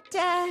true, but,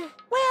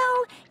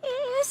 well,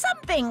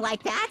 something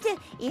like that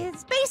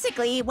is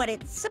basically what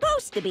it's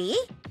supposed to be.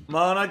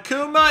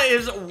 Monokuma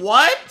is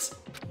what?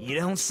 You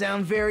don't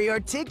sound very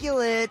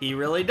articulate. He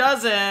really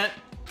doesn't.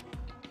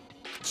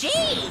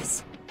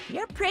 Jeez!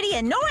 You're pretty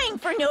annoying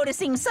for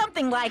noticing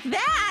something like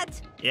that!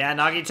 Yeah,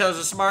 Nagito's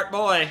a smart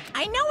boy.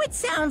 I know it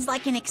sounds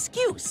like an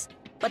excuse,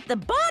 but the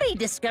body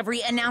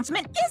discovery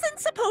announcement isn't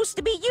supposed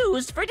to be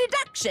used for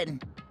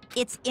deduction.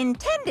 It's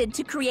intended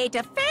to create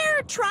a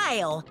fair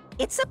trial.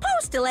 It's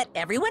supposed to let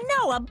everyone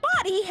know a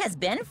body has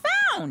been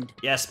found.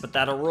 Yes, but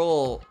that a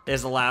rule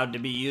is allowed to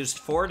be used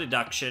for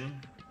deduction.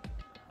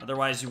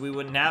 Otherwise, we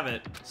wouldn't have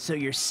it. So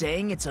you're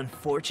saying it's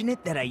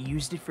unfortunate that I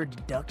used it for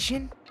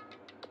deduction?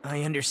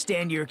 I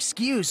understand your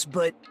excuse,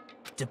 but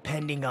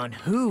depending on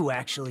who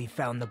actually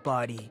found the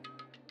body,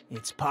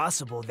 it's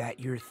possible that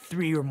your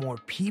 3 or more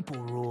people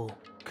rule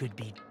could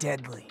be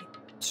deadly.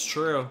 It's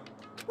true.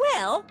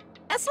 Well,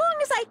 as long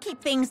as I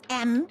keep things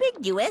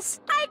ambiguous,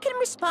 I can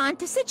respond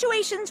to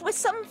situations with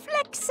some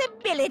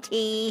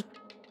flexibility.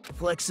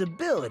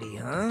 Flexibility,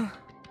 huh?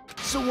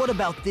 So what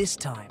about this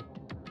time?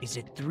 Is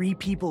it 3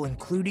 people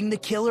including the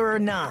killer or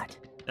not?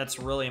 That's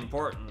really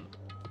important.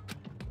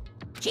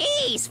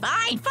 Jeez,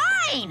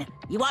 fine!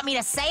 You want me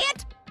to say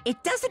it?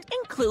 It doesn't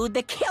include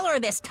the killer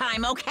this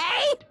time,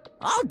 okay?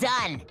 All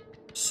done.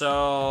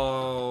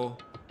 So...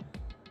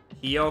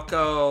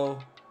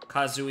 Hiyoko,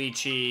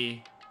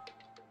 Kazuichi,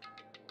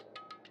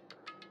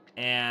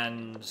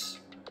 and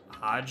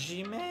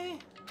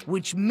Hajime?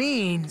 Which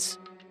means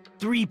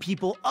 3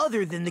 people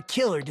other than the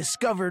killer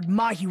discovered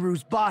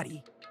Mahiru's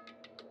body.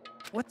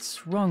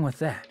 What's wrong with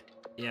that?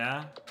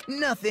 Yeah?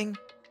 Nothing.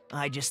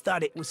 I just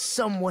thought it was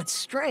somewhat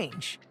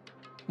strange.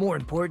 More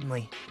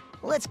importantly,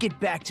 let's get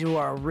back to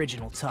our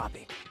original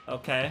topic.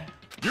 Okay.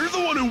 You're the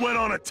one who went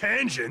on a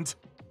tangent.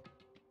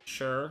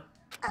 Sure.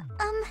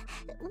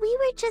 We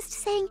were just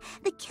saying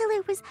the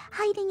killer was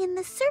hiding in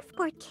the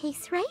surfboard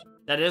case, right?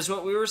 That is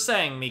what we were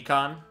saying,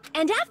 Mikan.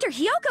 And after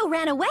Hiyoko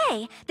ran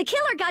away, the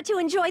killer got to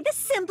enjoy the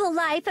simple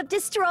life of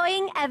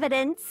destroying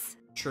evidence.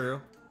 True.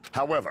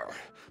 However,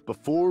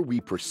 before we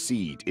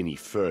proceed any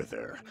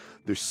further,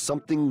 there's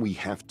something we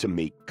have to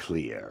make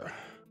clear.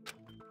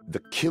 The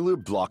killer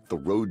blocked the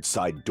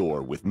roadside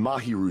door with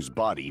Mahiru's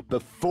body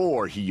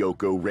before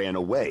Hiyoko ran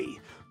away.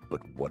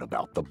 But what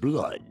about the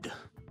blood?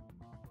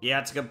 Yeah,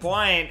 it's a good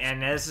point,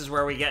 and this is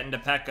where we get into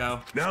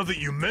Peko. Now that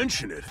you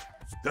mention it,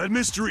 that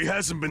mystery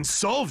hasn't been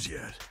solved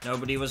yet.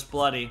 Nobody was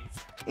bloody.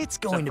 It's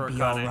going to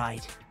be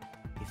alright.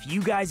 If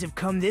you guys have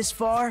come this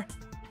far,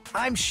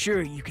 I'm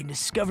sure you can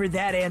discover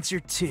that answer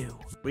too.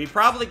 We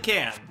probably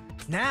can.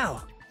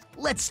 Now,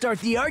 let's start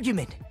the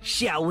argument,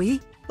 shall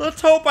we?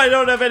 Let's hope I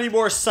don't have any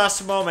more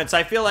sus moments.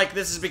 I feel like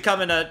this is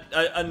becoming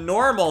a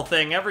normal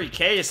thing every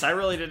case. I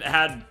really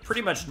had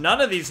pretty much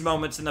none of these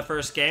moments in the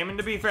first game. And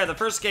to be fair, the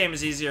first game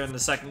is easier than the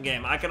second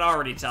game. I can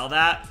already tell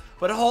that.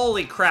 But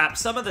holy crap,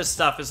 some of this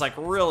stuff is like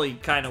really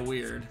kind of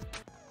weird.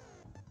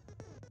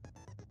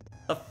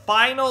 The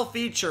final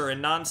feature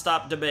in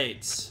Non-Stop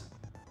Debates.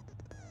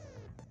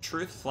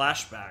 Truth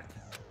flashback.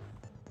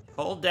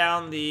 Hold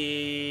down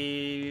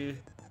the...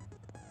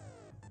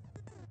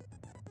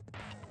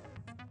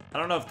 I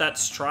don't know if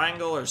that's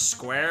triangle or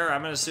square.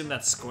 I'm gonna assume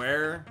that's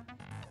square.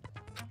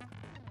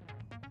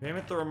 Aim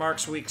at the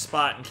remark's weak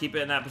spot and keep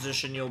it in that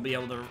position. You'll be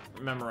able to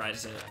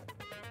memorize it.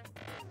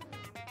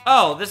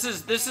 Oh, this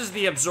is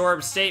the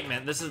absorb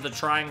statement. This is the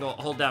triangle.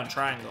 Hold down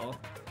triangle.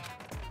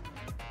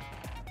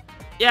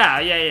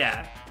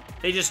 Yeah.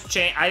 They just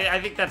change.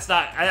 I think that's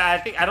not.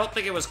 I don't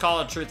think it was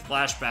called a truth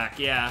flashback.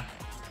 Yeah.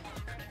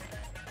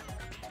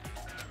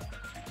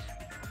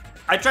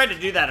 I tried to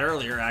do that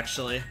earlier,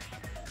 actually.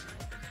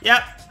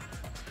 Yep.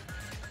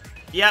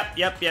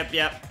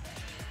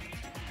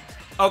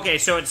 Okay,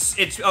 so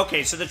it's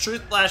okay, so the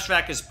truth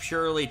flashback is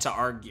purely to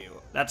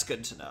argue. That's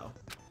good to know.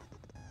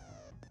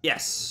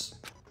 Yes.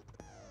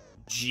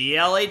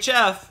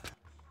 GLHF.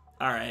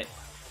 Alright.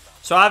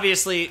 So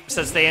obviously,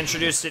 since they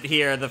introduced it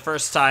here, the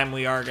first time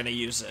we are gonna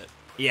use it.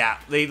 Yeah,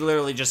 they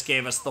literally just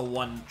gave us the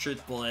one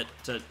truth bullet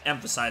to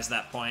emphasize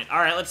that point.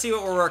 Alright, let's see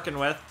what we're working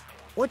with.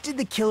 What did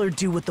the killer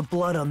do with the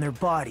blood on their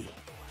body?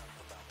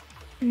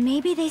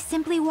 Maybe they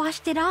simply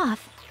washed it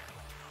off.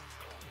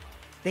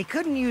 They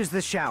couldn't use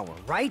the shower,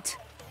 right?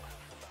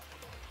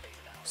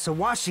 So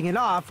washing it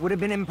off would have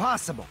been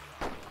impossible.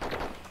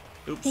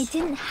 Oops. They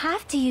didn't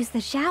have to use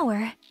the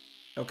shower.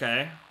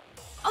 Okay.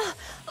 Oh,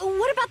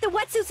 what about the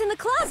wetsuits in the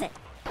closet?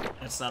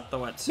 It's not the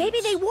wetsuits.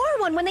 Maybe they wore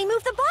one when they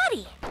moved the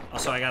body.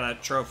 Also, I got a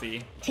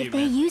trophy. If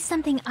they used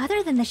something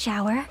other than the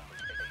shower...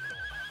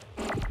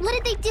 What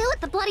did they do with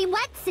the bloody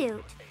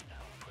wetsuit?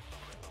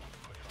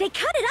 They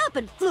cut it up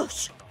and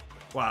whoosh.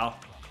 Wow.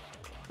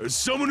 As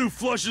someone who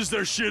flushes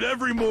their shit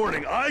every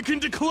morning, I can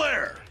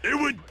declare it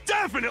would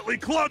definitely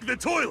clog the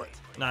toilet.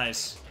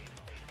 Nice.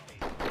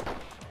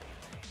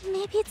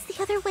 Maybe it's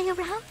the other way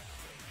around?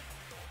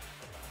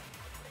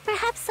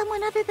 Perhaps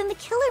someone other than the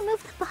killer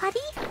moved the body?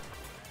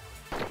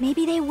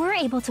 Maybe they were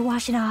able to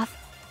wash it off.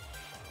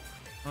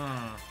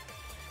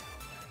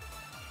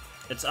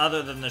 It's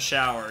other than the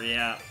shower,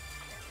 yeah.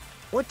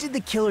 What did the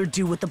killer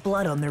do with the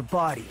blood on their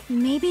body?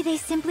 Maybe they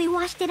simply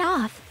washed it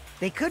off.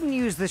 They couldn't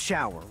use the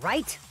shower,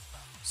 right?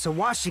 So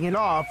washing it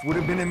off would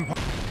have been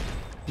impossible.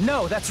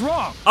 No, that's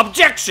wrong.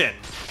 Objection!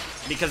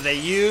 Because they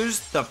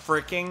used the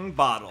freaking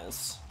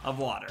bottles of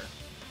water.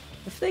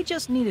 If they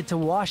just needed to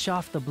wash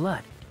off the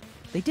blood,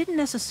 they didn't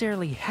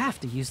necessarily have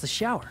to use the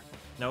shower.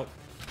 Nope.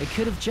 They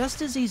could have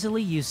just as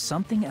easily used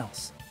something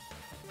else.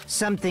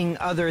 Something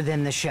other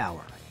than the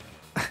shower.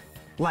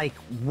 Like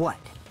what?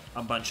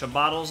 A bunch of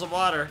bottles of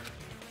water.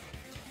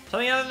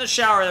 Something other than the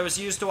shower that was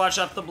used to wash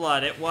off the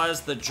blood. It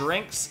was the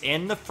drinks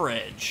in the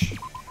fridge.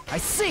 I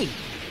see!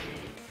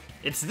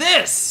 It's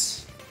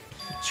this!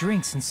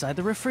 Drinks inside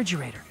the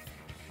refrigerator.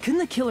 Couldn't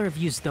the killer have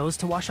used those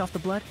to wash off the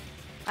blood?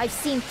 I've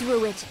seen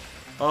through it.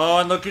 Oh,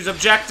 and look who's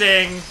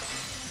objecting!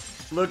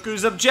 Look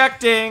who's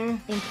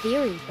objecting! In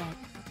theory, but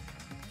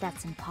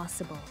that's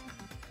impossible.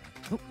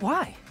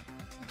 Why?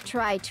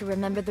 Try to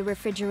remember the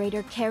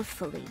refrigerator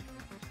carefully,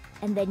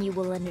 and then you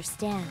will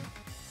understand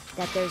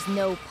that there's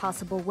no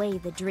possible way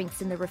the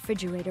drinks in the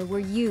refrigerator were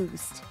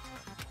used.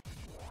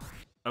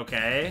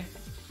 Okay.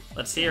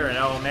 Let's hear it.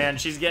 Oh man,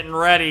 she's getting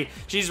ready.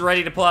 She's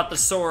ready to pull out the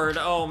sword.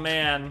 Oh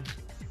man.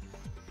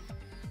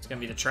 It's gonna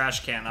be the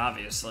trash can,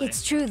 obviously.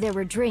 It's true there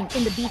were drinks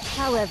in the beach.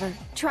 However,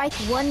 try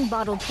one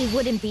bottle. It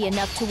wouldn't be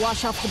enough to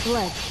wash off the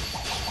blood.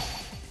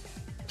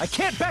 I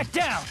can't back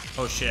down!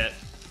 Oh shit.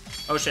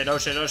 Oh shit, oh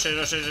shit, oh shit,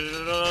 oh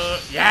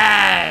shit.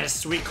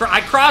 Yes! I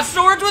crossed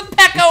swords with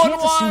Pecco and won! You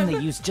can't assume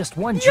they used just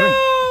one drink.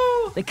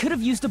 They could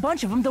have used a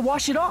bunch of them to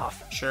wash it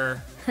off.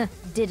 Sure.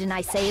 Didn't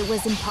I say it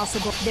was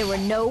impossible? There were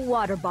no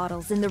water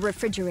bottles in the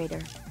refrigerator.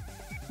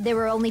 There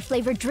were only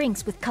flavored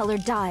drinks with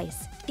colored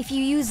dyes. If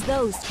you use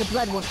those, the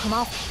blood won't come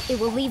off. It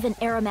will leave an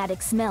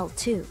aromatic smell,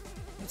 too.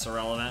 It's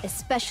irrelevant.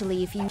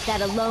 Especially if you...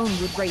 That alone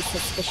would raise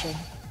suspicion.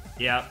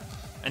 Yep.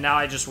 And now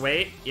I just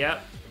wait.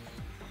 Yep.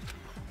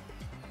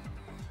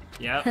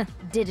 Yep.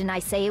 Didn't I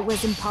say it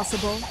was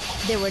impossible?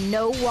 There were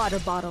no water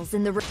bottles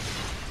in the...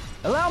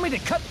 Allow me to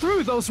cut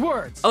through those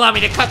words! Allow me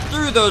to cut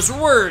through those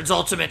words,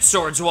 Ultimate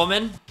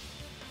Swordswoman!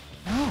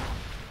 No,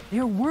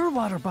 there were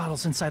water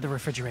bottles inside the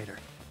refrigerator.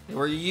 They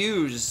were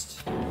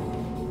used.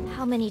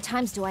 How many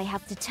times do I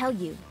have to tell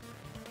you?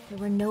 There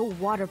were no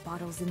water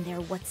bottles in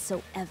there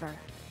whatsoever.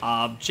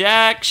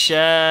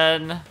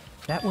 Objection!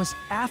 That was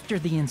after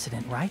the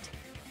incident, right?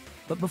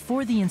 But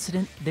before the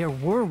incident, there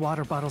were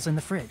water bottles in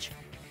the fridge.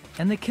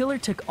 And the killer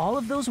took all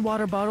of those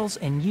water bottles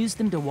and used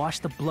them to wash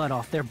the blood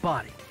off their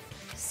body.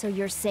 So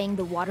you're saying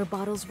the water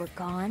bottles were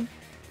gone?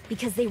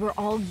 Because they were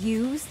all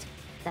used?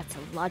 That's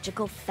a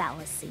logical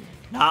fallacy.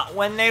 Not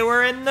when they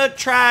were in the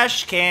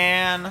trash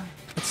can.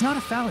 It's not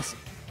a fallacy.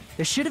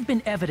 There should have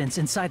been evidence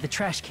inside the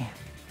trash can.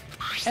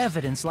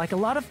 Evidence like a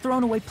lot of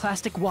thrown away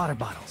plastic water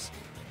bottles.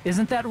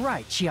 Isn't that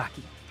right,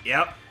 Chiaki?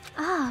 Yep.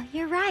 Oh,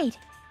 you're right.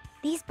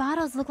 These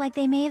bottles look like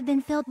they may have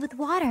been filled with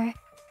water.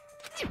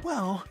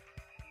 Well,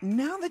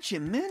 now that you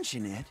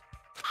mention it,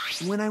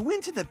 when I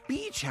went to the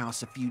beach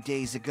house a few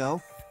days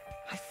ago,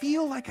 I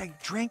feel like I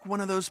drank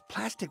one of those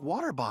plastic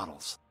water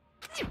bottles.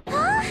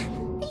 Huh?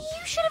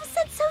 You should have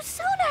said so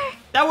sooner.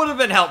 That would have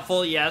been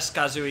helpful, yes,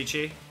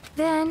 Kazuichi.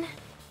 Then,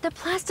 the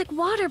plastic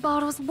water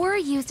bottles were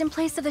used in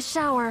place of the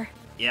shower.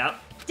 Yep.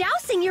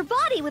 Dousing your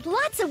body with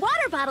lots of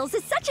water bottles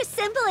is such a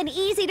simple and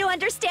easy to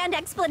understand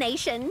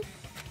explanation.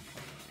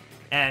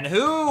 And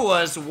who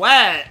was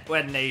wet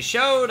when they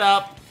showed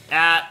up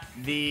at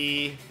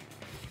the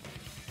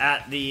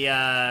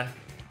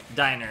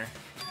diner?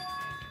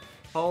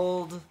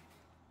 Hold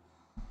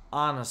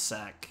on a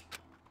sec.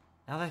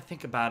 Now that I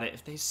think about it,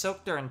 if they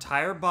soaked their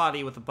entire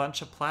body with a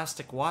bunch of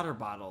plastic water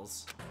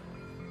bottles,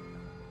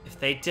 if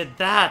they did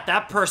that,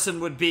 that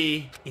person would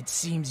be... It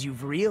seems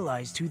you've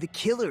realized who the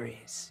killer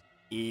is.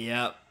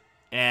 Yep.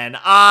 And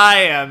I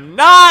am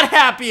not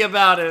happy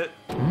about it.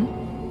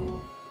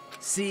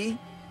 See?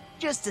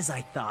 Just as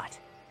I thought.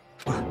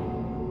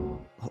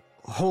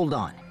 Hold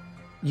on.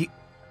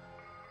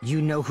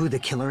 You know who the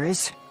killer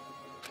is?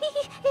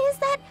 Is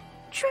that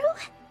true?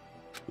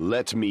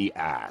 Let me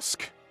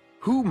ask.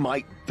 Who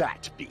might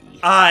that be?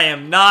 I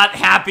am not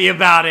happy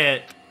about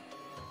it.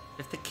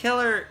 If the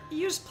killer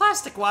used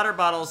plastic water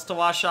bottles to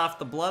wash off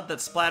the blood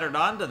that splattered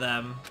onto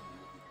them,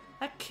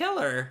 that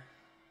killer,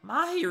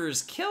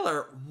 Mahiru's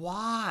killer,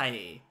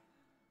 why?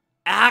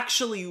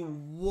 Actually,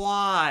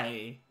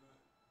 why?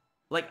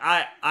 Like,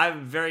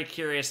 I'm very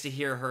curious to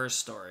hear her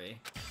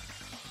story.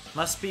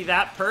 Must be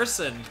that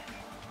person.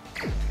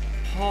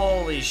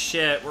 Holy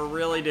shit, we're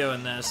really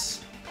doing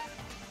this.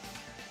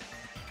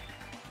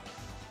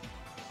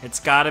 It's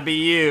gotta be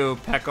you,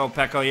 Pecco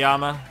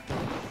Peccoyama.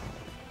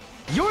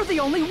 You're the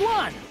only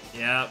one!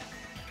 Yep.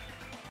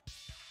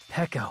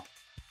 Pecco,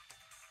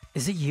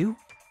 is it you?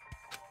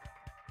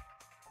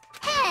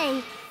 Hey,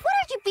 what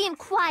are you being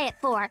quiet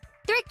for?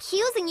 They're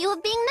accusing you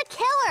of being the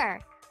killer.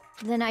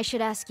 Then I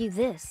should ask you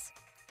this.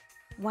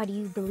 Why do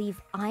you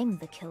believe I'm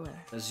the killer?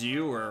 Because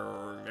you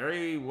were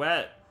very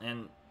wet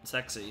and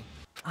sexy.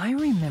 I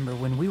remember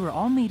when we were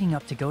all meeting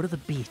up to go to the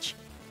beach.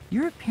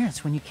 Your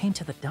appearance when you came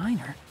to the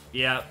diner.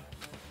 Yep.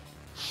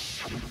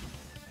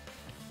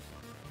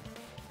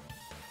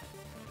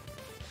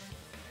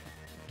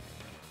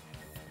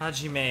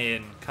 Hajime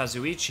and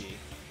Kazuichi,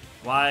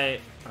 why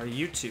are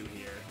you two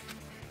here?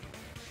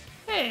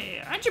 Hey,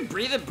 Aren't you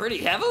breathing pretty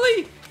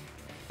heavily?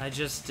 I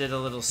just did a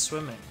little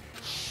swimming.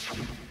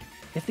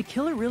 If the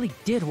killer really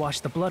did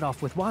wash the blood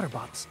off with water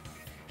bottles,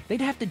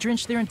 they'd have to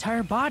drench their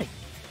entire body.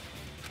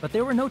 But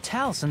there were no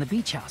towels in the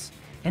beach house,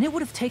 and it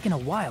would have taken a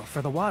while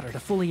for the water to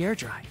fully air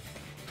dry.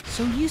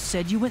 So you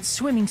said you went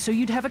swimming so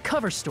you'd have a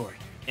cover story.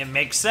 It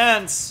makes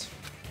sense.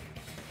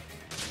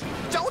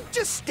 Don't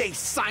just stay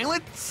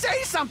silent.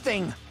 Say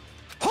something.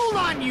 Hold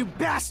on, you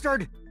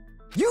bastard.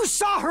 You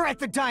saw her at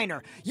the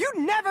diner. You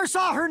never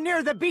saw her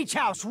near the beach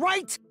house,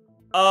 right?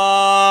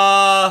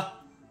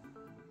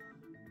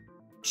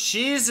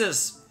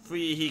 Jesus,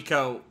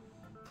 Fuyuhiko.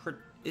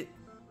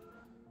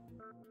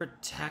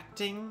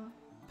 Protecting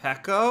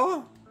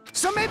Peko?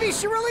 So maybe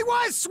she really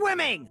was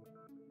swimming.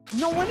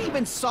 No one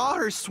even saw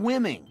her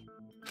swimming.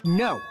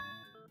 No.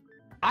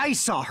 I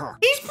saw her.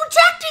 He's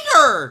protecting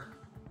her!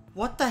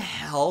 What the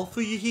hell,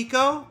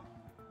 Fuyuhiko?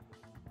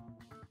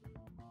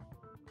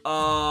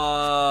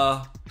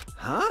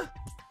 Huh?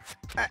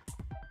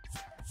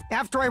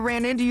 After I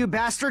ran into you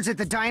bastards at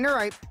the diner,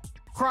 I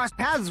crossed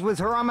paths with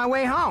her on my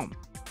way home.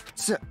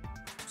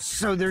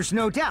 So there's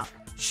no doubt.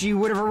 She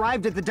would have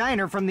arrived at the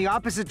diner from the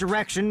opposite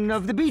direction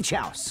of the beach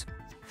house.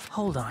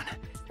 Hold on.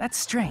 That's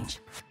strange.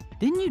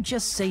 Didn't you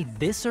just say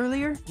this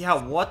earlier? Yeah,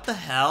 what the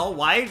hell?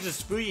 Why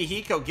does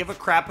Fuyuhiko give a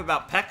crap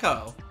about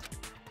Peko?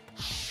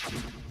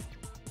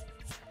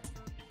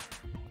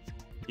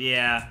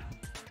 Yeah.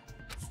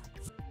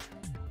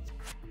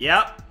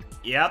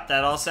 Yep,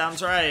 that all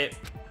sounds right.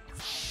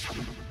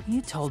 You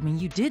told me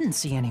you didn't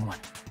see anyone.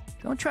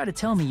 Don't try to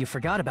tell me you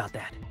forgot about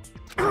that.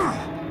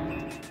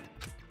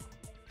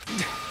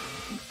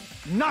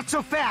 Not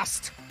so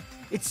fast!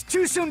 It's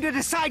too soon to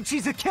decide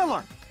she's a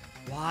killer!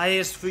 Why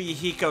is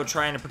Fuyuhiko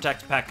trying to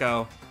protect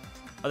Peko?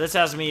 Oh, this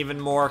has me even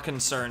more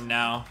concerned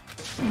now.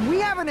 We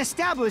haven't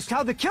established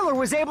how the killer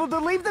was able to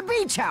leave the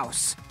beach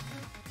house!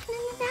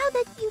 Now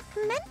that you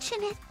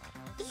mention it,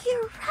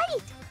 you're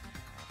right.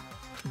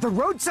 The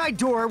roadside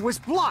door was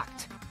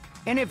blocked.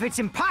 And if it's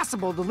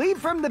impossible to leave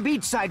from the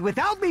beachside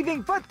without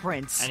leaving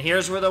footprints... And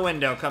here's where the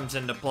window comes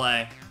into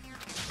play.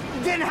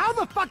 Then how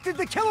the fuck did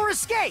the killer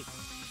escape?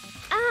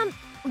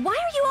 Why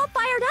are you all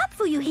fired up,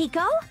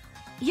 Fuyuhiko?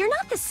 You're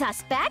not the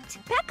suspect.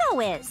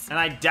 Peko is. And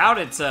I doubt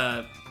it's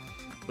a...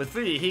 With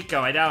Fuyuhiko,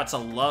 I doubt it's a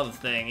love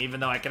thing, even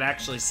though I could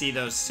actually see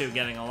those two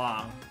getting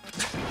along.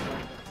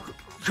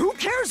 Who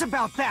cares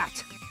about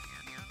that?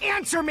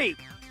 Answer me!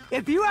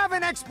 If you have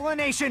an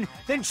explanation,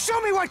 then show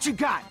me what you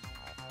got!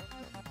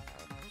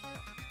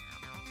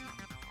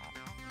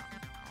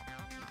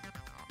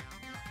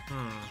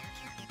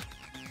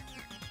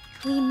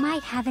 We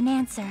might have an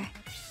answer.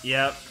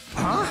 Yep.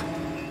 Huh?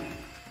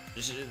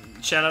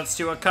 Shoutouts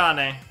to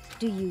Akane.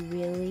 Do you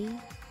really?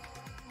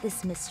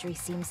 This mystery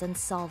seems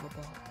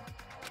unsolvable.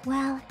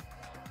 Well,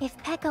 if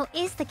Peko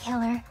is the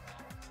killer,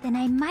 then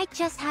I might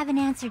just have an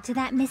answer to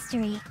that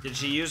mystery. Did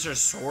she use her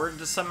sword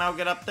to somehow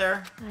get up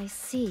there? I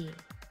see.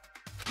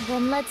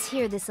 Then let's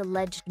hear this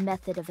alleged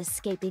method of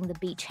escaping the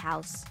beach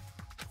house.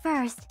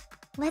 First,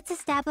 let's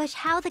establish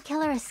how the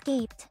killer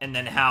escaped. And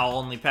then how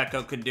only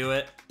Peko could do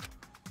it.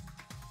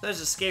 There's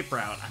escape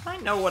route. I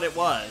might know what it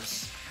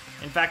was.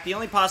 In fact, the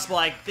only possible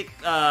thing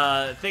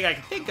I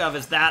can think of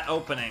is that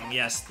opening.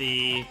 Yes,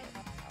 the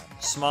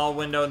small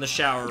window in the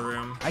shower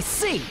room. I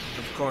see!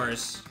 Of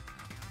course.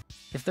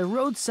 If the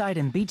roadside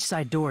and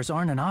beachside doors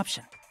aren't an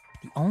option,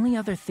 the only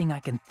other thing I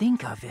can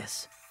think of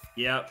is...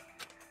 Yep.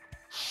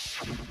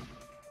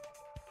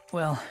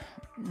 Well,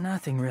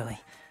 nothing really.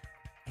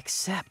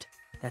 Except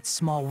that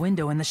small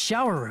window in the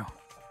shower room.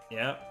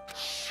 Yep.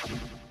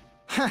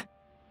 Huh.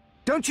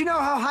 Don't you know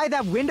how high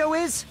that window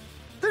is?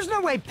 There's no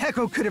way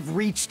Peko could have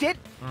reached it.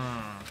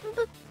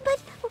 But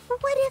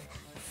what if,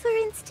 for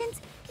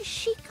instance,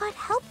 she got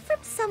help from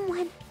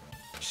someone?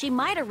 She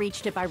might have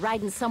reached it by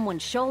riding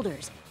someone's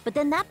shoulders, but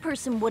then that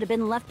person would have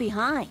been left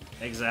behind.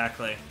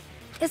 Exactly.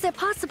 Is it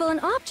possible an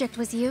object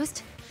was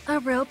used? A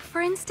rope,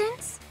 for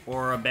instance?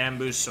 Or a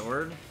bamboo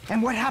sword.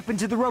 And what happened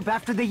to the rope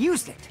after they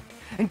used it?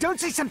 And don't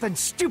say something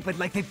stupid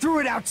like they threw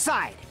it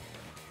outside.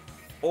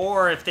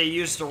 Or if they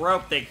used the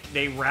rope,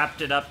 they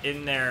wrapped it up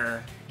in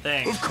their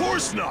thing. Of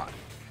course not!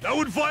 That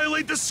would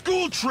violate the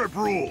school trip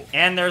rule!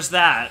 And there's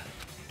that.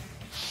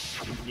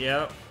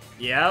 Yep.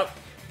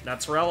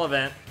 That's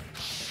relevant.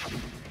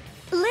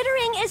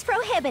 Littering is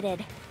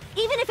prohibited.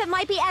 Even if it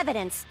might be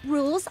evidence,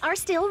 rules are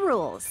still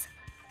rules.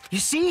 You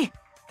see?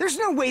 There's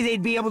no way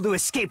they'd be able to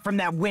escape from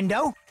that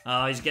window.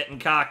 Oh, he's getting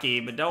cocky,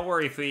 but don't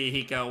worry,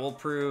 Fuyuhiko. We'll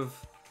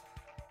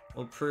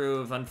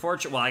prove,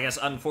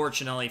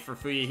 unfortunately for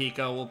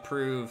Fuyuhiko, we'll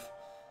prove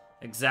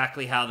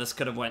exactly how this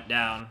could have went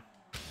down.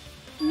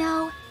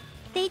 No,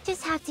 they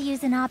just have to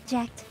use an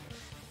object.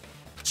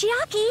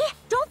 Chiaki,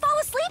 don't fall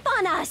asleep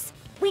on us!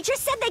 We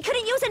just said they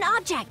couldn't use an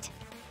object!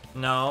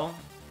 No,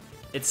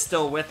 it's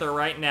still with her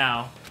right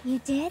now. You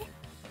did?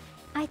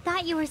 I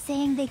thought you were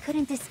saying they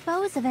couldn't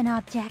dispose of an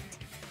object.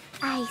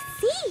 I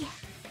see.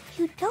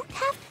 You don't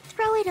have to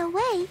throw it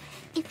away.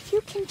 if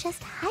you can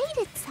just hide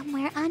it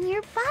somewhere on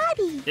your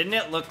body. Didn't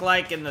it look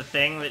like in the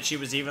thing that she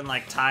was even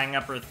like tying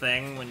up her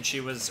thing when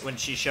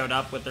she showed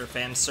up with her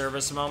fan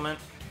service moment?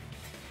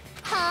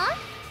 Huh?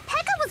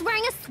 Pekka was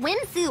wearing a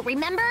swimsuit,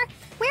 remember?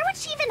 Where would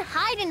she even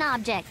hide an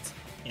object?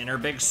 In her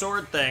big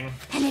sword thing.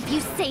 And if you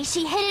say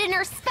she hid it in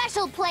her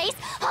special place,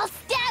 I'll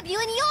stab you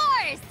in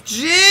yours!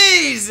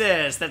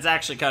 Jesus! That's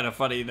actually kind of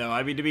funny, though.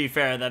 I mean, to be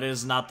fair, that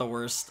is not the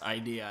worst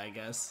idea, I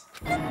guess.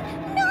 No!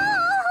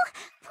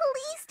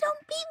 Please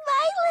don't be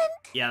violent!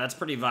 Yeah, that's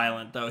pretty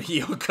violent, though,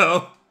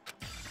 Hiyoko.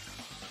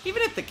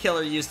 Even if the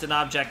killer used an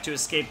object to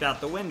escape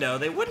out the window,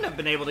 they wouldn't have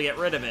been able to get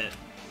rid of it.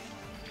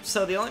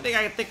 So the only thing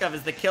I can think of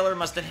is the killer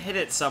must have hid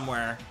it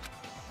somewhere.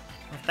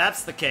 If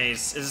that's the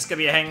case, is this gonna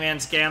be a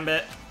Hangman's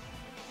Gambit?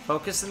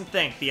 Focus and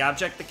think. The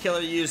object the killer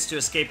used to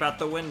escape out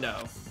the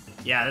window.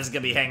 Yeah, this is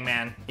gonna be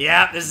Hangman.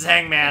 Yep, this is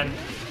Hangman.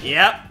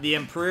 Yep, the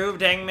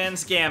improved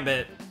Hangman's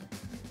Gambit.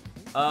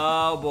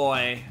 Oh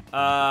boy.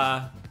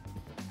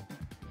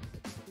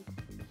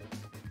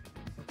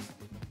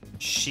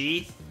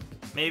 Sheath,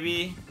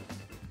 maybe?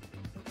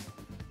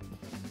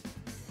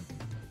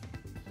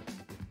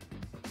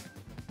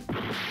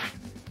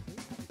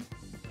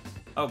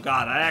 Oh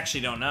god, I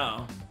actually don't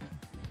know.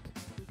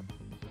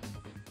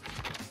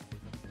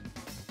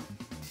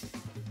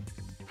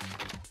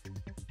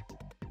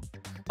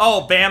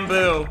 Oh,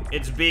 bamboo.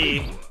 It's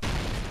B.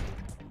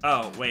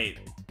 Oh, wait.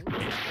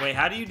 Wait,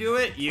 how do you do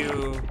it?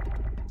 You...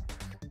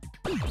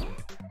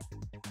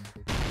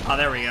 Oh,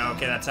 there we go.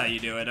 Okay, that's how you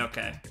do it.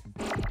 Okay.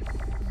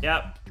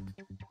 Yep.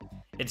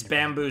 It's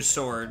bamboo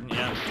sword.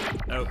 Yep.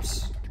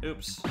 Oops.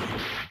 Oops.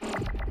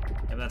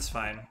 Yeah, that's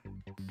fine.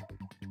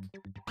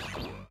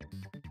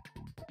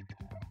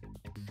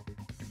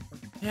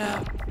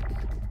 Yeah.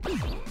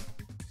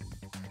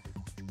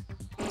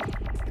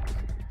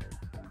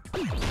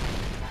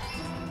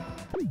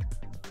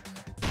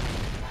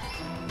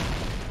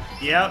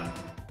 Yep.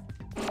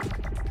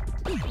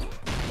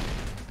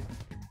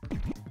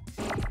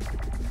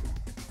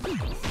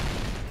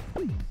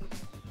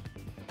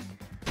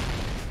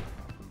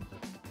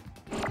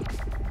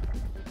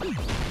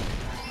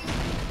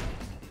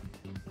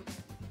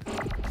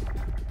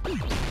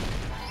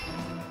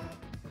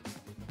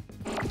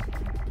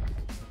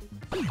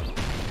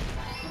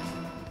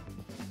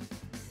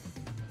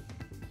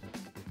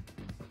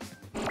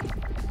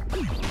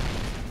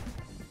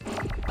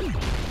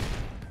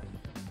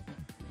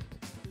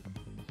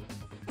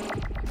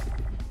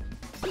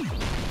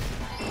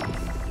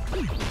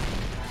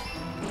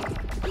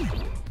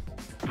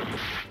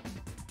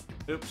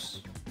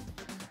 Oops.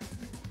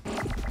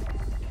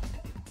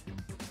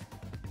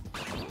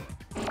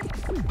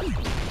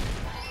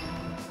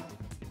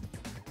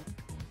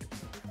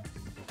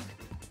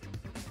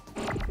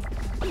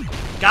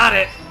 Got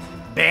it!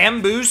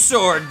 Bamboo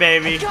sword,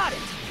 baby! I got it!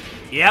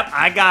 Yep,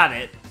 I got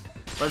it.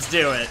 Let's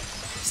do it.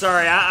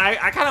 Sorry,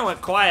 I kind of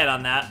went quiet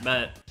on that,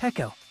 but...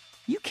 Peko,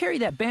 you carry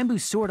that bamboo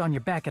sword on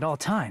your back at all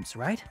times,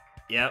 right?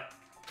 Yep.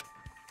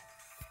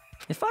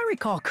 If I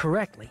recall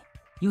correctly,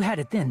 you had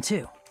it then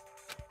too.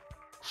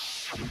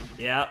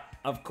 Yep,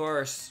 of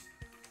course.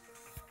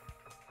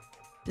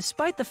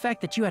 Despite the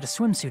fact that you had a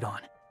swimsuit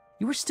on,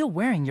 you were still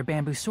wearing your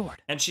bamboo sword.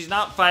 And she's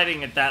not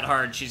fighting it that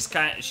hard. She's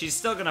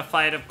still gonna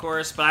fight, of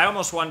course, but I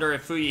almost wonder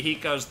if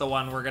Fuyuhiko's the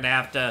one we're gonna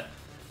have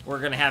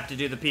to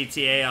do the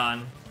PTA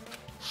on.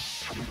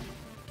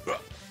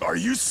 Are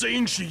you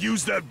saying she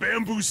used that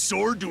bamboo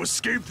sword to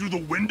escape through the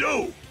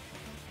window?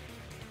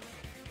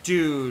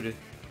 Dude.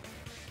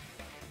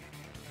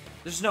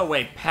 There's no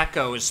way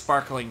Peko is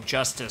sparkling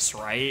justice,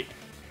 right?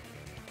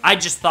 I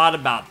just thought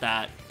about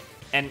that.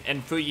 And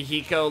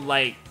Fuyuhiko,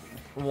 like,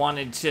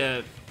 wanted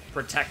to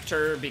protect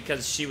her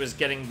because she was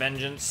getting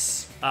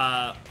vengeance,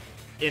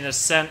 in a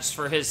sense,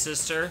 for his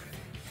sister.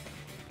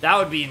 That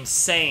would be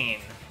insane.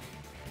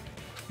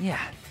 Yeah.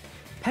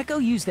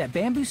 Peko used that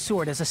bamboo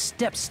sword as a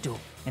step stool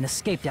and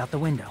escaped out the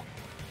window.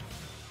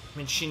 I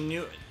mean, she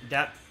knew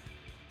that...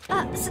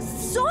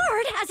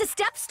 Sword as a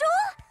step stool?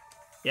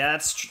 Yeah,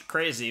 that's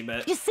crazy,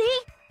 but... You see?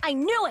 I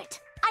knew it!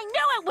 I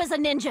knew it was a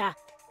ninja!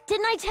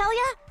 Didn't I tell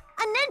ya?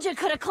 A ninja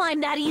could have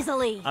climbed that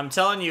easily! I'm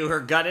telling you, her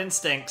gut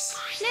instincts.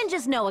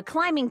 Ninjas know a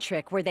climbing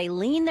trick where they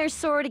lean their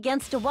sword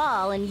against a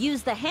wall and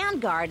use the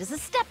handguard as a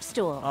step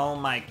stool. Oh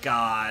my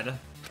god.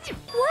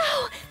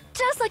 Wow!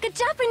 Just like a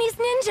Japanese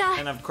ninja!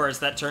 And of course,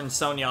 that turns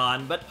Sonya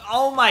on, but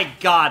oh my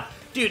god.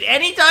 Dude,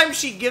 anytime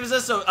she gives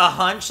us a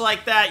hunch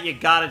like that, you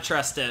gotta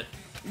trust it.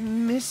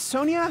 Miss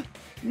Sonya,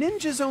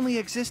 ninjas only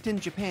exist in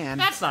Japan.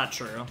 That's not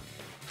true.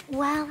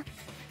 Well,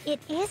 it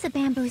is a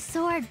bamboo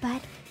sword,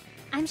 but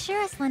I'm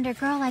sure a slender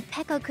girl like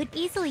Peko could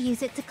easily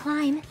use it to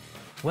climb.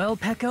 Well,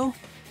 Peko,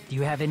 do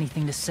you have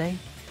anything to say?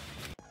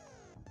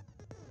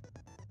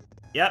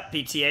 Yep,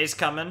 PTA's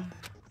coming.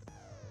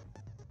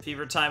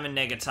 Fever time and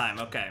nega time,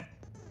 okay.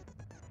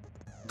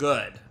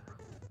 Good.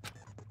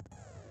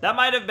 That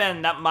might have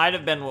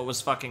been what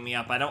was fucking me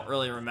up. I don't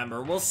really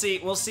remember. We'll see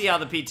how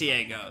the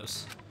PTA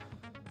goes.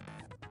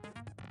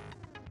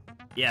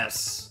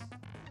 Yes.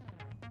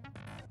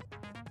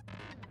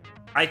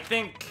 I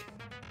think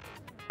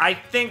I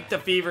think the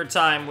fever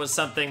time was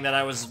something that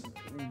I was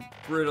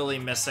brutally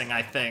missing,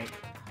 I think.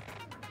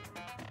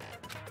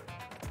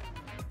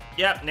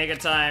 Yep, Nega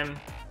time.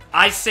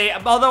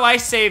 Although I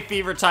save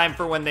fever time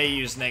for when they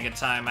use Nega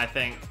time, I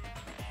think.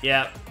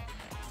 Yep.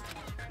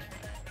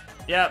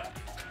 Yep.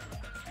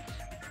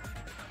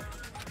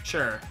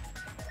 Sure.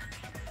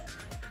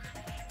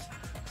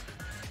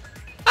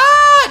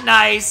 Ah,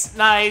 nice,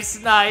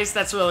 nice, nice.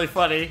 That's really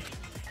funny.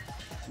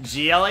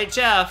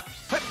 GLHF.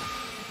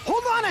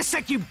 Hold on a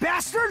sec, you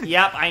bastard!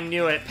 Yep, I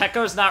knew it.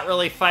 Pekko's not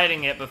really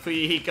fighting it, but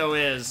Fuyuhiko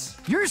is.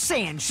 You're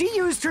saying she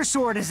used her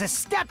sword as a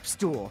step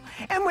stool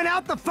and went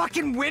out the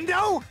fucking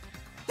window?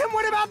 Then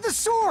what about the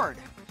sword?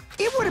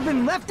 It would have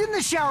been left in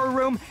the shower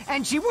room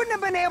and she wouldn't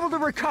have been able to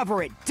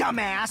recover it,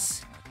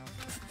 dumbass!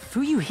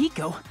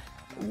 Fuyuhiko?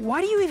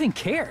 Why do you even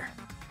care?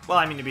 Well,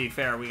 I mean, to be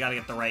fair, we gotta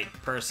get the right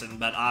person,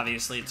 but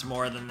obviously it's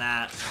more than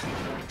that.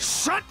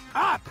 Shut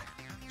up!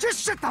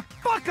 Just shut the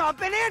fuck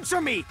up and answer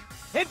me!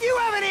 If you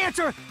have an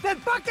answer, then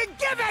fucking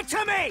give it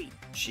to me!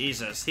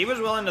 Jesus, he was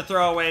willing to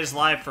throw away his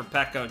life for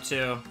Pekko,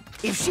 too.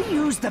 If she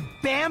used the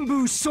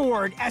bamboo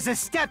sword as a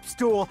step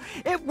stool,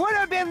 it would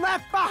have been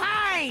left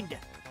behind!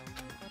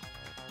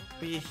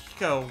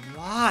 Fuyuhiko,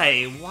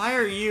 why? Why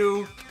are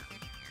you...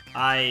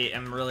 I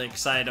am really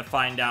excited to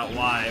find out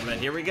why, but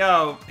here we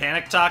go.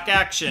 Panic talk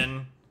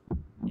action.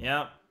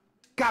 Yep.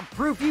 Got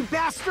proof, you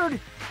bastard?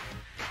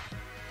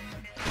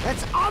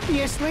 That's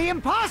obviously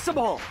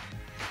impossible!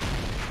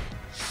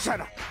 Shut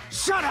up!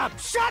 Shut up!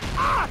 Shut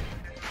up!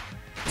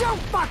 Don't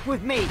fuck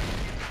with me!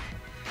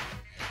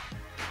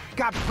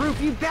 Got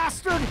proof, you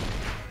bastard?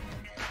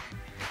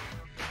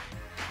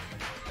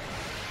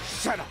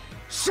 Shut up!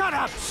 Shut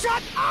up!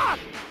 Shut up!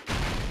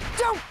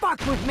 Don't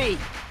fuck with me!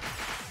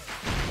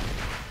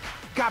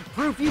 Got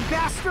proof, you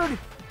bastard?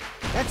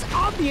 That's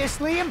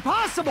obviously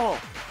impossible!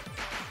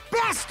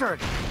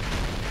 Bastard!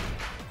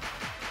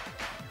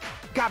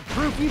 Got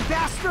proof, you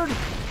bastard?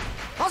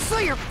 I'll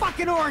sell your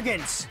fucking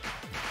organs!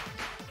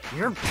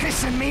 You're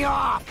pissing me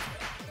off!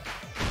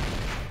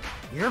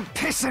 You're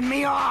pissing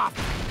me off!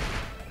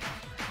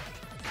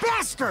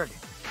 Bastard!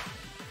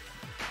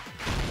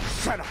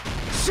 Shut up!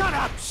 Shut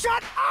up!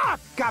 Shut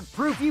up! Got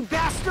proof, you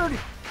bastard?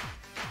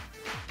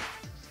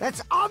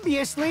 That's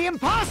obviously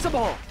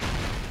impossible!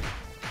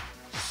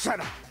 Shut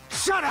up!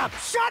 Shut up!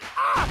 Shut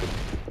up!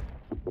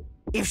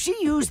 If she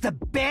used the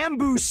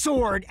bamboo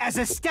sword as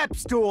a step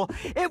stool,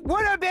 it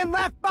would have been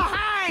left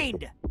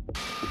behind!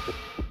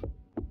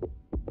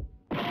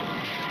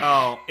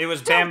 Oh, it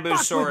was bamboo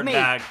sword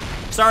bag.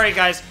 Sorry,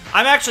 guys.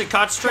 I'm actually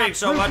concentrating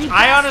so much.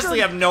 I honestly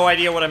have no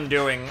idea what I'm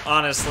doing,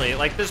 honestly.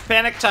 Like, this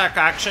panic attack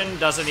action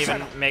doesn't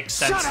even make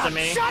sense to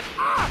me. Shut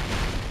up!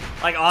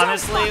 Like,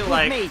 honestly,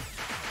 like...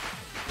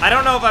 I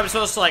don't know if I'm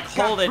supposed to, like,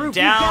 hold it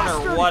down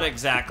or what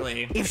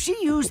exactly. If she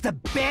used the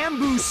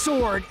bamboo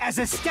sword as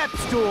a step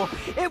stool,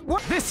 it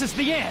would... This is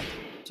the end!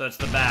 So it's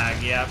the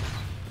bag, yep.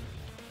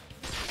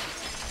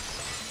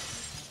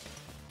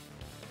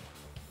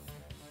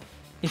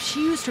 If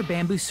she used her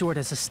bamboo sword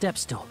as a step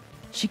stool,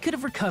 she could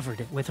have recovered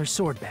it with her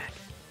sword bag.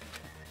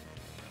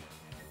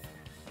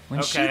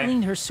 When she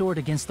leaned her sword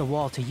against the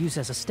wall to use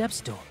as a step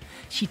stool,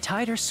 she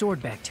tied her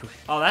sword back to it.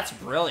 Oh, that's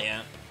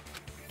brilliant.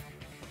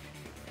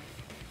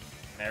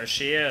 There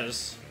she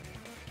is.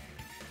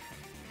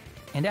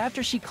 And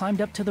after she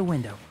climbed up to the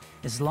window,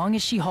 as long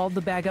as she hauled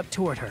the bag up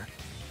toward her,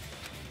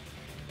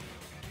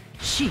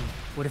 she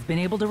would have been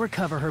able to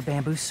recover her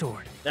bamboo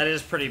sword. That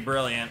is pretty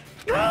brilliant.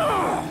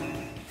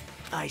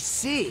 I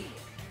see.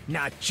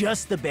 Not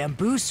just the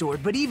bamboo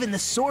sword, but even the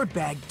sword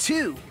bag,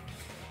 too.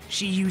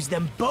 She used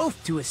them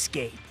both to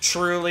escape.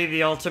 Truly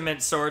the ultimate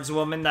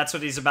swordswoman, that's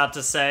what he's about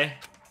to say.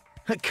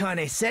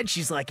 Akane said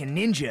she's like a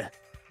ninja,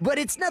 but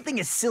it's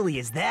nothing as silly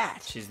as that.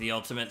 She's the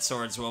ultimate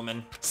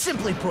swordswoman.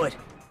 Simply put,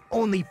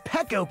 only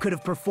Pekko could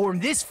have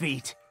performed this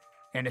feat.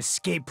 An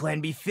escape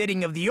plan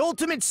befitting of the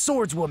ultimate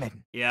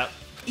swordswoman. Yep.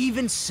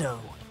 Even so,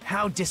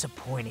 how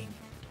disappointing.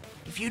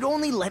 If you'd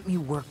only let me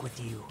work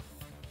with you,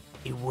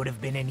 it would have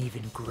been an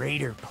even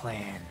greater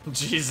plan.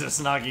 Jesus,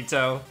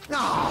 Nagito.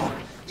 No,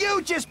 you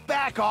just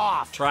back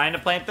off. Trying to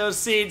plant those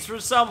seeds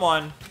for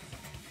someone.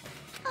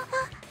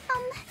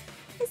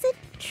 Is it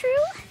true?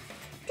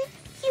 Did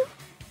you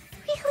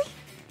really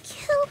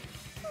kill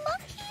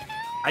Mahiru?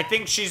 I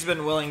think she's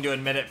been willing to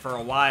admit it for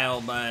a while,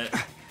 but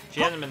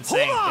she hasn't been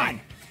saying Hold on!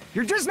 anything.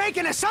 You're just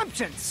making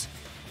assumptions.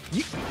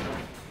 You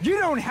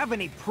don't have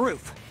any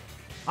proof.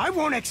 I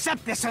won't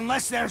accept this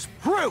unless there's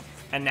proof.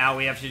 And now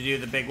we have to do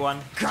the big one.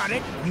 Got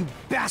it, you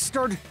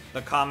bastard?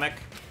 The comic.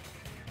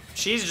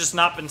 She's just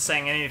not been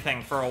saying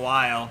anything for a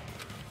while.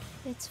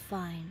 It's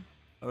fine.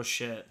 Oh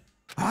shit.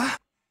 Huh?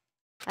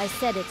 I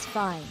said it's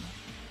fine.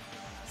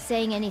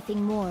 Saying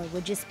anything more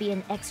would just be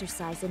an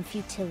exercise in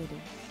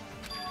futility.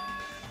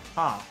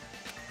 Huh.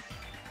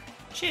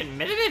 She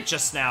admitted it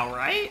just now,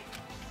 right?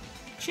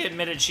 She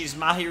admitted she's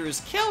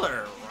Mahiru's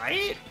killer,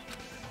 right?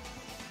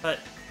 But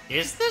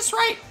is this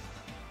right?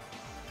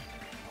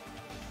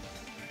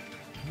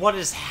 What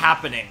is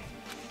happening?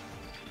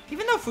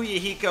 Even though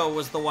Fuyuhiko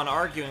was the one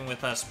arguing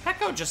with us,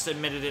 Peko just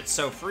admitted it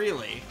so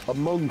freely.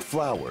 Among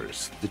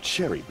flowers, the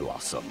cherry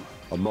blossom.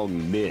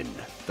 Among men,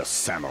 the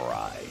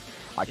samurai.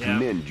 I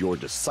commend your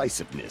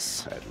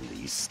decisiveness, at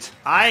least.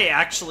 I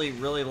actually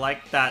really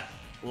liked that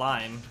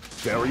line.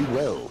 Very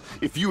well.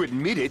 If you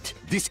admit it,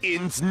 this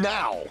ends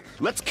now.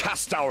 Let's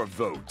cast our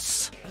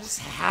votes. What is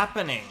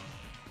happening?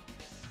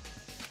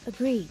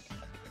 Agreed.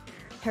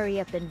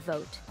 Hurry up and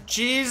vote.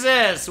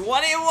 Jesus!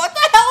 What the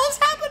hell is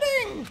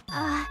happening?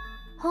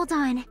 Hold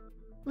on.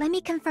 Let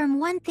me confirm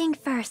one thing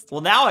first.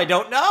 Well, now I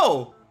don't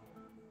know.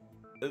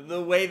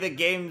 The way the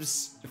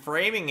game's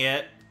framing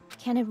it.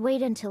 Can it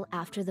wait until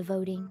after the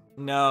voting?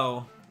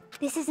 No.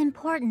 This is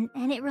important,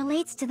 and it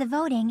relates to the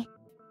voting.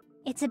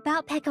 It's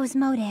about Peko's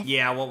motive.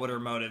 Yeah, what would her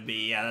motive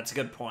be? Yeah, that's a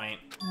good point.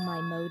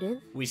 My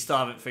motive? We still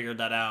haven't figured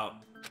that out.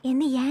 In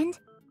the end,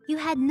 you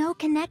had no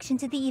connection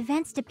to the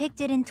events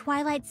depicted in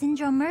Twilight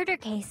Syndrome murder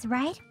case,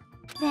 right?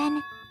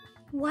 Then,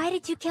 why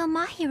did you kill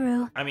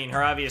Mahiru? I mean,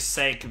 her obvious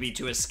say could be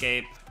to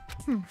escape.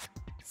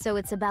 So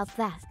it's about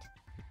that.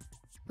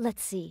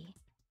 Let's see.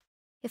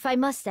 If I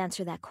must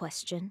answer that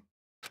question,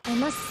 I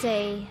must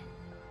say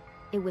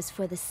it was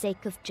for the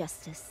sake of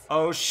justice.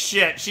 Oh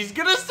shit, she's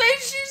gonna say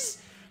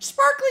she's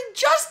sparkling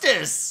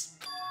justice!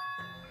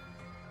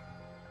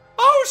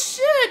 Oh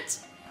shit!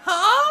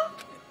 Huh?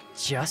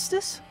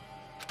 Justice?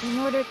 In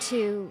order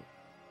to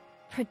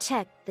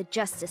protect the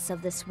justice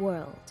of this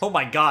world. Oh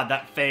my god,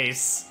 that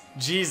face.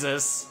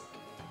 Jesus.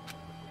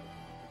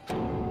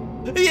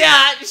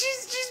 Yeah,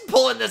 she's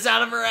pulling this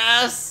out of her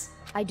ass.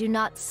 I do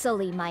not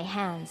sully my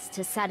hands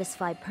to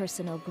satisfy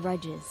personal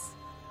grudges.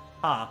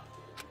 Huh.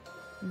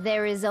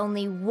 There is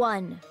only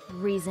one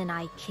reason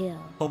I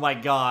kill. Oh my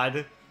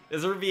god.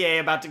 Is her VA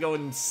about to go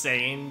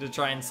insane to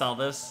try and sell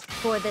this?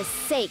 For the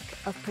sake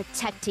of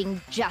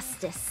protecting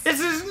justice.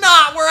 This is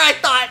not where I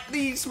thought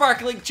the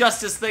sparkling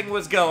justice thing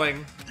was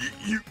going.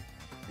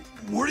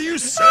 What are you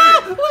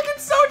saying? Look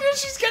at Sonia,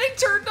 she's getting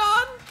turned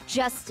on.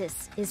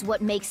 Justice is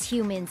what makes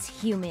humans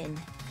human.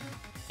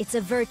 It's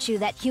a virtue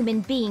that human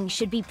beings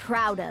should be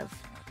proud of.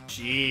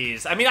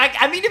 Jeez. I mean,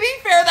 to be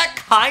fair, that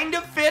kind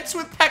of fits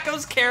with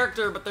Peko's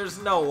character, but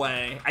there's no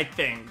way, I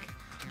think.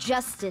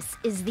 Justice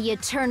is the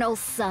eternal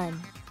sun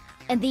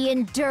and the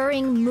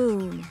enduring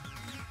moon,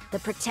 the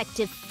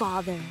protective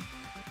father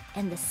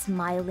and the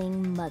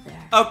smiling mother.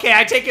 Okay,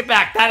 I take it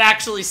back. That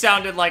actually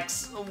sounded like,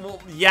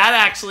 well, yeah,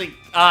 actually,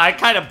 I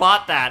kind of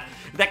bought that.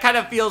 That kind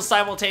of feels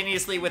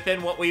simultaneously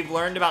within what we've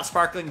learned about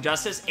Sparkling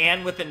Justice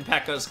and within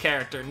Peko's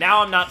character.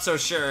 Now I'm not so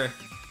sure.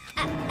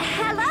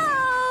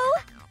 Hello!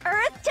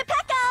 Earth to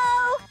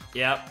Peko!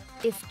 Yep.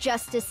 If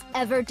justice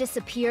ever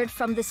disappeared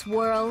from this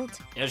world...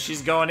 Yeah,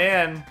 she's going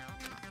in.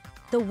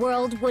 The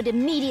world would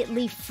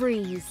immediately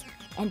freeze,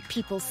 and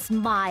people's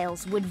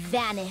smiles would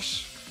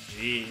vanish.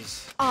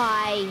 Jeez.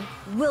 I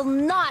will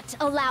not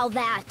allow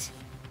that!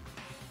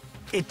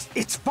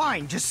 It's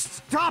fine, just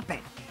stop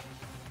it!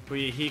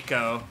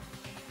 Fuyuhiko.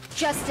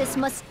 Justice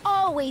must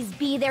always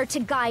be there to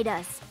guide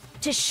us,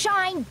 to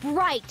shine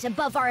bright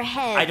above our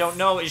heads. I don't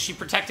know, is she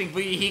protecting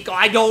Fuyuhiko?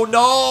 I don't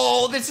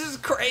know! This is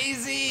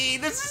crazy!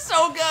 This is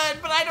so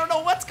good, but I don't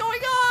know what's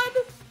going on!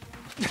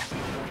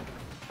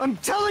 I'm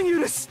telling you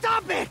to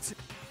stop it!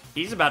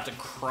 He's about to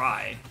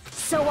cry.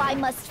 So I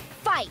must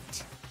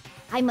fight!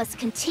 I must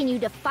continue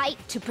to fight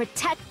to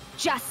protect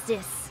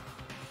justice.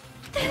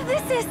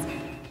 This is...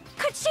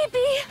 Could she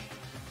be...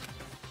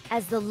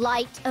 As the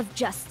light of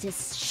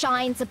justice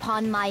shines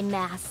upon my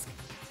mask,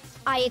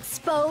 I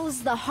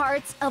expose the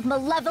hearts of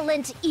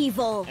malevolent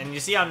evil. And you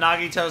see how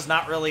Nagito's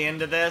not really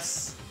into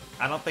this?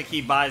 I don't think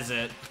he buys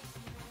it.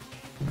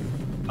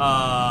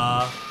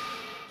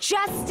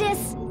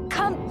 Justice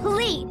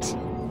complete!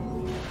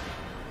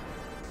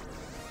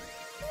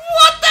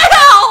 What the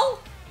hell?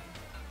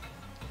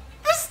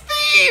 This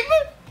theme!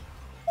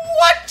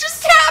 What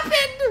just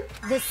happened?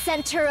 The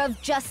center of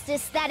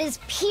justice that is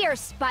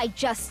pierced by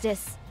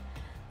justice.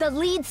 The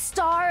lead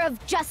star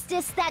of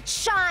justice that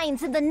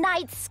shines in the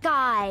night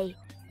sky.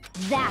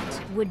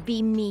 That would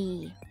be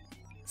me.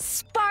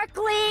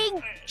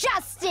 Sparkling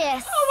justice!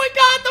 Oh my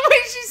god, the way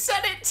she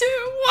said it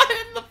too! What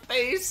in the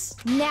face?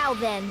 Now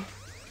then,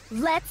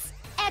 let's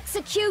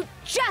execute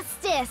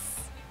justice!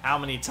 How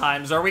many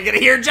times are we gonna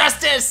hear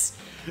justice?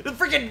 The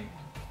freaking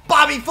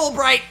Bobby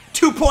Fulbright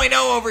 2.0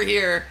 over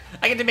here.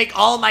 I get to make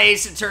all my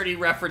Ace Attorney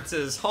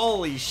references.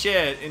 Holy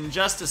shit, in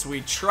justice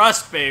we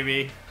trust,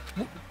 baby.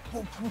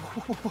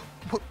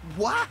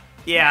 What?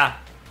 Yeah.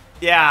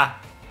 Yeah.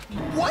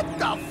 What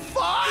the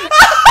fuck?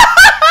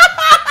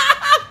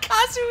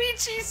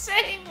 Kazuichi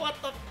saying what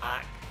the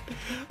fuck.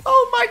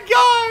 Oh my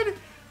god.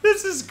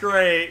 This is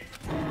great.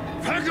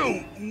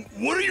 Peko,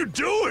 what are you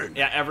doing?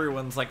 Yeah,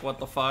 everyone's like, what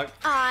the fuck?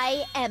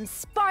 I am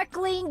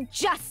sparkling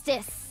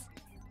justice.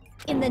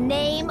 In the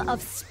name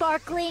of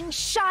sparkling,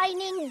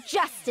 shining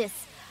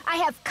justice, I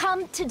have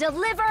come to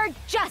deliver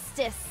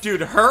justice.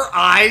 Dude, her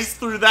eyes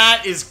through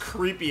that is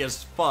creepy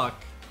as fuck.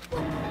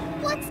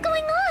 What's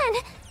going on?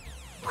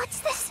 What's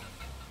this?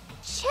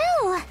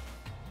 Chill.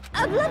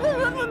 Peko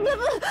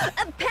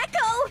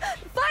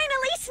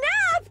finally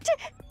snapped!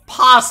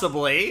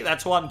 Possibly.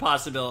 That's one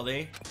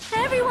possibility.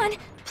 Everyone,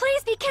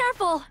 please be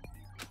careful.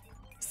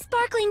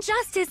 Sparkling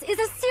Justice is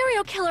a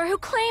serial killer who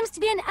claims to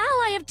be an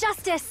ally of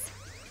justice.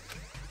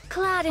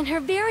 Clad in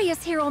her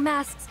various hero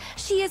masks,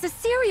 she is a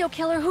serial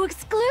killer who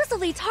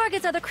exclusively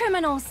targets other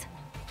criminals.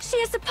 She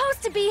is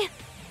supposed to be...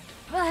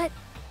 but...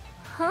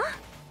 Huh?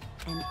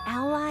 An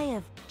ally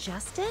of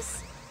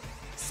justice?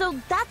 So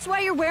that's why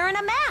you're wearing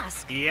a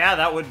mask! Yeah,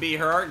 that would be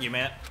her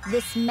argument.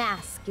 This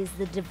mask is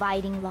the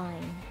dividing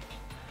line.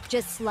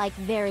 Just like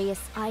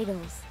various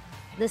idols,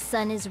 the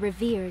sun is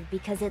revered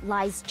because it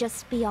lies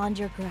just beyond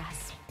your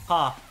grasp.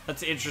 Huh,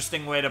 that's an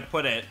interesting way to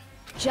put it.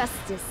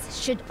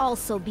 Justice should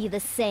also be the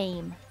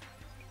same.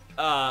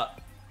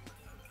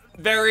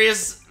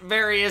 Various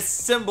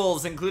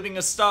symbols, including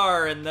a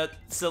star and that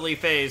silly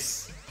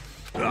face.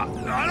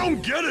 I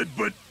don't get it,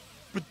 but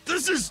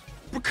this is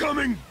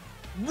becoming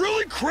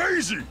really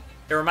crazy.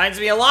 It reminds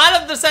me a lot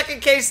of the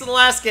second case of the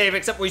last game,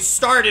 except we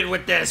started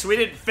with this. We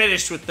didn't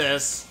finish with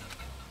this.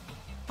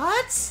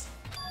 What?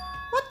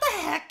 What the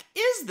heck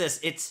is this?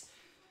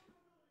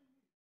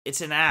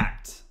 It's an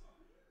act.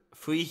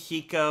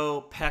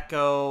 Fuyuhiko,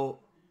 Peko.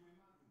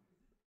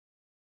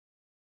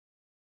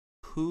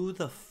 Who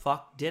the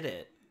fuck did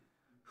it?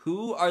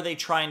 Who are they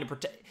trying to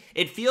protect?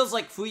 It feels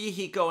like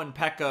Fuyuhiko and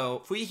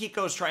Peko.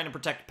 Fuyuhiko is trying to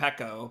protect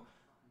Peko.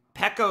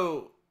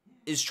 Peko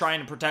is trying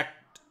to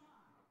protect...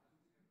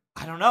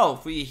 I don't know.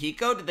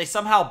 Fuyuhiko? Did they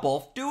somehow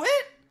both do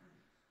it?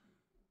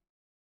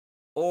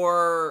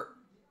 Or...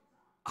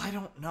 I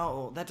don't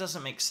know. That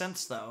doesn't make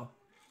sense, though.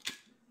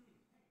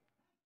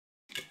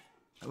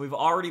 We've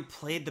already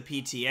played the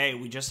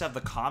PTA. We just have the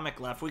comic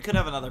left. We could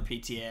have another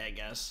PTA, I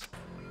guess.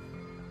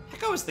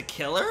 Peko is the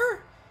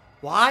killer?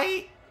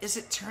 Why is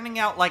it turning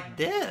out like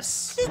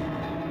this?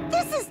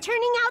 This is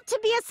turning out to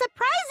be a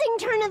surprising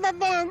turn of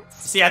events.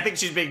 See, I think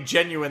she's being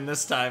genuine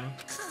this time.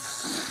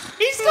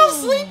 He's still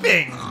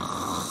sleeping.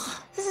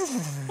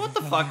 What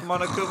the fuck,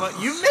 Monokuma?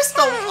 You missed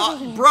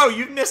a bro,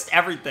 you've missed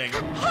everything.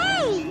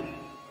 Hey!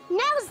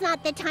 Now's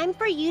not the time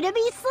for you to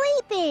be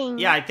sleeping.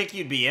 Yeah, I think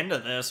you'd be into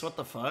this. What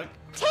the fuck?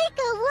 Take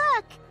a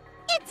look.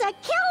 It's a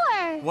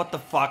killer. What the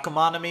fuck,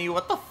 Monami?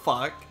 What the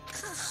fuck?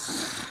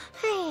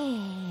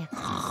 Hey.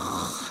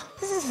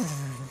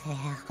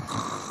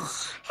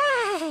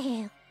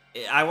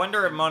 I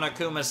wonder if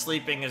Monokuma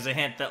sleeping is a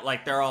hint that,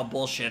 like, they're all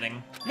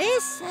bullshitting.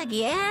 This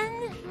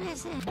again?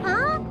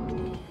 Huh?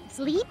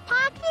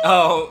 Sleepwalking?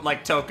 Oh,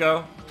 like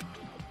Toko?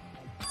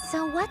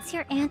 So what's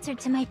your answer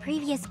to my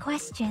previous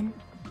question?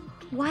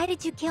 Why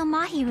did you kill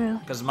Mahiru?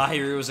 Because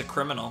Mahiru is a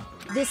criminal.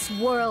 This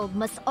world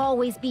must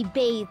always be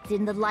bathed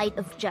in the light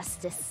of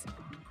justice.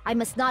 I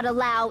must not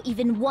allow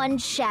even one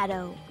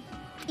shadow.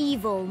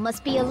 Evil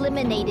must be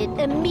eliminated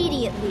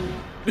immediately.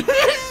 This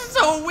is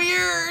so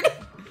weird!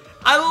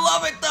 I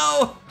love it,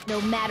 though! No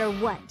matter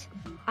what,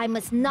 I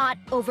must not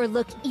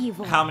overlook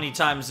evil. How many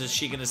times is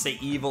she gonna say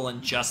evil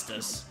and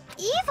justice?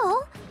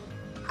 Evil?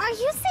 Are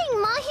you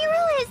saying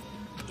Mahiru is...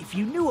 If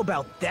you knew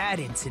about that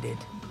incident,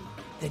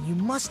 then you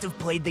must have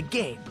played the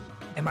game.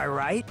 Am I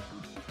right?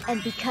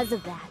 And because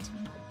of that,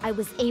 I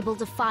was able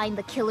to find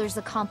the killer's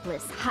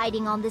accomplice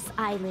hiding on this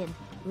island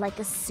like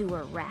a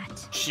sewer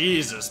rat.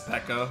 Jesus,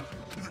 Peko.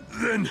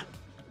 Then,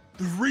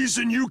 the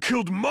reason you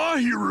killed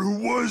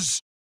Mahiru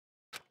was...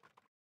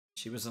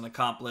 She was an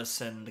accomplice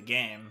in the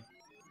game.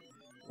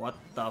 What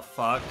the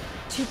fuck?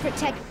 To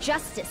protect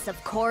justice,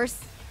 of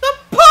course. The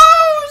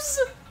pose!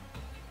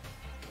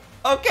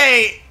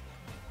 Okay,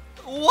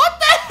 what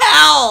the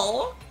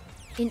hell?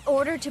 In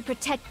order to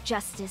protect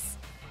justice,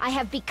 I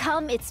have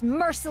become its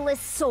merciless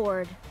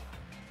sword.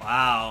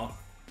 Wow.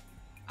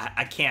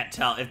 I can't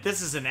tell. If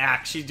this is an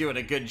act, she's doing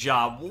a good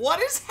job.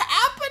 What is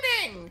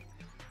happening?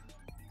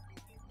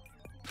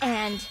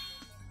 And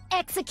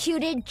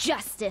executed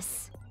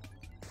justice.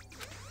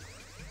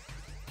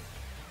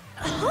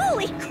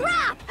 Holy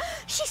crap!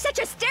 She's such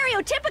a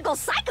stereotypical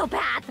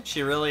psychopath!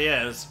 She really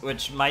is,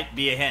 which might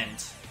be a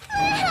hint.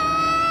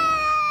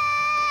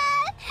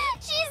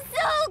 She's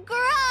so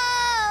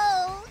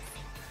gross!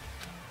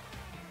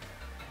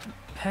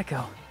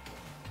 Peko,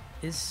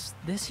 is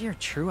this your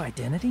true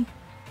identity?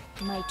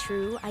 My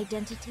true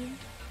identity?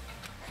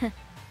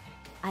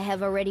 I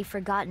have already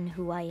forgotten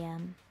who I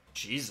am.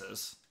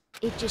 Jesus.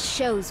 It just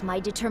shows my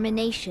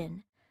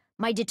determination.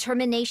 My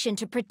determination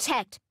to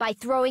protect by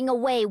throwing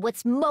away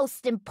what's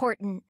most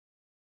important.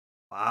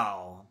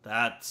 Wow,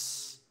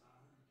 that's...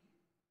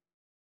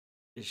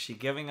 Is she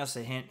giving us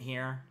a hint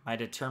here? My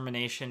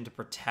determination to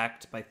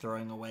protect by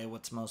throwing away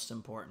what's most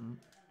important.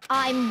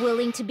 I'm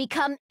willing to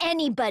become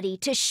anybody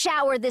to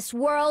shower this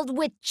world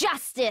with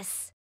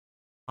justice.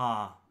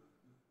 Huh.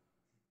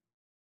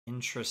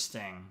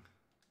 Interesting.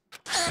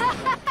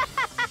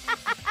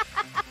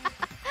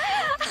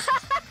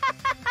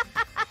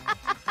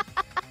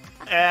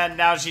 And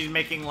now she's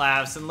making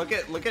laughs. And look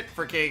at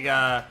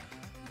freaking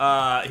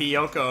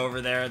Hiyoko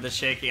over there, the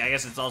shaking. I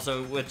guess it's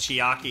also with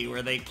Chiaki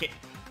where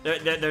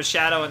they're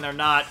shadow and they're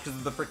not because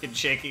of the freaking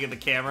shaking of the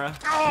camera.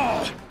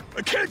 Oh,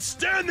 I can't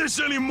stand this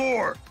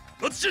anymore.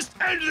 Let's just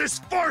end this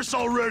farce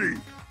already.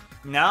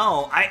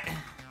 No,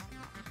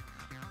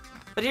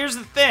 But here's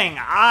the thing,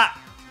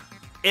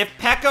 if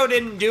Peko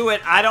didn't do it,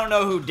 I don't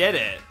know who did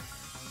it.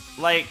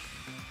 Like,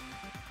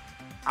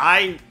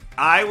 I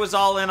was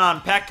all in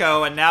on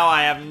Peko, and now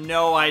I have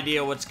no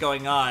idea what's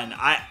going on.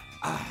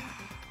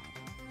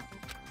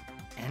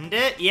 End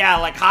it? Yeah,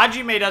 like,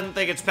 Hajime doesn't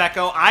think it's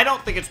Peko. I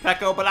don't think it's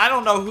Peko, but I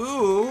don't know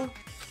who.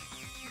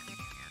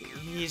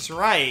 He's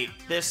right.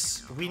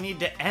 We need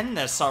to end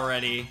this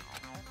already.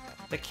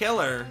 The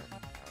killer.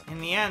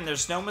 In the end,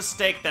 there's no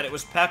mistake that it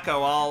was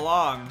Peko all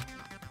along.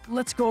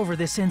 Let's go over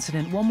this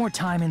incident one more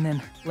time and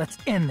then let's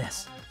end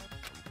this.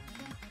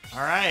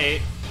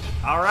 Alright.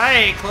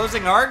 Alright,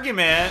 closing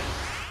argument.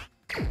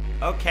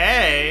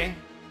 Okay.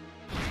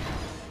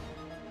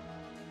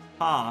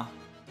 Huh.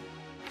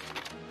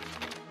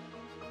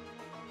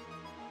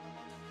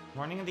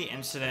 Morning of the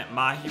incident,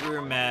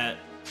 Mahiru met...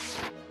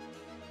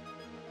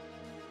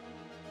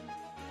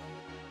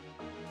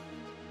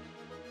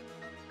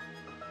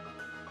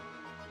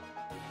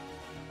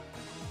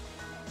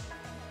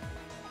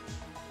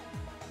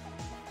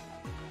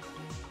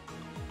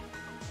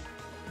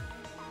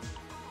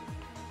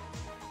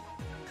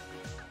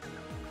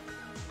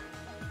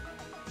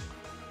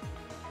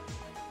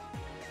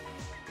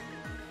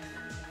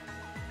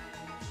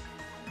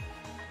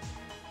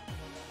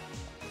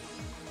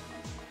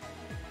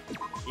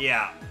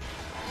 Yeah.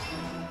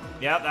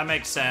 Yep, that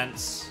makes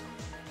sense.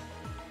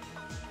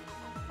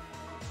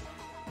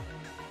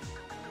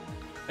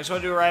 Next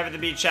one to arrive at the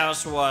beach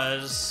house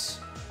was...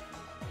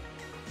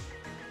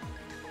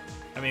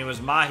 I mean, it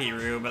was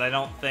Mahiru, but I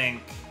don't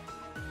think...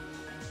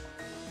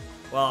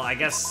 Well, I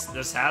guess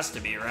this has to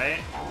be, right?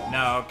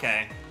 No,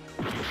 okay.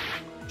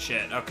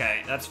 Shit,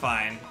 okay, that's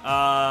fine.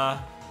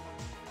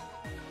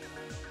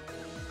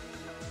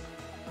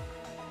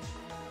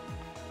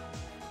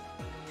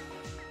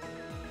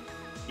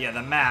 Yeah,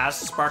 the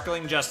mask.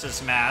 Sparkling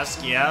Justice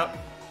mask, yep.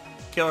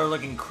 Killer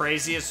looking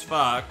crazy as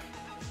fuck.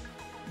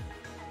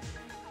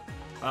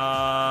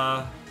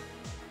 Now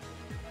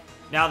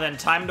then,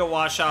 time to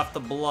wash off the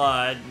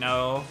blood.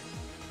 No.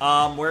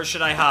 Where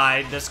should I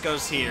hide? This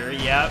goes here,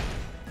 yep.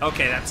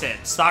 Okay, that's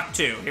it. Stock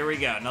 2. Here we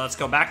go. Now let's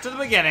go back to the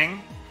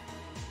beginning.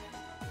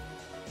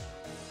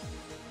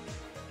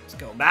 Let's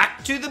go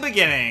back to the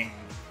beginning.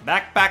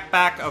 Back, back,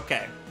 back.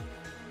 Okay.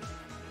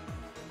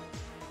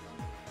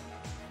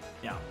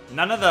 Yeah,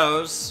 none of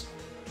those.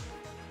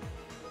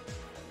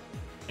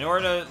 In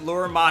order to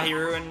lure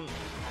Mahiru and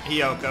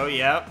Hiyoko,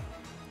 yep.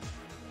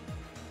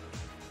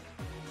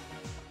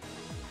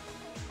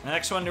 The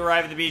next one to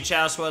arrive at the beach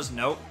house was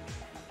nope.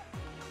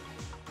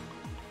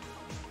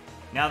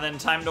 Now then,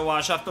 time to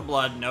wash off the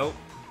blood, nope.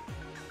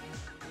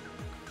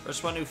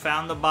 First one who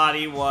found the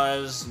body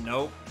was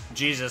nope.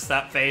 Jesus,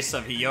 that face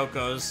of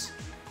Hiyoko's.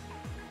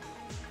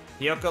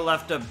 Hiyoko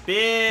left a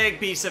big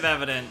piece of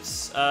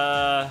evidence.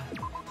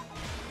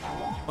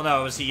 Well,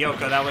 no, it was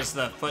Hiyoko. That was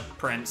the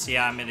footprints.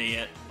 Yeah, I'm an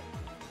idiot.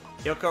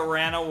 Hiyoko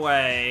ran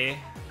away.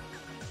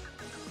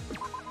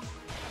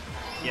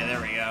 Yeah,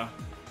 there we go.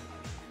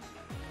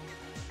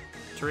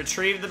 To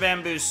retrieve the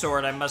bamboo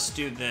sword, I must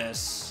do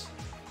this.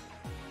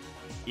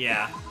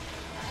 Yeah.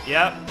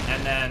 Yep,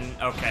 and then,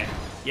 okay.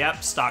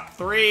 Yep, stock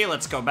 3.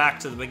 Let's go back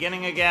to the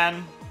beginning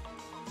again.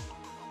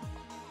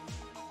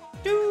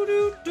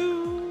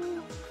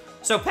 Doo-doo-doo.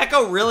 So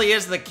Peko really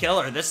is the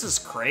killer. This is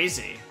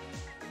crazy.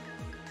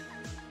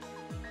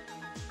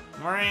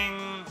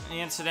 During the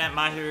incident,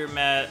 Mahiru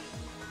met...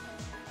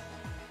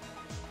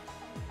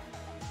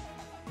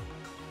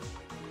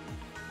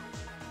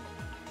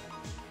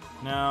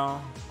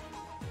 No.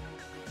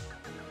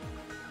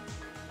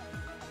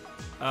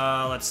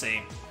 Let's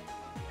see.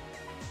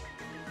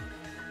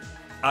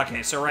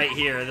 Okay, so right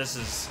here, this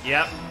is...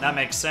 Yep, that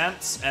makes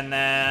sense. And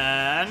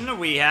then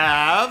we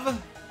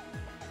have...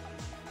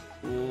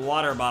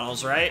 water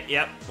bottles, right?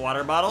 Yep,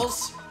 water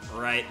bottles.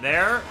 Right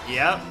there.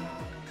 Yep.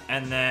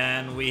 And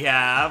then we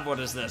have... What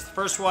is this? The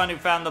first one who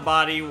found the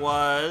body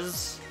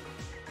was...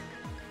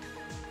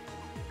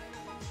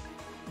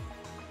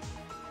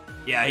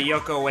 Yeah,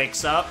 Hiyoko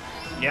wakes up.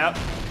 Yep.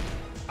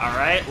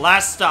 Alright,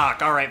 last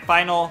stock. Alright,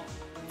 final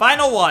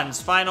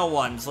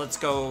ones. Let's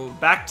go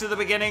back to the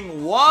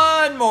beginning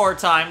one more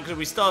time, because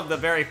we still have the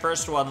very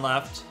first one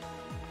left.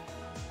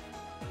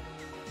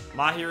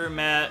 Mahiru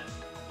met...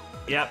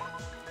 Yep.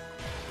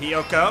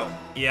 Hiyoko.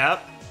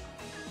 Yep.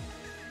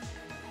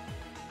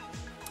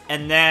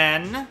 And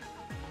then,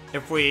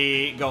 if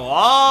we go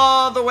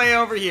all the way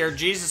over here,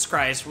 Jesus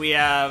Christ, we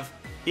have...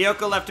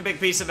 Hiyoko left a big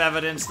piece of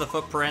evidence, the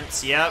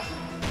footprints. Yep.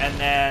 And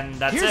then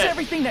that's it. Here's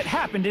everything that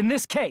happened in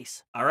this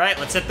case. Alright,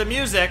 let's hit the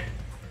music.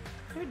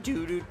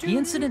 The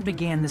incident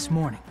began this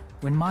morning,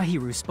 when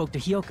Mahiru spoke to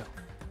Hiyoko.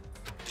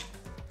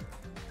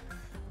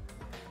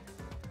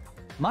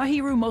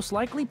 Mahiru most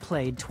likely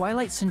played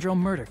Twilight Syndrome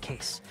murder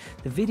case,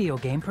 the video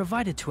game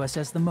provided to us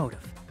as the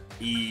motive.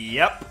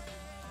 Yep.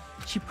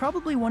 She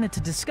probably wanted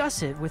to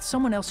discuss it with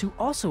someone else who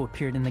also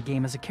appeared in the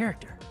game as a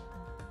character.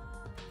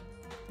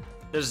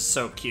 This is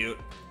so cute.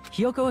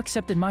 Hiyoko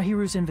accepted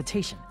Mahiru's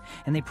invitation,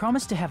 and they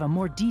promised to have a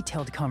more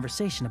detailed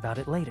conversation about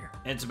it later.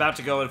 And it's about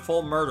to go in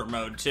full murder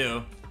mode,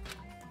 too.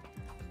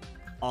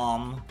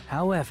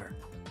 However,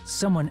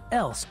 someone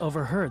else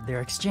overheard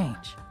their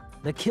exchange.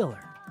 The killer.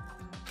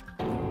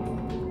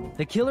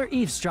 The killer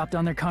eavesdropped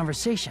on their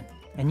conversation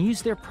and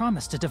used their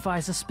promise to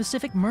devise a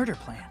specific murder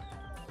plan.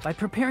 By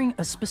preparing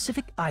a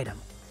specific item,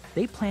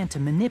 they planned to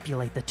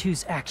manipulate the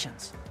two's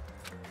actions.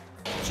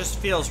 It just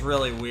feels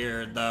really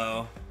weird,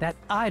 though. That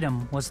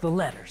item was the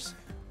letters.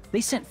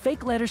 They sent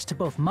fake letters to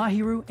both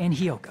Mahiru and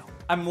Hiyoko.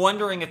 I'm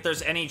wondering if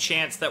there's any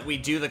chance that we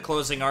do the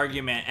closing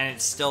argument and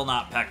it's still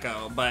not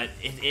Peko, but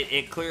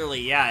it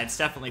clearly, yeah, it's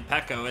definitely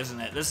Peko, isn't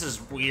it? This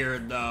is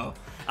weird, though.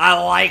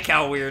 I like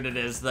how weird it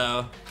is,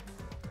 though.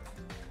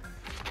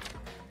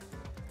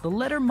 The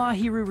letter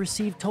Mahiru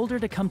received told her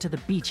to come to the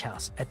beach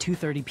house at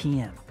 2:30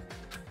 p.m.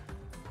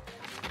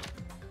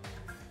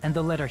 And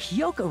the letter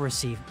Hiyoko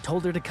received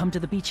told her to come to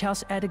the beach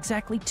house at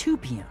exactly 2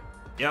 p.m.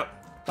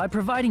 Yep. By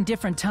providing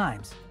different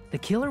times, the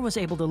killer was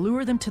able to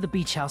lure them to the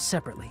beach house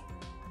separately.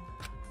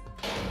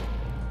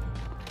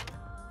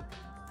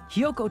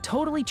 Hiyoko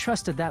totally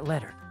trusted that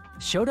letter,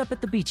 showed up at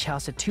the beach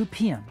house at 2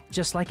 p.m.,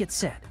 just like it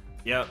said.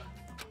 Yep.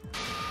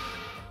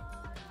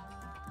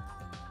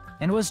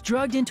 And was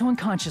drugged into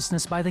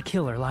unconsciousness by the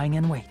killer lying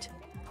in wait.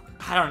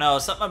 I don't know,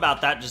 something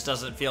about that just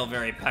doesn't feel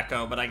very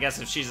Peko, but I guess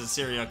if she's a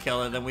serial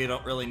killer, then we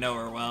don't really know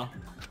her well.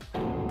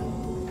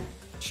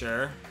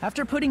 Sure.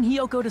 After putting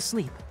Hiyoko to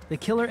sleep, the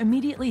killer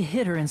immediately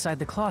hid her inside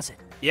the closet.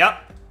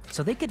 Yep.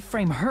 So they could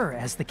frame her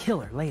as the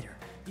killer later.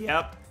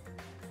 Yep.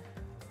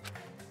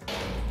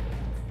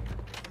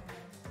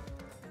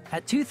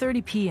 At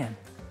 2:30 p.m.,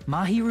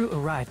 Mahiru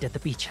arrived at the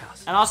beach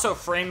house. And also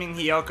framing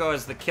Hiyoko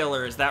as the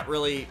killer, is that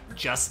really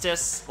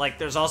justice? Like,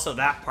 there's also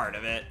that part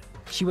of it.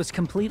 She was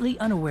completely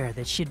unaware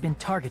that she had been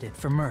targeted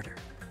for murder.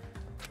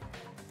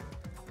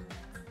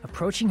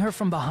 Approaching her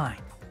from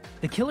behind,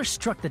 the killer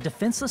struck the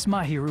defenseless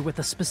Mahiru with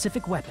a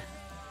specific weapon.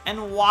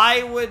 And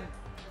why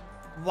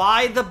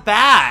the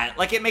bat?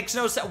 Like, it makes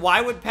no sense.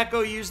 Why would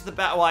Peko use the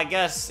bat? Well, I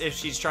guess if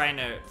she's trying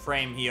to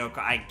frame Hiyoko,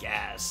 I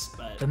guess,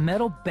 but... The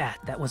metal bat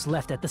that was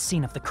left at the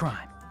scene of the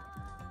crime.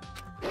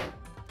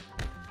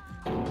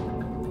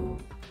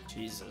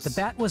 Jesus. The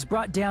bat was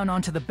brought down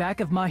onto the back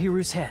of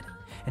Mahiru's head,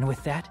 and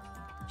with that,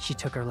 she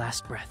took her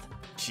last breath.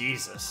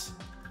 Jesus.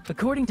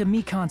 According to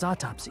Mikan's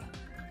autopsy,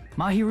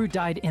 Mahiru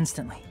died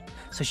instantly,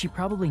 so she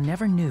probably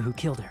never knew who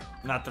killed her.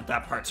 Not that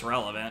that part's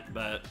relevant,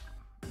 but...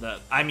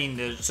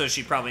 so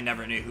she probably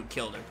never knew who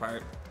killed her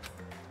part.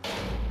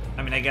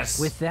 I mean, I guess...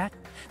 With that,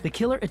 the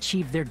killer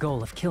achieved their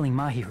goal of killing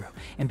Mahiru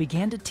and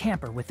began to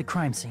tamper with the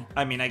crime scene.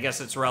 I mean, I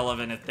guess it's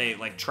relevant if they,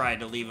 like, tried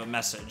to leave a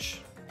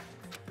message.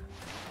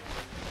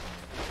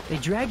 They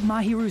dragged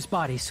Mahiru's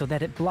body so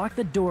that it blocked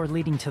the door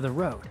leading to the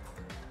road.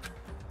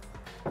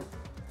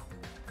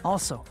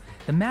 Also,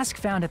 the mask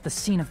found at the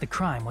scene of the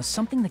crime was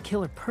something the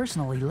killer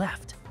personally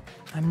left.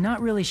 I'm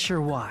not really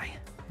sure why.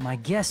 My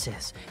guess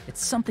is,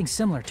 it's something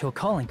similar to a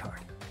calling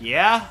card.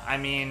 Yeah, I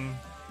mean,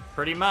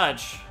 pretty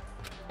much.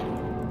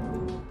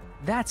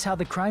 That's how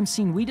the crime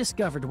scene we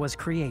discovered was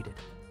created.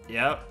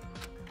 Yep.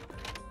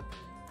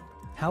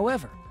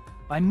 However,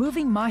 by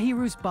moving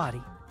Mahiru's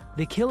body,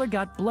 the killer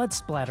got blood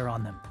splatter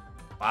on them.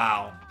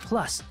 Wow.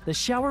 Plus, the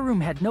shower room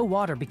had no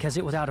water because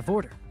it was out of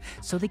order,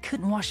 so they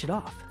couldn't wash it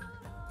off.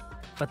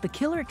 But the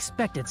killer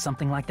expected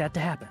something like that to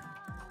happen.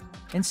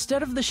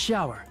 Instead of the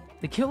shower,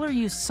 the killer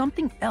used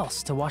something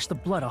else to wash the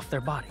blood off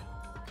their body.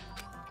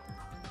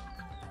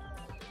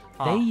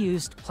 They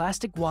used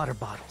plastic water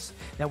bottles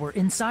that were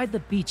inside the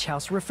beach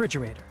house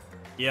refrigerator.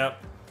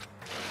 Yep.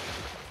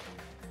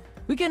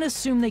 We can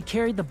assume they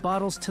carried the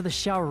bottles to the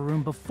shower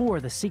room before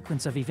the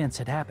sequence of events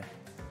had happened.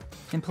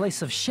 In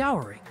place of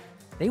showering,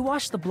 they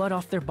washed the blood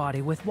off their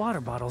body with water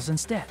bottles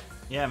instead.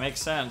 Yeah,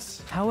 makes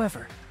sense.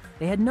 However,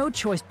 they had no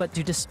choice but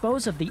to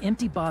dispose of the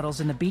empty bottles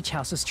in the beach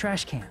house's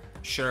trash can.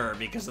 Sure,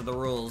 because of the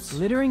rules.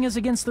 Littering is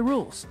against the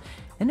rules,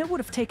 and it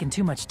would have taken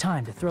too much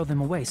time to throw them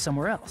away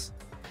somewhere else.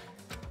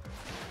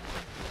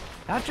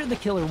 After the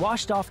killer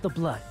washed off the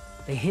blood,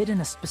 they hid in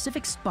a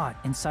specific spot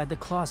inside the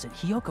closet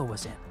Hiyoko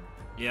was in.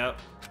 Yep.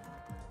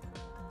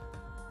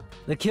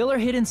 The killer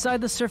hid inside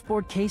the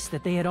surfboard case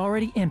that they had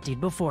already emptied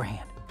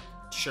beforehand.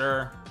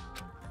 Sure.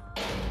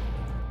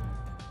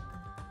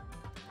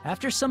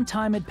 After some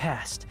time had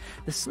passed,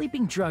 the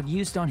sleeping drug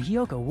used on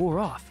Hiyoko wore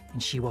off,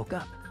 and she woke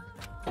up.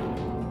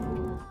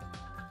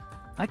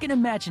 I can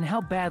imagine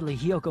how badly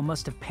Hiyoko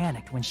must have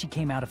panicked when she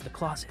came out of the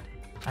closet.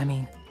 I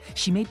mean,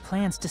 she made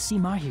plans to see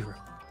Mahiru,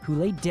 who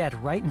lay dead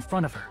right in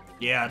front of her.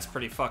 Yeah, it's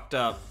pretty fucked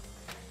up.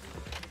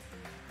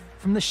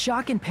 From the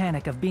shock and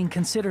panic of being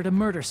considered a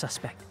murder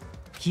suspect,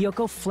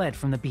 Hiyoko fled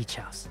from the beach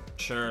house.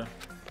 Sure.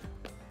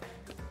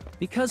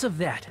 Because of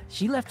that,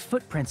 she left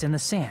footprints in the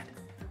sand.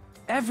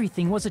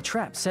 Everything was a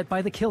trap set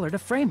by the killer to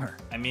frame her.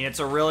 I mean, it's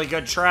a really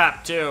good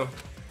trap, too.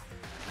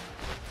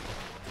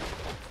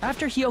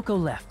 After Hiyoko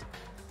left,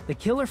 the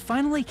killer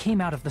finally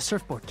came out of the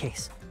surfboard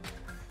case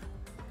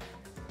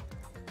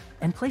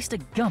and placed a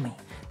gummy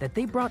that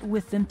they brought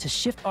with them to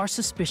shift our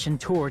suspicion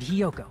toward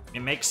Hiyoko.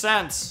 It makes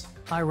sense.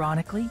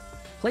 Ironically,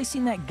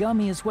 placing that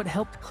gummy is what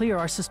helped clear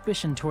our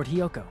suspicion toward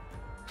Hiyoko.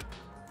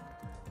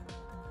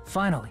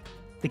 Finally,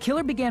 The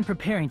killer began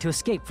preparing to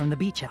escape from the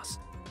beach house.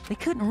 They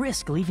couldn't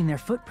risk leaving their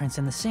footprints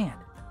in the sand,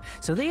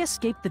 so they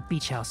escaped the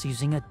beach house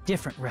using a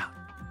different route.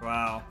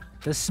 Wow.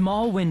 The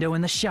small window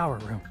in the shower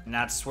room. And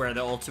that's where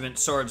the ultimate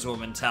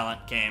swordswoman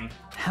talent came.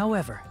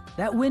 However,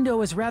 that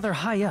window is rather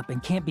high up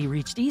and can't be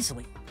reached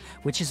easily,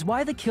 which is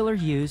why the killer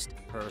used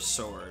her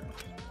sword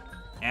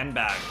and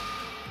bag.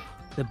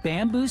 The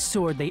bamboo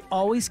sword they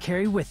always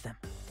carry with them.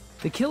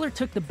 The killer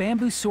took the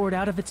bamboo sword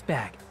out of its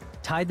bag,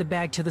 tied the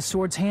bag to the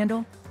sword's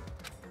handle,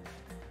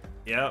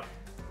 yep,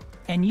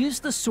 and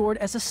used the sword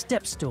as a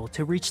step stool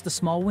to reach the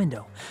small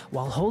window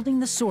while holding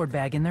the sword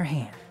bag in their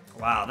hand.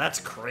 Wow, that's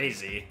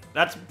crazy.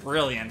 That's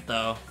brilliant,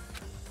 though.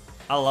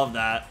 I love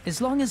that. As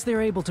long as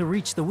they're able to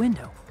reach the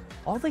window,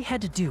 all they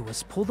had to do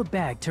was pull the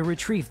bag to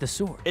retrieve the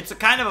sword. It's a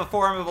kind of a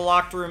form of a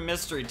locked room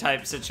mystery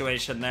type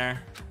situation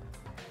there.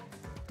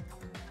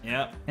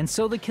 Yep. And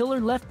so the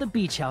killer left the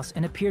beach house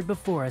and appeared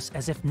before us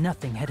as if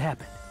nothing had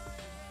happened.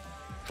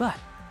 But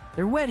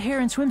their wet hair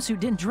and swimsuit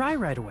didn't dry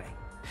right away.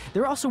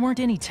 There also weren't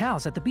any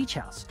towels at the beach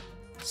house.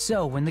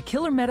 So when the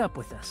killer met up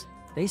with us,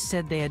 they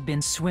said they had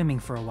been swimming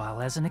for a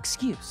while as an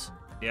excuse.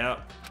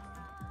 Yep.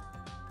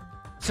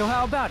 So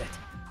how about it?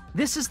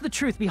 This is the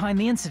truth behind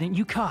the incident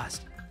you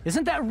caused.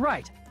 Isn't that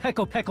right,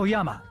 Peko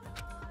Pekoyama?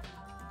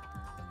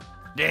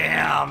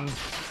 Damn.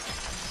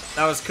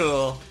 That was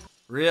cool.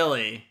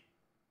 Really?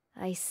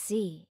 I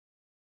see.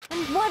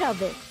 And what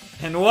of it?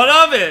 And what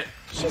of it?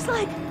 She's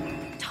like,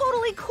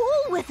 totally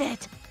cool with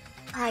it.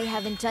 I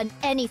haven't done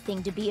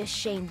anything to be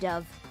ashamed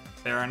of.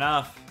 Fair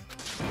enough.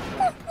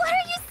 What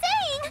are you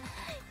saying?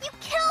 You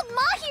killed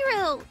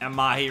Mahiru! And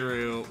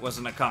Mahiru was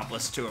an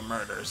accomplice to a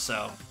murder,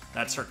 so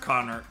that's her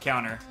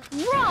counter.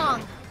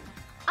 Wrong!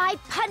 I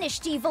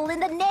punished evil in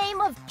the name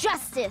of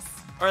justice.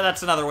 Or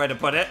that's another way to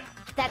put it.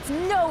 That's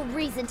no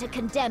reason to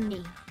condemn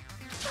me.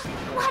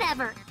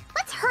 Whatever.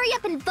 Let's hurry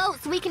up and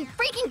vote so we can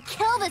freaking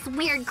kill this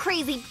weird,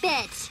 crazy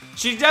bitch.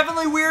 She's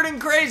definitely weird and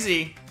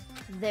crazy.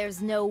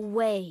 There's no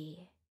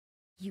way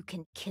you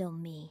can kill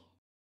me.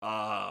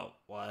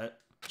 What?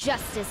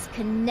 Justice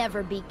can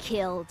never be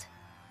killed.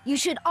 You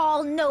should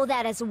all know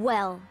that as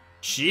well.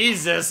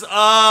 Jesus,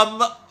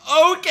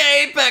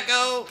 okay,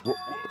 Peko.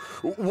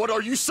 What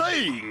are you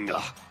saying?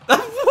 What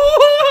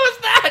was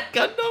that,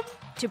 Gundam?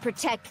 To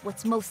protect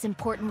what's most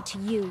important to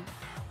you,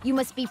 you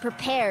must be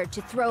prepared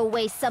to throw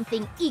away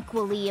something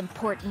equally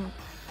important.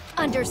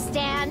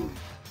 Understand?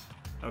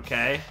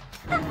 Okay.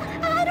 I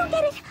don't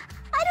get it.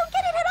 I don't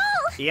get it at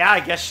all. Yeah, I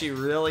guess she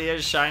really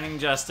is shining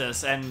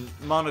justice, and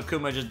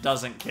Monokuma just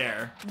doesn't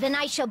care. Then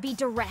I shall be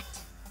direct.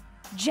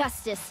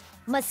 Justice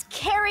must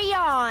carry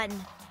on.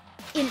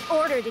 In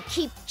order to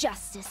keep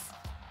justice,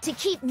 to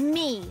keep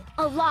me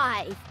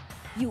alive,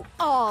 you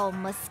all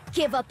must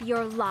give up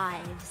your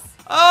lives.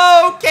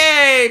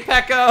 Okay,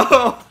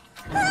 Peko.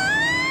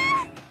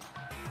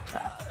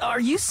 Are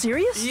you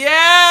serious?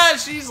 Yeah,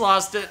 she's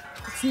lost it.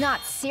 It's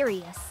not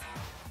serious.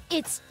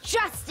 It's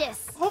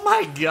justice. Oh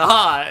my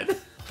god.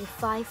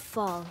 If I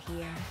fall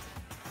here,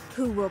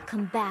 who will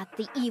combat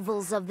the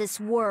evils of this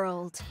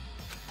world?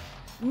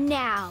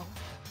 Now,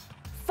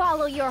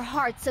 follow your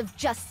hearts of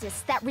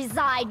justice that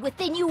reside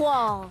within you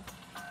all,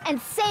 and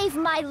save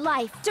my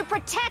life to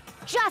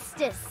protect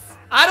justice.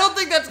 I don't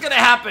think that's gonna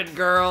happen,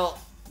 girl.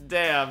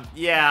 Damn.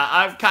 Yeah,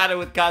 I'm kind of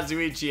with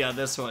Kazuichi on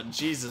this one.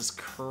 Jesus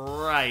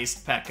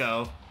Christ,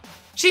 Peko.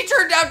 She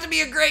turned out to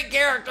be a great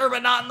character,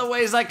 but not in the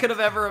ways I could have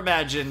ever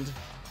imagined.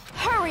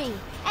 Hurry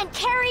and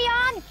carry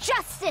on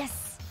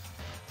justice.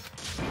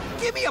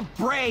 Give me a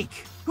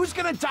break! Who's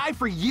gonna die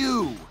for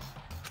you?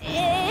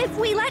 If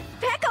we let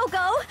Peko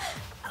go,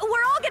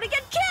 we're all gonna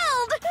get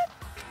killed!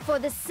 For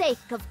the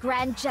sake of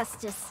grand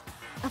justice,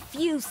 a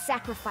few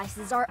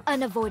sacrifices are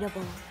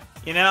unavoidable.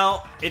 You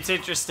know, it's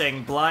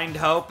interesting. Blind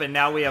hope, and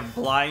now we have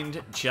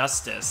blind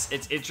justice.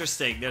 It's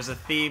interesting. There's a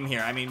theme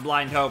here. I mean,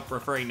 blind hope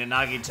referring to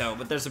Nagito,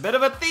 but there's a bit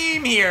of a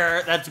theme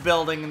here that's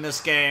building in this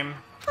game.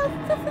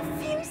 A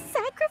few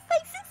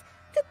sacrifices?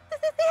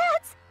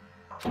 That's...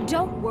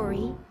 Don't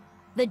worry.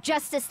 The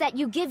justice that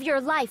you give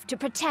your life to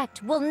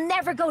protect will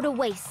never go to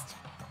waste.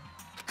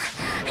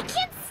 I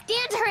can't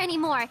stand her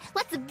anymore.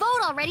 Let's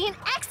vote already and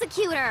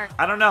execute her.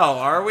 I don't know,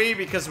 are we?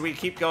 Because we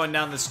keep going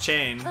down this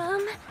chain.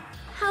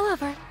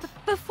 However,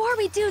 before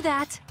we do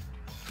that...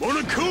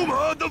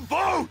 Monokuma, the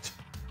vote!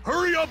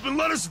 Hurry up and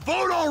let us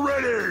vote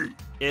already!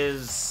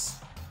 Is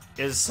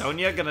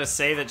Sonia gonna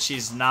say that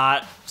she's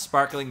not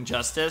sparkling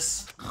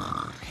justice?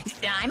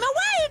 I'm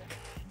awake!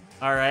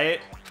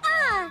 Alright.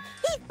 Ah,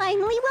 he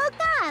finally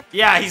woke up.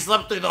 Yeah, he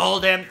slept through the whole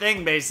damn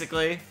thing,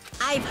 basically.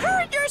 I've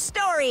heard your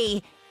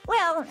story.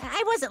 Well,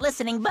 I wasn't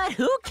listening, but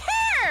who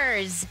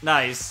cares?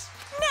 Nice.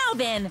 Now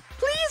then,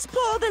 please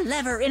pull the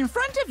lever in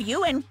front of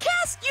you and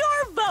cast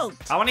your vote.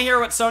 I want to hear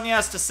what Sonia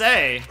has to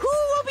say. Who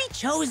will be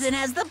chosen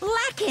as the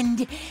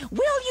Blackened?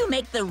 Will you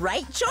make the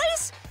right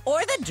choice or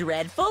the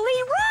dreadfully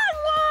wrong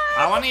one?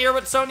 I want to hear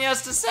what Sonia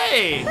has to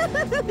say.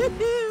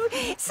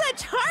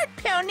 Such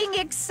heart-pounding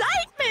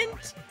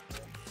excitement.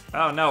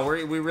 Oh no,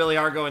 we really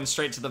are going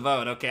straight to the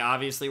vote. Okay,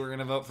 obviously we're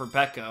gonna vote for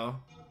Peko.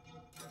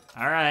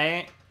 All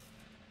right.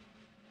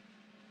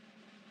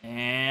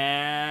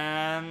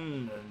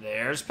 And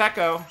there's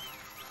Pecco.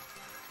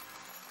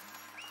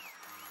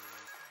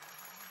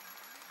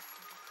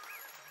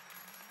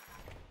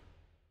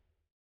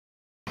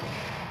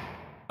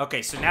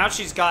 Okay, so now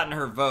she's gotten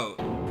her vote.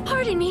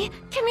 Pardon me,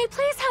 can we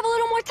please have a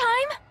little more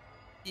time?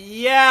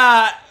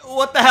 Yeah,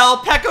 what the hell?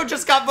 Pecco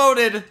just got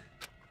voted.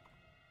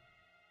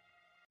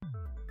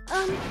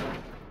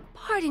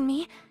 Pardon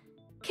me.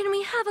 Can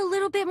we have a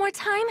little bit more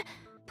time?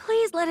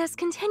 Please let us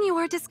continue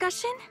our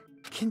discussion.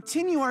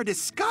 Continue our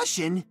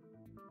discussion?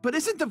 But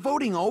isn't the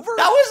voting over?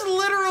 That was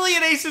literally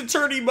an Ace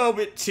Attorney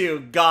moment too.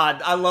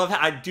 God,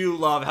 I do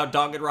love how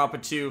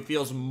Danganronpa 2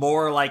 feels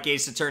more like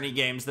Ace Attorney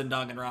games than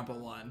Danganronpa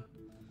 1.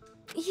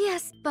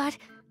 Yes, but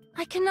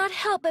I cannot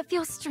help but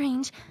feel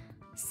strange.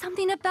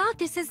 Something about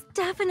this is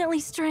definitely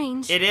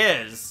strange. It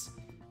is.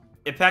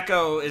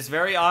 Pecco is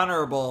very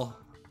honorable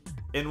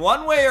in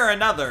one way or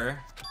another.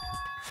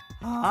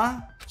 Huh?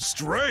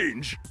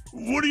 Strange?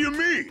 What do you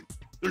mean?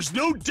 There's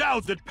no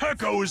doubt that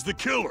Pecco is the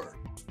killer.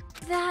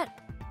 That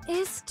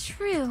is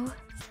true.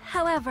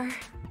 However,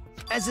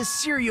 as a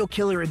serial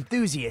killer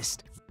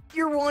enthusiast,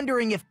 you're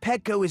wondering if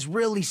Pecco is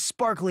really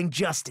sparkling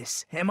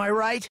justice, am I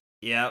right?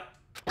 Yep.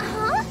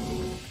 Huh?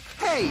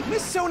 Hey,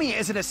 Miss Sonia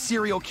isn't a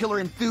serial killer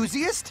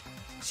enthusiast.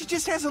 She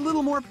just has a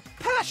little more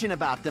passion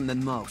about them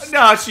than most.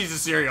 No, she's a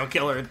serial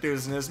killer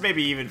enthusiast,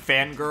 maybe even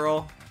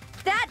fangirl.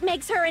 That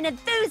makes her an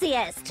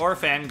enthusiast! Or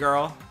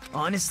fangirl.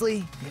 Honestly,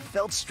 it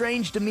felt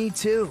strange to me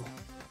too.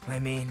 I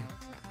mean,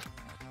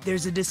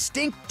 there's a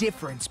distinct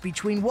difference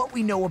between what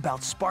we know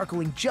about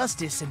sparkling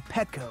justice and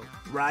Pecco,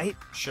 right?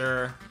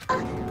 Sure.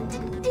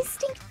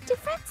 Distinct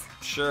difference?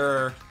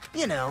 Sure.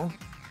 You know,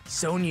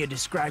 Sonia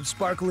describes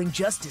sparkling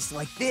justice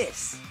like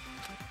this.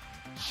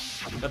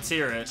 Let's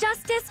hear it.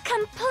 justice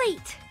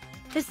complete.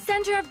 The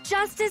center of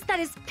justice that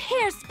is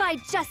pierced by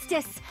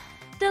justice.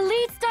 The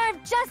lead star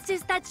of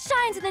justice that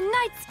shines in the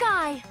night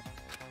sky.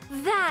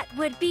 That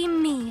would be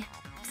me.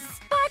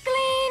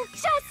 Sparkling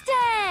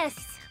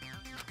justice!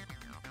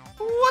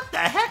 What the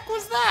heck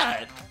was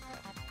that?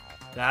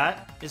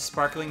 That is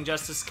Sparkling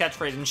Justice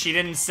catchphrase, and she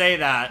didn't say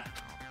that.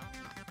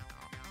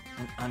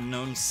 An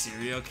unknown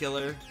serial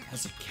killer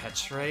has a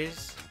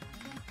catchphrase?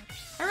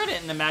 I read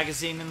it in a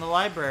magazine in the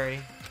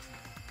library.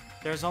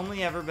 There's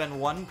only ever been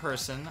one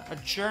person, a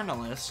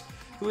journalist,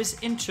 who has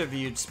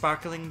interviewed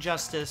Sparkling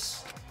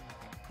Justice.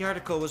 The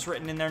article was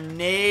written in their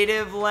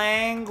native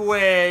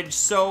language,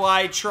 so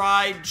I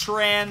tried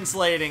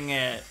translating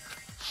it.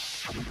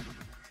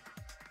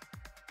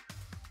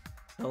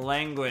 The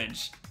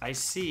language. I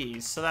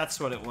see. So that's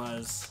what it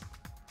was.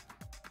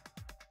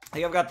 I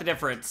think I've got the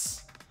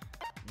difference.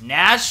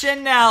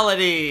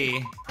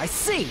 Nationality. I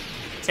see.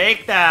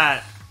 Take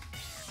that.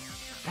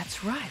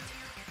 That's right.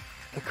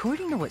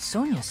 According to what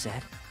Sonia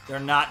said, they're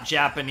not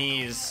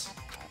Japanese.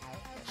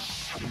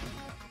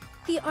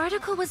 The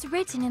article was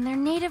written in their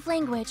native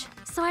language,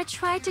 so I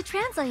tried to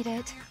translate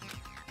it.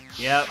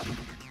 Yep.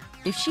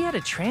 If she had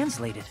it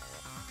translated,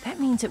 that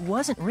means it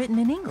wasn't written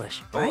in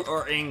English, right?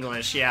 Or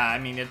English, yeah. I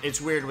mean, it's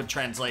weird with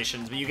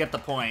translations, but you get the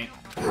point.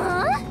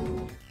 Huh?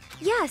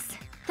 Yes,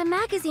 the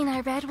magazine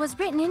I read was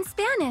written in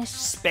Spanish.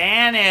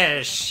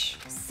 Spanish!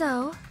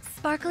 So,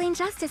 Sparkling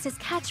Justice's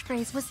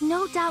catchphrase was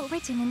no doubt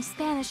written in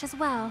Spanish as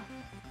well.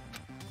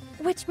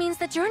 Which means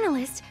the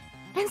journalist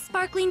and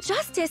Sparkling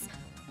Justice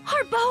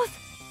are both...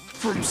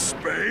 From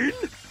Spain?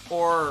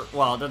 Or,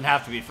 well, it doesn't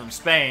have to be from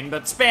Spain,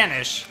 but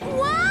Spanish.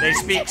 What? They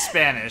speak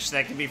Spanish.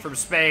 They could be from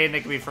Spain,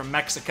 they could be from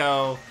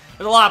Mexico.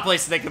 There's a lot of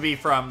places they could be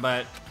from,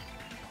 but...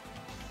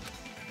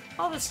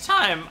 all this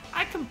time,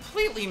 I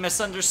completely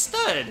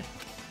misunderstood.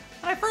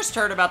 When I first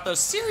heard about those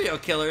serial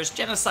killers,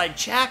 Genocide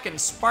Jack and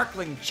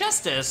Sparkling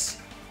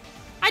Justice,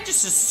 I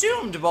just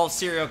assumed both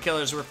serial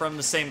killers were from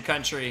the same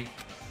country.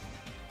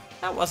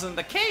 That wasn't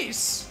the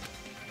case.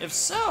 If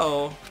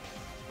so...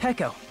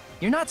 Pecco,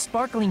 you're not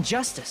Sparkling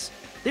Justice.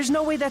 There's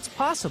no way that's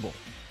possible.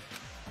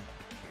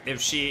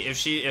 If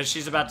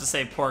she's about to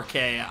say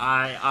porque,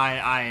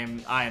 I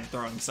am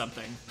throwing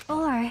something.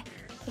 Or,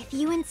 if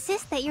you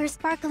insist that you're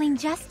Sparkling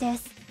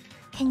Justice,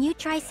 can you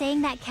try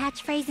saying that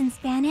catchphrase in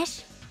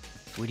Spanish?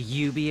 Would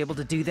you be able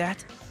to do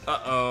that?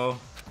 Uh-oh.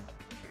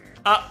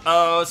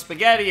 Uh-oh,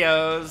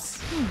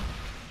 SpaghettiOs.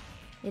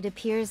 It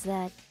appears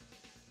that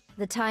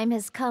the time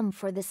has come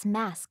for this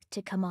mask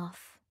to come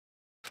off.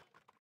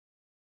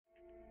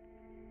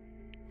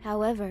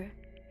 However,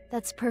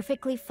 that's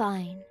perfectly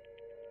fine.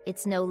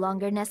 It's no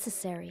longer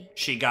necessary.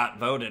 She got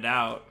voted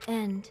out.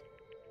 And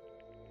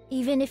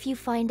even if you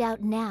find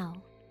out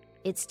now,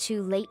 it's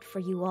too late for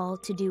you all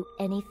to do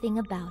anything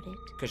about it.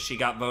 Because she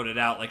got voted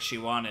out like she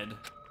wanted.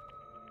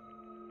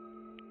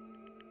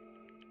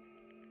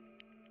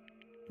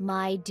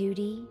 My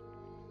duty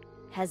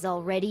has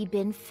already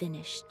been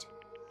finished.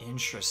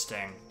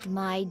 Interesting.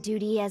 My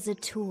duty as a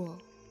tool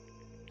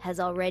has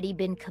already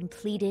been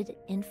completed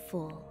in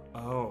full.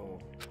 Oh.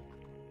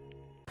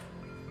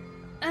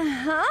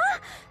 Uh-huh.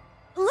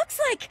 Looks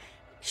like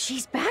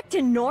she's back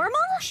to normal?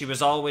 She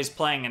was always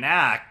playing an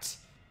act.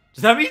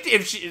 Does that mean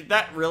if she...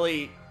 that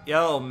really...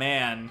 oh,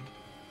 man.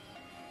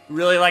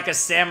 really like a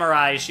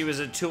samurai. She was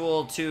a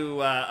tool to,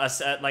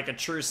 like a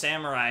true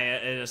samurai,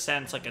 in a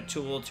sense, like a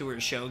tool to her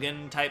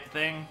shogun type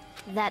thing.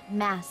 That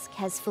mask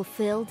has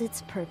fulfilled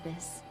its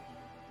purpose,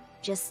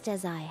 just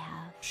as I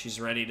have. She's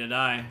ready to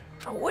die.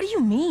 What do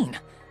you mean?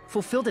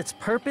 Fulfilled its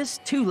purpose?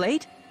 Too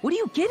late? What are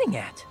you getting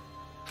at?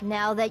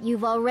 Now that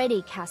you've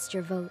already cast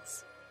your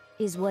votes,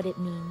 is what it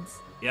means.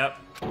 Yep.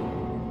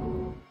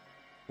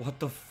 What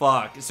the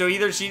fuck? So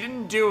either she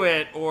didn't do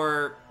it,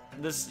 or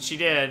she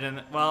did,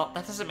 and, well,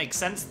 that doesn't make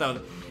sense, though.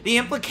 The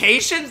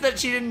implications that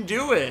she didn't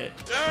do it.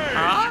 Hey,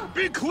 huh?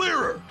 Be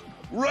clearer.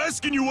 We're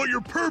asking you what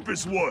your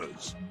purpose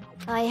was.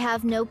 I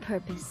have no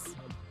purpose.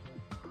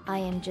 I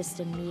am just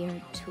a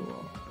mere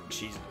tool.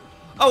 Jeez.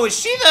 Oh, is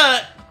she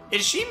the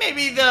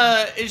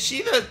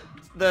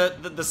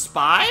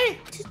spy?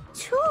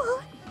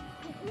 Tool?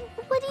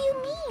 What do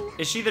you mean?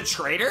 Is she the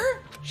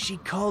traitor? She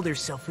called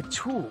herself a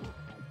tool,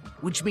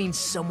 which means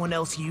someone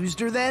else used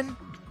her then?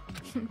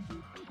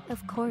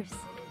 Of course.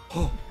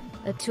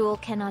 A tool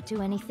cannot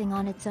do anything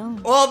on its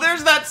own. Well,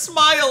 there's that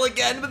smile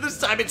again, but this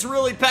time it's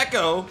really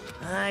Peko.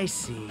 I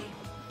see.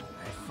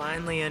 I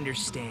finally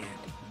understand.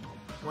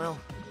 Well,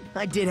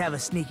 I did have a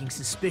sneaking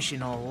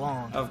suspicion all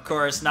along. Of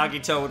course,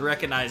 Nagito would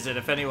recognize it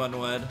if anyone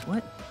would.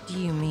 What do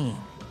you mean?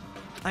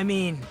 I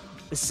mean,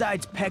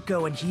 besides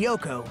Peko and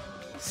Hiyoko,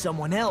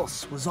 someone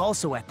else was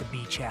also at the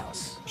beach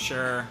house.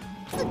 Sure.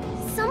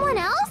 Someone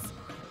else?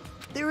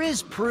 There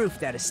is proof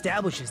that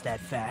establishes that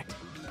fact.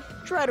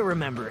 Try to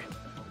remember it.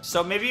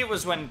 So maybe it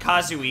was when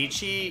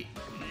Kazuichi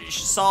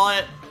saw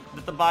it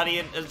that the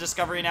body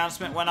discovery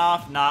announcement went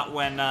off, not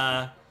when,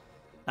 well,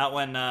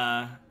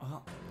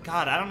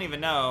 God, I don't even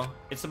know.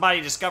 It's the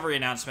body discovery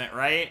announcement,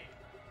 right?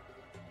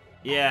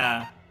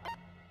 Yeah.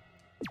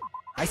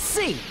 I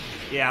see.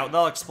 Yeah,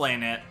 they'll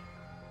explain it.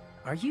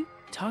 Are you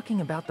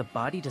talking about the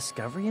body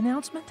discovery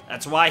announcement?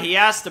 That's why he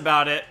asked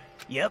about it.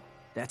 Yep,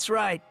 that's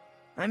right.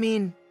 I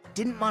mean,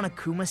 didn't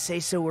Monokuma say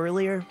so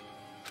earlier?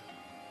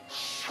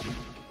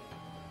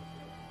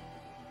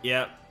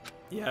 Yep.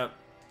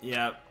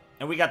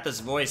 And we got this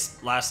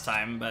voice last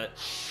time, but...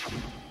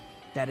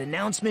 That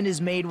announcement is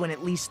made when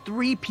at least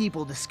 3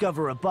 people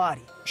discover a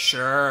body.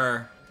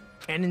 Sure.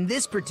 And in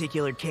this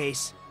particular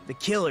case, the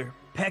killer,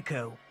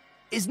 Peko,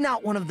 is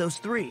not one of those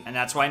 3. And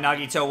that's why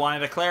Nagito wanted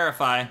to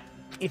clarify.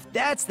 If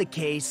that's the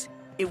case,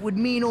 it would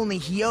mean only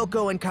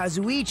Hiyoko and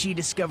Kazuichi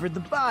discovered the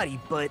body,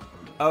 but...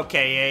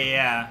 Okay,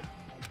 yeah.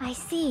 I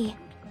see.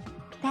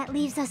 That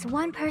leaves us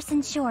 1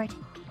 person short.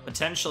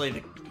 Potentially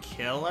the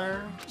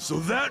killer? So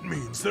that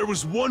means there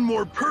was one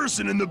more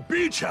person in the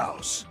beach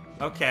house.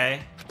 Okay.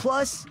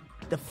 Plus,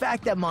 the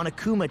fact that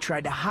Monokuma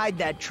tried to hide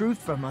that truth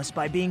from us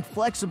by being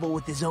flexible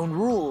with his own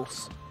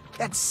rules.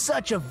 That's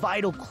such a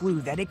vital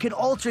clue that it could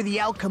alter the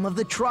outcome of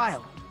the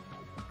trial.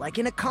 Like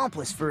an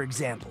accomplice, for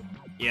example.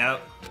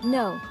 Yep.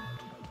 No,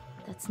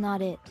 that's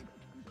not it.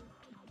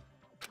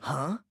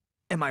 Huh?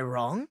 Am I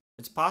wrong?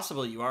 It's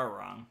possible you are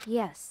wrong.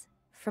 Yes,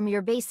 from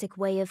your basic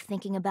way of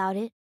thinking about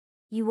it,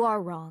 you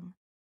are wrong.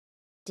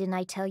 Didn't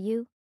I tell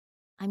you?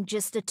 I'm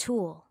just a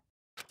tool.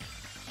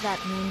 That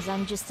means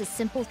I'm just a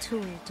simple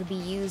tool to be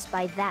used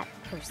by that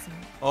person.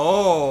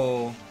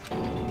 Oh.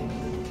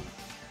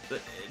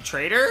 The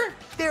traitor?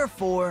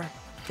 Therefore,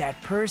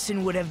 that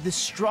person would have the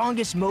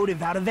strongest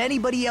motive out of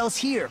anybody else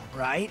here,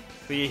 right?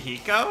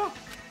 Fuyuhiko?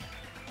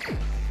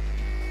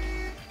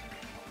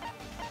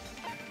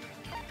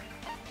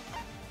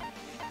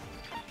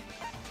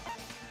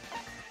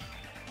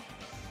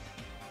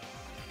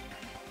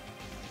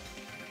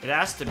 It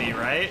has to be,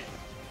 right?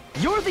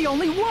 You're the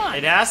only one!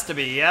 It has to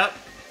be, yep.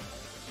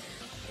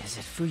 Is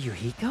it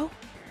Fuyuhiko?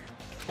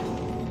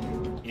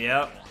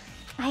 Yep.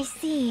 I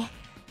see.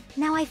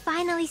 Now I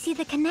finally see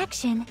the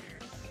connection.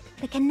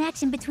 The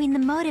connection between the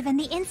motive and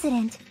the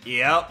incident.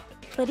 Yep.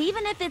 But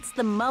even if it's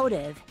the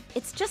motive,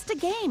 it's just a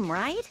game,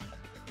 right?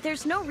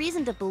 There's no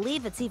reason to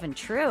believe it's even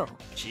true.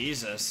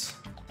 Jesus.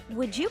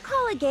 Would you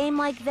call a game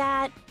like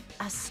that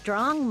a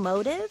strong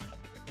motive?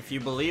 If you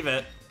believe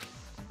it.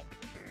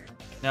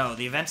 No,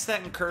 the events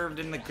that occurred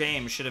in the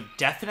game should have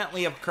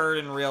definitely occurred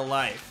in real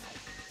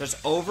life.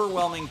 There's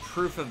overwhelming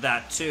proof of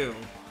that, too.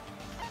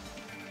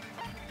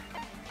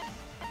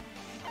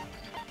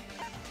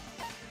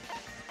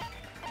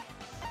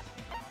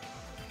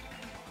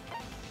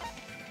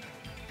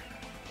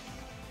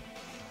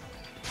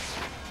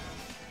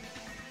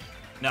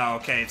 No,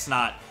 okay, it's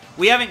not.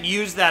 We haven't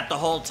used that the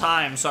whole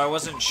time, so I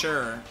wasn't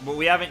sure. But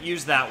we haven't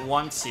used that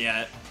once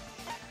yet.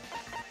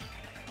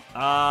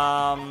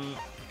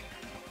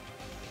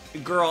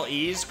 Girl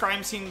E's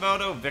crime scene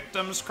photo,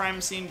 victim's crime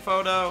scene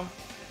photo.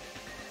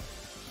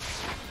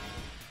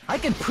 I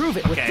can prove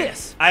it with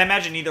this. I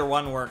imagine either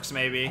one works,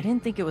 maybe. I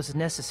didn't think it was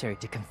necessary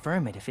to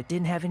confirm it if it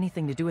didn't have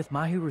anything to do with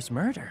Mahiru's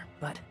murder,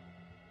 but...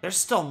 There's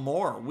still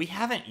more. We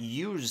haven't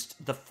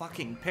used the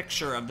fucking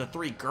picture of the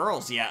 3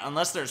 girls yet,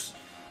 unless there's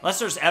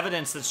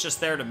evidence that's just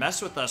there to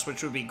mess with us,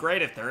 which would be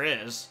great if there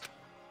is.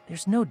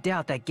 There's no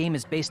doubt that game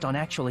is based on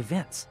actual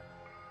events.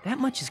 That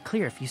much is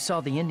clear if you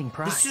saw the ending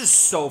prize. This is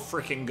so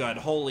freaking good.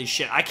 Holy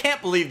shit. I can't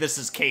believe this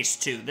is case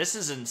 2. This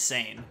is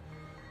insane.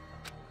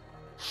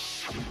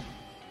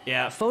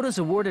 Yeah. Photos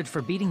awarded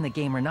for beating the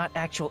game are not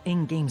actual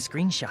in-game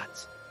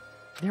screenshots.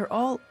 They're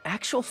all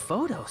actual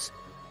photos,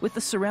 with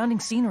the surrounding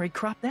scenery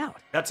cropped out.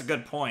 That's a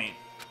good point.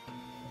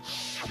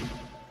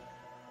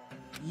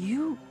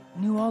 You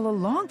knew all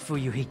along,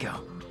 Fuyuhiko,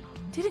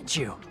 didn't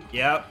you?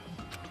 Yep.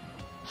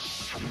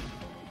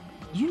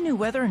 You knew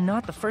whether or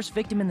not the first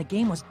victim in the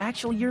game was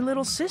actually your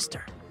little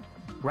sister,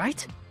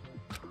 right?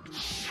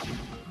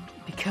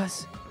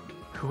 Because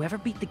whoever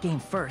beat the game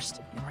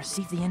first and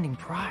received the ending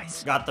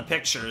prize. Got the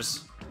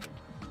pictures.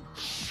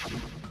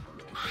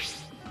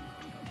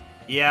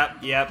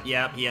 Yep. He had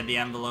the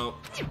envelope.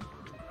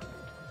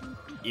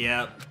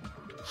 Yep.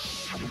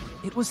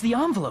 It was the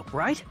envelope,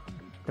 right?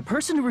 The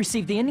person who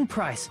received the ending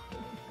prize.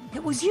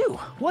 It was you,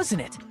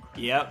 wasn't it?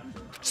 Yep.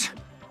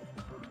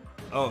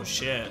 Oh,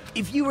 shit.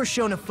 If you were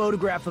shown a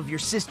photograph of your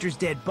sister's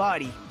dead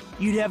body,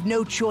 you'd have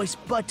no choice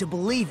but to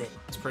believe it.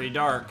 It's pretty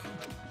dark.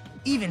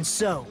 Even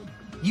so,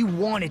 you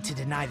wanted to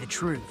deny the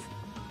truth.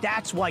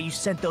 That's why you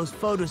sent those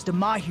photos to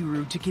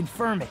Mahiru to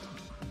confirm it.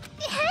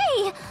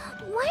 Hey!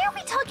 Why are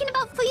we talking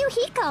about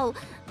Fuyuhiko?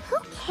 Who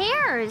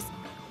cares?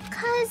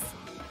 'Cause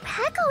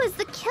Peko is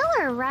the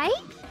killer,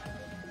 right?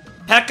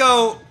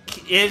 Peko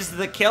is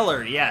the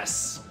killer,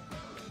 yes.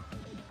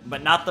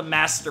 But not the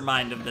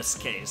mastermind of this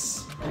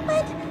case.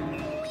 But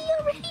we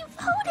already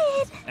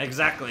voted!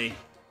 Exactly.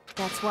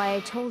 That's why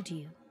I told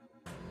you.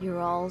 You're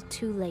all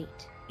too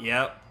late.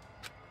 Yep.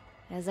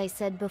 As I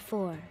said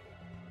before,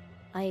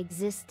 I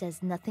exist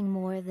as nothing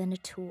more than a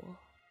tool.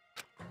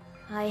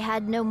 I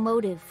had no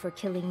motive for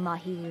killing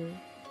Mahiru.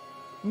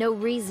 No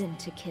reason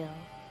to kill.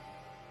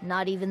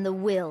 Not even the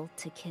will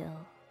to kill.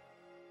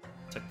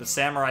 Took the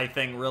samurai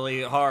thing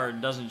really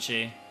hard, doesn't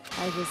she?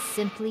 I was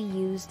simply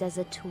used as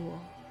a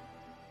tool.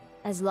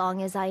 As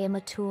long as I am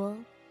a tool,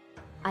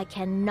 I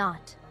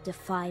cannot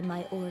defy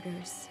my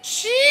orders.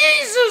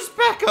 Jesus,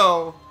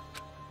 Peko!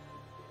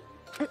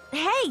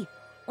 Hey!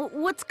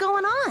 What's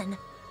going on?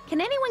 Can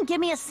anyone give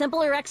me a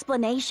simpler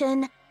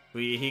explanation?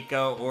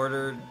 Fuyuhiko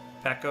ordered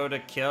Peko to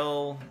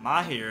kill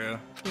Mahiru.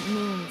 It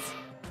means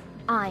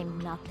I'm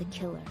not the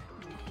killer.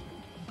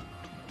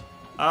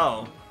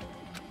 Oh.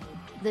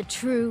 The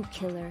true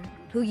killer,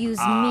 who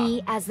used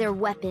me as their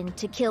weapon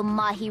to kill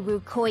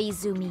Mahiru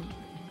Koizumi,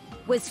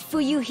 was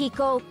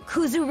Fuyuhiko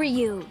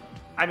Kuzuryu.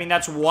 I mean,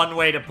 that's one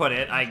way to put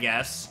it, I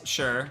guess.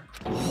 Sure.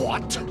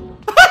 What?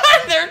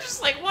 They're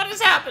just like, what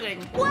is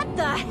happening? What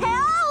the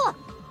hell?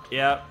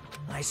 Yep.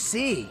 I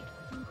see.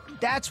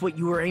 That's what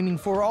you were aiming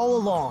for all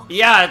along.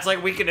 Yeah, it's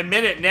like we can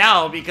admit it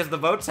now because the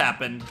votes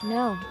happened.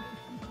 No,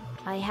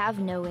 I have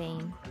no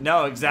aim.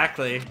 No,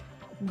 exactly.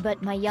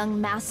 But my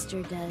young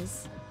master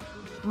does.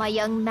 My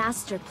young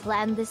master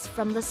planned this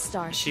from the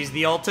start. She's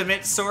the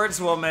ultimate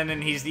swordswoman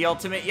and he's the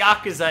ultimate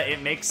Yakuza.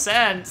 It makes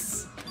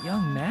sense.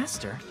 Young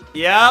master?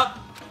 Yep.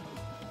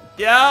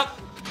 Yep.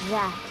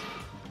 That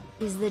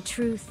is the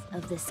truth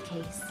of this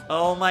case.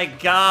 Oh my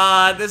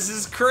god, this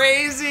is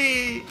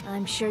crazy!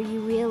 I'm sure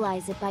you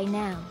realize it by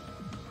now,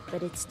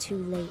 but it's too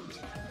late.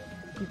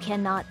 You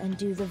cannot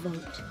undo the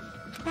vote.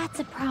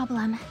 That's a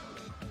problem.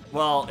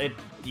 Well,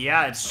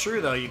 yeah, it's true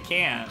though, you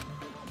can't.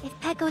 If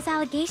Peko's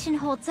allegation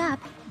holds up,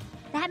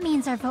 that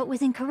means our vote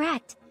was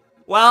incorrect.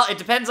 Well, it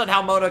depends on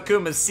how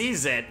Monokuma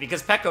sees it,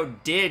 because Peko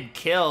did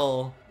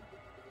kill...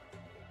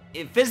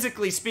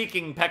 Physically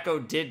speaking,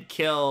 Peko did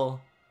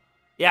kill...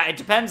 Yeah, it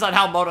depends on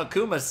how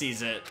Monokuma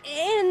sees it.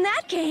 In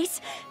that case,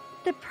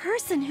 the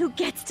person who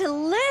gets to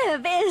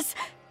live is...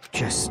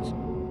 Just...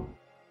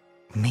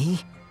 me?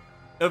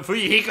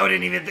 Fuyuhiko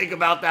didn't even think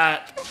about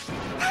that.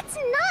 That's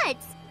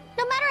nuts!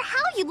 No matter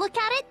how you look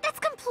at it, that's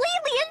completely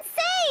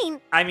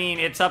insane! I mean,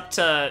 it's up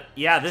to...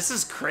 Yeah, this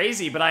is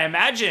crazy, but I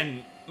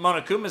imagine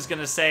Monokuma's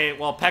gonna say,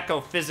 well,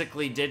 Peko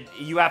physically did...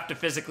 You have to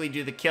physically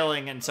do the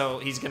killing, and so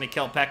he's gonna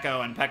kill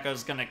Peko, and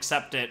Peko's gonna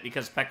accept it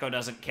because Peko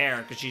doesn't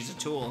care, because she's a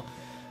tool.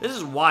 This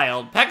is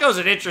wild. Peko's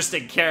an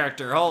interesting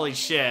character. Holy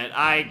shit.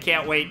 I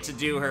can't wait to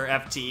do her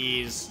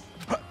FTEs.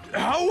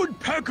 How would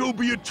Peko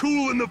be a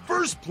tool in the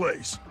first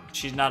place?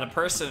 She's not a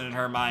person in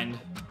her mind.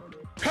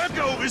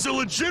 Peko is a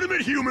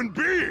legitimate human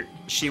being!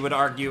 She would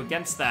argue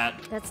against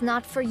that. That's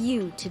not for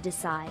you to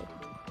decide.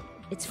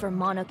 It's for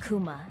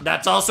Monokuma.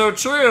 That's also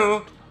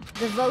true!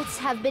 The votes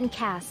have been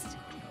cast.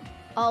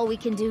 All we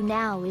can do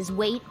now is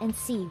wait and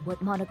see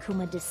what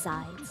Monokuma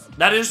decides.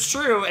 That is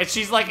true, and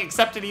she's like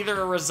accepted either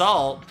a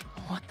result.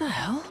 What the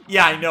hell?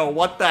 Yeah, I know,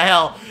 what the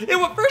hell?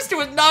 First it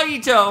was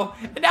Nagito,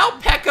 and now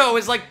Peko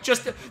is like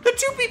just the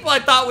two people I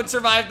thought would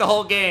survive the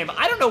whole game.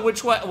 I don't know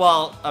which one,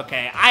 well,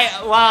 okay.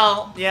 I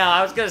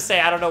was gonna say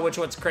I don't know which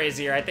one's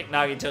crazier. I think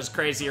Nagito's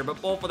crazier,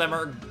 but both of them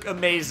are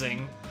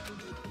amazing.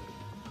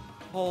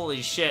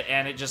 Holy shit,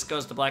 and it just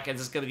goes to black. Is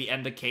this gonna be the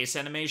end of case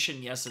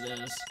animation? Yes, it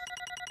is.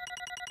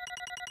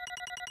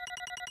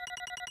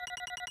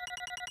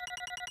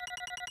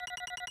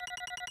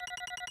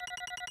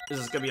 This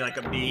is gonna be like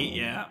a B,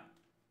 yeah.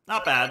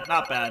 Not bad,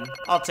 not bad.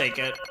 I'll take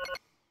it.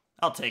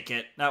 I'll take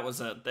it. It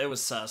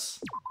was sus.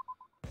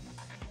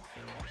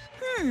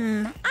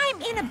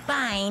 I'm in a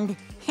bind.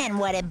 And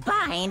what a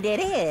bind it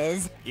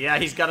is. Yeah,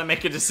 he's got to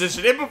make a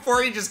decision. And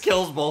before he just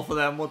kills both of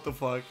them, what the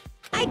fuck?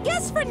 I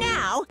guess for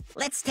now,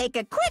 let's take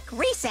a quick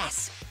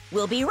recess.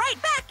 We'll be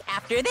right back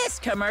after this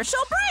commercial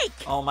break.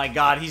 Oh my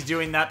god, he's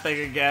doing that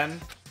thing again?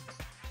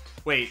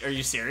 Wait, are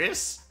you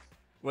serious?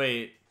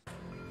 Wait,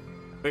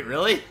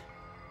 really?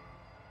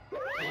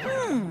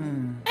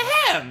 Ahem!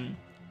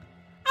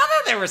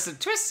 Although there were some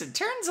twists and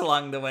turns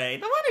along the way,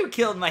 the one who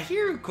killed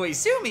Mahiru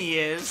Koizumi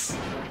is...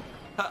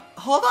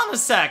 hold on a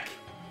sec.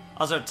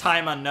 Also,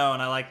 time unknown,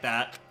 I like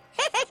that.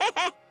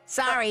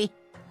 Sorry.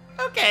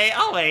 Okay,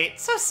 I'll wait.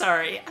 So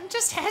sorry, I'm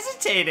just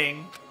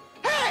hesitating.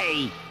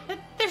 Hey!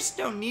 There's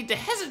no need to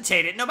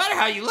hesitate it. No matter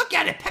how you look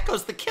at it,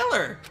 Pecco's the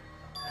killer.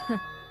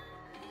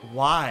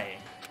 Why?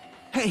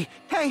 Hey!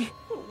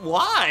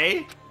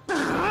 Why?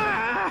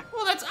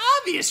 Well, that's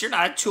obvious. You're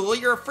not a tool.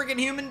 You're a friggin'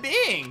 human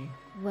being.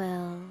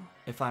 Well...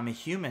 If I'm a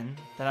human,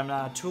 then I'm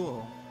not a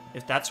tool.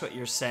 If that's what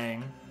you're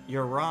saying,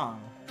 you're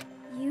wrong.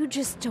 You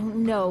just don't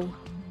know.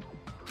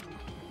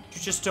 You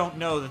just don't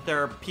know that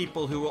there are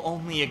people who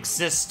only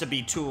exist to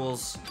be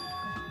tools.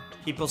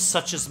 People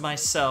such as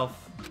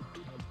myself.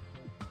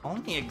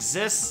 Only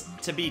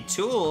exist to be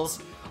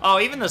tools? Oh,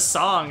 even the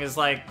song is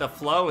like, the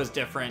flow is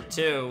different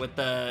too, with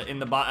the, in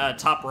the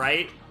top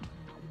right.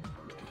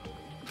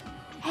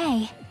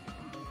 Hey.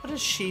 What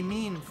does she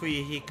mean,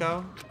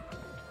 Fuyuhiko?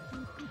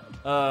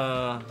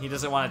 He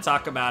doesn't want to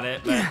talk about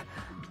it, but...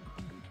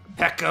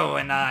 Pecco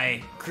and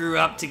I grew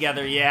up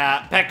together,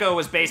 yeah. Pecco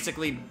was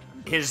basically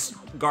his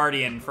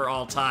guardian for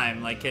all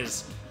time, like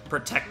his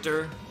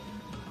protector.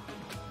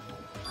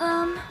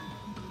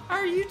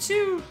 Are you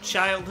two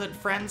childhood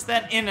friends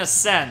then? In a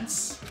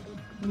sense.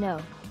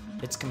 No.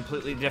 It's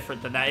completely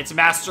different than that. It's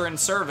master and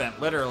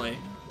servant, literally.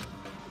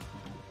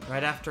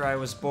 Right after I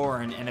was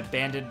born and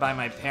abandoned by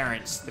my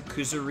parents, the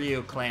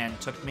Kuzuryu clan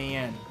took me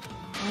in.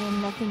 I am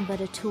nothing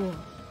but a tool.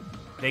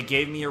 They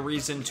gave me a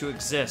reason to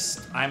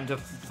exist. I'm to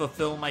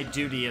fulfill my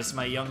duty as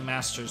my young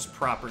master's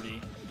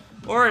property.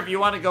 Or if you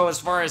want to go as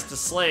far as to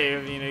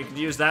slave, you know, you could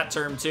use that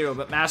term too,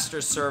 but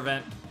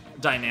master-servant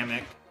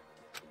dynamic.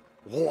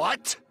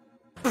 What?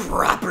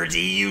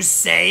 Property, you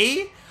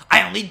say?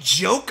 I only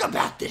joke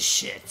about this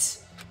shit.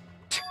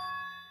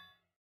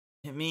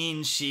 It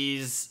means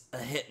she's a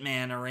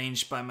hitman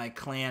arranged by my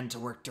clan to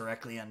work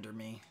directly under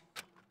me.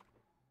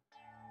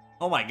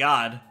 Oh my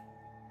god.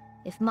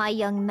 If my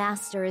young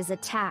master is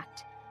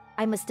attacked,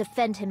 I must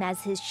defend him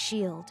as his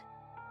shield.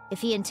 If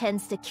he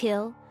intends to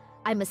kill,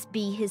 I must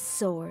be his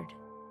sword.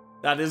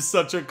 That is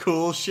such a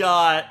cool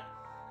shot.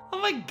 Oh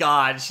my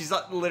god, she's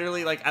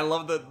literally like, I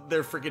love that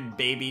they're freaking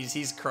babies.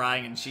 He's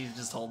crying and she's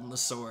just holding the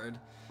sword.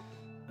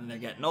 And they're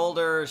getting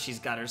older, she's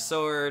got her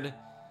sword.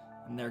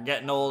 And they're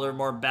getting older,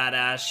 more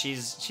badass.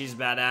 She's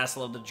badass,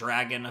 love the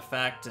dragon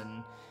effect,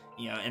 and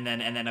you know, and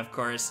then of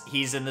course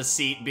he's in the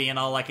seat being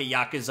all like a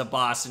Yakuza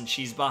boss, and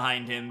she's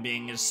behind him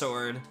being his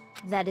sword.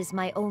 That is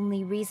my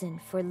only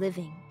reason for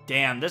living.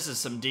 Damn, this is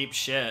some deep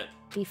shit.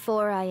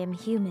 Before I am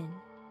human,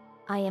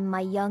 I am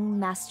my young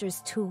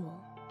master's tool,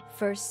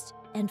 first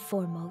and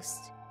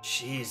foremost.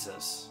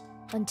 Jesus.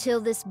 Until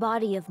this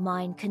body of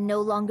mine can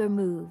no longer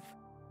move,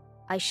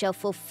 I shall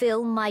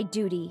fulfill my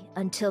duty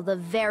until the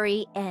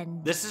very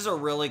end. This is a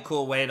really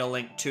cool way to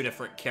link two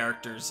different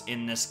characters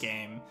in this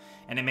game.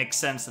 And it makes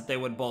sense that they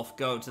would both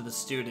go to the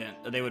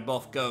student, they would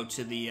both go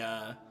to the,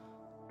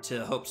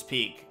 to Hope's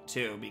Peak,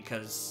 too,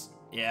 because,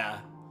 yeah.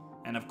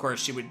 And of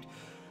course she would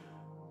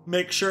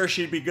make sure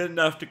she'd be good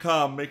enough to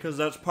come, because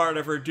that's part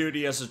of her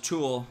duty as a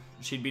tool.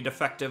 She'd be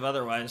defective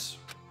otherwise.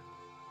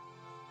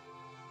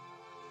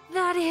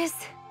 That is...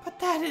 But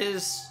that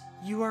is...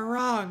 You are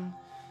wrong.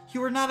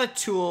 You are not a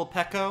tool,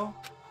 Pecco.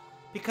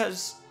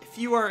 Because if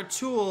you are a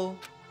tool,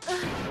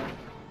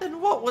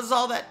 then what was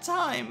all that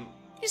time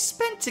you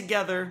spent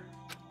together?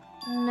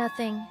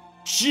 Nothing.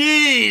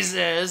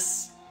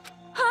 Jesus!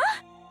 Huh?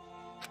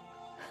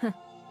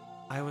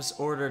 I was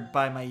ordered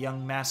by my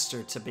young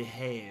master to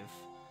behave,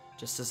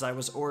 just as I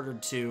was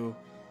ordered to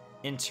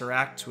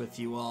interact with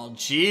you all.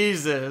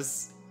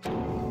 Jesus!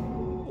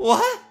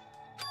 What?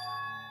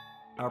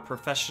 Our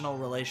professional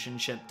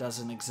relationship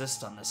doesn't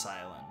exist on this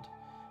island.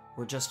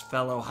 We're just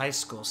fellow high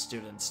school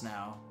students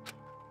now.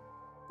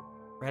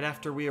 Right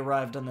after we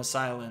arrived on this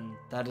island,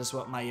 that is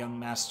what my young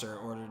master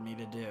ordered me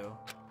to do.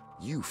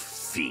 You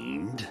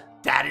fiend.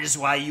 That is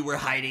why you were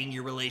hiding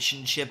your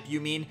relationship,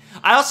 you mean?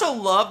 I also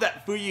love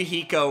that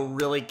Fuyuhiko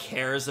really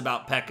cares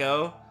about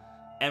Pecco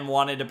and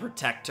wanted to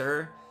protect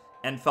her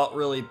and felt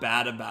really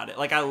bad about it.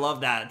 Like, I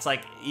love that. It's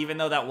like, even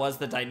though that was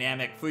the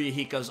dynamic,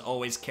 Fuyuhiko's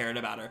always cared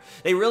about her.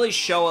 They really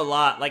show a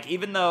lot. Like,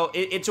 even though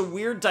it's a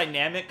weird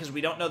dynamic because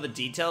we don't know the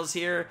details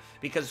here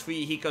because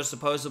Fuyuhiko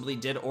supposedly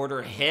did order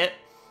a hit,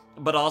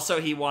 but also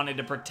he wanted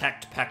to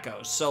protect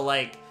Pecco. So,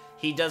 like,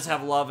 he does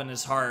have love in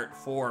his heart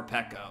for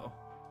Pecco.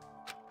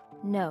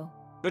 No.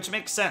 Which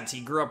makes sense.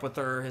 He grew up with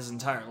her his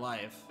entire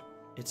life.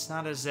 It's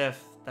not as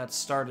if that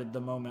started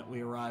the moment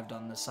we arrived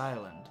on this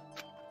island.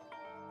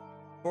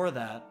 For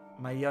that,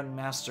 my young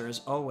master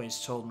has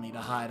always told me to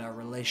hide our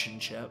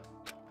relationship.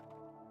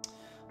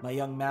 My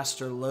young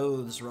master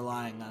loathes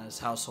relying on his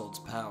household's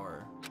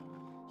power.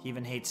 He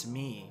even hates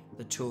me,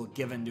 the tool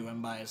given to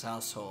him by his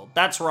household.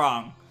 That's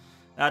wrong.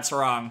 That's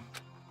wrong.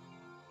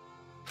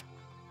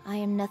 I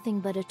am nothing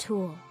but a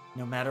tool.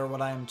 No matter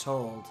what I am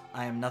told,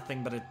 I am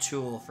nothing but a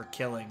tool for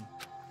killing.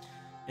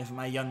 If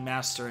my young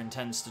master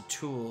intends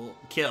to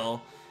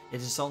kill,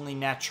 it is only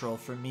natural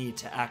for me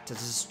to act as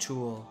his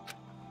tool.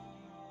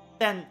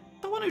 Then,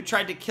 the one who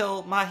tried to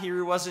kill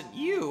Mahiru wasn't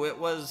you, it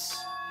was...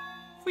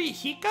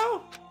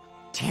 Fuyuhiko?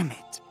 Damn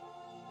it.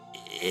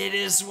 It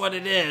is what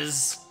it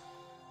is.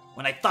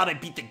 When I thought I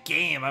beat the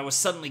game, I was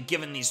suddenly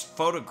given these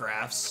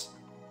photographs.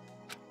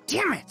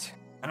 Damn it!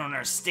 I don't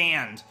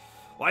understand.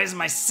 Why is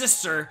my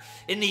sister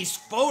in these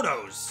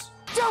photos?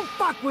 Don't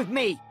fuck with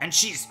me! And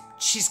she's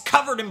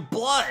covered in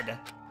blood.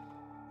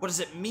 What does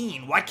it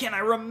mean? Why can't I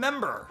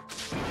remember?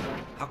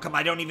 How come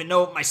I don't even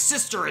know if my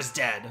sister is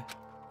dead?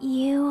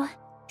 You...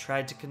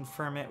 Tried to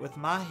confirm it with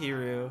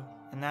Mahiru,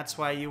 and that's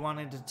why you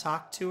wanted to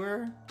talk to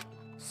her?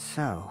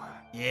 So...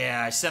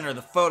 Yeah, I sent her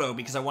the photo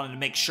because I wanted to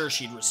make sure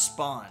she'd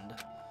respond.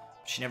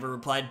 She never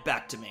replied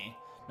back to me.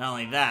 Not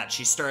only that,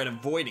 she started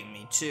avoiding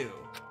me too.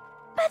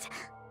 But...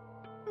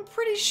 I'm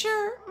pretty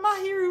sure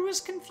Mahiru was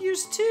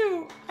confused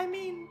too. I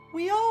mean,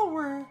 we all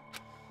were.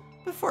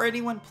 Before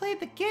anyone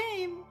played the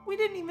game, we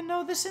didn't even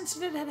know this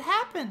incident had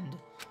happened.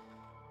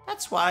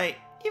 That's why,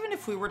 even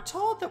if we were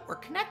told that we're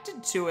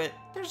connected to it,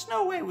 there's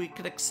no way we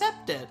could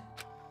accept it.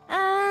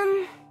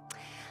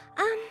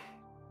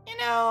 You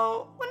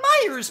know, when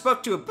Mahiru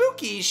spoke to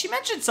Ibuki, she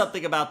mentioned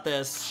something about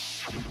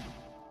this.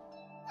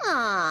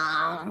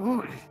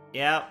 Aww.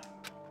 Yep.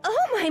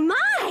 Oh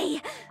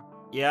my!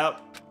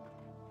 Yep.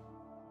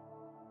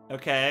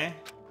 Okay.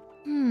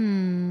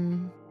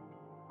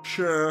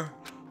 Sure.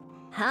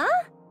 Huh?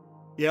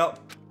 Yep.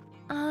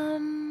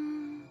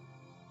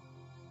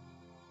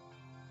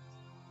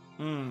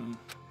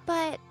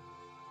 But...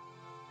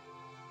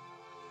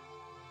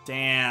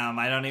 Damn,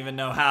 I don't even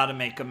know how to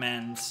make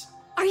amends.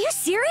 Are you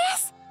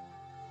serious?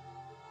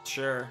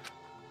 Sure.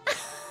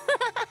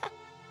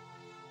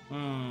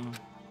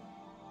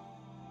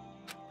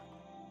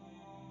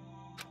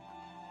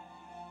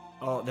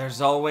 Oh,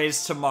 there's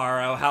always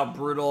tomorrow. How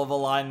brutal of a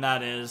line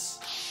that is.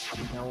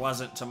 There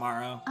wasn't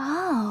tomorrow.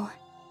 Oh.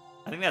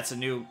 I think that's a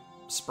new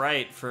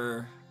sprite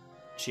for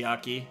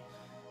Chiaki.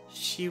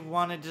 She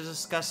wanted to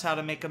discuss how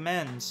to make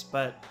amends,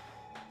 but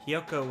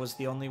Hiyoko was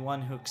the only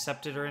one who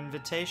accepted her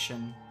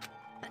invitation.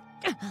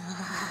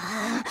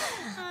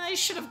 I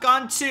should have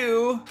gone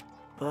too.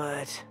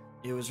 But...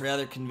 It was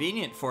rather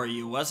convenient for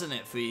you, wasn't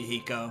it,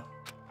 Fuyuhiko?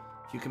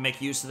 If you can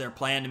make use of their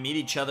plan to meet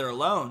each other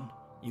alone,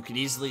 you could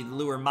easily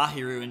lure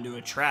Mahiru into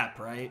a trap,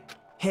 right?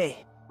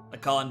 Hey. By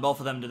calling both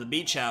of them to the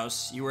beach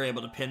house, you were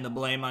able to pin the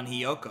blame on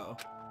Hiyoko.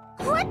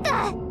 What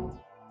the?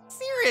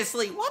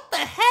 Seriously, what the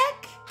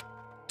heck?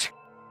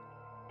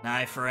 An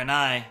eye for an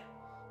eye.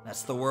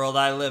 That's the world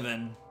I live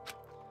in.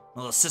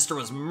 Well, the sister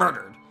was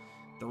murdered.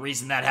 The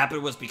reason that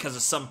happened was because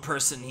of some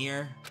person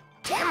here.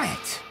 Damn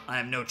it! I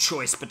have no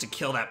choice but to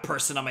kill that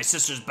person on my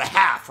sister's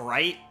behalf,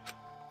 right?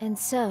 And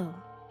so...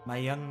 My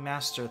young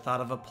master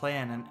thought of a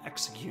plan and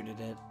executed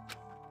it.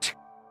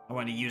 I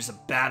wanted to use a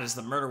bat as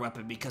the murder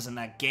weapon because in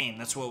that game,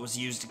 that's what was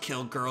used to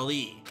kill Girl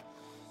E.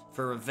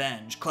 For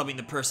revenge, clubbing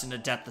the person to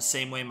death the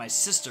same way my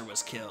sister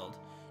was killed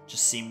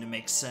just seemed to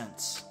make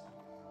sense.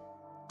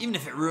 Even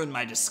if it ruined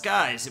my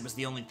disguise, it was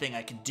the only thing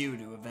I could do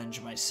to avenge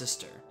my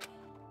sister.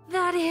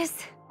 That is...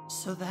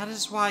 So that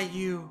is why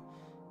you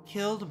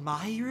killed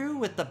Mahiru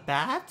with the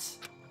bat?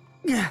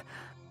 But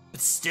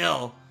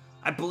still,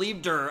 I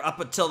believed her up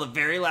until the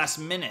very last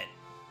minute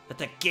that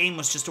that game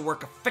was just a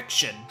work of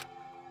fiction.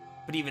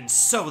 But even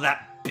so,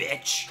 that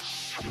bitch.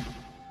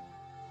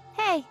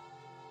 Hey.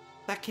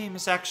 That game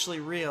is actually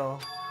real.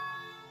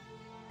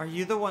 Are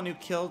you the one who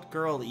killed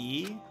Girl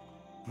E?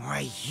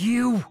 Why,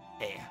 you?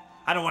 Hey,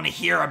 I don't want to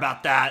hear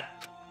about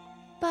that.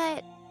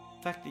 But...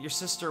 The fact that your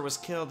sister was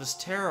killed is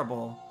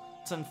terrible.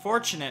 It's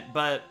unfortunate,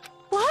 but...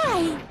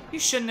 Why? You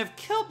shouldn't have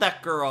killed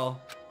that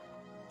girl.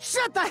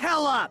 Shut the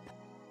hell up!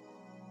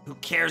 Who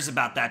cares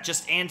about that?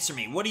 Just answer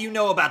me. What do you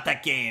know about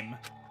that game?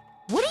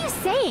 What are you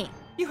saying?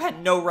 You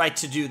had no right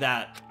to do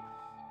that.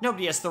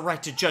 Nobody has the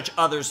right to judge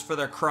others for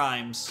their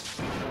crimes.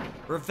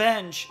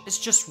 Revenge is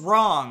just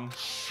wrong.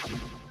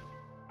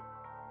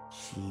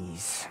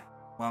 Jeez.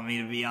 Want me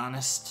to be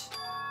honest?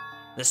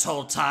 This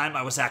whole time,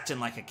 I was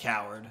acting like a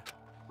coward.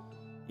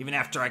 Even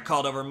after I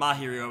called over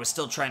Mahiru, I was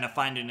still trying to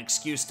find an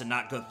excuse to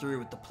not go through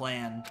with the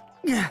plan.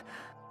 But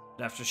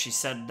after she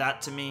said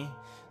that to me,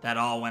 that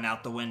all went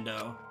out the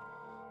window.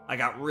 I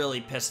got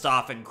really pissed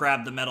off and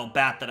grabbed the metal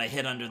bat that I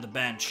hid under the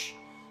bench.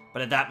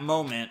 But at that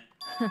moment,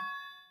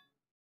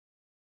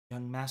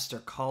 young master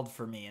called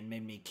for me and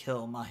made me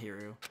kill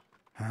Mahiru.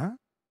 Huh?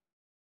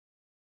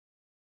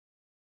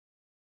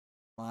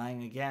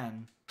 Lying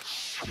again.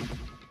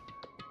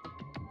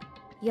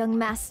 Young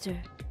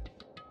master,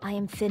 I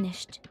am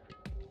finished.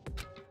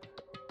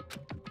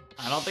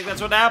 I don't think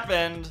that's what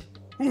happened.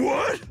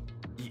 What?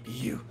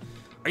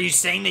 Are you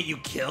saying that you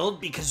killed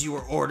because you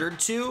were ordered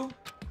to?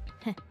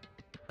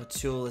 A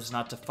tool is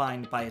not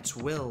defined by its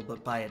will,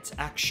 but by its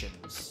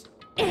actions.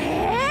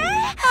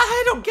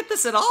 I don't get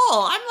this at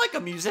all. I'm like a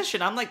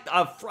musician. I'm like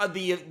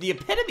the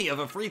epitome of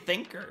a free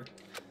thinker.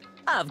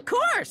 Of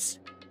course.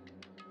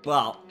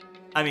 Well,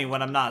 I mean,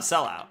 when I'm not a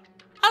sellout.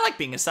 I like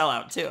being a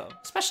sellout too,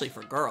 especially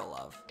for girl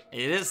love.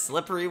 It is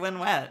slippery when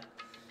wet.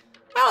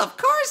 Well, of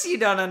course you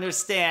don't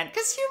understand,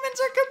 because humans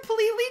are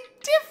completely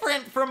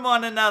different from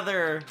one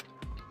another.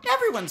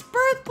 Everyone's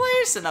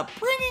birthplace and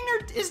upbringing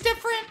is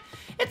different.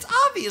 It's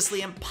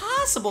obviously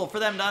impossible for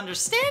them to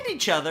understand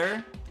each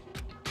other.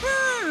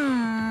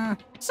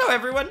 So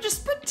everyone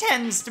just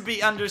pretends to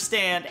be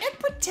understand and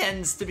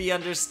pretends to be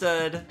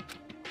understood.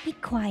 Be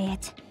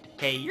quiet.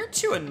 Hey, you're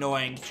too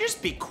annoying. Could you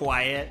just be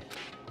quiet?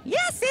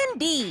 Yes,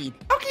 indeed.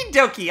 Okie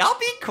dokie, I'll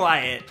be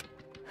quiet.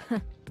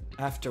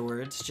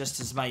 Afterwards, just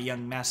as my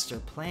young master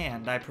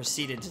planned, I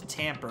proceeded to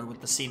tamper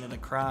with the scene of the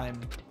crime.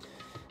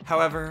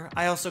 However,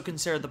 I also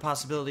considered the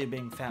possibility of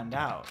being found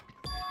out.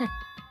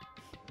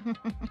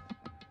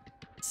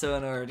 So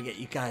in order to get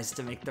you guys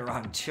to make the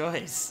wrong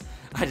choice,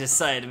 I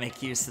decided to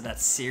make use of that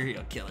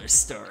serial killer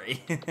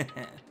story.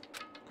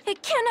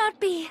 It cannot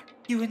be.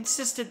 You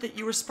insisted that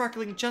you were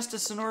sparkling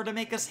justice in order to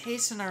make us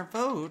hasten our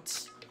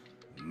votes.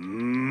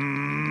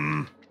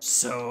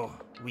 So,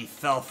 we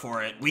fell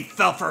for it. We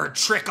fell for her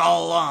trick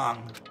all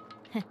along.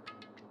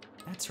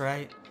 That's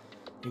right.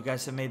 You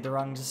guys have made the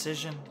wrong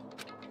decision.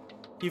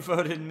 You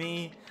voted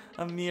me,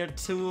 a mere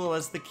tool,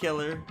 as the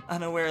killer,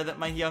 unaware that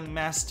my young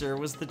master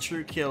was the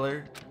true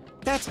killer.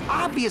 That's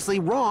obviously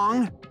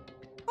wrong.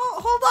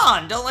 Oh, hold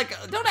on.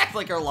 Don't act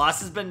like our loss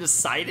has been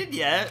decided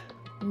yet.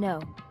 No.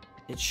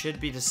 It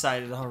should be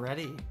decided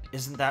already.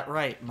 Isn't that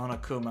right,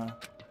 Monokuma?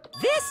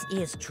 This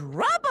is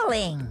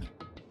troubling.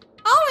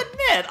 I'll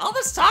admit, all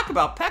this talk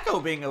about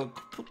Peko being a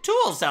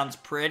tool sounds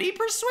pretty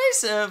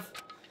persuasive.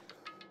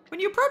 When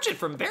you approach it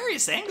from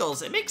various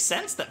angles, it makes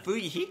sense that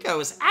Fuyuhiko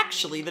is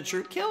actually the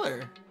true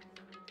killer.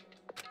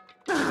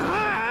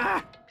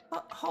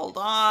 Hold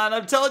on,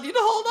 I'm telling you to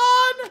hold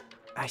on!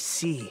 I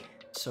see.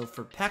 So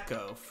for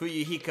Peko,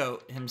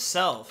 Fuyuhiko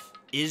himself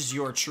is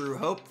your true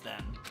hope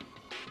then.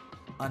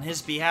 On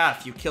his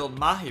behalf, you killed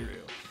Mahiru,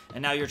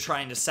 and now you're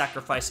trying to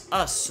sacrifice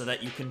us so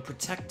that you can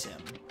protect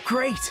him.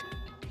 Great!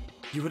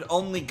 You would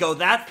only go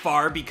that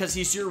far because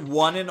he's your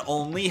one and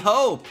only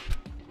hope.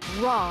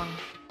 Wrong.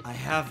 I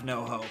have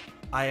no hope.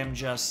 I am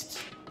just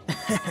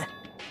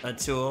a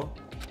tool.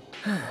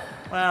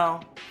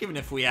 Well, even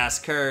if we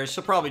ask her,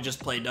 she'll probably just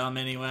play dumb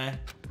anyway.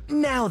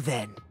 Now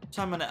then.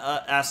 So I'm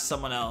gonna ask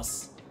someone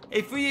else.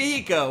 Hey,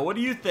 Fuyuhiko, what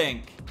do you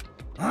think?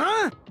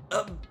 Huh?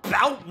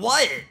 About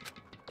what?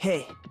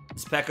 Hey.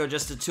 Is Peko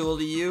just a tool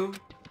to you?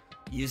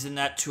 Using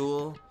that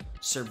tool,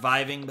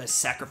 surviving by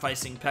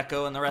sacrificing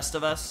Peko and the rest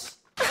of us?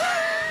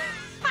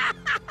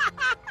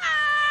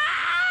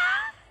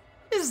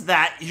 Is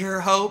that your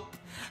hope?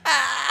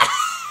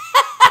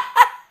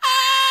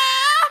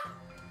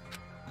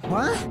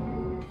 What?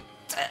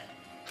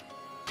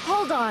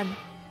 Hold on.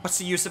 What's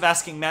the use of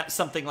asking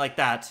something like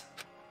that?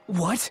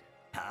 What?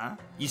 Huh?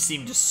 You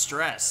seem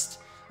distressed.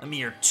 A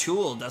mere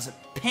tool doesn't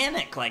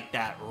panic like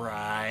that,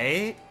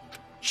 right?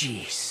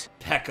 Jeez.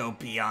 Peko,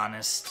 be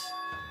honest.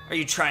 Are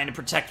you trying to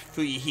protect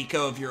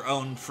Fuyuhiko of your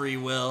own free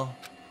will?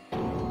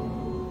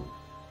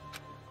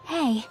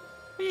 Hey.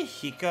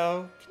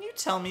 Fuyuhiko, can you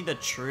tell me the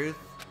truth?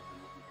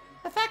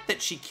 The fact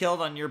that she killed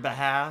on your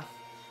behalf,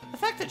 the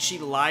fact that she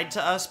lied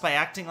to us by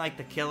acting like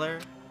the killer,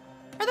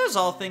 are those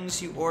all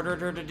things you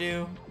ordered her to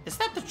do? Is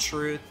that the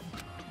truth?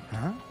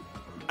 Huh?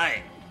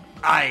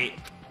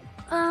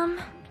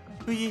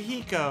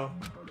 Fuyuhiko.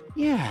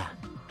 Yeah.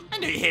 I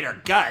know you hate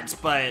our guts,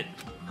 but...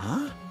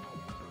 Huh?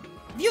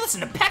 If you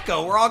listen to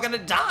Peko, we're all gonna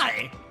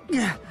die.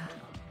 Yeah.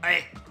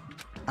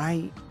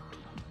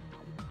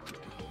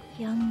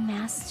 Young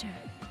master.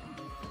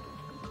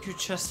 You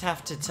just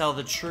have to tell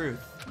the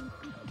truth.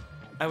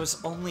 I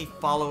was only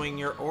following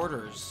your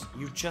orders.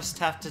 You just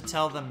have to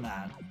tell them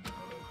that.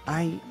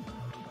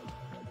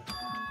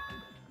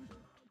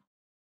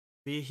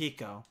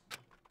 Fuyuhiko,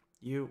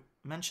 you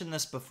mentioned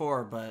this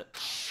before, but...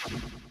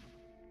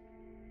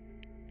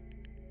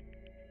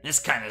 this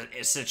kind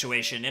of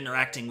situation,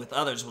 interacting with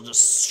others will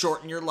just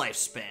shorten your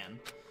lifespan.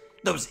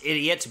 Those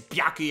idiots,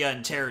 Byakuya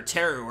and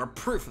Teru are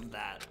proof of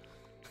that.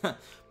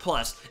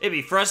 Plus, it'd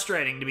be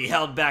frustrating to be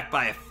held back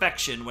by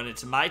affection when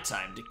it's my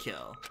time to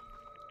kill.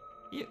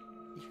 You're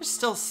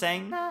still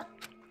saying that?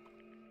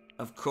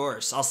 Of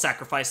course, I'll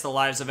sacrifice the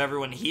lives of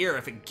everyone here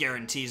if it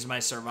guarantees my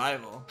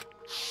survival.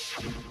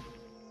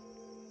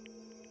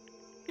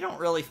 You don't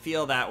really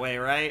feel that way,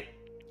 right?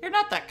 You're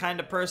not that kind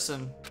of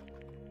person.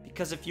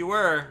 Because if you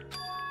were,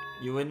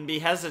 you wouldn't be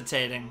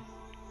hesitating.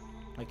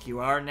 Like you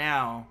are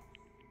now,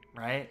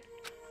 right?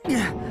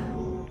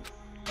 Young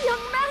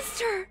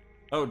master!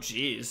 Oh,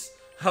 jeez.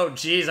 Oh,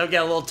 jeez, I'm getting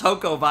a little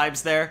Toko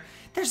vibes there.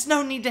 There's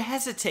no need to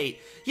hesitate.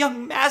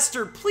 Young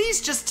master, please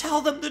just tell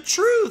them the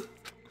truth.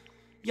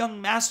 Young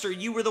master,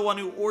 you were the one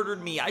who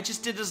ordered me. I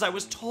just did as I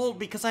was told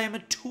because I am a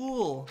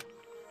tool.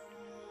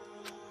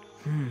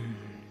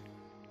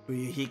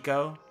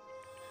 Fuyuhiko,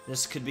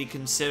 this could be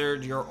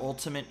considered your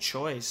ultimate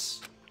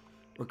choice.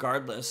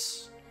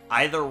 Regardless,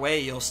 either way,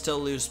 you'll still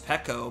lose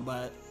Peko,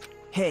 but...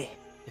 Hey.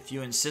 If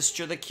you insist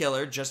you're the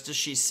killer, just as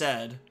she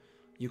said,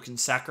 you can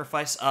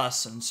sacrifice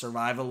us and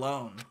survive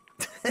alone.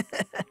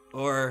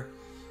 Or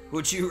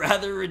would you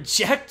rather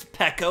reject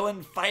Peko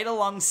and fight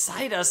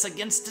alongside us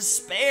against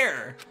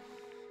despair?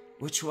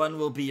 Which one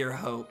will be your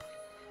hope?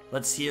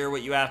 Let's hear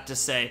what you have to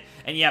say.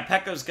 And yeah,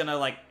 Peko's gonna,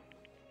 like...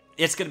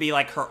 It's gonna be,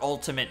 like, her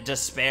ultimate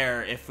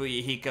despair if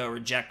Fuyuhiko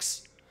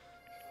rejects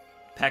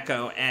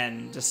Peko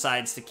and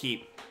decides to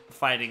keep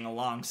fighting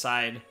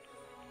alongside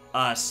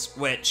us,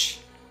 which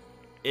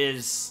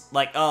is,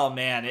 like, oh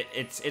man,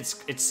 it's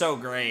so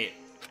great.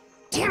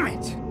 Damn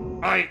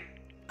it!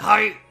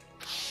 Hi!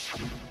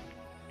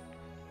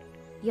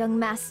 Young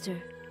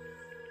master,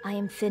 I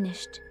am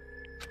finished.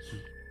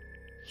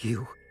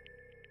 You...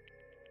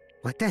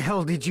 What the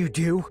hell did you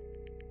do?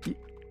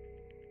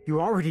 You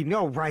already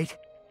know, right?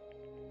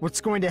 What's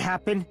going to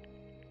happen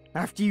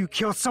after you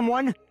kill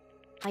someone?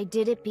 I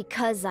did it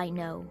because I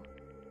know.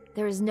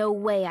 There is no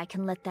way I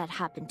can let that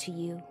happen to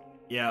you.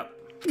 Yep.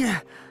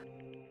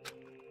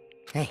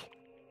 Hey,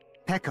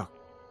 Peko.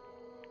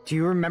 Do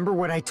you remember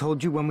what I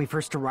told you when we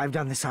first arrived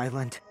on this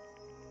island?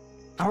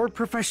 Our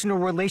professional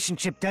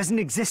relationship doesn't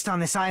exist on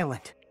this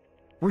island.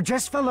 We're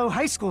just fellow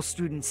high school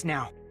students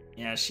now.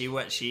 Yeah, she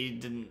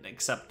didn't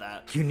accept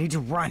that. You need to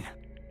run.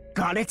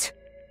 Got it?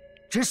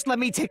 Just let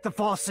me take the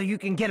fall so you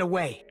can get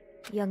away.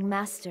 Young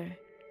master,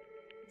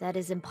 that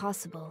is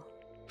impossible.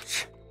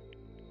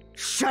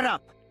 Shut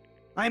up!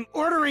 I'm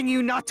ordering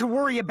you not to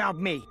worry about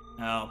me.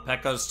 Oh,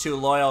 Peko's too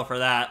loyal for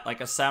that,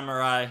 like a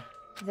samurai.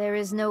 There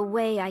is no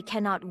way I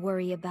cannot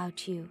worry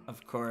about you.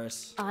 Of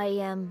course. I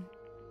am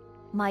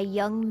my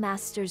young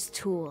master's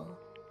tool.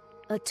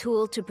 A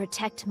tool to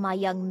protect my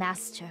young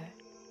master.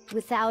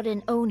 Without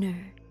an owner,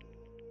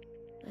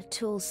 a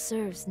tool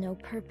serves no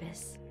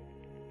purpose.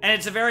 And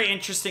it's a very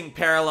interesting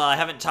parallel. I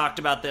haven't talked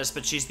about this,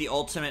 but she's the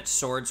ultimate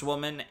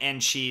swordswoman,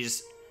 and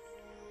she's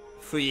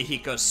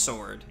Fuyuhiko's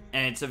sword.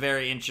 And it's a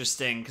very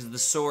interesting, because the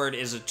sword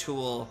is a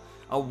tool,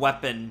 a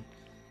weapon,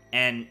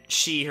 and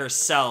she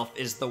herself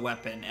is the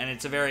weapon. And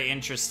it's a very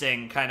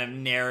interesting kind of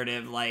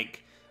narrative,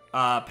 like,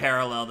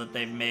 parallel that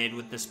they've made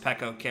with this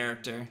Peko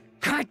character.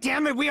 God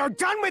damn it, we are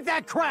done with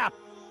that crap!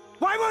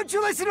 Why won't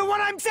you listen to what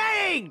I'm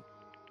saying?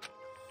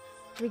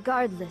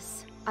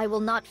 Regardless, I will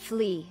not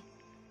flee.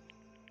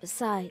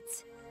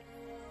 Besides,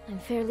 I'm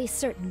fairly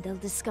certain they'll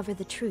discover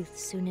the truth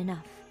soon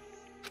enough.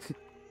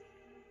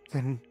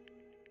 Then,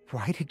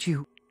 why did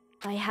you...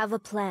 I have a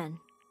plan.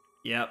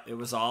 Yep, it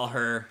was all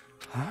her.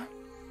 Huh?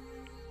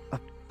 A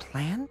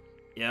plan?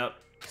 Yep.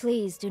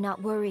 Please do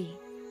not worry.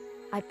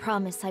 I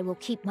promise I will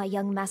keep my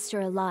young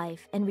master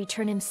alive and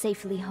return him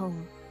safely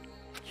home.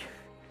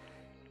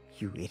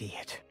 You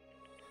idiot.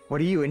 What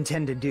do you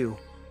intend to do?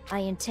 I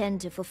intend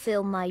to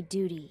fulfill my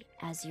duty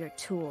as your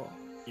tool.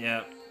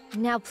 Yep.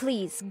 Now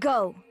please,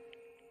 go!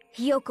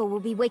 Hiyoko will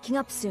be waking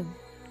up soon.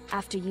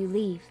 After you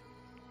leave,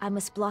 I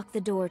must block the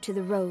door to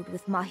the road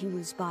with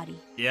Mahiru's body.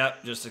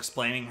 Yep, just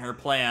explaining her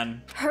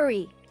plan.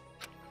 Hurry!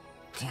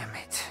 Damn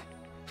it.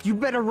 You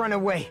better run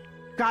away.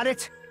 Got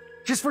it?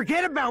 Just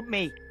forget about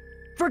me!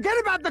 Forget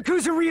about the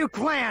Kuzuryu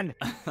clan!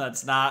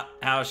 That's not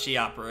how she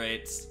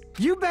operates.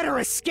 You better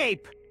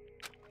escape!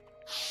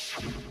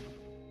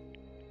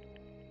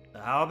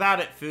 How about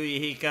it,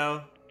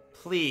 Fuyuhiko?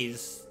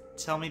 Please,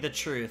 tell me the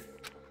truth.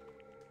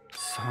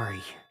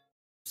 Sorry.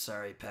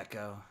 Sorry,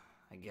 Peko.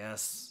 I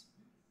guess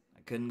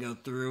I couldn't go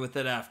through with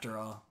it after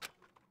all.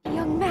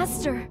 Young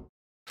master!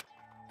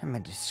 I'm a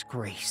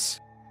disgrace.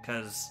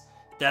 Because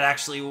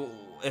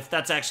if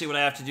that's actually what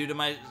I have to do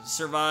to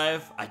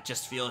survive, I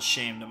just feel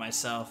ashamed of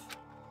myself.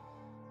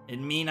 It'd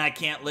mean I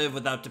can't live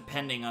without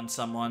depending on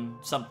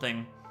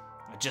something.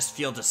 I just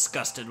feel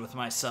disgusted with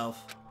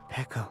myself.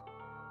 Peko.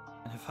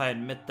 And if I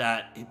admit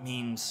that, it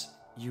means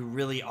you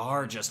really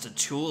are just a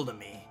tool to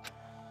me.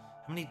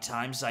 How many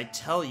times did I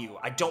tell you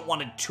I don't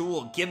want a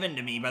tool given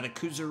to me by the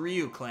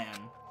Kuzuryu clan?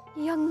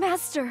 Young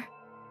master!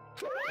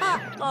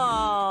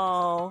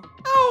 Uh-oh!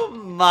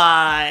 Oh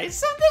my!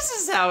 So this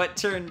is how it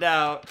turned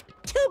out.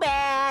 Too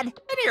bad!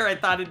 And here I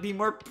thought it'd be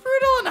more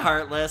brutal and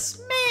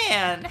heartless.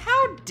 Man,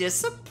 how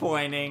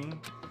disappointing.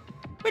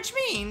 Which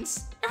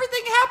means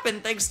everything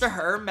happened thanks to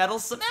her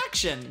meddlesome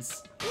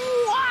actions.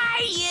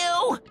 Why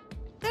you?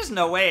 There's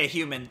no way a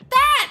human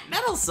that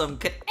meddlesome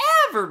could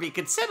ever be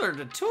considered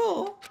a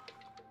tool.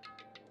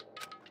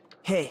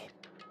 Hey.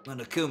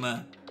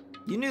 Monokuma,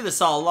 you knew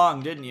this all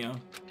along, didn't you?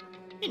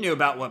 You knew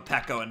about what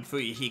Peko and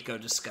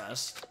Fuyuhiko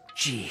discussed.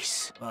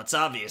 Jeez. Well, it's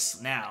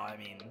obvious now. I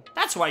mean,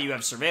 that's why you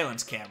have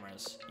surveillance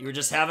cameras. You were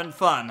just having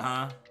fun,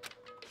 huh?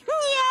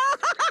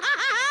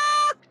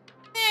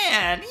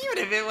 Man, even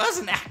if it was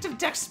an act of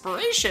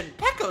desperation,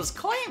 Peko's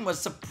claim was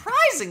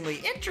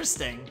surprisingly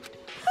interesting.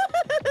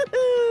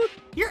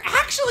 You're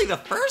actually the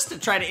first to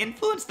try to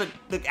influence the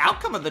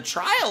outcome of the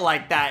trial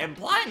like that,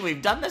 implying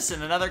we've done this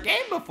in another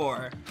game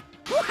before.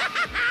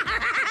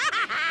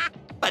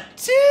 But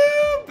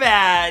too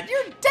bad,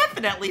 you're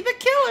definitely the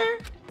killer.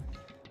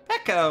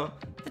 Peko,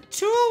 the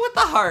tool with the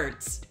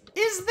hearts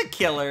is the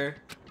killer.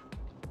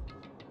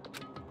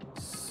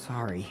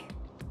 Sorry.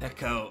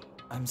 Echo,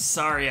 I'm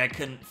sorry I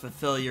couldn't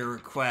fulfill your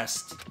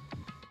request.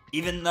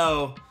 Even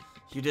though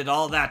you did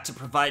all that to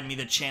provide me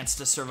the chance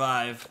to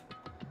survive.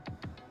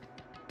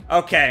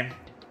 Okay.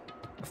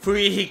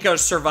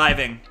 Fuyuhiko's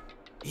surviving.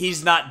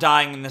 He's not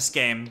dying in this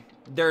game.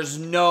 There's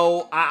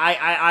no...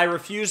 I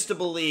refuse to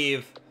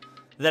believe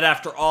that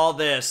after all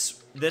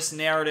this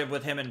narrative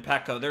with him and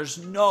Peko, there's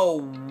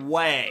no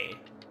way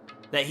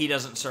that he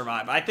doesn't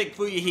survive. I think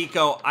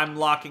Fuyuhiko, I'm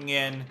locking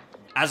in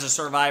as a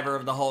survivor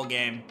of the whole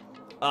game.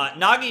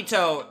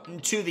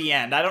 Nagito, to the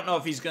end. I don't know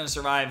if he's gonna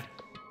survive,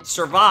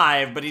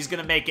 but he's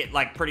gonna make it,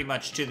 like, pretty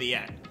much to the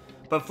end.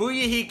 But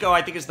Fuyuhiko,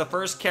 I think, is the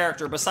first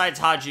character, besides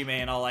Hajime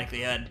in all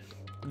likelihood,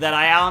 that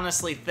I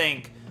honestly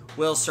think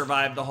will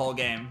survive the whole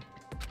game.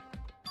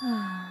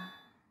 I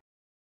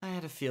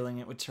had a feeling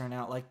it would turn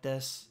out like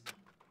this.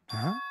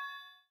 Huh?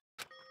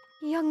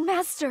 Young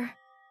master.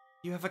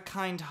 You have a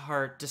kind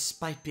heart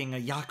despite being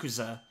a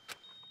Yakuza.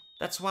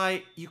 That's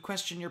why you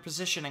question your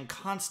position and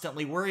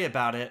constantly worry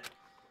about it.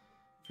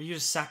 For you to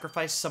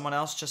sacrifice someone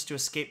else just to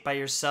escape by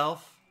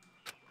yourself?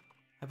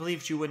 I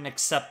believed you wouldn't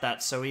accept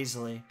that so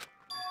easily.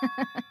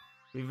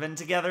 We've been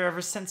together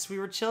ever since we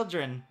were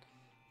children.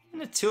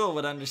 Even a tool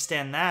would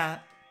understand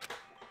that.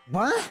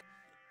 What?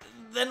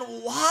 Then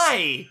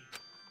why?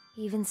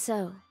 Even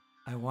so,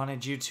 I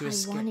wanted you to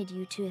escape. I wanted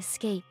you to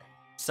escape.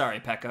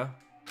 Sorry, Peko.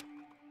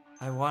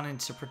 I wanted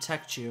to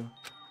protect you.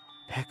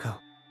 Peko.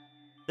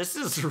 This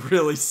is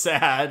really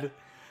sad.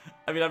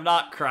 I mean, I'm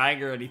not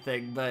crying or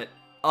anything, but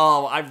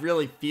oh, I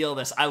really feel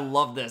this. I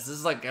love this. This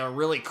is like a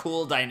really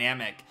cool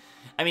dynamic.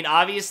 I mean,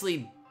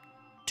 obviously,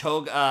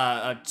 Toko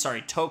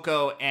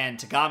and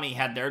Tagami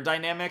had their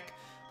dynamic,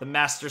 the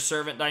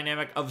master-servant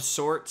dynamic of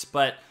sorts,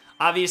 but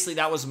obviously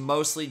that was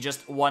mostly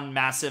just one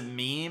massive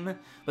meme,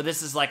 but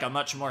this is like a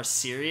much more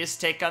serious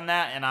take on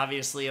that, and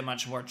obviously a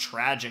much more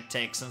tragic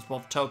take since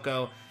both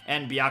Toko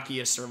and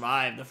Byakuya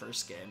survived the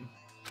first game.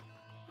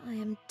 I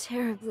am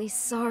terribly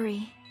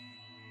sorry.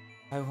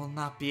 I will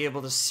not be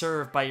able to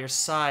serve by your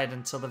side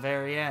until the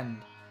very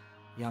end,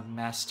 young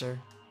master.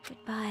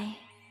 Goodbye.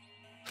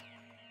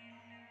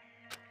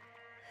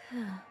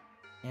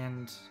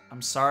 And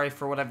I'm sorry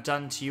for what I've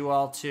done to you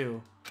all,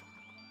 too.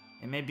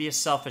 It may be a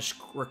selfish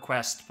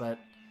request, but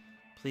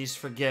please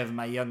forgive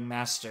my young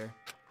master.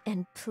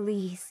 And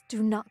please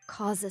do not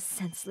cause a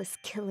senseless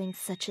killing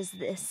such as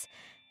this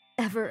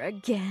ever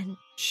again.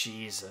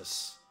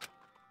 Jesus.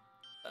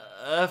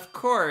 Of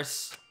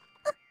course.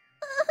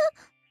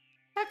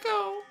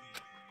 Echo.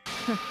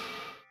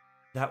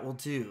 That will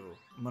do.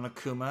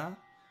 Monokuma,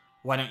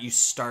 why don't you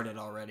start it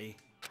already?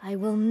 I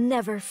will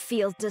never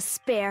feel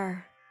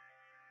despair.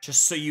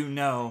 Just so you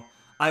know,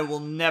 I will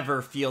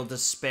never feel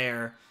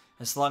despair.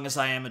 As long as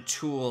I am a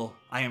tool,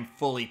 I am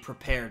fully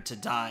prepared to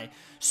die.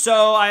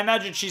 So, I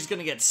imagine she's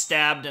gonna get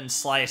stabbed and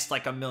sliced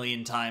like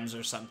 1,000,000 times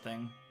or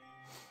something.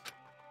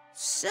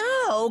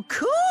 So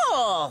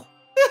cool!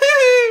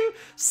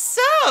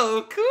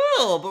 So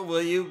cool! But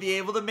will you be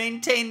able to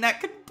maintain that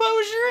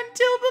composure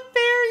until the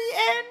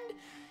very end?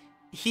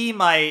 He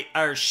might,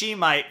 or she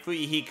might.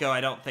 Fuyuhiko,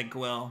 I don't think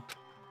will.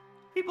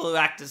 People who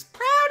act as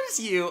proud as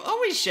you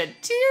always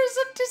shed tears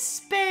of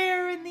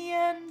despair in the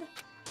end.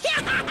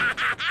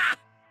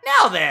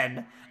 Now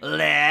then,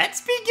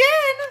 let's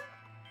begin!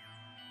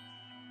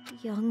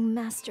 Young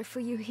Master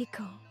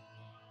Fuyuhiko.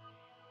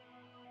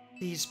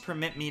 Please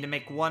permit me to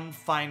make one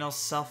final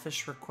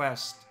selfish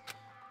request.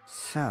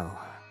 So...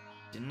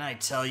 Didn't I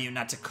tell you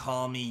not to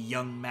call me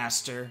young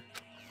master?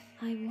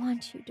 I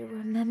want you to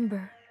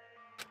remember.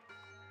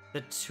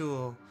 The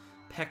tool,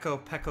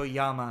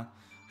 Pekoyama,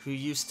 who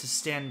used to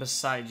stand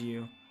beside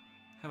you.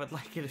 I would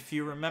like it if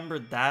you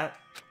remembered that.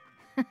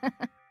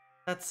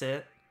 That's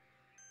it.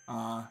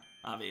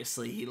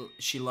 Obviously,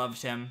 she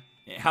loved him.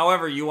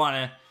 However you want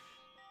to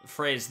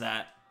phrase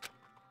that.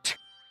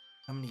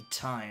 How many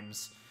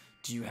times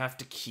do you have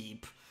to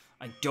keep?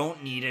 I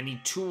don't need any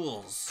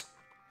tools.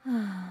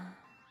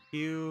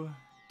 You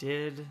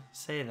did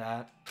say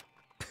that.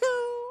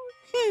 Hoo,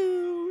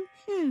 hoo.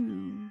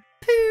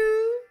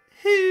 Pooh,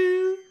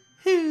 hoo,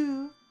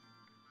 hoo.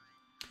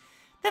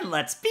 Then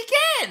let's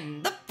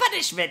begin! The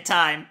punishment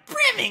time,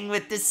 brimming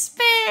with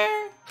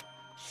despair!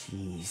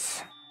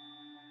 Jeez.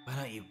 Why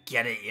don't you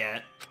get it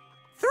yet?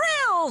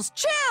 Thrills,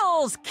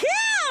 chills,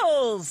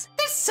 kills!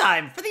 This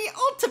time for the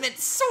ultimate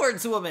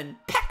swordswoman,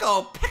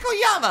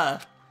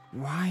 Pekoyama!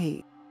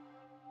 Why?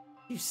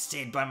 You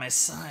stayed by my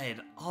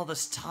side all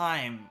this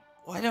time.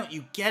 Why don't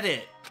you get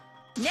it?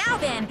 Now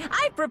then,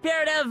 I've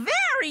prepared a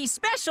very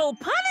special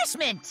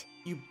punishment!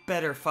 You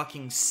better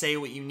fucking say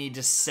what you need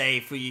to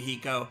say,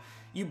 Fuyuhiko.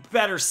 You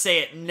better say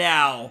it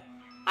now.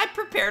 I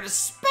prepared a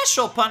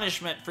special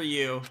punishment for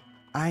you.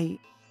 I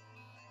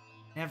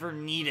never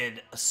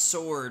needed a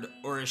sword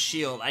or a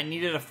shield. I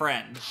needed a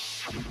friend.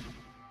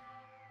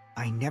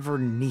 I never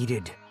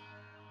needed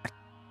a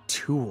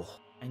tool.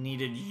 I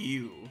needed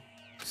you.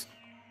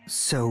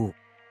 So...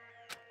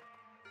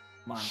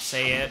 Come on,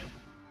 say it.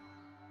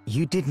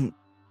 You didn't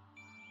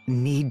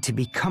need to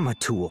become a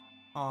tool.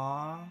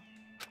 Aww.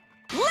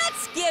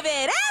 Let's give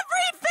it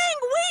everything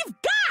we've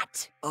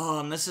got! Oh,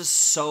 and this is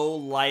so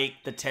like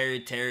the Teru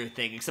Teru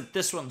thing, except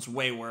this one's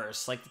way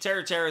worse. Like the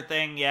Teru Teru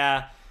thing,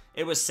 yeah,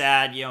 it was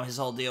sad, you know, his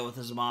whole deal with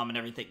his mom and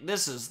everything.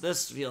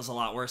 This feels a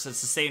lot worse.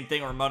 It's the same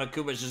thing where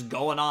Monokuma's just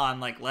going on,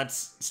 like,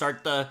 let's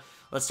start the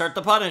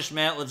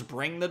punishment, let's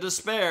bring the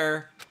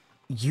despair.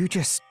 You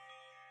just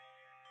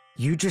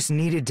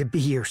needed to be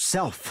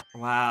yourself.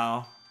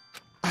 Wow.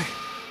 I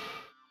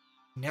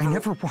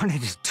never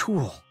wanted a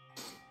tool.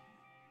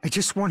 I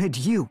just wanted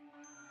you.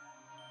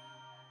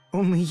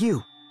 Only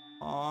you.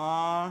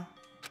 Aww.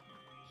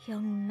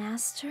 Young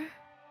master?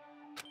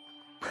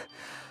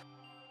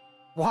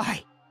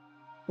 Why?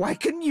 Why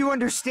couldn't you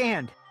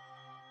understand?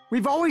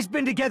 We've always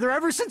been together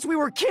ever since we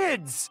were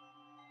kids!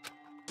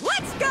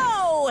 Let's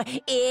go!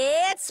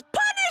 It's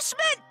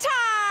punishment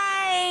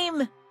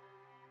time!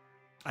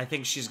 I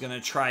think she's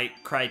gonna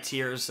cry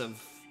tears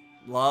of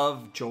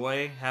love,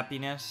 joy,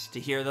 happiness to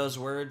hear those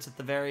words at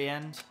the very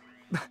end.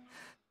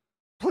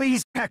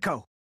 Please,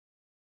 Peko!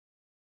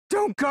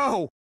 Don't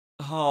go!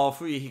 Oh,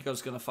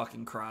 Fuyuhiko's gonna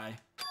fucking cry.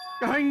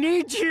 I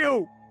need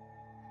you!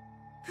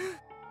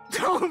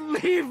 Don't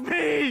leave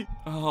me!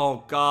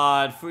 Oh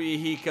god,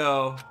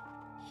 Fuyuhiko.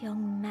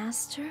 Young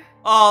master?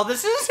 Oh,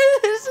 this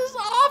is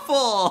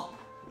awful!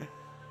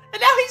 And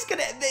now he's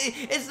gonna...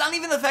 It's not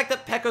even the fact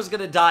that Pekko's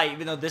gonna die,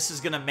 even though this is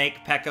gonna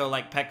make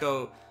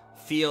Pekko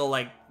feel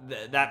like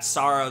that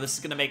sorrow. This is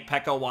gonna make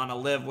Pekko want to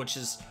live, which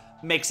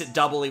makes it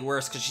doubly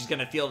worse because she's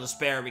gonna feel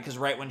despair because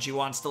right when she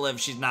wants to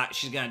live, she's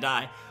gonna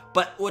die.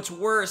 But what's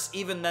worse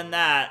even than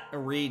that,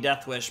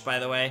 Death Wish, by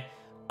the way,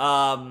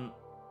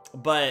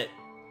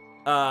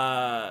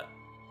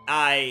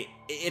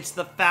 it's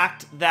the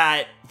fact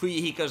that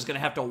Fuyuhiko's gonna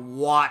have to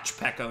watch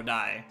Pekko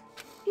die.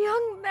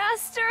 Young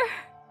master.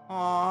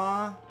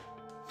 Aww.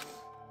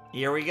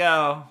 Here we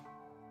go.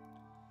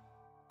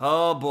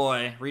 Oh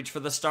boy, reach for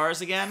the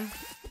stars again?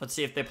 Let's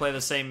see if they play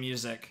the same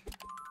music.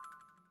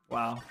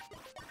 Wow.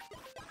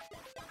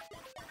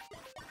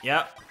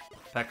 Yep.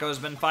 Pekko's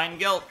been found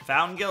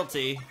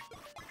guilty.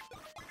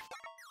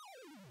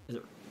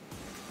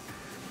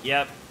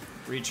 Yep.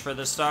 Reach for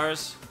the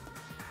stars.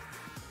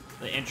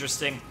 The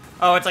interesting...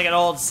 Oh, it's like an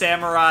old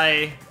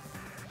samurai.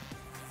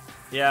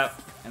 Yep.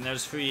 And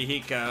there's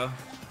Fuyuhiko.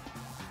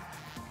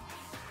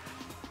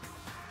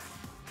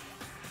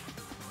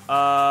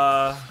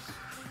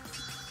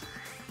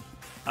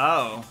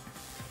 Oh.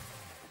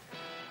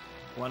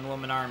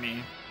 One-woman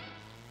army.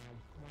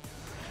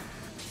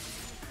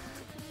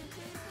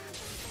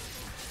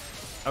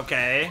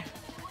 Okay.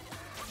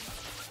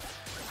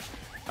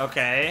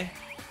 Okay.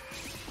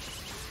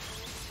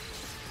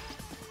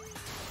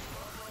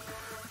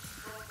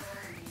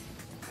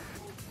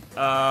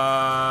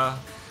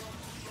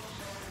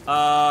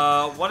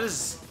 What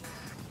is...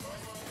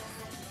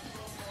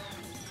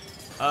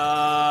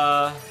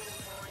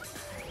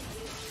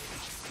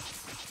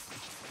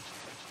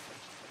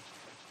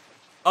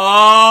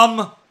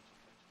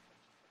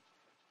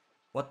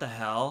 What the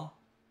hell?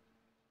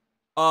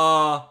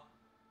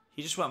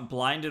 He just went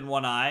blind in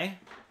one eye?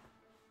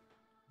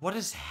 What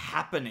is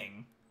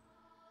happening?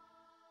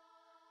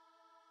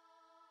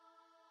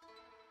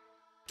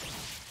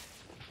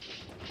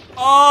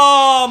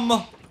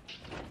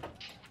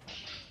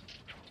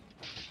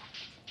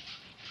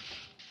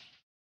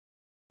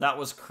 That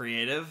was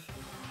creative.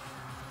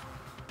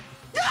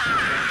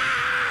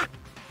 That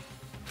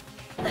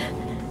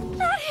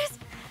is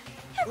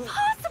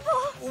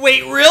impossible!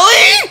 Wait,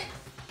 really?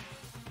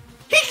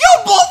 He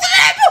killed both of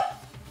them?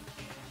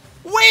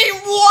 Wait,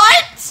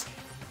 what?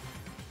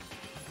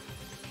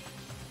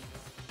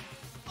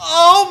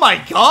 Oh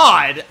my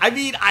god. I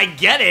mean, I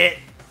get it,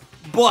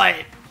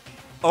 but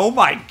oh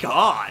my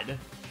god.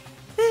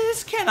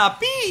 This cannot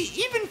be.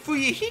 Even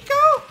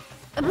Fuyuhiko?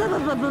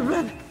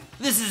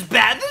 This is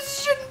bad.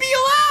 This shouldn't be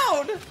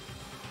allowed.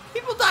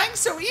 People dying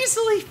so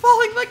easily,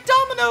 falling like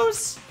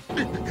dominoes.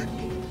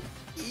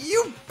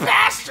 You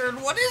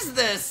bastard, what is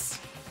this?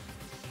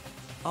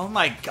 Oh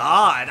my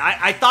god.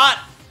 I thought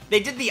they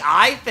did the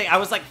eye thing. I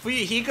was like,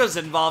 Fuyuhiko's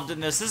involved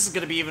in this. This is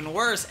going to be even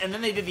worse. And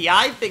then they did the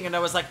eye thing, and I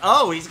was like,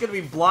 oh, he's going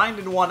to be blind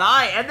in one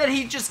eye. And then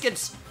he just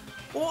gets...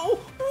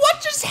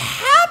 What just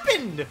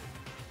happened?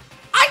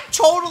 I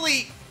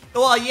totally...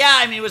 Well, yeah,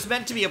 I mean, it was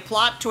meant to be a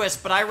plot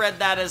twist, but I read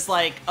that as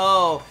like,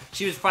 oh,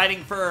 she was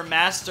fighting for her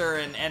master,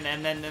 and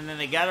then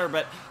they got her.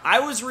 But I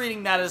was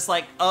reading that as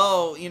like,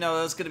 oh, you know,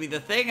 it was going to be the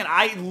thing. And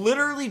I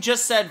literally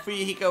just said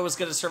Fuyuhiko was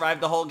going to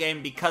survive the whole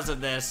game because of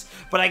this.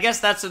 But I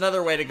guess that's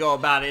another way to go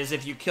about it, is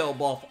if you kill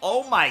both.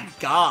 Oh my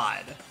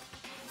god.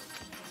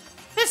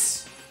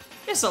 This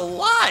is a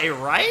lie,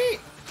 right?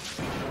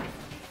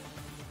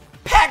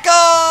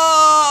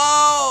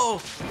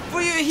 Pekko!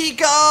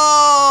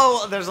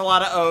 Fuyuhiko! There's a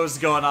lot of O's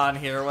going on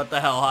here. What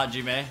the hell,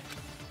 Hajime?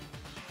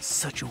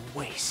 Such a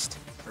waste.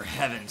 For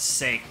heaven's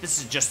sake, this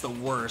is just the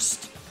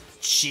worst.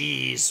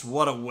 Jeez,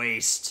 what a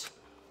waste.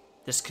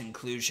 This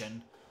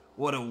conclusion,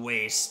 what a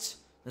waste.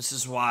 This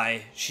is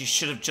why she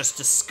should have just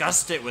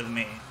discussed it with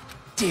me.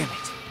 Damn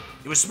it.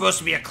 It was supposed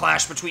to be a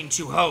clash between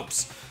two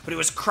hopes, but it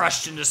was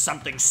crushed into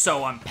something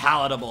so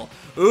unpalatable.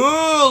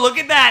 Ooh, look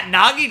at that!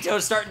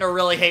 Nagito's starting to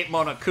really hate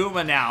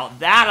Monokuma now.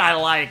 That I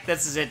like.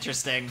 This is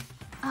interesting.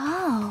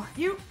 Oh.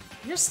 You're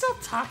still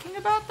talking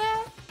about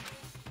that?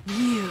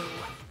 You.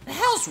 The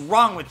hell's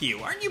wrong with you?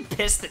 Aren't you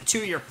pissed that 2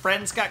 of your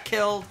friends got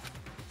killed?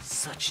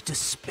 Such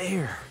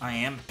despair. I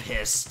am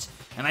pissed,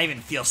 and I even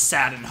feel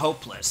sad and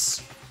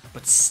hopeless.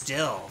 But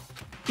still.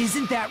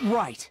 Isn't that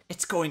right?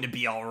 It's going to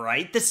be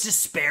alright. This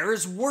despair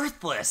is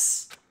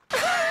worthless.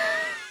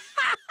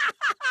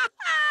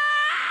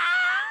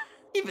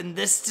 Even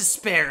this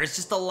despair is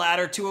just a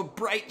ladder to a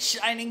bright,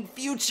 shining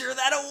future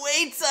that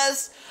awaits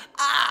us.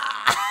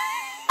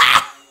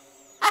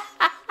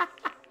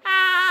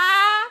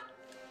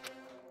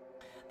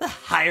 The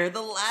higher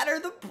the ladder,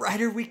 the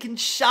brighter we can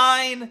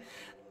shine.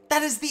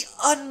 That is the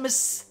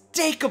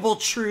unmistakable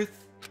truth.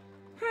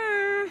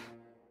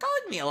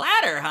 Calling me a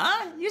ladder,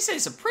 huh? You say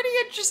some pretty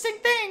interesting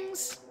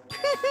things.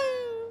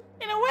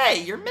 In a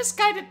way, your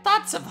misguided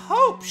thoughts of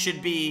hope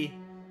should be...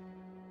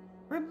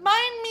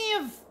 Remind me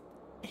of...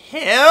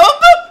 him?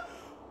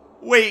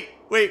 Wait.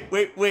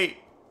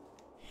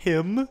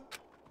 Him?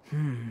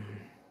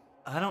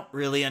 I don't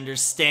really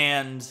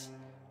understand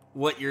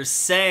what you're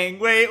saying.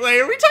 Wait,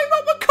 are we talking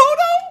about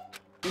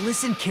Makoto?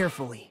 Listen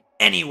carefully.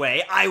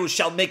 Anyway, I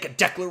shall make a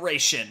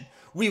declaration.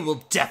 We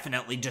will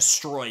definitely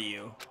destroy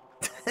you.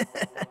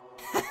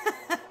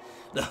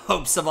 The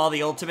hopes of all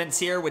the Ultimates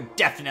here would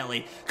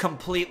definitely,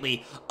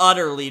 completely,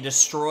 utterly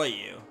destroy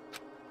you.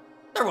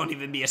 There won't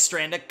even be a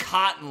strand of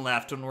cotton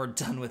left when we're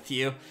done with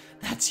you.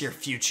 That's your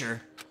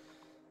future.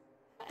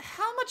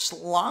 How much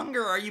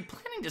longer are you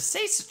planning to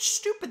say such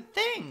stupid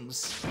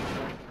things?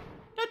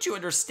 Don't you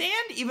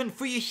understand? Even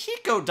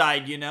Fuyuhiko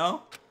died, you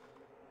know?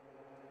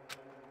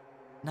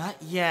 Not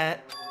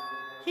yet.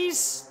 He's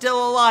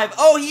still alive.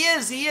 Oh, he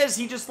is.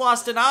 He just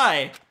lost an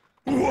eye.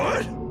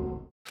 What?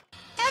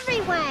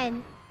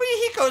 Everyone!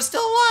 Fuyuhiko's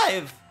still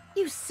alive.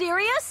 You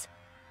serious?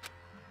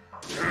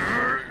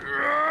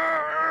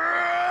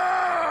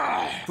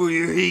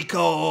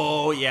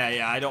 Fuyuhiko!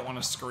 Yeah, I don't want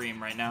to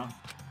scream right now.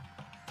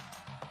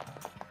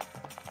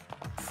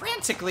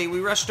 Frantically, we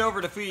rushed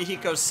over to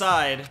Fuyuhiko's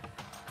side.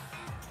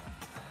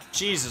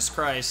 Jesus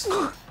Christ.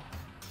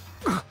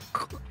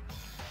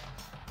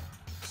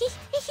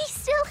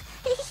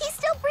 He's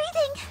still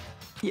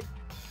breathing.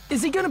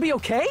 Is he gonna be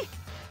okay?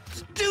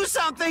 Do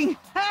something!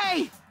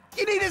 Hey!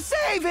 You need to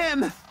save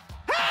him!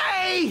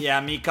 Hey! Yeah,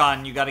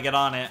 Mikan, you gotta get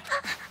on it.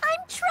 I'm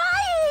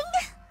trying!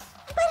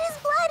 But his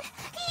blood,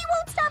 he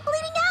won't stop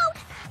bleeding out!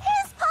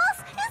 His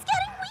pulse is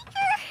getting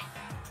weaker!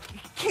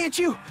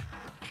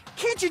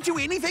 Can't you do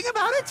anything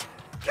about it?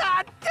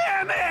 God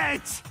damn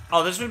it!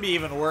 Oh, this would be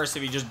even worse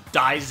if he just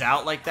dies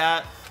out like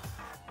that.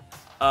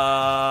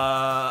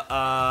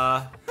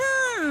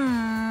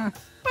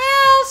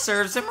 Well,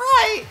 serves him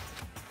right.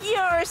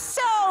 You're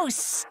so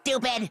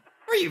stupid.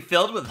 Were you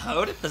filled with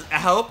hope at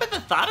the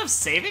thought of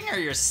saving her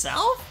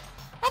yourself?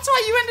 That's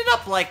why you ended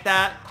up like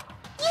that.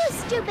 You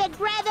stupid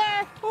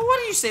brother! Well, what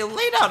do you say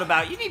laid out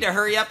about? You need to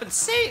hurry up and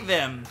save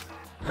him.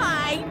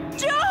 I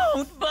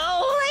don't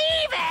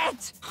believe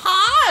it!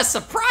 Huh? A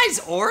surprise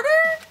order?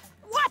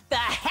 What the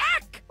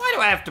heck? Why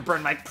do I have to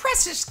burn my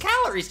precious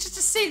calories just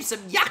to save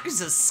some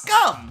Yakuza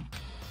scum?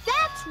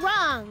 That's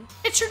wrong!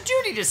 It's your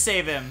duty to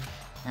save him.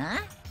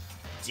 Huh?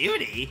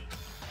 Duty?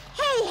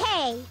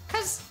 Hey!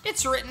 'Cause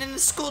it's written in the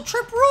school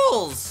trip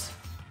rules.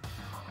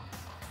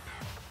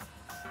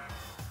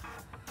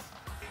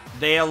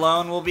 They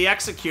alone will be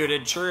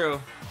executed,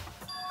 true.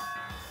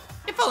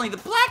 If only the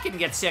Blacken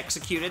gets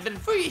executed, then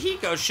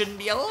Fuyuhiko shouldn't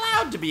be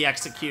allowed to be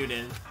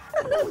executed.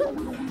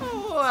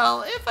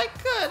 Well, if I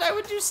could, I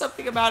would do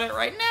something about it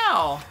right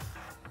now.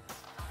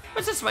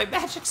 But since my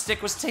magic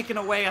stick was taken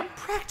away, I'm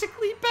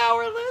practically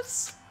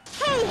powerless.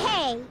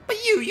 Hey!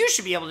 But you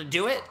should be able to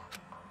do it.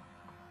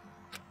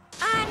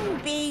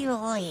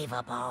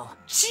 Unbelievable.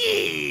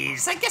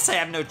 Jeez, I guess I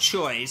have no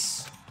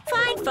choice.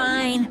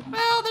 Fine.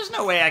 Well, there's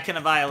no way I can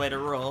violate a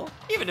rule,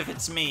 even if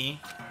it's me.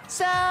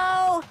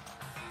 So...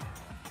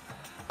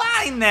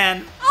 Fine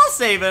then, I'll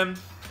save him.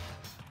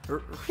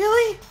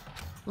 Really?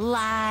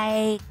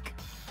 Like...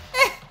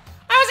 I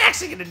was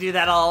actually gonna do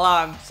that all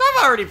along, so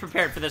I'm already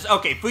prepared for this.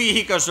 Okay,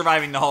 Fuyuhiko's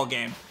surviving the whole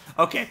game.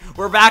 Okay,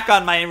 we're back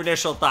on my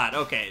initial thought.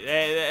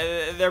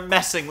 Okay, they're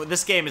messing with,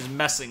 this game is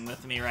messing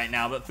with me right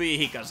now, but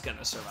Fuyuhiko's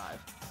gonna survive.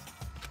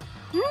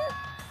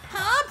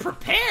 Huh?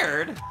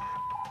 Prepared?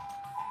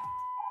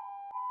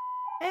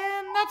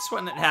 And that's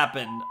when it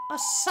happened. A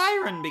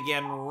siren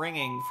began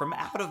ringing from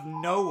out of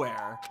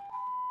nowhere,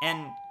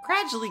 and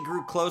gradually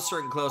grew closer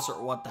and closer.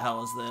 What the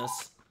hell is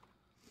this?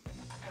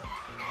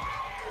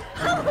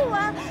 Oh,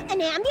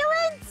 an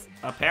ambulance?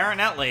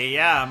 Apparently,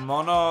 yeah.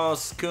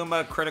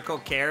 Monoskuma Critical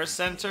Care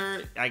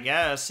Center, I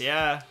guess,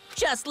 yeah.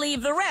 Just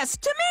leave the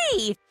rest to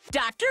me,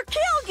 Dr.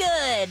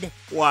 Killgood.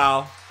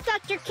 Wow.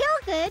 Dr.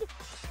 Killgood,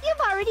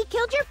 you've already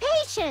killed your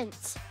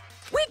patients.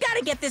 We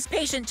gotta get this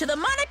patient to the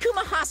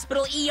Monokuma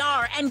Hospital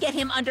ER and get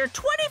him under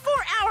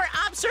 24-hour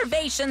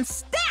observation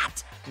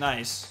stat.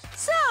 Nice.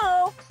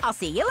 So, I'll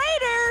see you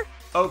later.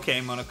 Okay,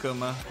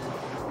 Monokuma.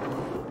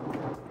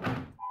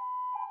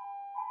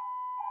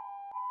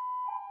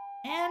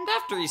 And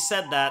after he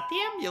said that, the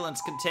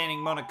ambulance containing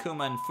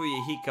Monokuma and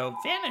Fuyuhiko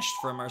vanished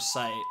from our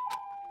sight.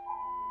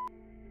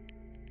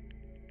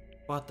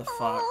 What the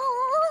fuck?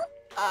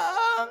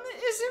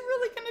 Is it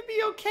really gonna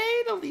be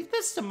okay to leave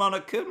this to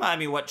Monokuma? I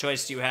mean, what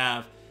choice do you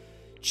have?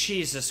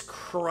 Jesus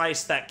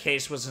Christ, that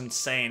case was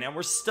insane, and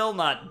we're still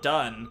not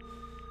done.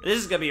 This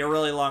is gonna be a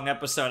really long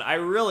episode. I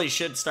really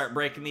should start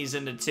breaking these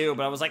into two,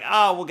 but I was like,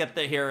 oh, we'll get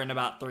here in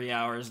about 3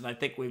 hours, and I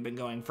think we've been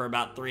going for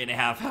about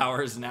 3.5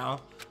 hours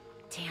now.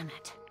 Damn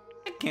it.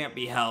 It can't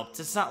be helped.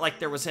 It's not like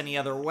there was any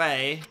other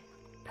way.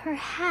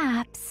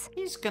 Perhaps.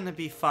 He's gonna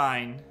be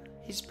fine.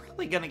 He's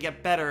probably gonna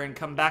get better and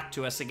come back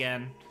to us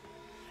again.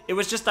 It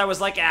was just I was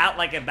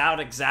at about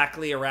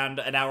exactly around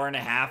an hour and a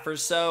half or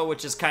so,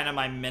 which is kind of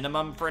my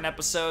minimum for an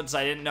episode, so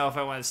I didn't know if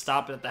I wanted to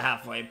stop it at the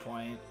halfway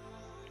point.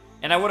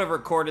 And I would have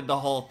recorded the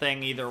whole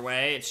thing either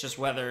way, it's just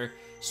whether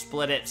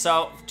split it.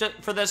 So, just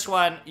for this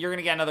one, you're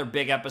gonna get another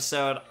big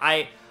episode.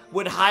 I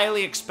would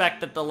highly expect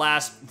that the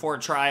last 4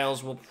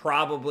 trials will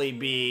probably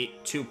be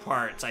 2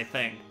 parts, I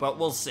think, but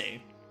we'll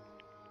see.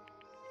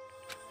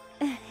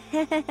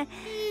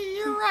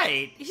 You're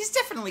right. He's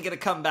definitely gonna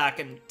come back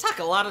and talk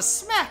a lot of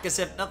smack as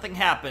if nothing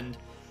happened.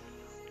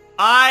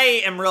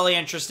 I am really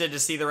interested to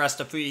see the rest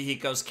of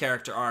Fuyuhiko's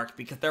character arc,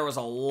 because there was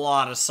a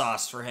lot of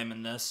sauce for him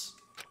in this.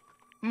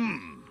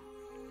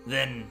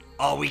 Then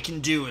all we can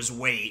do is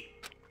wait.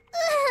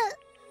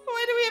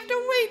 Why do we have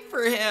to wait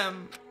for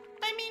him?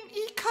 I mean,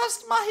 he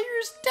caused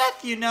Mahiru's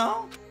death, you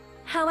know?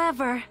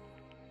 However...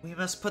 we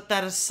must put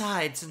that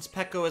aside, since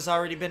Peko has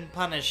already been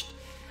punished.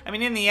 I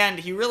mean, in the end,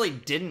 he really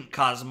didn't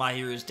cause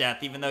Mahiru's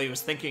death, even though he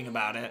was thinking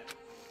about it.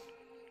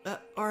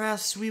 Or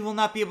else we will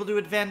not be able to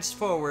advance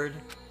forward.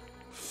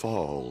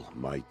 Fall,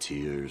 my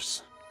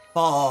tears.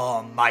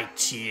 Fall, my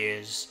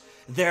tears.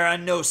 There are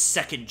no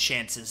second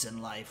chances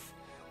in life.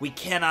 We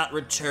cannot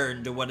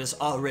return to what has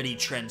already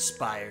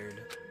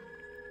transpired.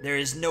 There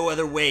is no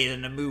other way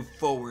than to move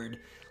forward,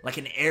 like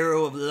an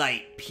arrow of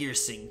light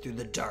piercing through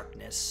the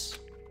darkness.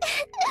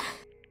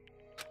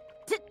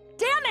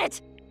 Damn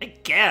it! I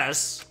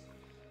guess.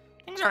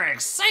 Things aren't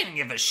exciting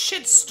if a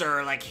shit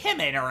stirrer like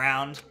him ain't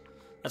around.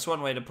 That's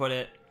one way to put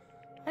it.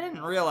 I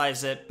didn't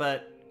realize it,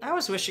 but I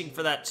was wishing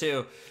for that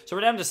too. So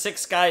we're down to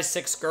 6 guys,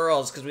 6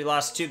 girls, because we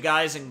lost 2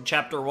 guys in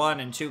Chapter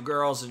 1 and 2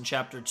 girls in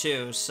Chapter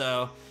 2.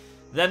 So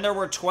then there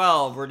were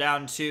 12. We're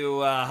down to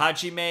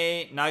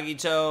Hajime,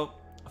 Nagito,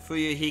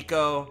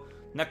 Fuyuhiko,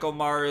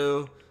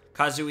 Nekomaru,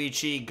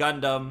 Kazuichi,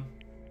 Gundam,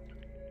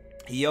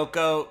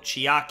 Hiyoko,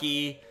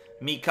 Chiaki,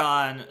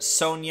 Mikan,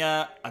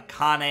 Sonia,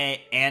 Akane,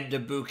 and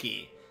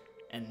Dabuki.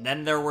 And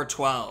then there were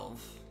 12.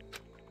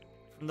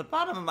 From the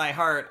bottom of my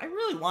heart, I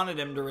really wanted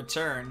him to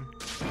return.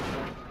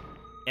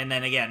 And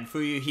then again,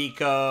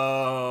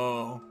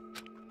 Fuyuhiko.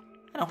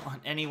 I don't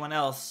want anyone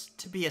else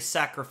to be a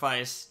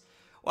sacrifice.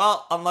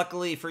 Well,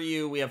 unluckily for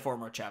you, we have 4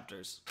 more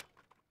chapters.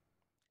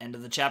 End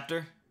of the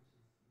chapter?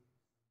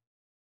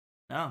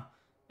 No.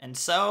 And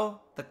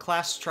so, the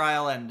class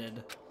trial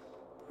ended.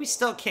 We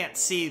still can't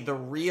see the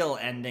real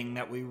ending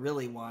that we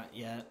really want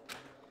yet.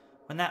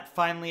 When that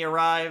finally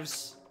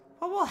arrives,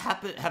 what will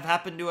have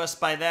happened to us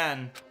by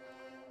then?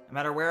 No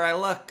matter where I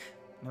look,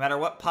 no matter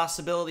what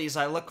possibilities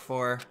I look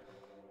for,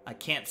 I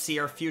can't see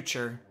our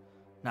future,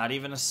 not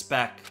even a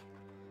speck.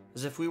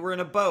 As if we were in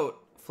a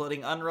boat,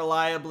 floating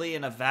unreliably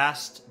in a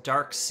vast,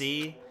 dark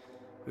sea.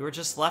 We were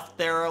just left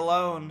there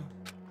alone.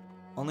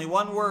 Only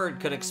one word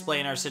could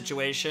explain our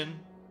situation.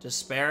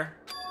 Despair?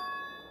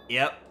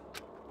 Yep.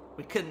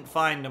 We couldn't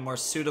find a more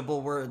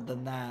suitable word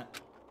than that.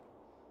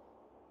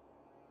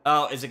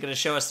 Oh, is it going to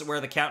show us where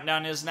the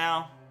countdown is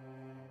now?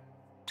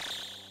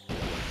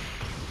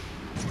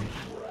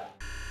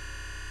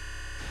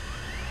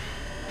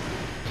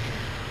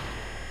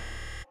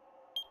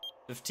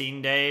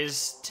 15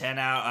 days, 10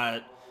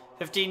 hours,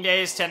 15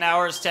 days, 10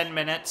 hours, 10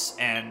 minutes,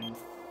 and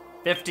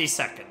 50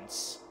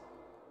 seconds.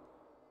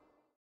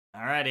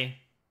 Alrighty.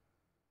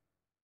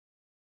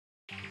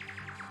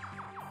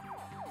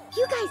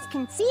 You guys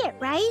can see it,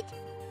 right?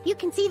 You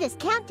can see this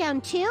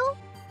countdown too?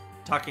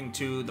 Talking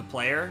to the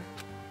player?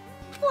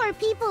 4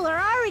 people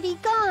are already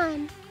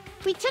gone.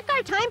 We took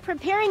our time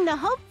preparing the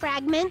hope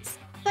fragments,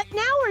 but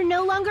now we're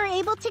no longer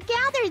able to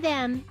gather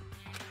them.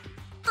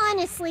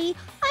 Honestly,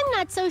 I'm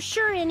not so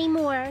sure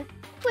anymore.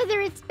 Whether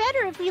it's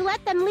better if we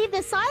let them leave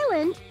this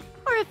island,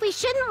 or if we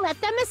shouldn't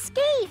let them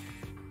escape.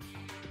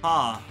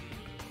 Huh.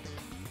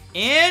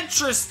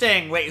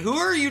 Interesting! Wait, who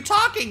are you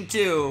talking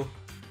to?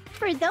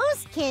 For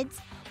those kids,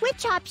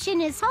 which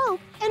option is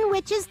hope and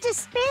which is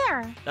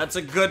despair? That's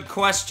a good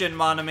question,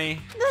 Monami.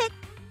 But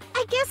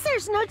I guess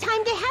there's no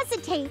time to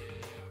hesitate.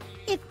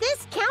 If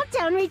this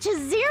countdown reaches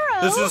 0...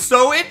 This is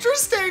so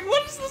interesting!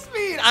 What does this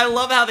mean? I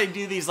love how they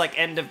do these, like,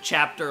 end of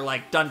chapter,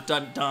 like,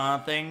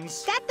 dun-dun-dun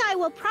things. That guy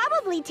will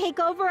probably take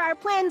over our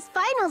plan's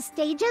final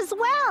stage as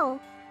well.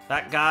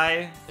 That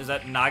guy, is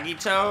that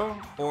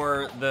Nagito?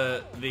 Or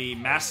the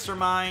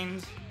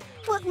mastermind?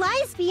 What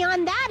lies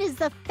beyond that is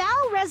the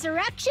foul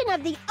resurrection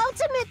of the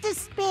ultimate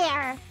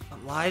despair.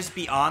 What lies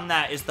beyond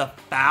that is the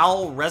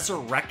foul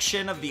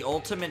resurrection of the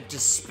ultimate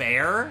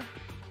despair?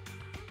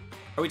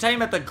 Are we talking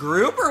about the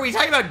group, or are we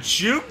talking about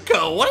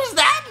Junko? What does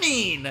that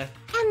mean?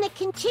 And the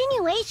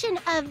continuation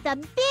of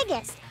the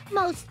biggest,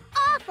 most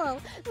awful,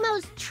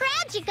 most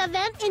tragic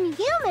event in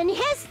human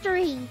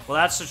history. Well,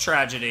 that's a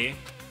tragedy.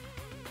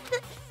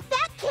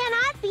 That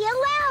cannot be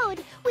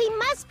allowed. We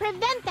must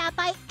prevent that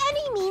by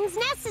any means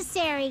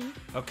necessary.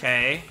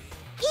 Okay.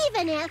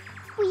 Even if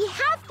we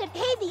have to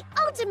pay the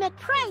ultimate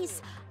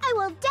price, I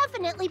will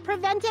definitely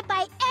prevent it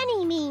by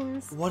any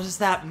means. What does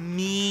that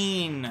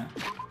mean?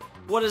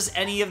 What does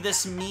any of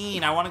this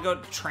mean? I want to go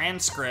to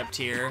transcript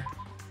here.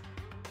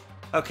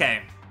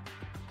 Okay.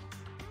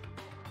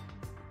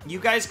 You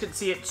guys could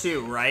see it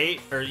too, right?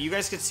 Or you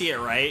guys could see it,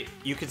 right?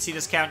 You could see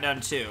this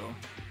countdown too.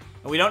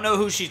 And we don't know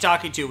who she's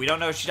talking to. We don't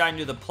know if she's talking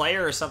to the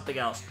player or something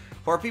else.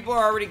 4 people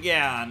are already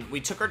gone. We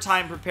took our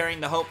time preparing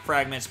the hope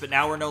fragments, but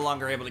now we're no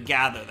longer able to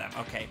gather them.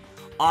 Okay.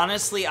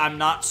 Honestly, I'm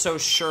not so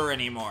sure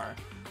anymore.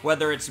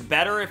 Whether it's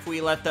better if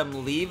we let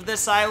them leave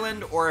this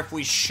island or if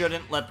we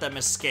shouldn't let them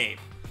escape.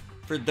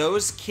 For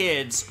those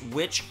kids,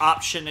 which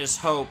option is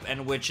hope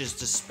and which is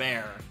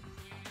despair?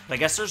 I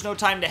guess there's no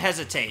time to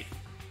hesitate.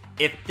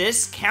 If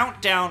this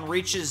countdown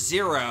reaches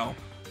 0,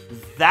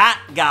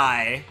 that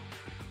guy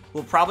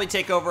will probably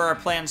take over our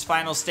plan's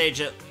final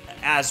stage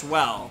as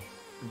well.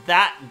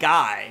 That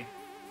guy.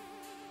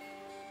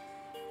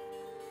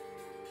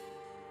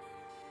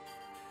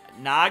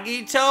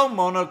 Nagito?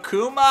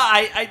 Monokuma?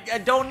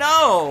 I don't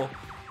know.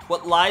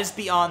 What lies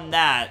beyond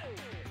that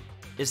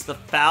is the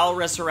foul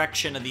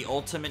resurrection of the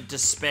ultimate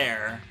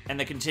despair and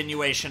the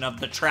continuation of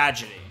the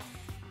tragedy.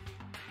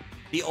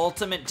 The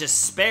ultimate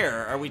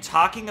despair? Are we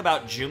talking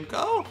about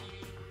Junko?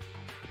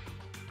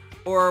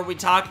 Or are we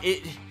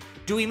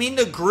do we mean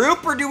the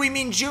group or do we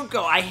mean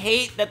Junko? I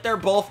hate that they're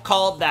both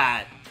called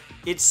that.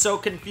 It's so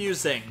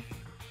confusing.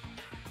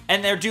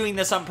 And they're doing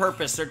this on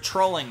purpose. They're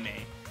trolling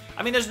me.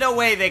 I mean, there's no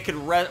way they could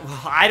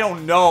I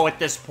don't know at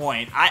this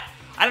point. I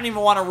don't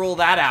even want to rule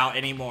that out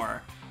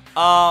anymore.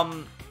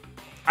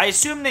 I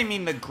assume they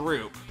mean the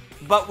group.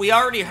 But we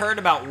already heard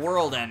about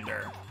World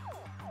Ender.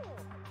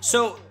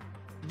 So,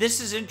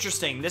 this is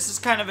interesting. This is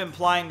kind of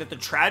implying that the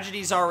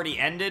tragedy's already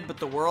ended, but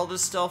the world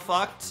is still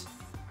fucked.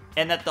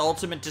 And that the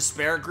ultimate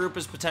despair group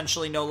is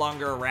potentially no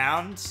longer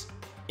around.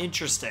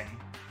 Interesting.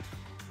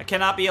 It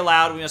cannot be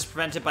allowed. We must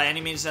prevent it by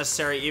any means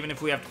necessary, even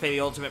if we have to pay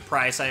the ultimate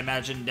price. I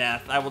imagine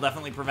death. I will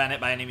definitely prevent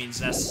it by any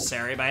means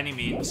necessary. By any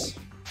means.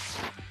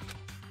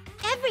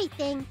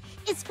 Everything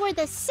is for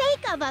the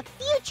sake of a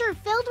future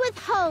filled with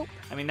hope.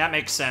 I mean, that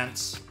makes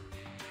sense.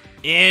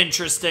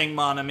 Interesting,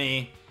 mon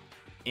ami.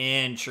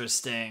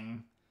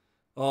 Interesting.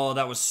 Oh,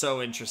 that was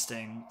so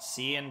interesting.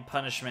 Sea and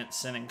punishment,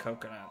 sin and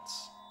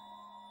coconuts.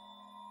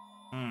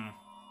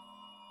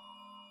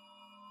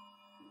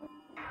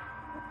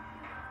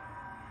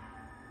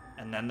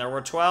 And then there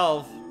were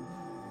 12.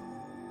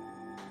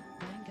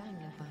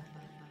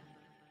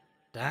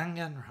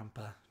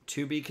 Danganronpa.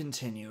 To be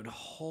continued.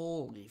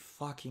 Holy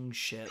fucking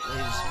shit.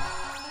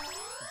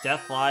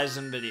 Death lies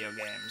in video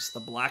games. The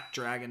Black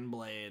Dragon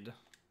Blade.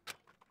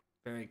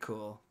 Very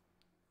cool.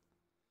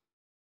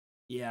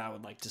 Yeah, I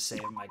would like to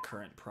save my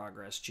current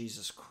progress.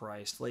 Jesus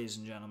Christ. Ladies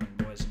and gentlemen,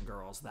 boys and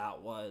girls,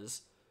 that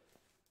was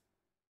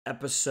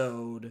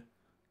episode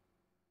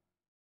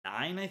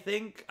 9, I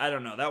think? I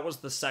don't know. That was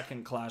the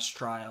second class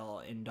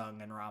trial in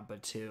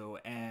Danganronpa 2,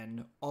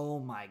 and oh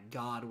my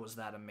god, was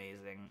that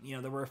amazing. You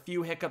know, there were a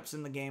few hiccups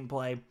in the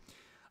gameplay,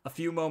 a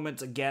few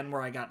moments, again,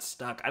 where I got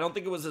stuck. I don't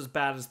think it was as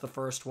bad as the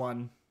first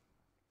one,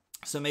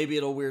 so maybe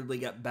it'll weirdly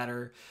get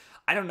better.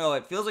 I don't know,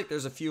 it feels like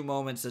there's a few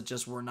moments that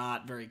just were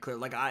not very clear.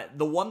 Like,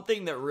 the one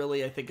thing that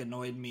really, I think,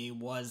 annoyed me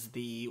was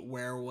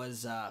where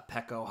was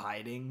Peko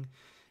hiding?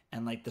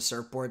 And, like, the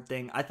surfboard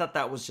thing. I thought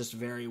that was just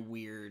very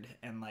weird.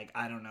 And, like,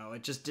 I don't know.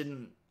 It just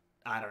didn't...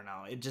 I don't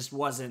know. It just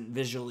wasn't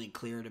visually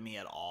clear to me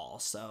at all.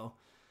 So,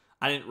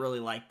 I didn't really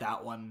like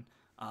that one.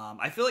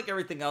 I feel like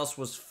everything else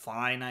was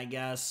fine, I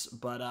guess.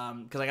 But,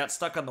 because I got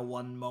stuck on the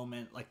one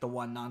moment. Like, the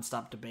one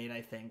nonstop debate,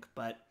 I think.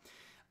 But,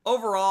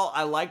 overall,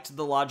 I liked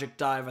the logic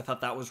dive. I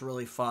thought that was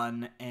really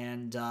fun.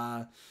 And,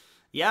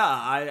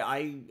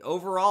 yeah,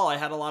 overall, I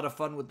had a lot of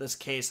fun with this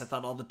case. I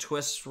thought all the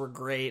twists were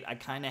great. I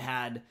kind of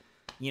had...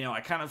 You know,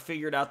 I kind of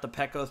figured out the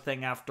Peko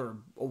thing after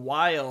a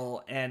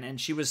while, and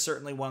she was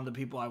certainly one of the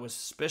people I was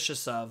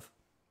suspicious of.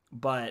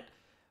 But,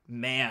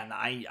 man,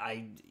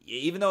 I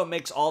even though it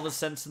makes all the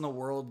sense in the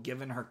world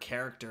given her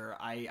character,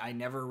 I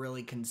never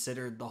really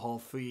considered the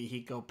whole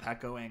Fuyuhiko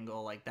Peko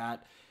angle like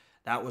that.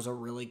 That was a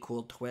really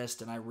cool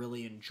twist, and I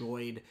really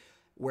enjoyed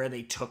where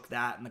they took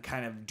that and the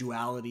kind of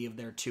duality of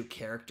their two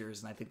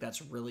characters, and I think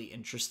that's really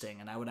interesting.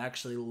 And I would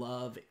actually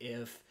love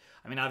if...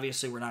 I mean,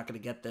 obviously we're not going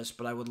to get this,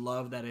 but I would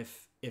love that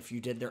if you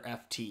did their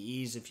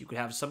FTEs, if you could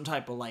have some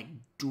type of, like,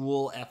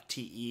 dual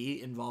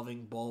FTE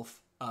involving both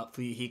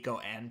Fuyuhiko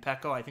and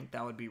Peko. I think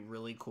that would be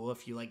really cool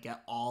if you, like,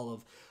 get all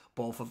of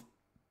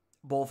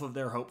both of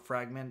their hope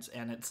fragments,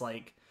 and it's,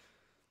 like,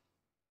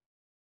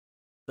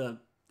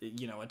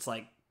 it's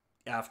like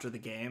after the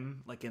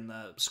game, like in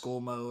the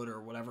school mode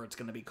or whatever it's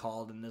going to be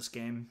called in this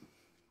game.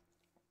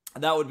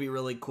 That would be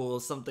really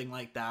cool, something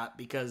like that,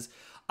 because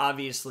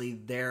obviously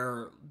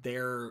their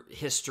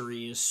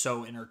history is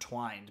so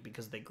intertwined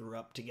because they grew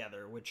up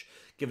together, which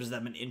gives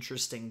them an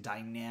interesting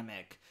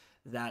dynamic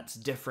that's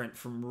different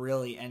from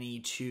really any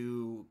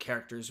two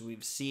characters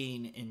we've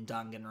seen in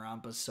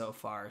Danganronpa so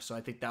far. So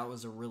I think that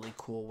was a really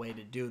cool way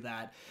to do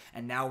that.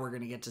 And now we're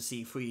going to get to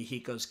see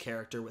Fuyuhiko's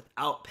character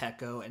without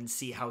Peko and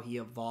see how he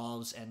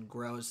evolves and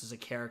grows as a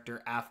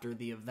character after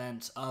the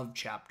events of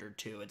Chapter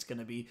 2. It's going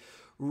to be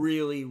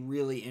really,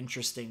 really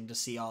interesting to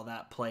see all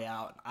that play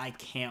out. I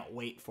can't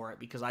wait for it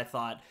because I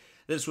thought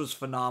this was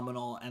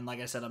phenomenal. And like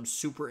I said, I'm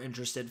super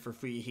interested for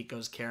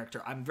Fuyuhiko's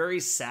character. I'm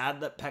very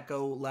sad that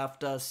Peko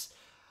left us.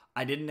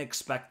 I didn't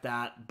expect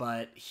that,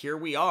 but here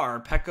we are.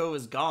 Peko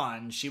is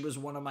gone. She was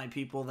one of my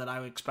people that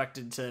I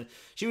expected to...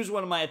 She was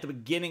one of my, at the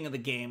beginning of the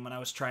game, when I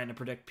was trying to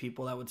predict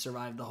people that would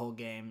survive the whole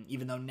game.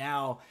 Even though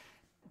now,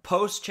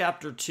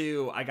 post-Chapter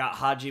 2, I got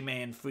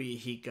Hajime and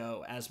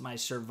Fuyuhiko as my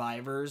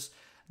survivors.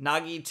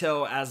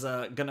 Nagito as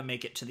gonna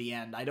make it to the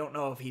end. I don't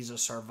know if he's a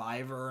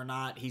survivor or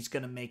not. He's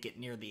gonna make it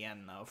near the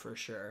end, though, for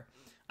sure.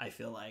 I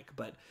feel like,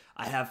 but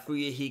I have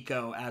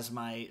Fuyuhiko as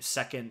my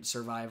second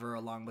survivor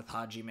along with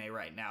Hajime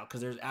right now,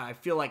 because I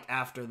feel like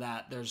after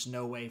that there's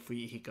no way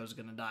Fuyuhiko's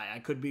gonna die. I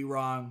could be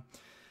wrong,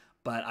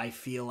 but I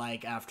feel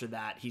like after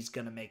that he's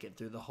gonna make it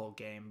through the whole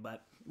game,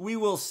 but we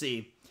will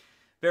see.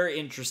 Very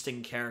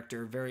interesting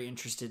character, very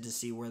interested to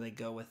see where they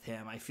go with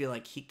him. I feel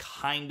like he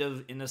kind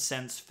of, in a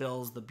sense,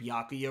 fills the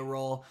Byakuya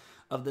role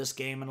of this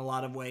game in a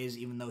lot of ways,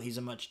 even though he's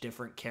a much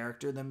different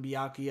character than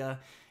Byakuya.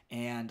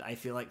 And I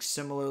feel like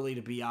similarly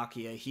to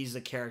Byakuya, he's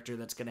the character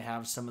that's going to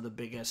have some of the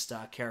biggest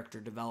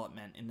character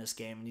development in this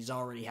game. And he's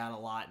already had a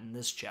lot in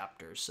this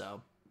chapter.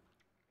 So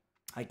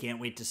I can't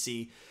wait to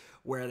see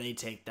where they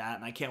take that.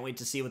 And I can't wait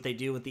to see what they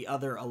do with the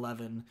other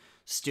 11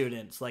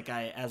 students. Like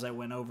as I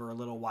went over a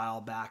little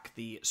while back,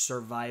 the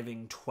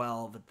surviving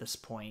 12 at this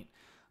point.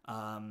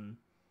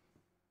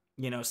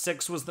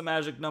 6 was the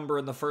magic number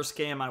in the first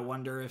game. I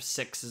wonder if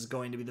 6 is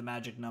going to be the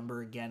magic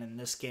number again in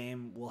this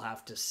game. We'll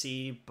have to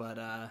see.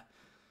 But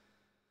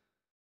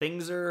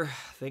Things are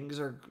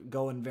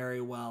going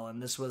very well,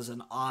 and this was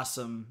an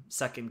awesome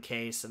second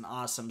case, an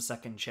awesome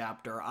second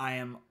chapter. I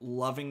am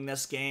loving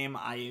this game.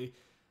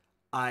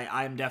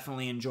 I'm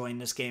definitely enjoying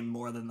this game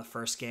more than the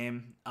first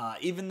game.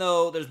 Even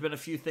though there's been a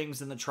few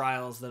things in the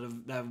trials that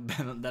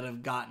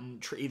have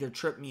gotten either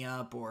tripped me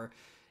up or,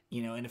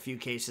 in a few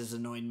cases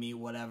annoyed me.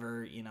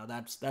 Whatever,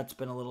 that's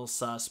been a little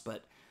sus.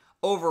 But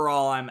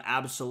overall, I'm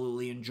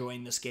absolutely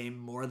enjoying this game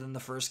more than the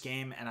first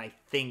game, and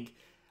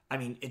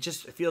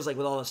it feels like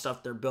with all the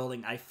stuff they're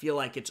building, I feel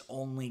like it's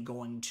only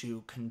going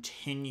to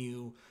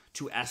continue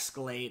to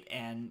escalate,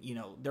 and,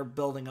 they're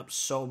building up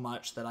so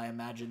much that I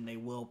imagine they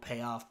will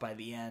pay off by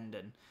the end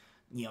and,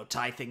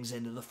 tie things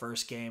into the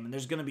first game. And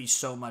there's going to be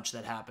so much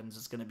that happens.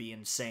 It's going to be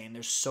insane.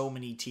 There's so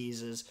many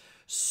teases,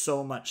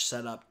 so much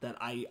setup that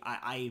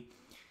I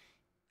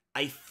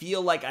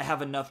feel like I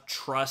have enough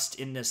trust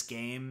in this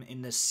game,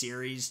 in this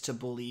series, to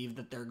believe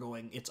that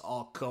it's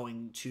all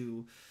going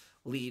to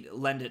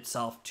lend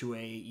itself to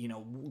a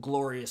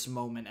glorious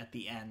moment at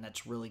the end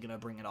that's really gonna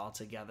bring it all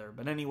together.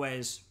 But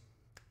anyways,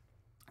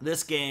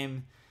 this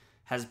game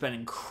has been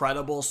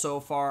incredible so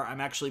far. I'm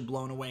actually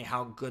blown away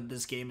how good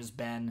this game has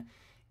been.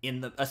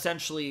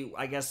 Essentially,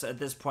 I guess at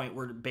this point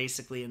we're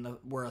basically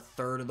we're a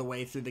third of the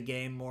way through the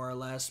game, more or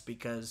less,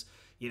 because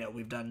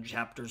we've done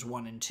chapters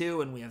 1 and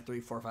 2, and we have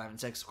 3, 4, 5, and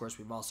 6. Of course,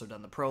 we've also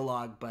done the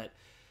prologue, but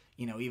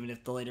even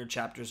if the later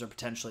chapters are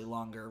potentially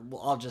longer,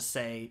 I'll just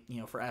say,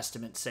 for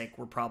estimate's sake,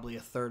 we're probably a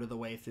third of the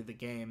way through the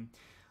game.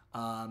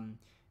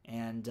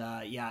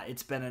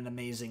 It's been an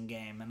amazing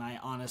game, and I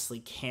honestly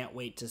can't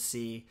wait to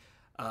see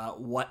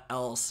what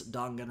else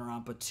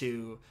Danganronpa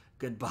 2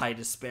 Goodbye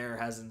Despair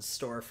has in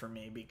store for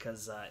me,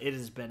 because it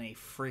has been a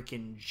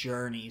freaking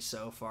journey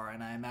so far,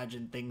 and I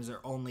imagine things are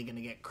only going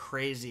to get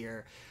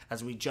crazier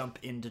as we jump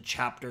into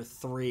Chapter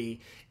 3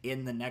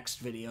 in the next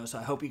video. So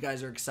I hope you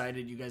guys are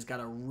excited. You guys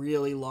got a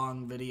really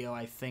long video.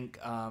 I think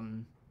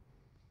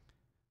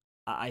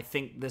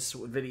this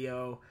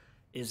video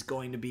is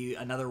going to be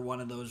another one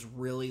of those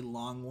really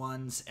long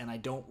ones, and I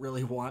don't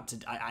really want to...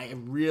 I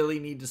really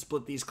need to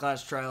split these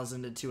class trials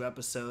into 2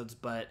 episodes,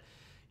 but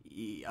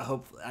I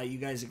hope you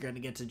guys are going to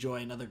get to enjoy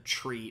another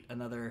treat,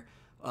 another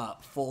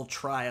full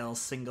trial,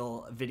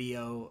 single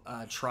video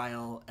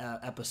trial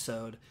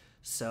episode.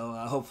 So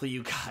hopefully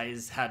you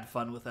guys had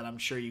fun with it. I'm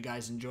sure you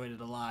guys enjoyed it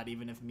a lot,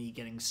 even if me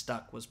getting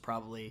stuck was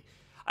probably...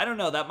 I don't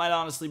know, that might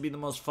honestly be the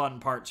most fun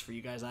parts for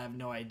you guys. I have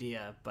no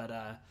idea,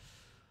 but...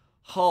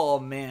 oh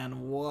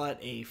man, what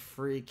a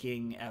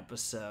freaking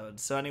episode.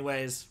 So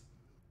anyways...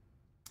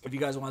 if you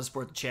guys want to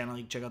support the channel,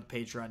 you can check out the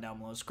Patreon down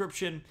below in the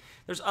description.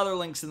 There's other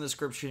links in the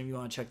description if you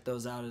want to check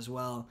those out as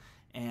well.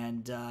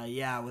 And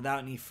without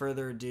any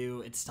further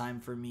ado, it's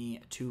time for me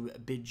to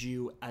bid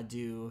you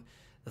adieu.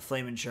 the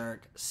Flamin'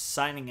 Shark,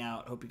 signing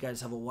out. Hope you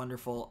guys have a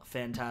wonderful,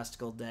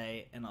 fantastical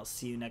day, and I'll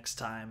see you next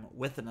time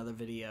with another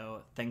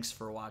video. Thanks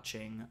for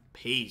watching.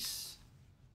 Peace.